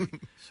 so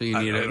So you need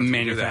I a don't know if you can do that.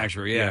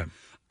 manufacturer, yeah.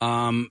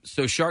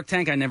 So Shark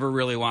Tank I never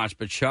really watched,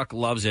 but Chuck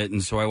loves it,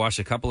 and so I watched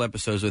a couple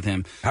episodes with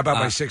him. How about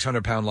my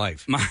 600-pound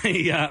life?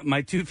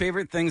 My two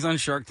favorite things on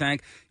Shark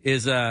Tank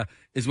is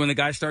when the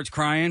guy starts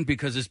crying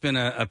because it's been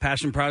a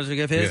passion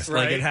project of his. Yeah.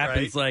 Like it Right,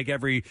 happens right. like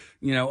every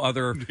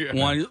other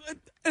one.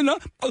 And,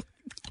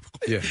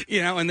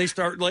 Yeah. and they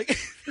start like,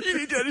 You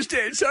need to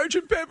understand,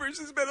 Sergeant Pepper's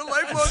has been a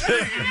lifelong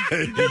thing.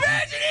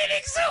 imagine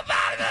eating soup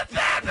out of a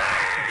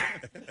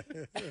pepper.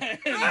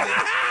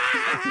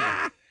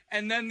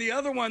 And then the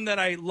other one that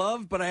I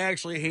love, but I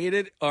actually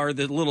hated, are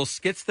the little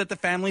skits that the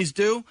families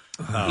do.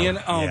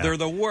 yeah. They're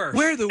the worst.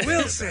 We're the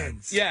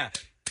Wilsons. Yeah.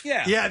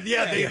 Yeah,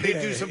 they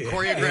do some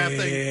choreographed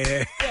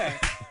thing.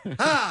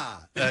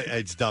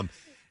 It's dumb.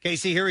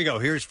 Casey, here we go.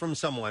 Here's from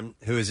someone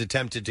who has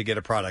attempted to get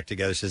a product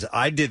together. Says,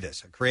 I did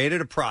this. I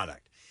created a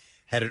product,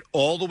 had it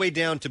all the way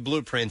down to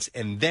blueprints,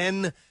 and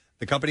then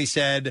the company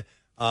said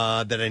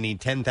that I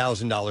need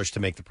 $10,000 to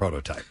make the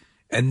prototype.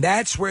 And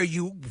that's where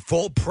you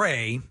fall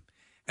prey.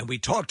 And we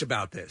talked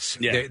about this.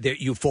 Yeah.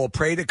 You fall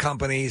prey to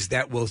companies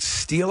that will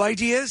steal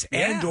ideas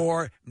and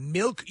or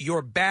milk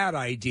your bad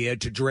idea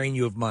to drain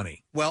you of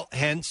money. Well,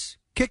 hence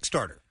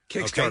Kickstarter.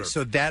 Kickstarter. Okay,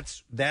 so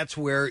that's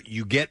where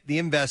you get the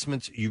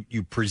investments.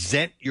 You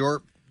present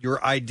your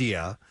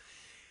idea,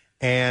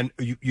 and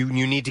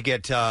you need to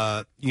get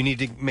you need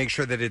to make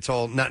sure that it's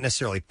all not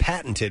necessarily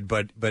patented,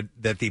 but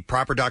that the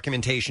proper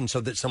documentation so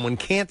that someone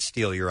can't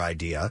steal your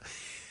idea.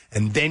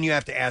 And then you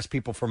have to ask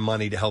people for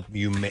money to help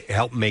you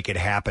help make it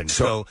happen.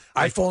 So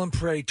I've fallen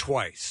prey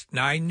twice.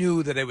 Now, I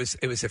knew that it was a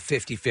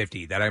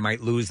 50-50, that I might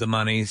lose the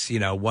monies.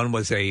 One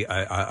was a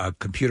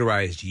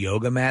computerized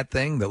yoga mat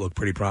thing that looked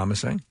pretty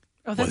promising.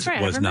 Oh, that's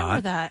right. Was I remember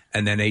not. that.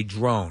 And then a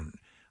drone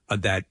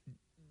that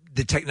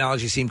the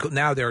technology seemed cool.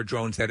 Now there are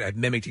drones that have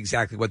mimicked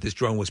exactly what this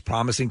drone was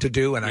promising to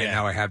do, and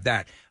now I have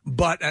that.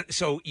 But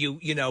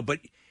but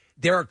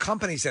there are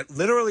companies that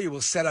literally will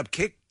set up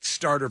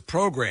Kickstarter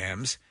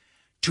programs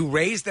to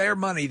raise their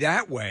money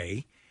that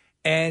way,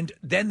 and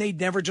then they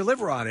never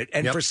deliver on it.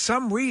 And for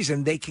some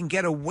reason, they can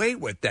get away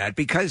with that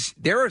because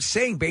they're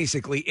saying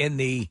basically in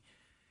the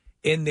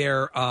in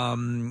their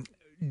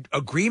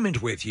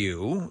agreement with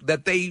you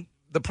that the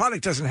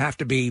product doesn't have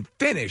to be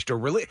finished or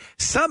really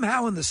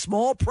somehow in the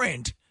small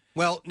print.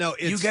 Well, no,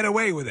 you get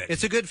away with it.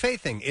 It's a good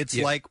faith thing. It's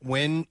like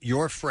when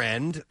your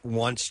friend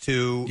wants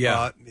to,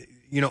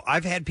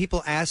 I've had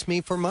people ask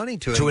me for money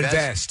to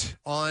invest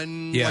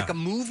on like a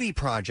movie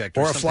project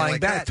or a something flying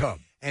like that. bathtub.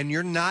 And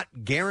you're not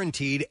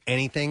guaranteed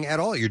anything at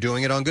all. You're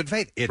doing it on good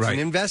faith. It's Right. an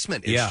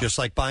investment. It's just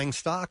like buying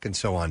stock and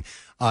so on.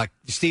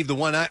 Steve, the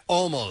one I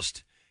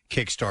almost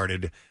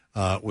kickstarted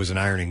was an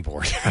ironing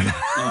board.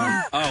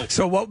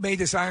 So what made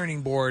this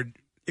ironing board?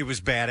 It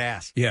was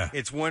badass. Yeah.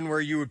 It's one where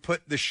you would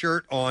put the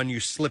shirt on, you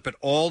slip it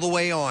all the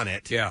way on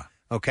it. Yeah.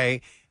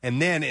 Okay.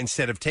 And then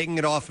instead of taking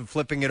it off and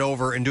flipping it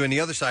over and doing the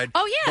other side,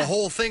 the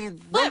whole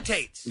thing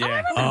rotates.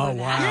 Yeah. Oh,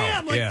 wow. Yeah,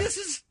 I'm like, Yeah. this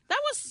is That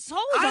was sold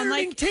on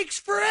ironing takes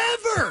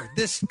forever.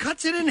 This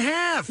cuts it in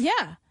half.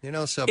 Yeah.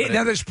 So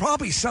Now, there's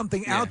probably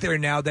something out there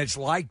now that's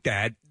like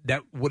that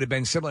would have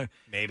been similar.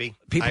 Maybe.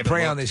 People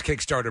prey on these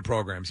Kickstarter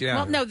programs. Yeah.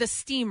 Well, no, the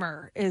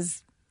steamer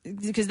is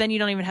because then you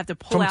don't even have to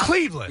pull From out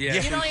Cleveland. You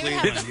don't even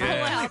have to pull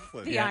out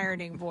the Yeah.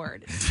 ironing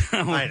board.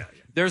 I know.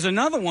 There's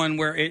another one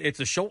where it's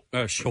a shirt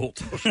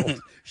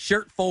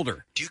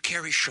folder. Do you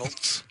carry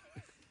Schultz?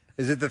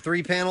 Is it the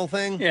 3-panel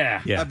thing?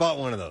 Yeah. I bought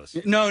one of those.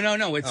 No.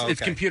 It's Oh,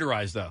 it's okay.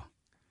 computerrized though.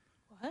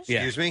 What?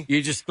 Yeah. Excuse me?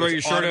 You just throw It's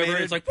your shirt over it.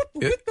 automated? It's like whoop,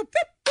 whoop, whoop,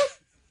 whoop.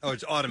 Oh,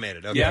 it's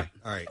automated. Okay. Yeah.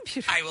 All right.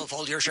 I will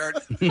fold your shirt.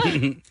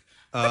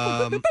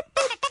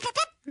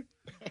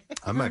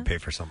 I might pay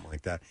for something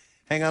like that.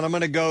 Hang on. I'm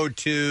going to go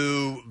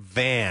to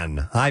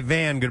Van. Hi,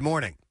 Van. Good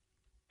morning.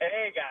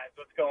 Hey guys,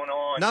 what's going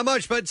on? Not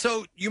much, but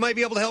so you might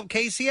be able to help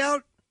Casey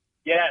out?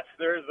 Yes,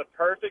 there's a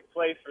perfect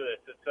place for this.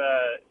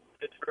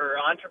 It's for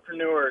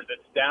entrepreneurs.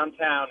 It's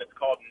downtown. It's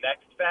called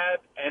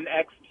NextFab,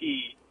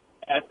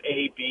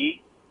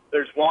 NXTFAB.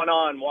 There's one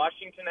on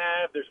Washington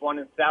Ave. There's one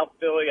in South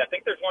Philly. I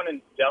think there's one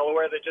in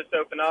Delaware that just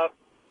opened up.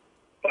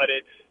 But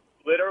it's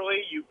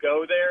literally you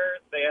go there.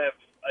 They have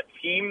a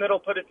team that'll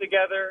put it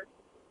together,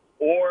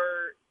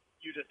 or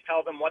you just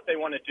tell them what they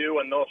want to do,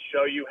 and they'll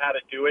show you how to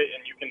do it,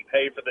 and you can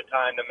pay for the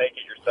time to make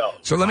it yourself.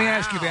 So let me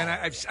ask you, Van.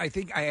 I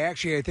think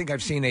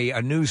I've seen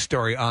a news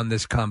story on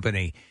this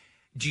company.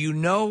 Do you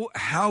know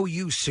how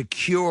you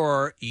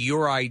secure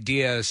your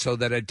idea so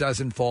that it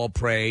doesn't fall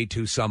prey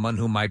to someone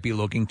who might be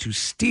looking to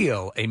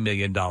steal $1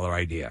 million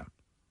idea?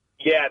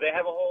 Yeah, they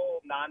have a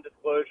whole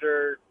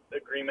non-disclosure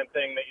agreement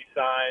thing that you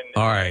sign.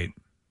 All right.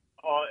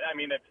 I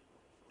mean,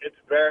 it's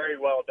very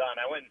well done.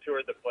 I went and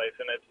toured the place,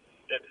 and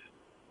it's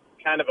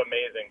kind of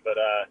amazing. But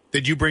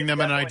Did you bring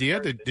them an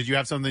idea? Did you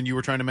have something you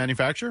were trying to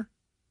manufacture?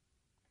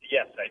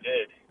 yes, I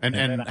did.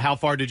 And how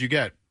far did you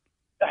get?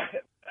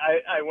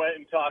 I went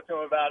and talked to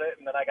him about it,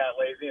 and then I got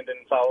lazy and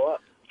didn't follow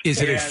up.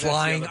 Is it a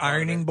flying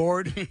ironing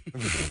board? Yeah,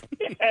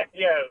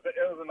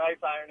 it was a nice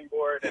ironing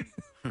board. And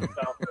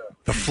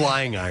The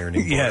flying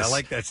ironing board. Yes. I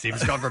like that, Steve.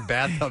 It's gone from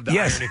bathtub to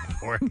Yes. ironing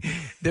board.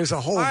 There's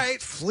a whole All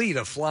right. fleet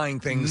of flying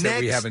things that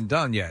we Next- haven't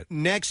done yet.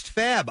 Next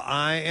Fab.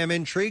 I am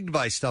intrigued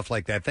by stuff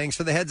like that. Thanks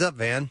for the heads up,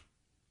 Van.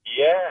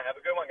 Yeah, have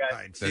a good one,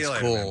 guys. See you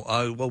That's later,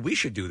 cool. Well, we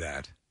should do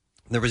that.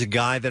 There was a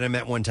guy that I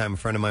met one time. A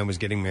friend of mine was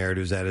getting married.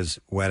 Who was at his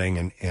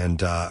wedding,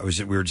 and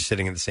we were just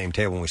sitting at the same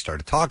table when we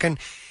started talking.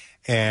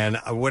 And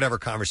whatever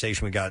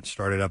conversation we got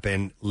started up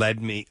in led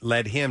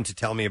him to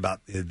tell me about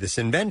this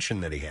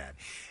invention that he had,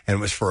 and it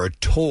was for a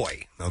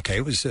toy. Okay,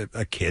 it was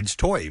a kid's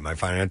toy. You might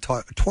find it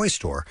at a toy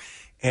store,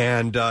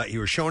 and he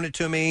was showing it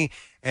to me,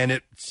 and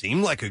it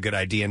seemed like a good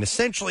idea. And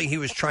essentially, he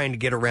was trying to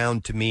get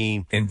around to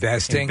me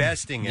investing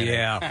in it.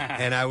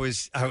 And I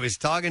was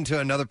talking to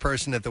another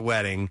person at the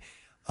wedding.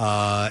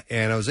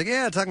 And I was like,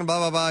 yeah, talking blah,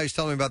 blah, blah. He's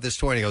telling me about this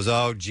toy. And he goes,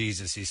 oh,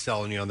 Jesus, he's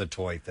selling you on the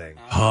toy thing.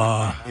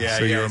 So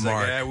you're a he's like,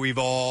 mark. yeah, we've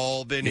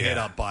all been hit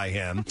up by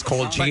him. It's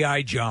called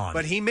G.I. John.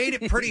 But he made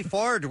it pretty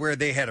far to where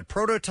they had a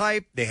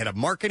prototype. They had a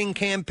marketing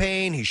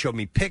campaign. He showed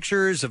me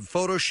pictures of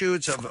photo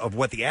shoots of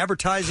what the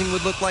advertising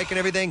would look like and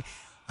everything.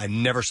 I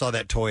never saw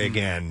that toy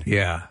again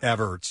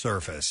ever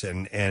surface.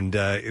 And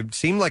it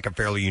seemed like a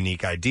fairly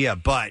unique idea,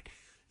 but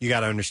you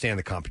got to understand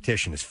the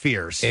competition is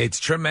fierce. It's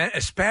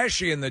tremendous,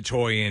 especially in the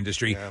toy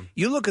industry.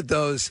 You look at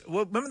those.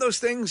 Well, remember those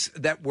things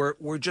that were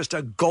just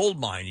a gold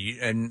mine?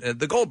 And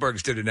the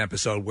Goldbergs did an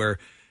episode where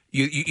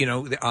you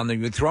know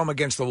you throw them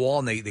against the wall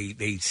and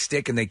they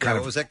stick and they kind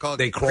of what was that called?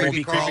 They crawl.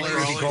 Creepy crawlers.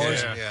 Creepy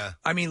crawlers. Yeah.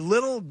 I mean,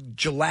 little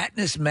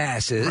gelatinous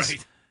masses,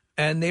 Right.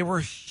 and they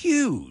were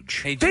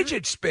huge.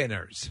 Fidget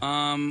spinners.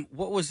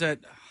 What was that?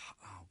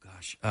 Oh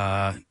gosh,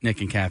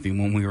 Nick and Kathy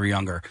when we were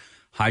younger,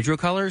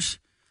 hydrocolors.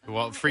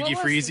 Well, Freaky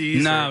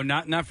Freezies? No,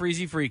 not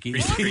Freezy Freaky.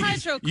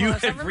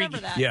 I remember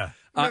that. Yeah.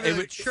 It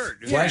was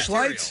shirt.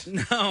 Flashlights?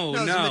 No, No, it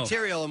was a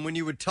material, and when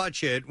you would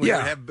touch it, when you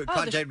would have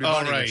contact with your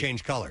body, it would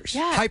change colors.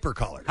 Yeah.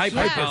 Hypercolors.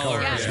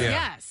 Hypercolors. Yes, Yeah.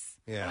 yes.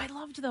 Yeah. Oh, I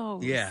loved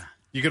those. Yeah.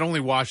 You could only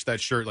wash that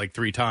shirt like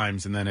 3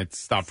 times, and then it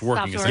stopped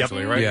working,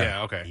 essentially, right?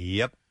 Yeah, okay.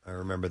 Yep, I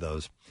remember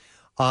those.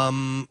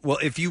 Well,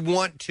 if you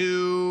want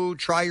to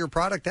try your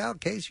product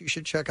out, Case, you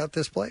should check out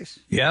this place.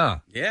 Yeah.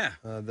 Yeah.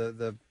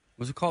 The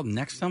was it called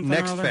Next something?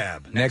 Next or other?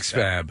 Fab. Next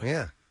Fab.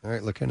 Yeah. All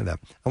right, look into that.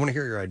 I want to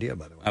hear your idea,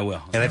 by the way. I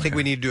will. And I think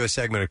we need to do a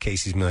segment of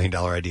Casey's $1 Million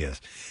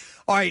Ideas.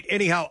 All right,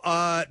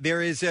 anyhow,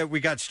 there is we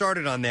got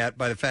started on that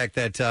by the fact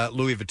that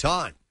Louis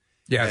Vuitton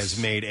has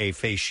made a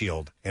face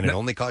shield, and it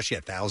only costs you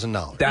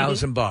 $1,000.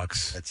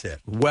 $1,000. That's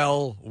it.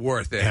 Well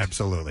worth it.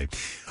 Absolutely.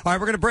 All right,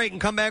 we're going to break and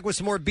come back with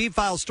some more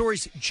B-File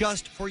stories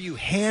just for you,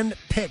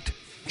 hand-picked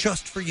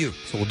just for you.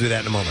 So we'll do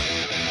that in a moment.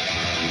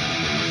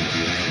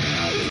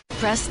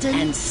 Preston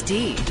and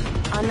Steve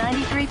on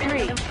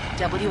 93.3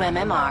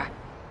 WMMR.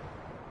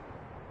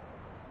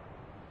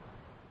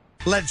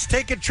 Let's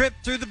take a trip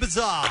through the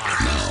bazaar.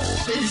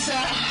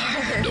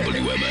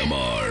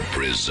 WMMR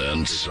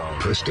presents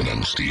Preston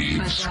and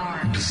Steve's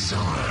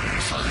Bizarre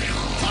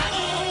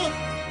File.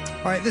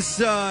 All right, this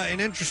is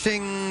an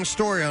interesting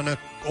story on an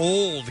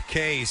old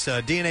case.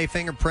 DNA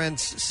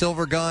fingerprints, a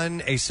silver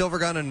gun,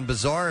 and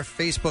bizarre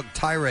Facebook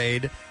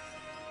tirade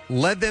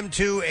led them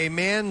to a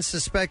man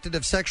suspected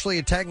of sexually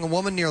attacking a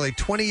woman nearly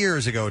 20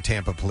 years ago,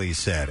 Tampa police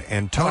said.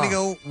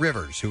 Antonio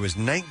Rivers, who was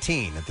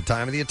 19 at the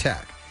time of the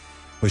attack,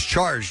 was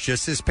charged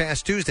just this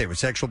past Tuesday with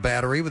sexual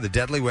battery with a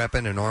deadly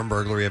weapon and armed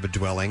burglary of a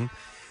dwelling.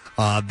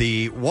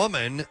 The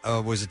woman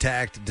was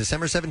attacked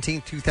December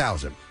 17,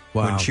 2000,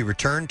 when she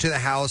returned to the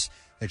house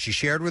that she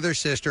shared with her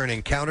sister and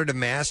encountered a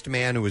masked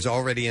man who was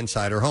already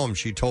inside her home.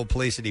 She told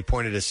police that he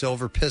pointed a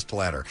silver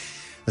pistol at her.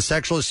 A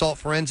sexual assault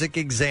forensic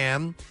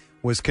exam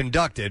was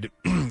conducted,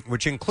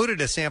 which included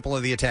a sample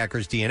of the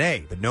attacker's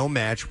DNA, but no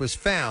match was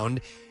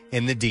found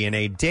in the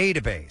DNA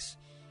database.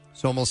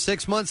 So almost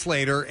 6 months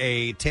later,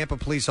 a Tampa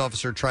police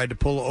officer tried to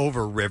pull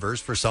over Rivers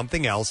for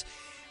something else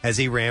as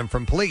he ran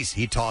from police.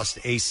 He tossed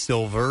a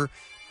silver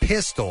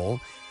pistol.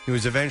 He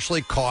was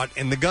eventually caught,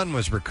 and the gun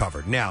was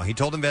recovered. Now, he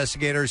told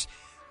investigators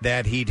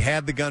that he'd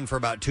had the gun for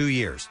about 2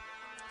 years.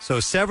 So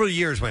several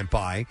years went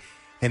by,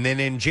 and then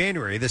in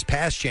January, this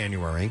past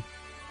January,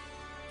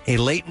 a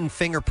latent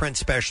fingerprint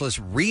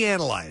specialist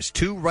reanalyzed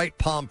 2 right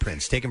palm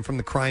prints taken from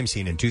the crime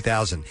scene in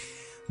 2000.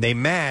 They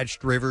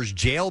matched Rivers'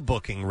 jail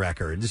booking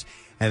records,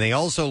 and they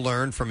also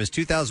learned from his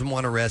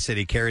 2001 arrest that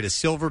he carried a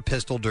silver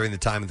pistol during the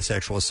time of the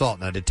sexual assault.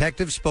 Now,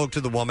 detectives spoke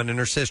to the woman and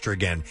her sister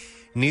again.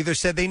 Neither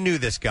said they knew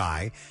this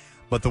guy,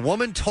 but the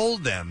woman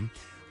told them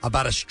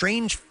about a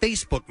strange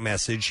Facebook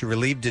message she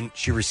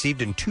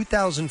received in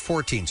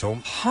 2014. So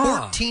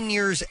 14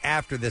 years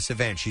after this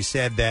event, she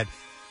said that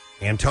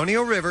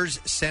Antonio Rivers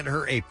sent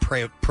her a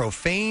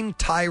profane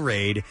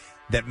tirade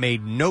that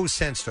made no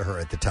sense to her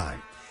at the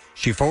time.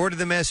 She forwarded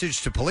the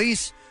message to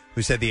police,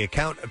 who said the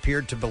account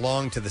appeared to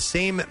belong to the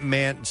same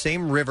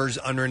Rivers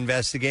under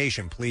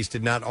investigation. Police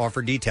did not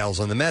offer details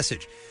on the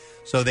message.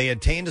 So they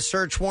obtained a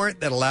search warrant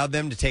that allowed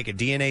them to take a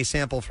DNA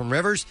sample from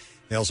Rivers.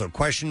 They also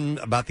questioned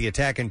about the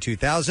attack in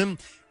 2000.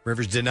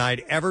 Rivers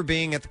denied ever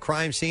being at the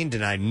crime scene,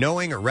 denied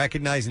knowing or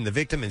recognizing the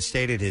victim, and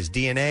stated his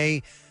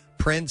DNA,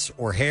 prints,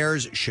 or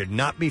hairs should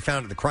not be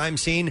found at the crime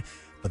scene.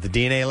 But the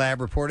DNA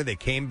lab reported they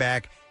came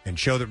back and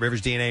showed that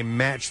Rivers' DNA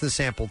matched the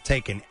sample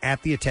taken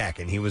at the attack,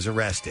 and he was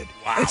arrested.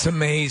 Wow. It's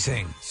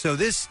amazing. So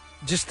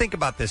just think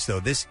about this, though.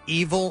 This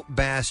evil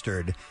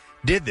bastard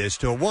did this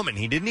to a woman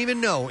he didn't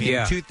even know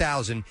in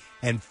 2000,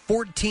 and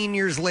 14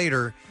 years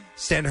later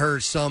sent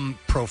her some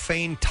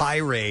profane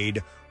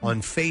tirade on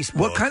Facebook.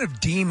 What kind of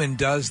demon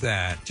does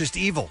that? Just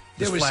evil.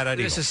 Just flat out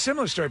evil. There's a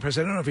similar story,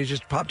 President. I don't know if it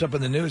just popped up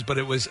in the news, but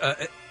it was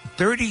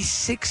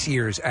 36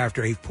 years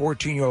after a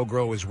 14-year-old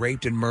girl was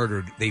raped and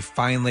murdered, they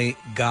finally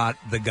got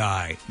the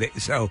guy.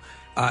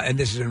 And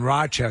this is in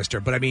Rochester.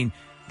 But, I mean,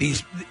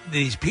 these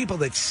people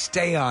that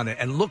stay on it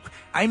and look,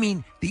 I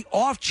mean, the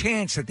off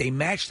chance that they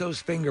matched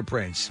those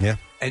fingerprints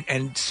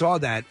and saw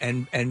that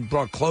and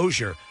brought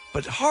closure,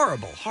 but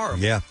horrible.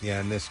 Yeah,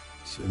 and this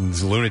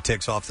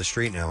lunatic's off the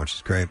street now, which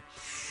is great.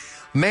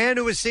 Man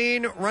who was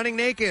seen running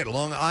naked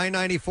along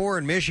I-94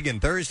 in Michigan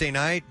Thursday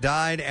night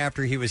died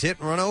after he was hit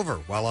and run over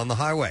while on the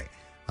highway.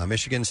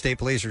 Michigan State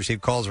Police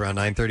received calls around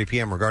 9:30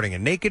 p.m. regarding a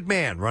naked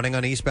man running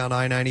on eastbound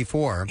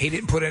I-94. He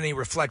didn't put any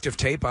reflective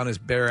tape on his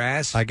bare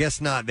ass? I guess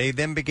not. They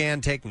then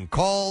began taking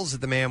calls that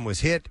the man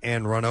was hit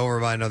and run over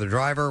by another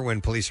driver. When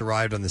police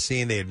arrived on the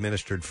scene, they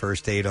administered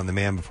first aid on the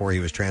man before he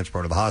was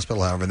transported to the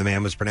hospital. However, the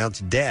man was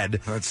pronounced dead.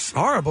 That's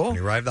horrible. When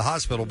he arrived at the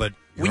hospital, but...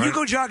 When you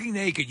go jogging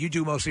naked, you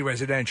do mostly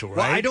residential, right?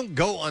 Well, I don't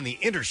go on the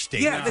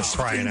interstate. Yeah, that's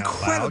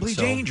incredibly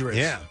dangerous.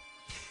 Yeah.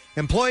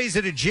 Employees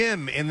at a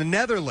gym in the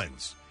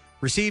Netherlands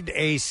received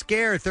a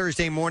scare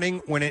Thursday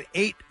morning when an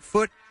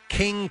 8-foot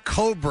king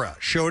cobra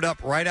showed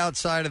up right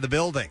outside of the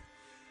building.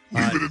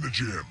 Leave it in the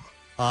gym.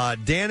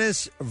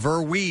 Danis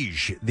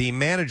Verweij, the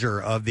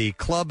manager of the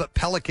Club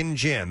Pelican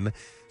Gym,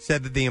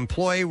 said that the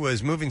employee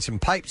was moving some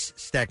pipes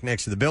stacked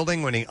next to the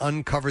building when he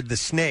uncovered the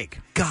snake.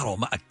 God,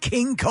 a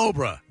king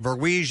cobra.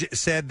 Verweij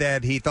said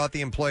that he thought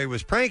the employee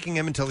was pranking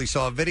him until he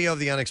saw a video of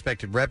the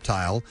unexpected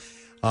reptile.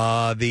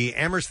 The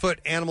Amersfoort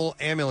Animal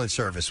Ambulance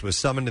Service was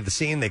summoned to the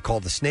scene. They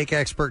called the snake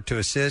expert to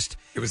assist.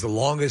 It was the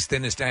longest,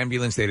 thinnest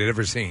ambulance they'd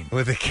ever seen.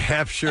 With a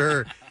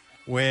capture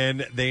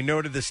when they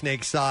noted the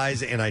snake's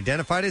size and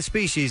identified its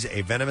species,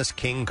 a venomous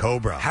king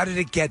cobra. How did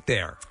it get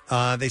there?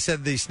 They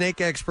said the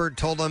snake expert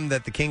told them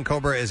that the king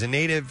cobra is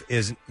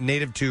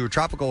native to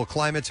tropical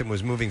climates and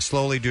was moving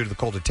slowly due to the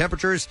colder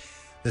temperatures.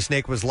 The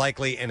snake was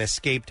likely an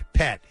escaped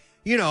pet.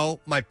 You know,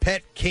 my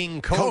pet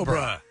king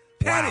cobra.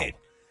 Pet it.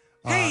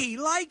 Hey, he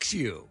likes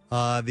you.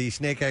 The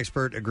snake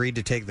expert agreed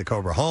to take the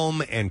cobra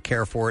home and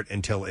care for it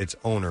until its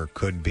owner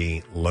could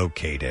be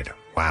located.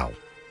 Wow. All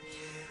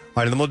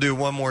right, and then we'll do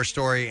one more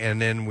story,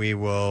 and then we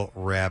will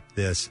wrap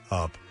this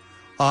up.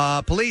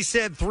 Police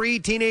said 3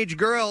 teenage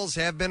girls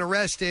have been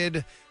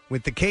arrested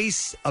with the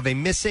case of a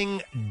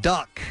missing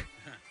duck.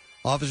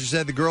 Officers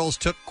said the girls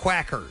took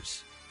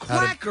quackers.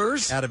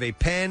 Out of a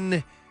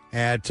pen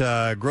at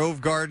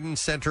Grove Garden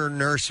Center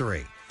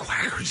Nursery.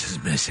 Quackers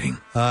is missing.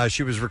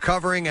 She was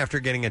recovering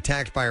after getting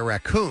attacked by a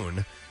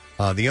raccoon.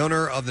 The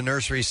owner of the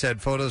nursery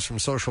said photos from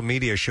social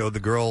media showed the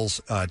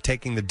girls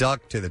taking the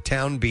duck to the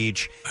town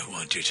beach. I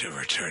want you to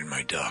return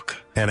my duck.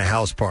 And a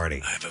house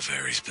party. I have a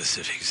very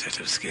specific set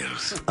of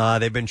skills.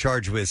 They've been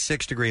charged with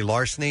 6th-degree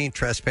larceny,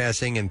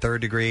 trespassing in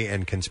 3rd degree,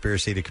 and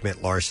conspiracy to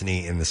commit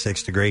larceny in the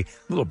 6th degree.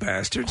 Little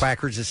bastards.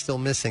 Quackers is still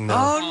missing, though.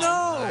 Oh,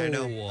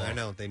 no. I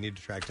know. They need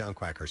to track down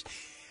quackers.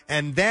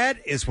 And that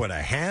is what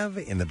I have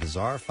in the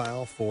bizarre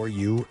file for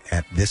you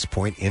at this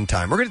point in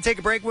time. We're going to take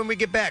a break. When we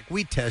get back,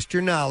 we test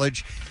your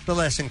knowledge. The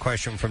lesson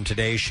question from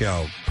today's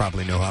show.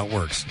 Probably know how it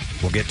works.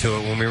 We'll get to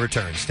it when we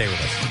return. Stay with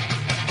us.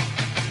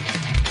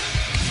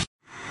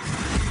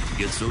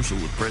 Get social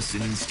with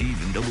Preston and Steve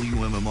and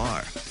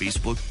WMMR.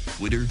 Facebook,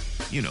 Twitter,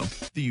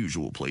 the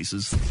usual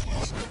places.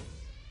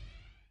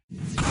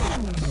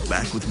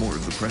 Back with more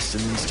of the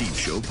Preston and Steve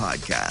Show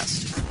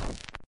podcast.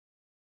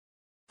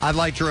 I'd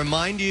like to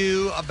remind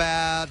you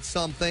about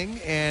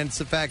something, and it's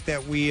the fact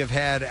that we have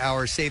had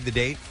our save the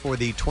date for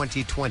the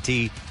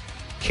 2020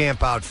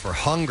 Camp Out for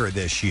Hunger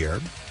this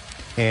year,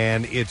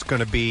 and it's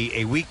going to be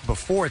a week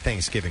before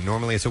Thanksgiving.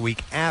 Normally it's a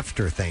week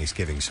after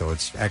Thanksgiving, so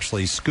it's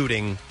actually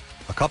scooting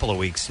a couple of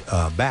weeks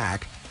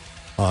back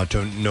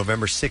to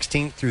November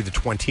 16th through the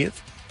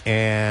 20th,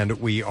 and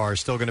we are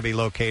still going to be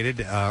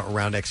located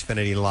around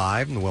Xfinity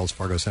Live in the Wells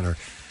Fargo Center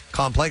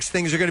complex.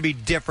 Things are going to be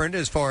different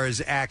as far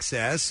as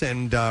access,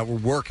 and we're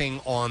working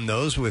on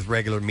those with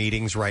regular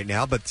meetings right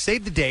now. But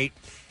save the date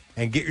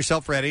and get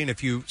yourself ready. And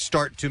if you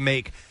start to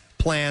make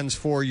plans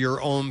for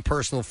your own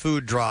personal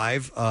food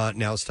drive,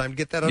 now it's time to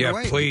get that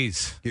underway. Yeah,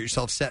 please. Get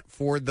yourself set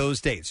for those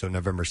dates. So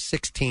November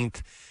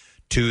 16th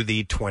to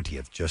the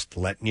 20th, just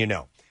letting you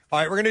know. All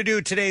right, we're going to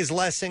do today's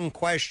lesson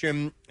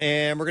question,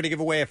 and we're going to give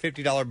away a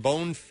 $50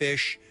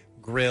 Bonefish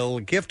Grill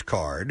gift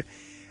card.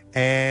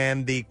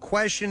 And the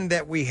question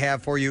that we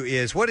have for you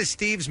is, what is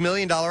Steve's $1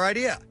 million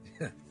idea?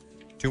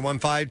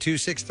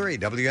 215-263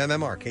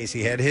 WMMR.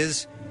 Casey had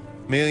his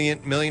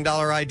 $1 million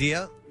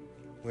idea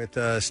with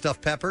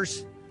stuffed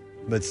peppers,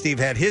 but Steve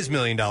had his $1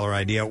 million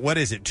idea. What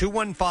is it?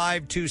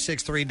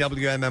 215-263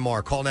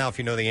 WMMR. Call now if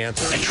you know the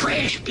answer. The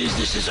trash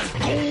business is a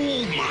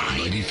gold mine.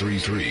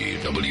 93.3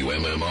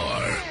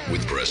 WMMR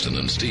with Preston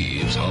and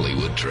Steve's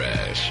Hollywood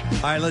Trash.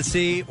 All right, let's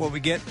see what we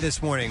get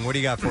this morning. What do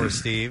you got for us,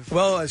 Steve?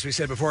 Well, as we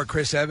said before,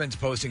 Chris Evans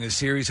posting a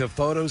series of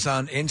photos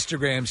on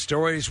Instagram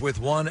stories with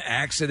one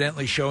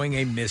accidentally showing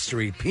a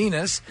mystery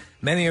penis.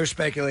 Many are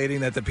speculating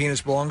that the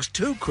penis belongs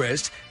to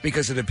Chris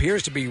because it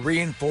appears to be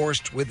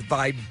reinforced with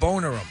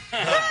viburnum.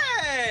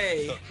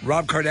 Hey!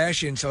 Rob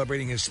Kardashian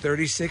celebrating his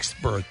 36th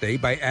birthday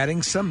by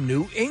adding some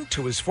new ink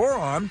to his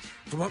forearm.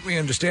 From what we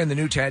understand, the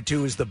new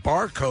tattoo is the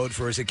barcode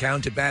for his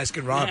account at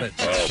Baskin-Robbins.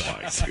 Oh,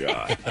 my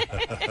God.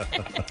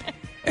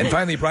 And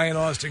finally, Brian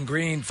Austin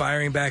Green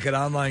firing back at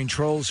online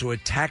trolls who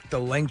attacked the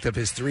length of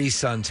his 3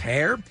 sons'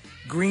 hair.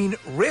 Green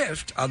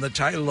riffed on the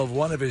title of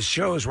one of his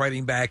shows,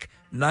 writing back,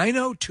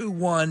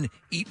 9021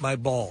 Eat My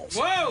Balls.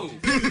 Whoa!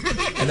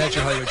 And that's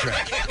your Hollywood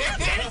Trash.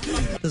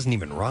 Doesn't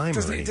even rhyme. It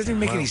doesn't even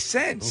make any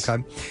sense.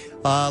 Okay.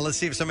 Let's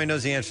see if somebody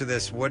knows the answer to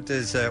this.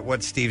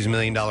 What's Steve's $1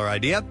 million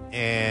idea?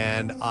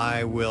 And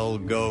I will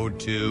go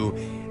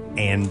to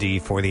Andy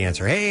for the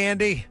answer. Hey,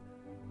 Andy.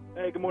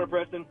 Hey, good morning,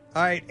 Preston.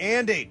 All right,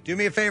 Andy, do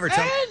me a favor.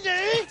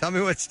 Tell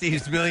me what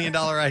Steve's $1 million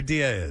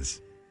idea is.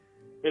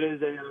 It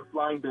is a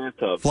flying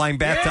bathtub. Flying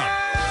bathtub.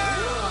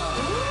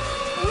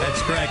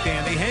 That's correct,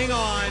 Andy. Hang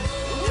on.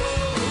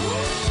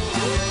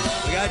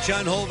 We got you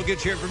on hold. We'll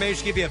get your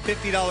information. Give you a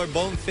 $50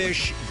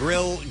 Bonefish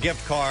Grill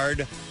gift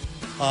card.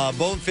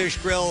 Bonefish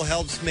Grill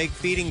helps make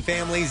feeding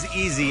families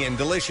easy and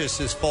delicious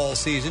this fall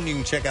season. You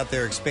can check out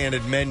their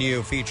expanded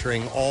menu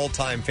featuring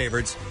all-time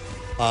favorites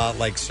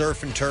like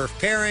surf and turf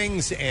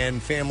pairings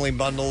and family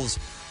bundles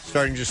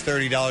starting just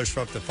 $30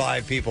 for up to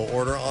 5 people.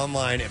 Order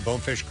online at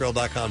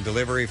bonefishgrill.com.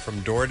 Delivery from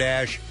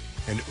DoorDash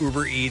and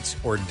Uber Eats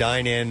or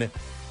dine in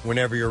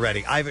whenever you're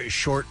ready. I have a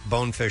short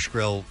Bonefish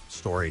Grill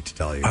story to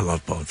tell you. I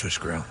love Bonefish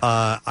Grill.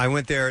 I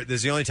went there. This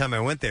is the only time I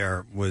went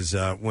there was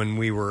when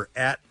we were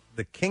at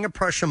the King of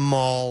Prussia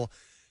Mall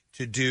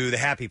to do the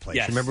Happy Place.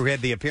 Yes. Remember we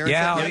had the appearance?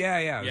 Yeah, Yep.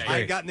 yeah. I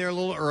had gotten there a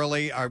little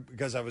early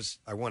because I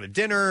wanted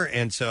dinner,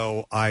 and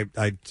so I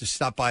just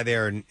stopped by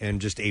there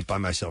and just ate by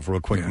myself a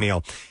real quick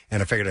meal,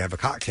 and I figured I'd have a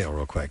cocktail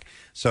real quick.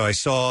 So I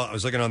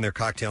was looking on their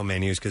cocktail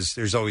menus because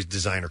there's always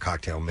designer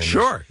cocktail menus.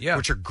 Sure, yeah.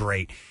 Which are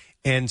great.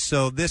 And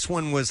so this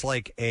one was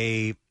like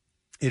it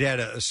had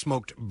a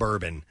smoked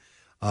bourbon.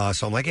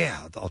 So I'm like,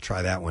 yeah, I'll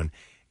try that one.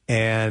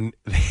 And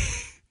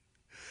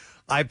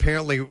I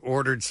apparently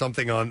ordered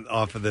something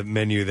off of the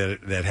menu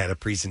that had a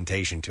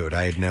presentation to it.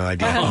 I had no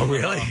idea. Oh,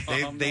 really?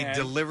 They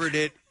delivered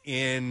it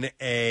in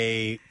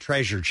a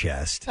treasure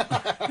chest.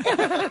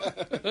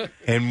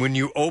 And when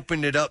you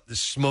opened it up, the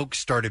smoke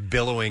started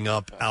billowing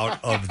up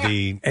out of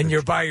the... And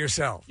you're by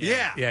yourself.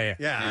 Yeah. Yeah.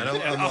 And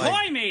I'm Ahoy,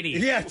 like, matey!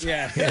 Yeah.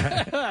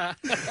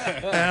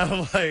 And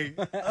I'm like,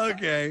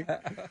 okay.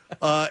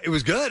 It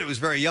was good. It was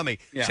very yummy.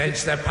 Yeah.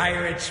 Since the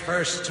pirates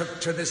first took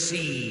to the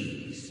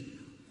seas.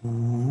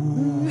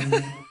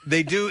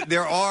 They do.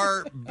 There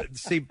are.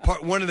 See,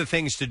 one of the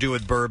things to do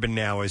with bourbon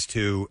now is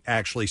to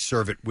actually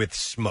serve it with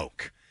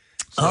smoke.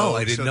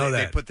 I didn't know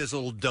They that. put this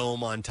little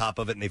dome on top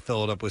of it, and they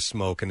fill it up with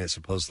smoke, and it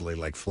supposedly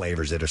like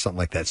flavors it or something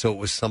like that. So it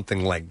was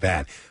something like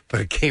that, but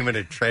it came in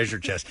a treasure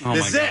chest. Oh,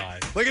 This is my it.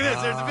 God. Look at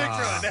this. There's a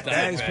picture of it.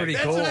 That is pretty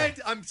That's cool. what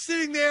I'm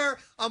sitting there.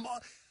 I'm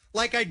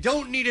like, I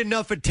don't need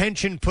enough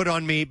attention put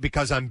on me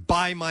because I'm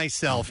by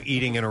myself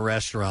eating in a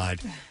restaurant,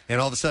 and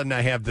all of a sudden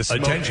I have this.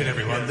 Attention,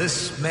 everyone.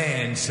 This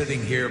man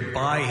sitting here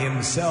by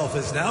himself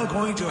is now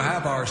going to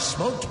have our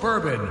smoked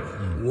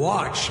bourbon.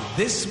 Watch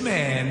this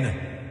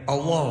man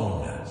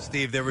alone.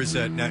 Steve, there was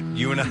you and I,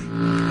 the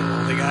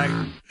Lonely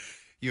Guy.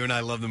 You and I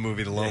love the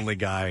movie The Lonely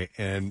Guy,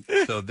 and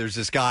so there's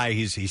this guy.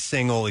 He's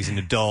single. He's an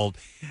adult,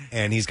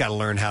 and he's got to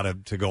learn how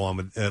to go on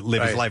with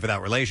live his life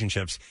without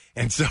relationships.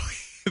 And so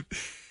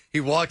he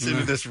walks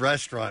into this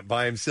restaurant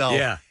by himself.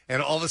 Yeah.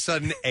 And all of a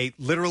sudden,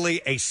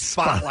 literally a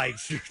spotlight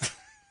shoots.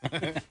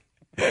 But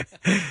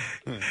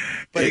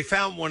he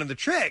found one of the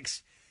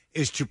tricks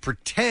is to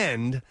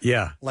pretend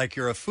like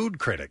you're a food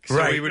critic.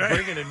 So he would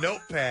bring in a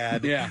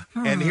notepad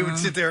and he would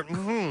sit there,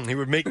 he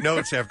would make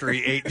notes after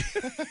he ate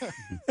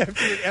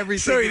everything.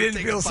 So he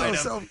didn't feel so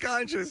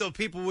self-conscious. So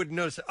people would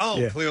notice,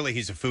 clearly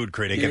he's a food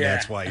critic and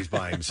that's why he's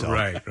by himself.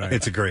 Right.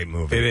 It's a great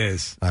movie. It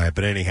is. All right,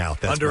 but anyhow.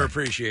 That's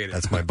underappreciated.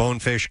 That's my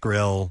Bonefish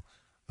Grill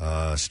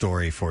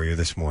story for you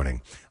this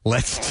morning.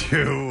 Let's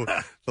do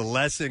the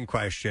lesson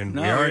question.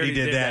 No, we already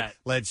did that.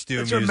 Let's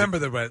Let's remember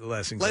the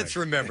lesson. Let's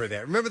remember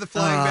that. Remember the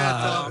flying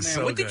bathtub? Oh, man.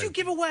 So what did good. you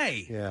give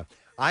away? Yeah.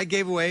 I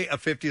gave away a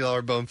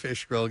 $50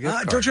 Bonefish Grill gift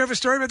card. Don't you have a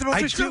story about the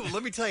Bonefish I Grill? do.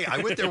 Let me tell you. I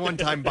went there one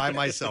time by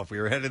myself. We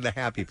were headed to the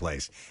happy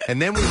place.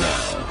 And then we went.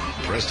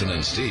 Preston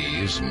and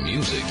Steve's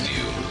Music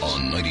View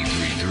on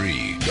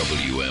 93.3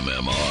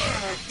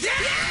 WMMR.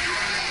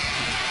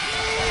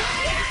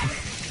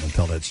 I'll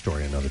tell that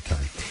story another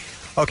time.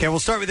 Okay, we'll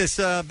start with this.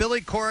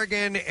 Billy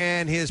Corrigan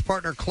and his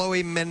partner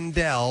Chloe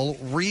Mendel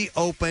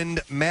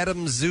reopened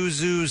Madame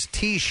Zuzu's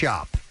Tea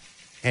Shop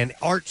and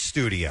Art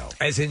Studio.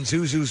 As in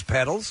Zuzu's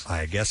Pedals?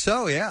 I guess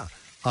so, yeah.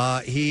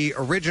 He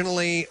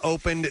originally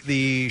opened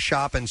the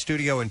shop and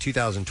studio in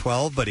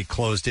 2012, but he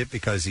closed it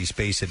because the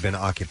space had been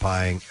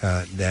occupying,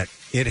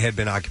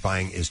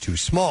 is too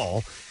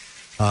small.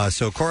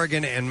 So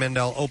Corrigan and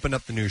Mendel opened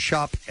up the new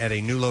shop at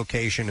a new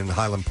location in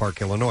Highland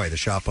Park, Illinois. The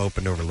shop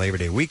opened over Labor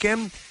Day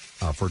weekend.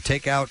 For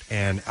takeout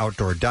and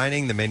outdoor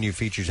dining, the menu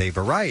features a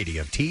variety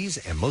of teas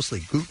and mostly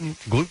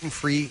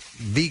gluten-free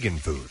vegan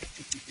food.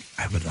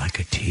 I would like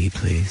a tea,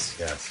 please.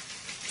 Yes.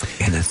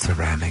 In a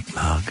ceramic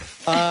mug.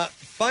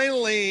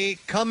 Finally,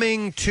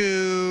 coming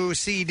to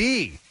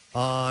CD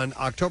on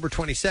October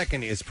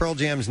 22nd is Pearl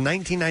Jam's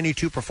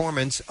 1992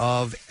 performance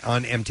on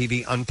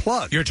MTV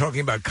Unplugged. You're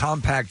talking about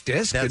compact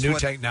disc, the new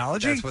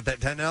technology? That's what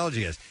that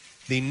technology is.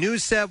 The new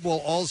set will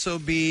also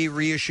be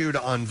reissued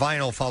on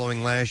vinyl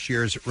following last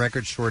year's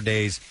Record Store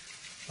Days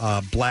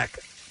Black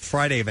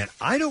Friday event.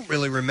 I don't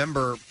really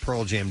remember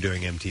Pearl Jam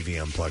doing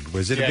MTV Unplugged.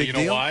 Was it a big you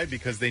deal? know why?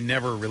 Because they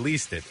never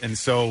released it. And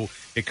so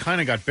it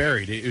kind of got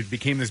buried. It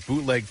became this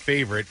bootleg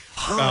favorite.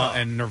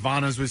 And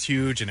Nirvana's was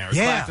huge, and Eric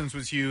Clapton's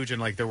was huge, and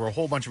like there were a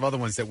whole bunch of other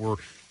ones that were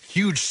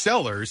huge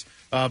sellers.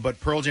 But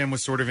Pearl Jam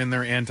was sort of in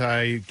their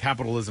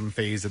anti-capitalism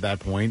phase at that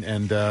point,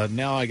 and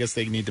now I guess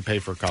they need to pay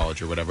for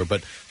college or whatever.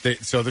 But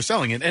so they're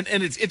selling it, and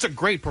it's a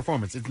great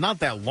performance. It's not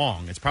that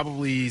long. It's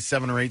probably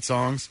 7 or 8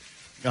 songs,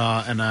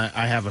 and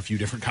I have a few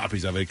different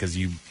copies of it because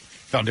you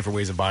found different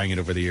ways of buying it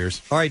over the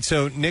years. All right,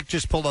 so Nick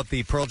just pulled up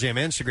the Pearl Jam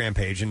Instagram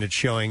page, and it's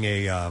showing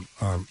a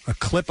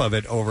clip of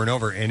it over and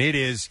over, and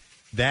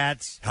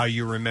that's how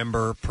you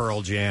remember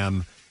Pearl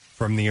Jam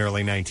from the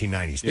early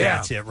 1990s. Yeah.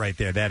 That's it right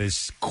there. That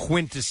is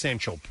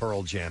quintessential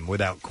Pearl Jam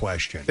without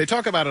question. They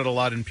talk about it a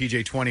lot in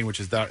PJ20, which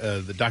is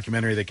the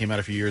documentary that came out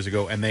a few years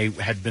ago, and they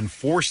had been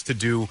forced to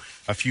do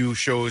a few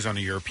shows on a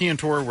European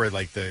tour where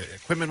like the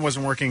equipment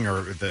wasn't working,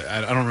 or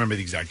I don't remember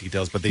the exact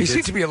details, but they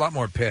seem to be a lot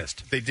more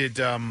pissed. They did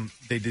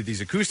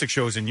these acoustic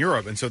shows in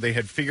Europe, and so they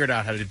had figured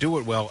out how to do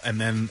it well,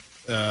 and then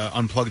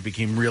Unplugged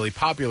became really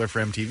popular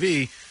for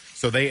MTV,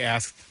 so they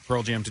asked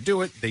Pearl Jam to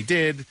do it. They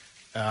did.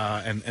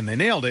 And they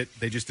nailed it.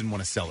 They just didn't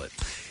want to sell it.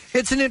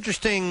 It's an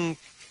interesting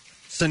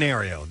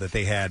scenario that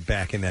they had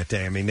back in that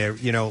day. I mean, their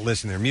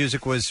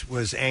music was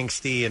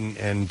angsty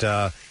and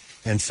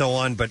so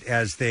on. But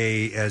as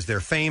their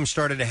fame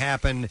started to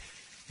happen,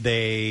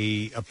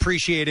 they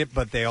appreciate it,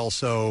 but they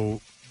also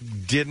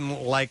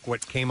didn't like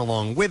what came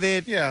along with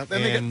it. Yeah,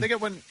 and they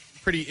went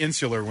pretty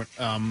insular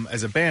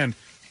as a band,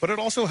 but it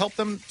also helped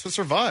them to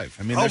survive.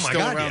 I mean, they're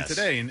still around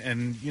today,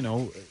 and you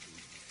know,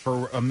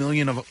 for a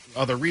million of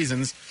other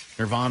reasons,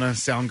 Nirvana,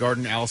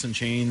 Soundgarden, Alice in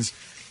Chains,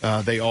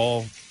 they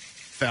all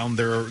found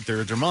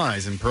their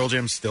demise, and Pearl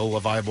Jam's still a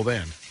viable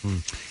band.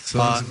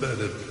 Sounds about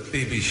a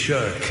Baby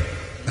Shark.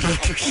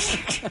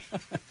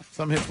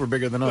 Some hits were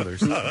bigger than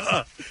others.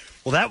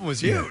 Well, that one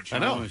was huge. I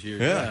know. That was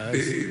huge. Yeah.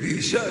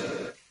 Baby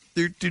Shark.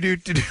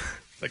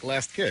 It's like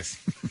Last Kiss.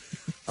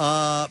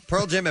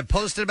 Pearl Jam had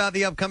posted about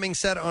the upcoming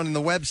set on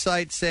the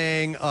website,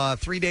 saying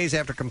 3 days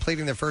after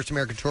completing their first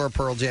American tour,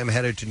 Pearl Jam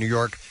headed to New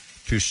York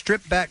to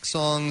strip back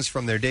songs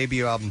from their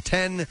debut album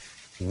 10,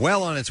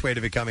 well on its way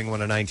to becoming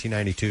one of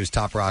 1992's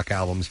top rock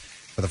albums.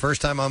 For the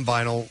first time on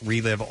vinyl,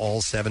 relive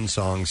all 7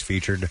 songs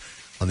featured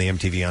on the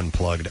MTV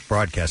Unplugged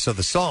broadcast. So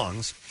the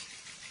songs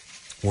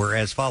were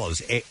as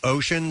follows: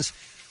 Oceans,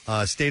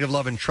 State of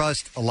Love and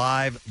Trust,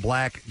 Alive,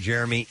 Black,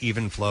 Jeremy,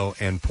 Even Flow,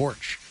 and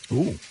Porch.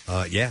 Ooh.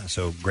 Yeah,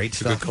 so great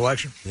stuff. A good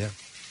collection. Yeah.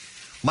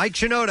 Mike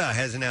Shinoda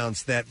has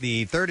announced that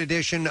the 3rd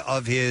edition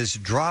of his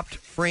Dropped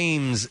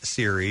Frames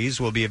series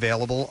will be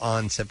available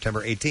on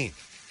September 18th.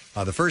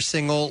 The first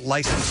single,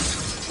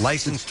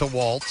 License to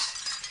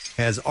Waltz,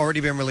 has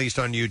already been released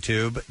on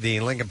YouTube. The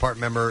Linkin Park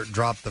member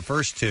dropped the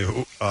first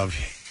 2 of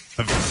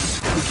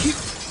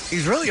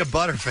he's really a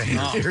Butterface.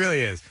 Oh. He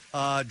really is.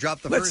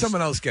 Dropped the Let first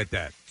someone else get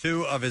that.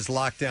 2 of his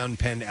Lockdown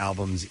penned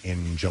albums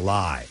in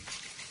July.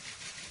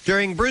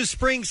 During Bruce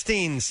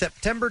Springsteen's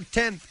September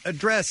 10th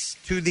address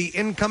to the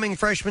incoming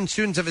freshman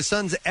students of his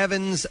son's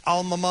Evans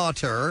alma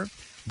mater,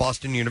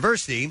 Boston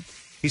University,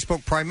 he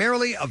spoke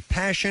primarily of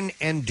passion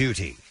and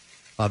duty.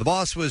 The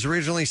boss was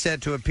originally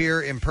set to appear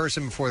in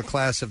person before the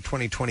class of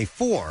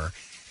 2024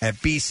 at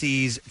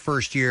BC's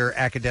first-year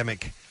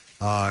academic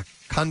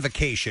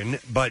convocation,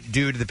 but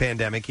due to the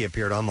pandemic, he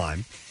appeared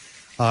online.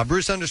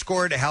 Bruce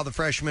underscored how the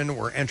freshmen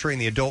were entering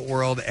the adult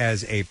world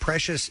as at a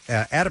precious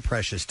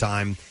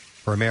time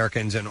for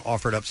Americans, and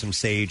offered up some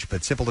sage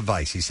but simple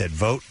advice. He said,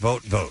 vote,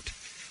 vote, vote.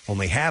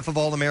 Only half of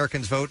all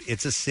Americans vote.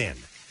 It's a sin.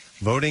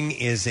 Voting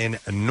is an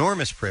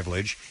enormous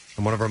privilege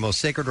and one of our most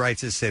sacred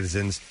rights as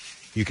citizens.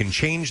 You can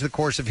change the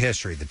course of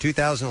history. The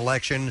 2000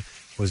 election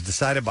was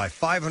decided by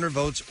 500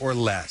 votes or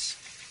less.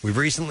 We've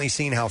recently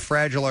seen how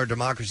fragile our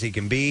democracy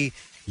can be.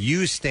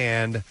 You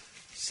stand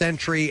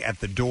sentry at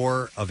the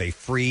door of a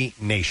free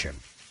nation.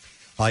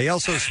 I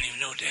don't even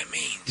know what that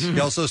means. He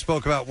also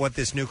spoke about what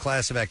this new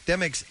class of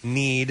academics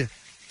need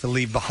to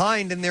leave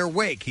behind in their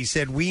wake. He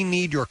said, we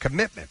need your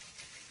commitment.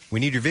 We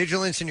need your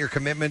vigilance and your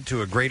commitment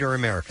to a greater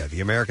America, the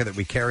America that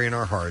we carry in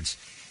our hearts,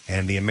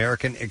 and the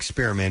American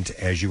experiment,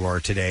 as you are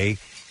today,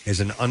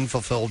 is an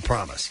unfulfilled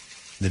promise.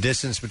 The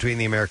distance between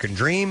the American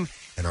dream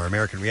and our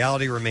American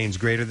reality remains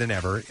greater than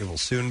ever. It will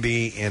soon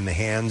be in the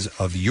hands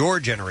of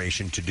your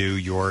generation to do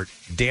your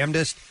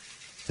damnedest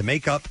to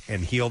make up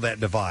and heal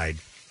that divide.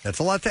 That's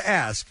a lot to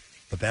ask,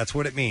 but that's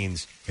what it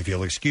means, if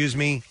you'll excuse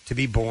me, to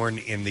be born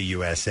in the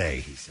USA,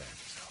 he said.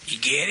 You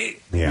get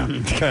it?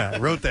 Yeah. I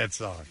wrote that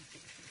song.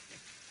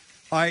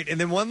 All right, and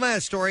then one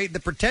last story. The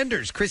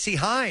Pretenders, Chrissy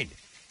Hynde,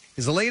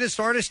 is the latest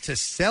artist to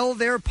sell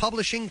their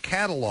publishing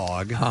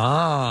catalog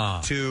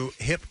to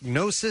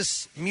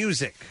Hypnosis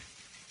Music.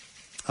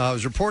 It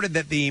was reported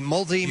that the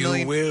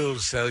multi-million... You will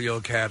sell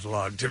your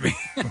catalog to me.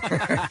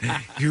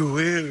 You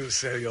will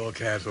sell your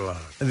catalog.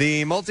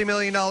 The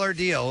multi-million-dollar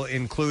deal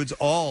includes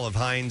all of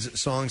Hynde's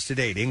songs to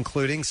date,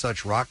 including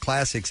such rock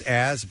classics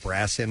as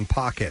Brass in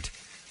Pocket,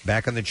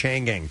 Back on the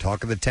Chain Gang,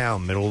 Talk of the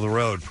Town, Middle of the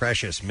Road,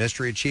 Precious,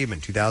 Mystery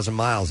Achievement, 2,000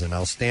 Miles, and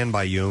I'll Stand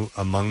By You,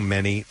 among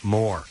many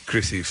more.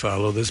 Chrissy,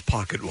 follow this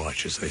pocket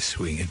watch as I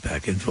swing it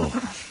back and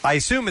forth. I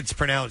assume it's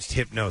pronounced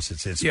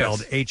Hypnosis. It's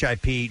spelled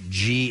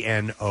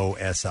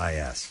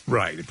Hypgnosis.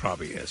 Right, it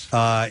probably is.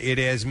 It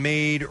has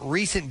made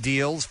recent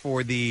deals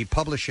for the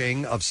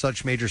publishing of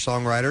such major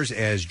songwriters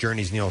as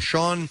Journey's Neil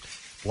Schon,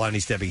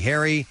 Blondie's Debbie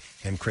Harry,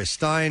 and Chris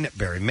Stein,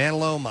 Barry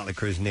Manilow, Motley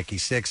Crue's Nikki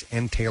Sixx,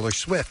 and Taylor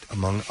Swift,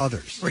 among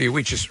others. Well, you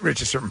reach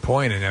a certain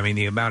point, and I mean,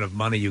 the amount of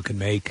money you can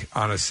make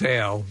on a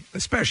sale,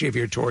 especially if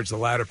you're towards the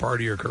latter part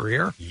of your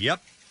career.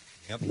 Yep.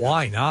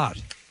 Why not?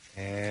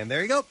 And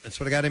there you go. That's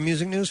what I got in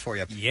music news for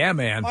you. Yeah,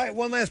 man. All right,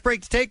 one last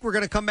break to take. We're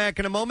going to come back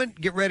in a moment,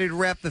 get ready to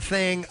wrap the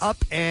thing up,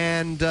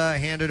 and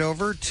hand it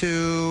over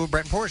to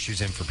Brent Porsche,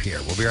 who's in for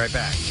Pierre. We'll be right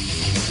back.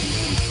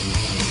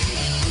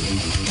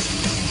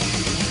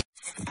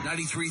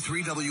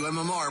 93.3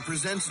 WMMR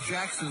presents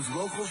Jackson's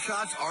Local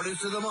Shots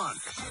Artist of the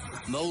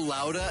Month, Mo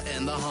Lauda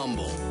and the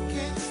Humble.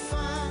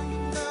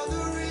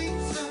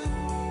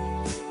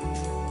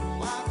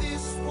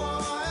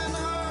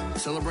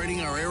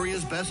 Celebrating our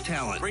area's best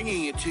talent,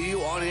 bringing it to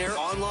you on air,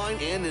 online,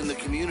 and in the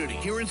community.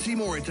 Hear and see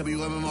more at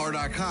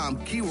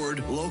WMMR.com,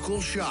 keyword Local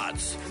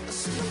Shots.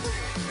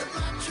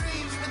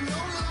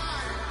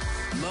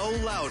 Mo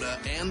Lauda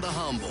and the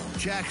Humble,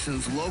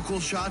 Jackson's Local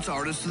Shots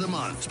Artist of the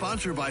Month,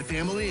 sponsored by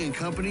Family and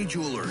Company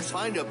Jewelers.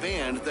 Find a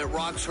band that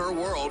rocks her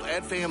world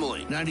at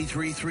Family.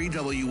 93.3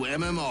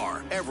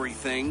 WMMR,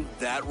 everything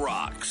that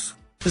rocks.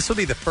 This will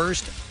be the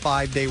first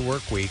 5-day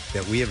work week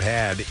that we have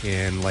had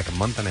in like a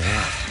month and a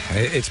half.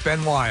 It's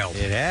been wild.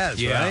 It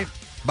has, Yeah. right?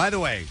 By the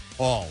way,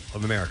 all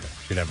of America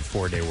should have a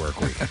 4-day work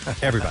week.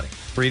 Everybody.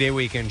 3-day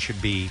weekend should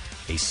be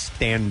a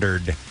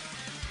standard.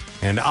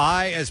 And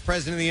I, as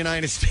President of the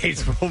United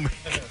States, will make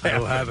it I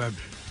will have a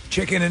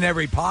chicken in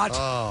every pot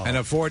Oh. and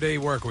a 4-day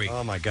work week.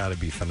 Oh, my God, it'd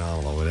be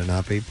phenomenal, would it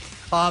not be?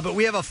 But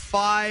we have a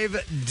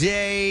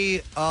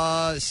 5-day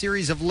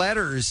series of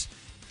letters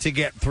to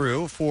get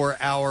through for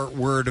our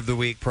Word of the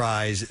Week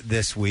prize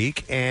this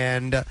week.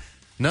 And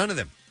none of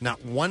them,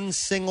 not one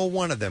single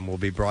one of them, will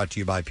be brought to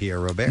you by Pierre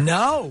Robert.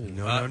 No.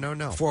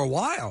 No. For a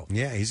while.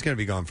 Yeah, he's going to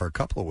be gone for a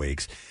couple of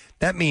weeks.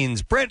 That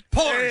means Brent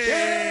Porsche.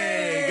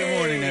 Hey, good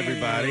morning,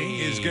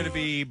 everybody. Is going to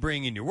be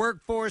bringing you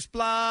workforce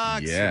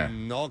blocks Yeah.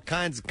 and all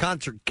kinds of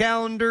concert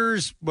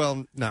calendars.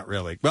 Well, not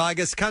really. Well, I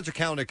guess the concert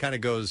calendar kind of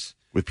goes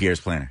with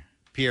Pierre's planner.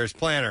 Pierre's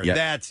planner. Yep.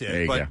 That's There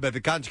it. you go. But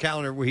the concert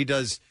calendar where he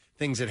does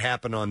things that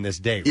happen on this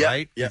date, Yep.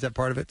 right? Yep. Is that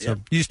part of it? Yep.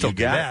 So you still You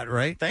do got that, it.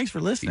 right? Thanks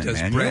for listening, He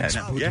does man. Brent's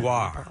Yeah.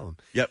 boudoir.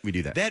 Yep, we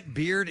do that. That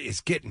beard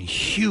is getting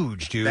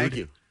huge, dude. Thank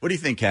you. What do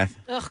you think, Kath?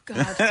 Oh,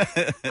 God.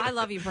 I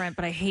love you, Brent,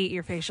 but I hate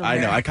your facial I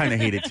hair. know. I kind of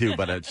hate it too,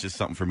 but it's just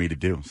something for me to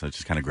do. So it's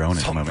just kind of growing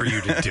at the moment. for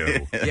you to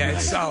do. Yeah,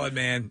 it's solid,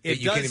 man. It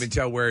You can't does- even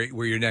tell where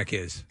your neck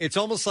is. It's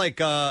almost like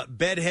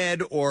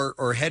bedhead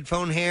or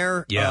headphone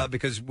hair. Yeah.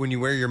 because when you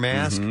wear your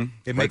mask, Mhm.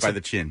 it Right makes by it-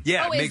 the chin.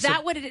 Yeah. Oh, it is makes that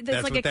it- what it is? That's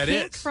It's like what a that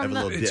kink is. from Have a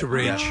the... little It's a dip.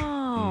 ridge.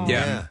 Oh.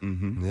 Yeah.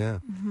 Mm-hmm. Yeah.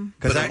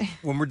 Because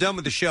when we're done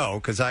with the show,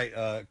 because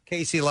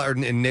Casey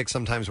and Nick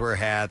sometimes wear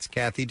hats.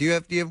 Kathy, do you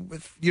have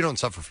you don't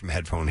suffer from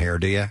headphone hair,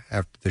 do you?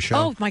 After the show?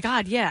 Oh my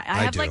God, yeah.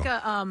 I have do. like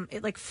a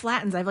it like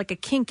flattens. I have like a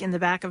kink in the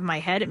back of my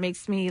head. It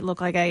makes me look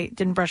like I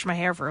didn't brush my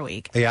hair for a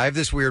week. Yeah, I have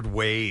this weird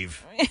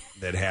wave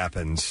that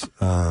happens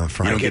from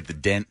You don't get the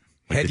dent.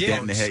 Like the Yeah.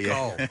 dent in the head.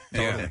 Skull. Yeah.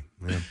 Totally.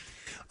 Yeah.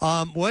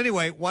 Well,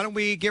 anyway, why don't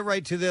we get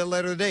right to the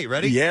letter of the day?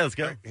 Ready? Yeah, let's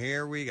go. Right,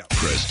 here we go.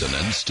 Preston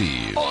and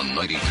Steve on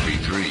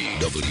 93.3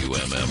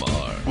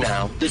 WMMR.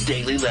 Now, the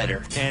Daily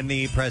Letter. And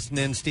the Preston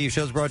and Steve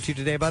show is brought to you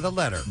today by the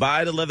letter.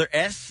 By the letter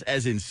S,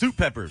 as in soup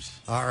peppers.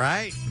 All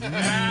right. Red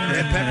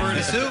pepper in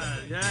a soup.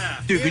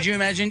 Dude, could you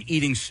imagine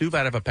eating soup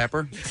out of a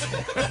pepper?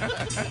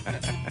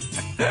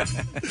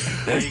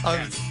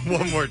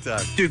 One more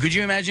time. Dude, could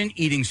you imagine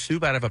eating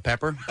soup out of a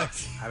pepper?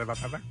 Out of a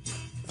pepper?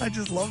 I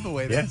just love the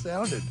way that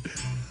sounded.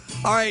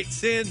 All right,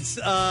 since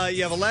you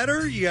have a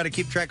letter, you got to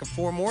keep track of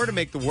 4 more to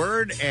make the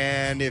word.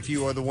 And if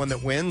you are the one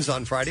that wins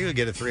on Friday, you'll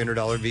get a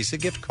 $300 Visa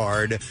gift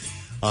card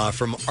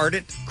from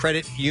Ardent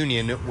Credit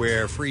Union,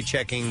 where free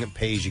checking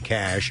pays you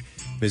cash.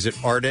 Visit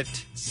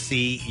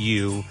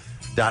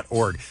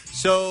ardentcu.org.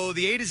 So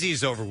the A to Z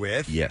is over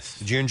with. Yes.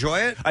 Did you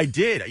enjoy it? I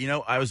did. You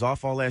know, I was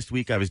off all last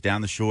week. I was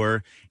down the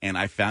shore, and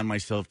I found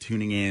myself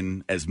tuning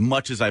in as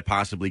much as I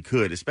possibly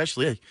could,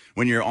 especially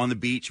when you're on the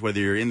beach,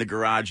 whether you're in the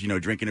garage, you know,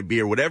 drinking a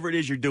beer, whatever it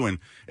is you're doing.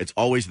 It's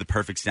always the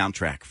perfect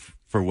soundtrack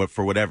for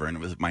whatever. And it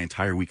was my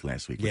entire week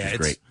last week, which Yeah, was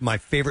it's great. my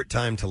favorite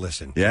time to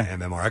listen Yeah. to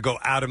MMR. I go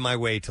out of my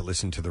way to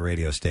listen to the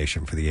radio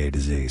station for the A to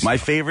Z. so- My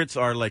favorites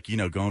are like, you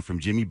know, going from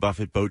Jimmy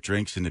Buffett boat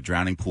drinks into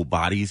drowning pool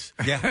bodies.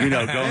 Yeah. You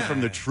know, going from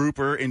the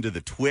Trooper into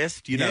the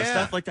Twist, you know, Yeah.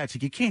 stuff like that. So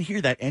you can't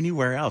hear that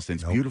anywhere else. And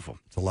it's beautiful.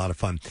 It's a lot of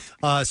fun.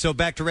 So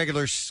back to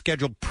regular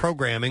scheduled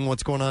programming.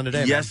 What's going on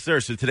today? Yes,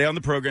 sir. So today on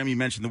the program, you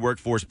mentioned the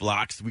workforce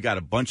blocks. We got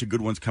a bunch of good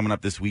ones coming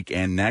up this week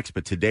and next.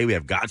 But today we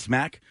have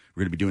Godsmack.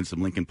 We're going to be doing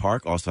some Linkin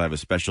Park. Also have a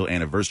special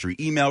anniversary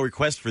email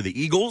request for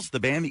the Eagles, the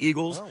band The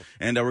Eagles.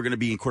 And we're going to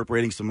be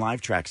incorporating some live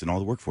tracks in all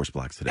the workforce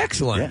blocks today.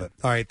 Excellent. Yeah.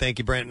 All right. Thank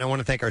you, Brent. And I want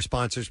to thank our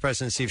sponsors,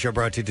 Preston and Steve Show,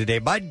 brought to you today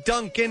by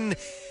Dunkin',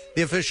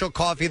 the official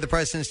coffee of the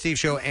Preston and Steve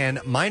Show, and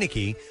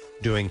Meineke,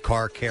 doing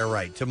car care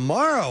right.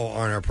 Tomorrow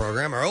on our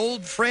program, our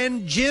old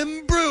friend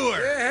Jim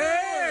Brewer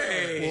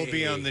will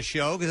be on the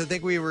show, because I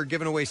think we were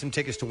giving away some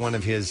tickets to one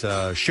of his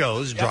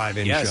shows,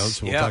 drive-in Yes. shows.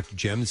 So we'll Yep. talk to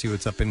Jim and see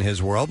what's up in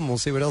his world, and we'll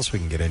see what else we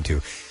can get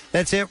into.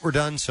 That's it. We're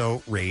done.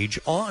 So rage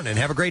on and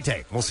have a great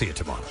day. We'll see you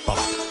tomorrow.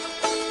 Bye-bye.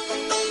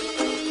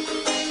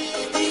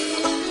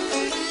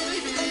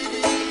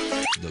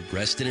 The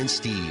Preston and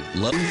Steve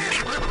love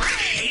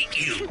hate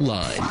you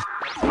line.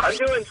 I'm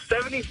doing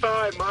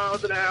 75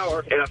 miles an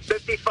hour in a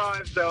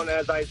 55 zone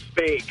as I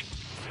speak.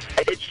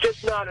 It's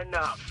just not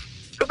enough.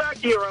 Go back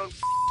to your own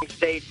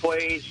state,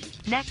 please.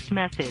 Next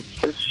message.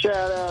 A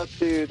shout out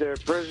to the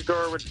prison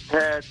guard with the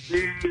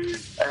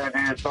tattoos and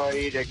his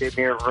buddy that gave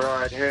me a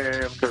ride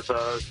home because I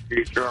was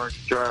too drunk to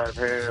drive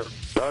home.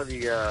 Love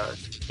you guys.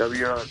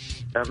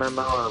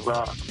 WMMR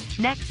rock.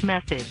 Next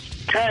message.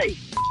 Hey,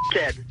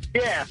 kid.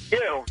 Yeah,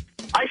 you.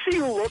 I see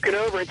you looking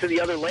over into the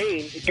other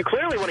lane. You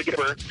clearly want to get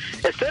over.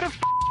 Instead of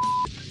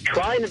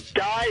trying to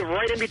dive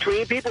right in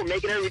between people,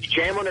 making everybody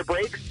jam on their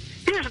brakes,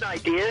 here's an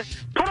idea.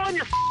 Put on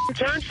your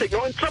turn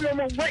signal and someone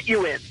will let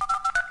you in.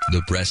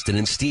 The Preston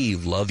and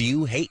Steve love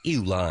you, hate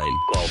you line.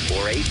 Call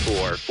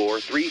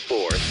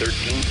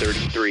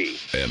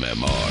 484-434-1333.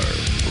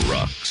 MMR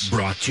rocks.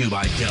 Brought to you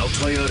by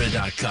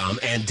DellToyota.com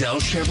and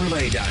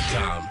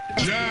DellChevrolet.com.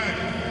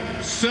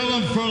 Jack, sell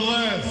them for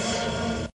less.